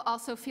cars will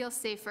also feel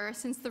safer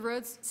since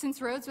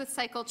roads with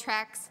cycle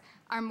tracks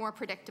are more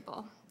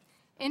predictable.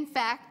 In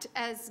fact,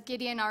 as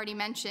Gideon already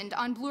mentioned,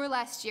 on Bloor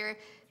last year,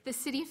 the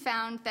city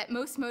found that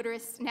most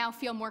motorists now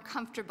feel more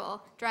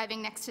comfortable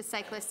driving next to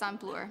cyclists on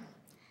Bloor.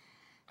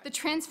 The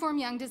Transform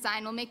Yonge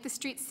design will make the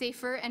streets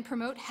safer and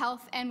promote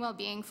health and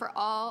well-being for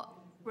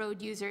all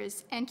road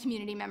users and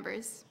community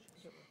members.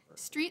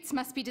 Streets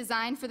must be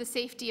designed for the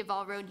safety of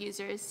all road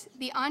users.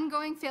 The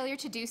ongoing failure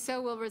to do so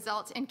will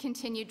result in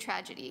continued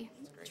tragedy.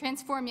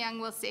 Transform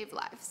Yonge will save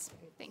lives.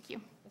 Thank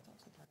you.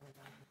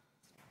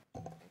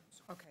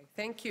 Okay,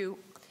 thank you.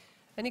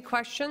 Any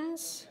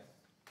questions?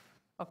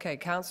 Okay,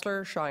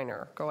 Councillor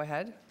Shiner, go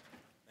ahead.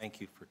 Thank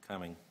you for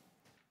coming.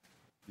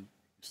 You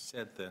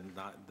said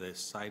that the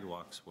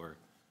sidewalks were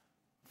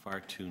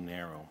far too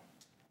narrow.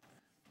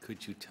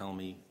 Could you tell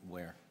me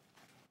where?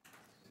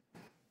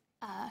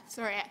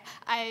 Sorry,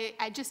 I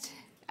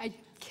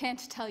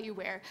can't tell you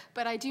where,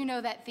 but I do know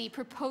that the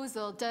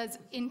proposal does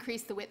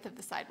increase the width of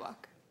the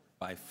sidewalk.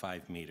 By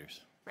 5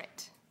 meters.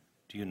 Right.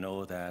 Do you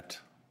know that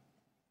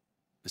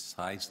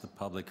besides the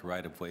public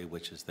right-of-way,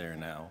 which is there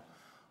now,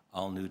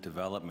 all new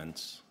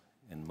developments,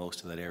 and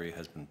most of that area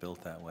has been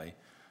built that way,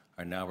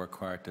 are now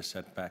required to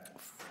set back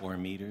 4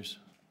 meters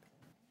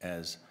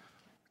as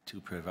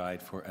to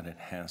provide for an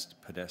enhanced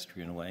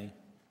pedestrian way?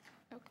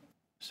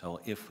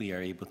 So if we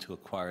are able to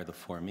acquire the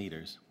 4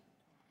 meters,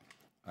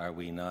 are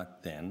we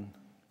not then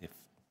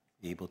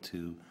able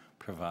to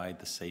provide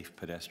the safe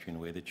pedestrian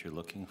way that you're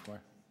looking for?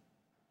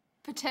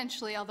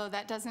 Potentially, although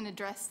that doesn't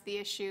address the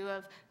issue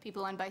of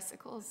people on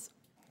bicycles.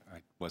 I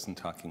wasn't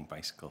talking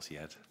bicycles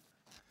yet.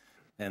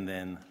 And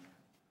then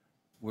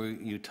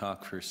you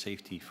talk for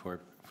safety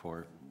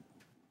for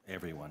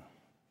everyone.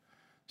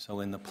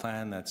 So in the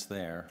plan that's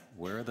there,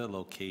 where are the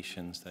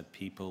locations that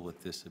people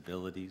with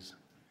disabilities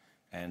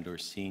and or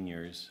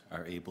seniors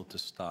are able to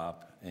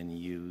stop and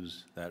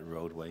use that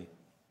roadway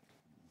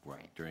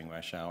during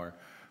rush hour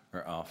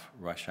or off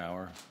rush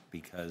hour?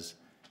 Because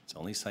it's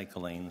only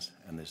cycle lanes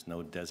and there's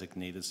no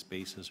designated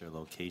spaces or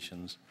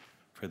locations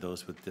for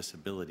those with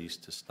disabilities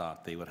to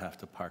stop. They would have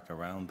to park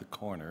around the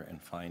corner and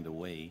find a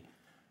way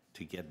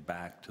to get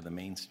back to the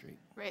main street.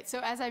 Right, so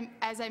as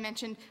I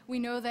mentioned, we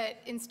know that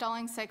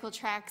installing cycle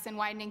tracks and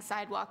widening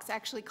sidewalks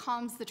actually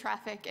calms the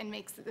traffic and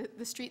makes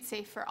the street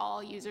safe for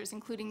all users,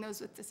 including those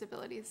with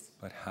disabilities.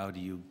 But how do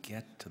you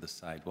get to the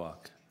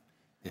sidewalk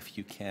if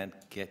you can't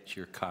get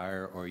your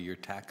car or your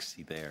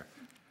taxi there?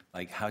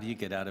 Like, how do you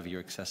get out of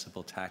your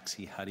accessible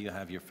taxi? How do you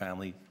have your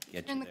family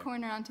get Turn you the there.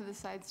 corner onto the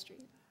side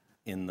street.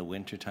 In the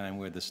wintertime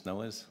where the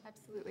snow is?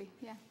 Absolutely,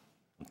 yeah.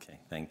 Okay,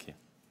 thank you.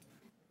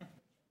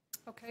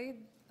 Okay,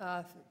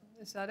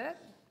 is that it?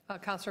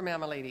 Councillor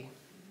Mamalady.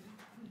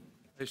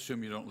 I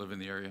assume you don't live in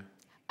the area?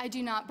 I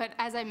do not, but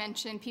as I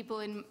mentioned, people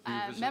in,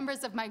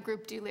 members of my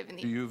group do live in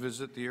the Do you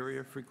visit the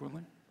area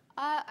frequently?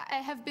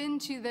 I have been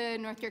to the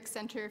North York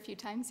Centre a few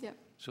times, yep.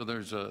 So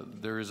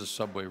there is a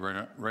subway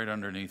right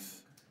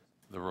underneath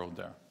the road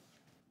there.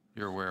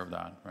 You're aware of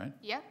that, right?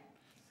 Yep.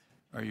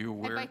 Are you I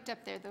aware? biked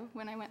up there, though,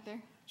 when I went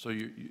there. So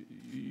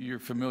you're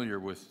familiar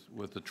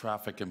with the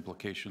traffic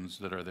implications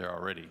that are there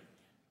already?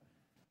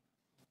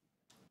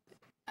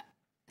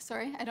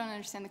 Sorry, I don't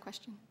understand the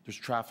question. There's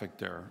traffic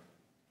there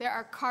There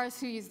are cars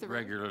who use the road.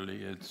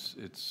 regularly.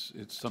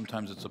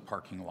 Sometimes it's a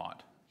parking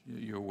lot.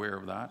 You aware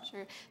of that?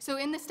 Sure. So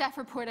in the staff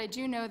report, I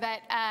do know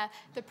that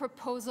the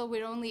proposal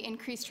would only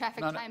increase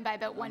traffic time by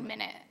about 1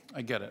 minute.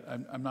 I get it.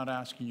 I'm not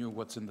asking you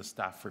what's in the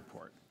staff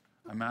report.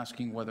 I'm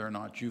asking whether or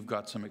not you've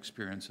got some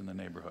experience in the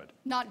neighborhood.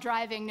 Not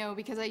driving, no,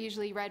 because I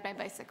usually ride my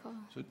bicycle.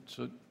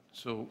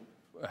 So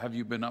have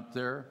you been up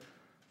there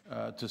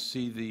to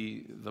see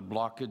the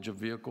blockage of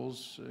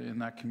vehicles in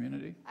that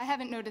community? I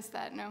haven't noticed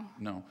that, no.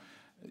 No.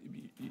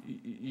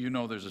 You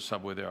know there's a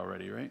subway there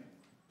already, right?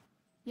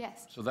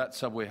 Yes. So that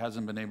subway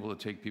hasn't been able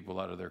to take people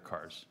out of their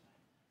cars.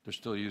 They're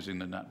still using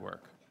the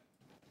network.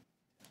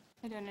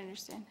 I don't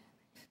understand.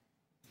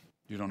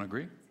 You don't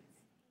agree?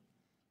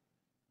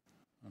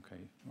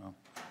 Okay,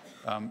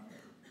 well,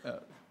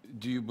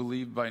 do you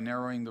believe by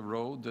narrowing the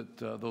road that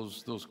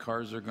those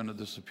cars are going to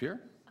disappear?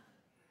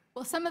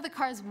 Well, some of the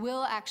cars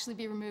will actually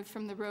be removed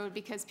from the road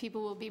because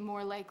people will be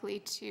more likely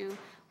to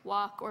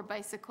walk or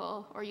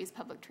bicycle or use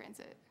public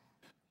transit.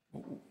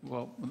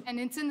 Well,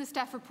 And it's in the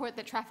staff report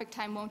that traffic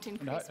time won't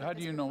increase. how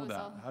do you know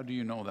that? How do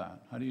you know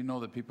that? How do you know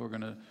that people are going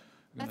to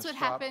That's what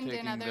stop happened in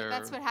taking other. their?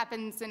 That's what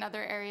happens in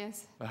other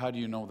areas. But how do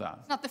you know that?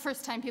 It's not the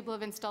first time people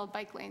have installed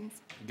bike lanes.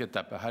 I get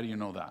that, but how do you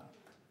know that?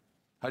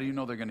 How do you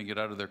know they're going to get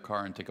out of their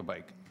car and take a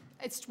bike?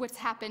 It's what's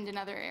happened in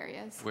other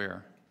areas.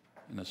 Where?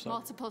 In the sub?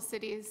 Multiple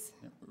cities.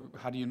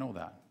 How do you know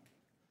that?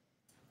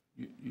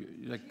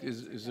 Like,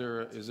 is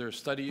there a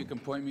study you can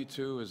point me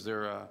to? Is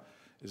there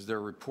a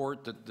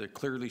report that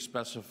clearly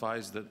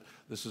specifies that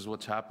this is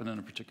what's happened in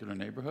a particular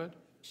neighborhood?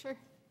 Sure,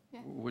 yeah.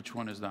 Which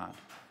one is that?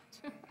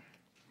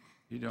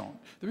 You don't.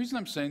 The reason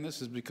I'm saying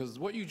this is because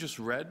what you just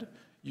read,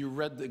 you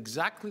read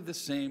exactly the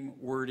same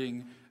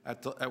wording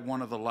at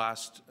one of the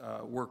last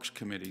works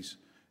committees.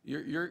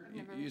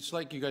 It's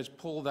like you guys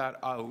pull that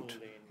out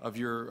of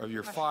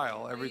your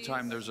file every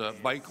time there's a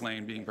bike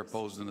lane being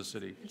proposed in the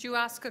city. Could you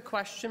ask a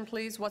question,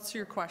 please? What's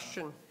your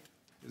question?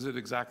 Is it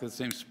exactly the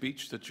same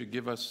speech that you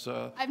give us?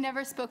 I've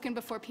never spoken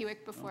before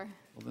Pewick before.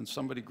 Well, then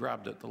somebody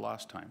grabbed it the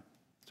last time.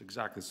 It's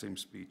exactly the same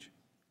speech.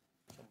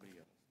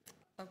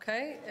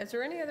 Okay, is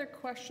there any other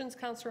questions,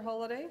 Councillor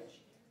Holyday?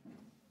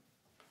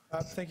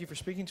 Thank you for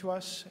speaking to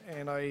us,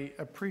 and I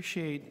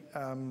appreciate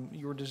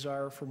your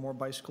desire for more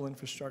bicycle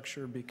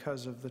infrastructure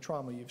because of the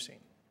trauma you've seen,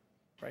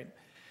 right?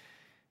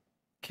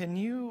 Can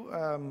you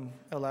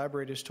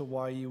elaborate as to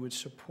why you would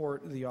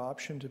support the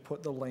option to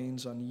put the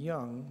lanes on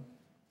Yonge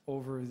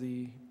over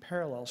the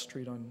parallel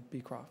street on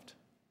Beecroft?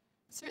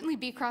 Certainly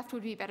Beecroft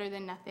would be better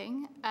than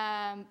nothing,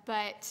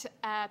 but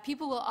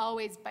people will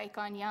always bike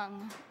on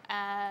Yonge,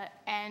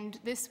 and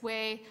this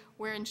way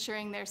we're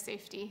ensuring their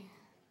safety.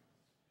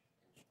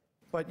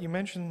 But you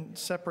mentioned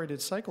separated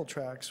cycle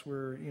tracks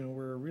where,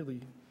 where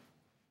really,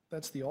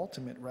 that's the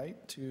ultimate,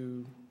 right?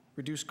 To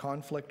reduce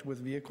conflict with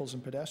vehicles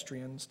and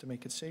pedestrians to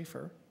make it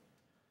safer.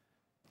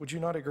 Would you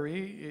not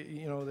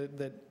agree,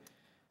 that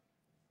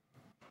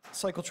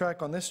cycle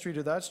track on this street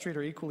or that street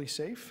are equally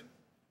safe?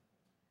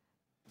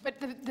 But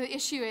the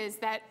issue is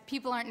that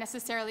people aren't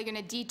necessarily going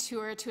to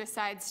detour to a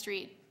side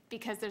street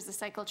because there's a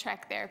cycle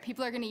track there.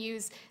 People are going to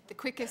use the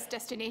quickest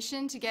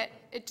destination to get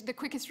the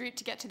quickest route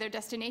to get to their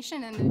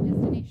destination, and the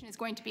destination is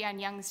going to be on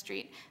Yonge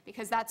Street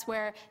because that's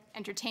where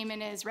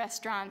entertainment is,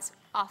 restaurants,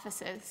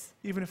 offices.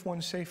 Even if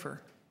one's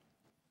safer?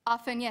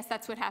 Often, yes,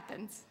 that's what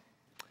happens.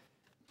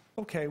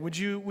 Okay,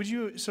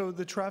 so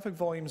the traffic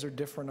volumes are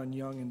different on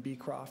Yonge and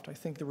Beecroft. I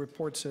think the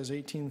report says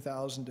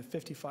 18,000 to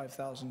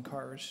 55,000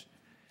 cars.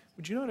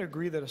 Would you not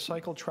agree that a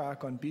cycle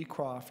track on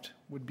Beecroft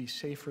would be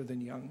safer than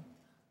Yonge,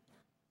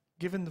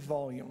 given the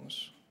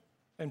volumes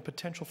and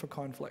potential for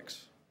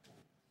conflicts?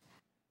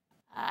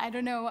 I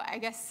don't know. I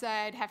guess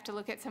I'd have to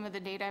look at some of the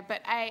data,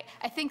 but I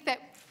think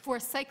that for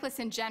cyclists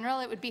in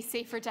general, it would be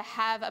safer to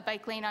have a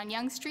bike lane on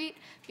Yonge Street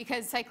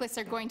because cyclists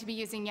are going to be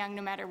using Yonge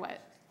no matter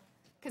what.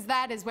 Because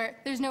that is where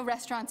there's no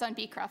restaurants on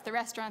Beecroft. The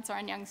restaurants are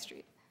on Yonge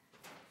Street.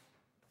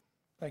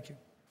 Thank you.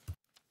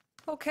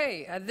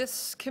 Okay,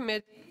 this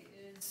committee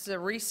is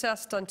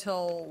recessed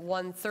until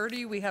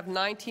 1:30. We have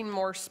 19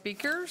 more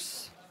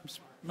speakers.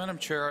 Madam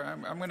Chair,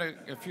 I'm going to,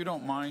 if you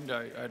don't mind,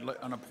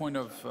 on a point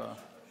of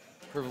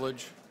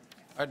privilege,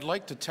 I'd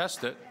like to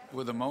test it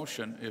with a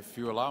motion, if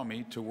you allow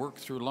me, to work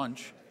through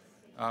lunch.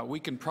 We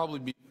can probably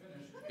be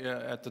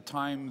at the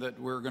time that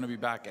we're going to be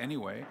back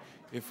anyway,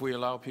 if we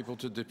allow people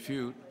to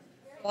depute.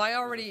 Well, I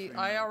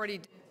already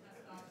did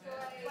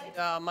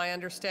My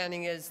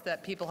understanding is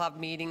that people have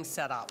meetings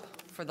set up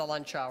for the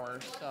lunch hour,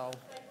 so.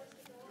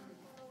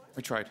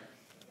 I tried.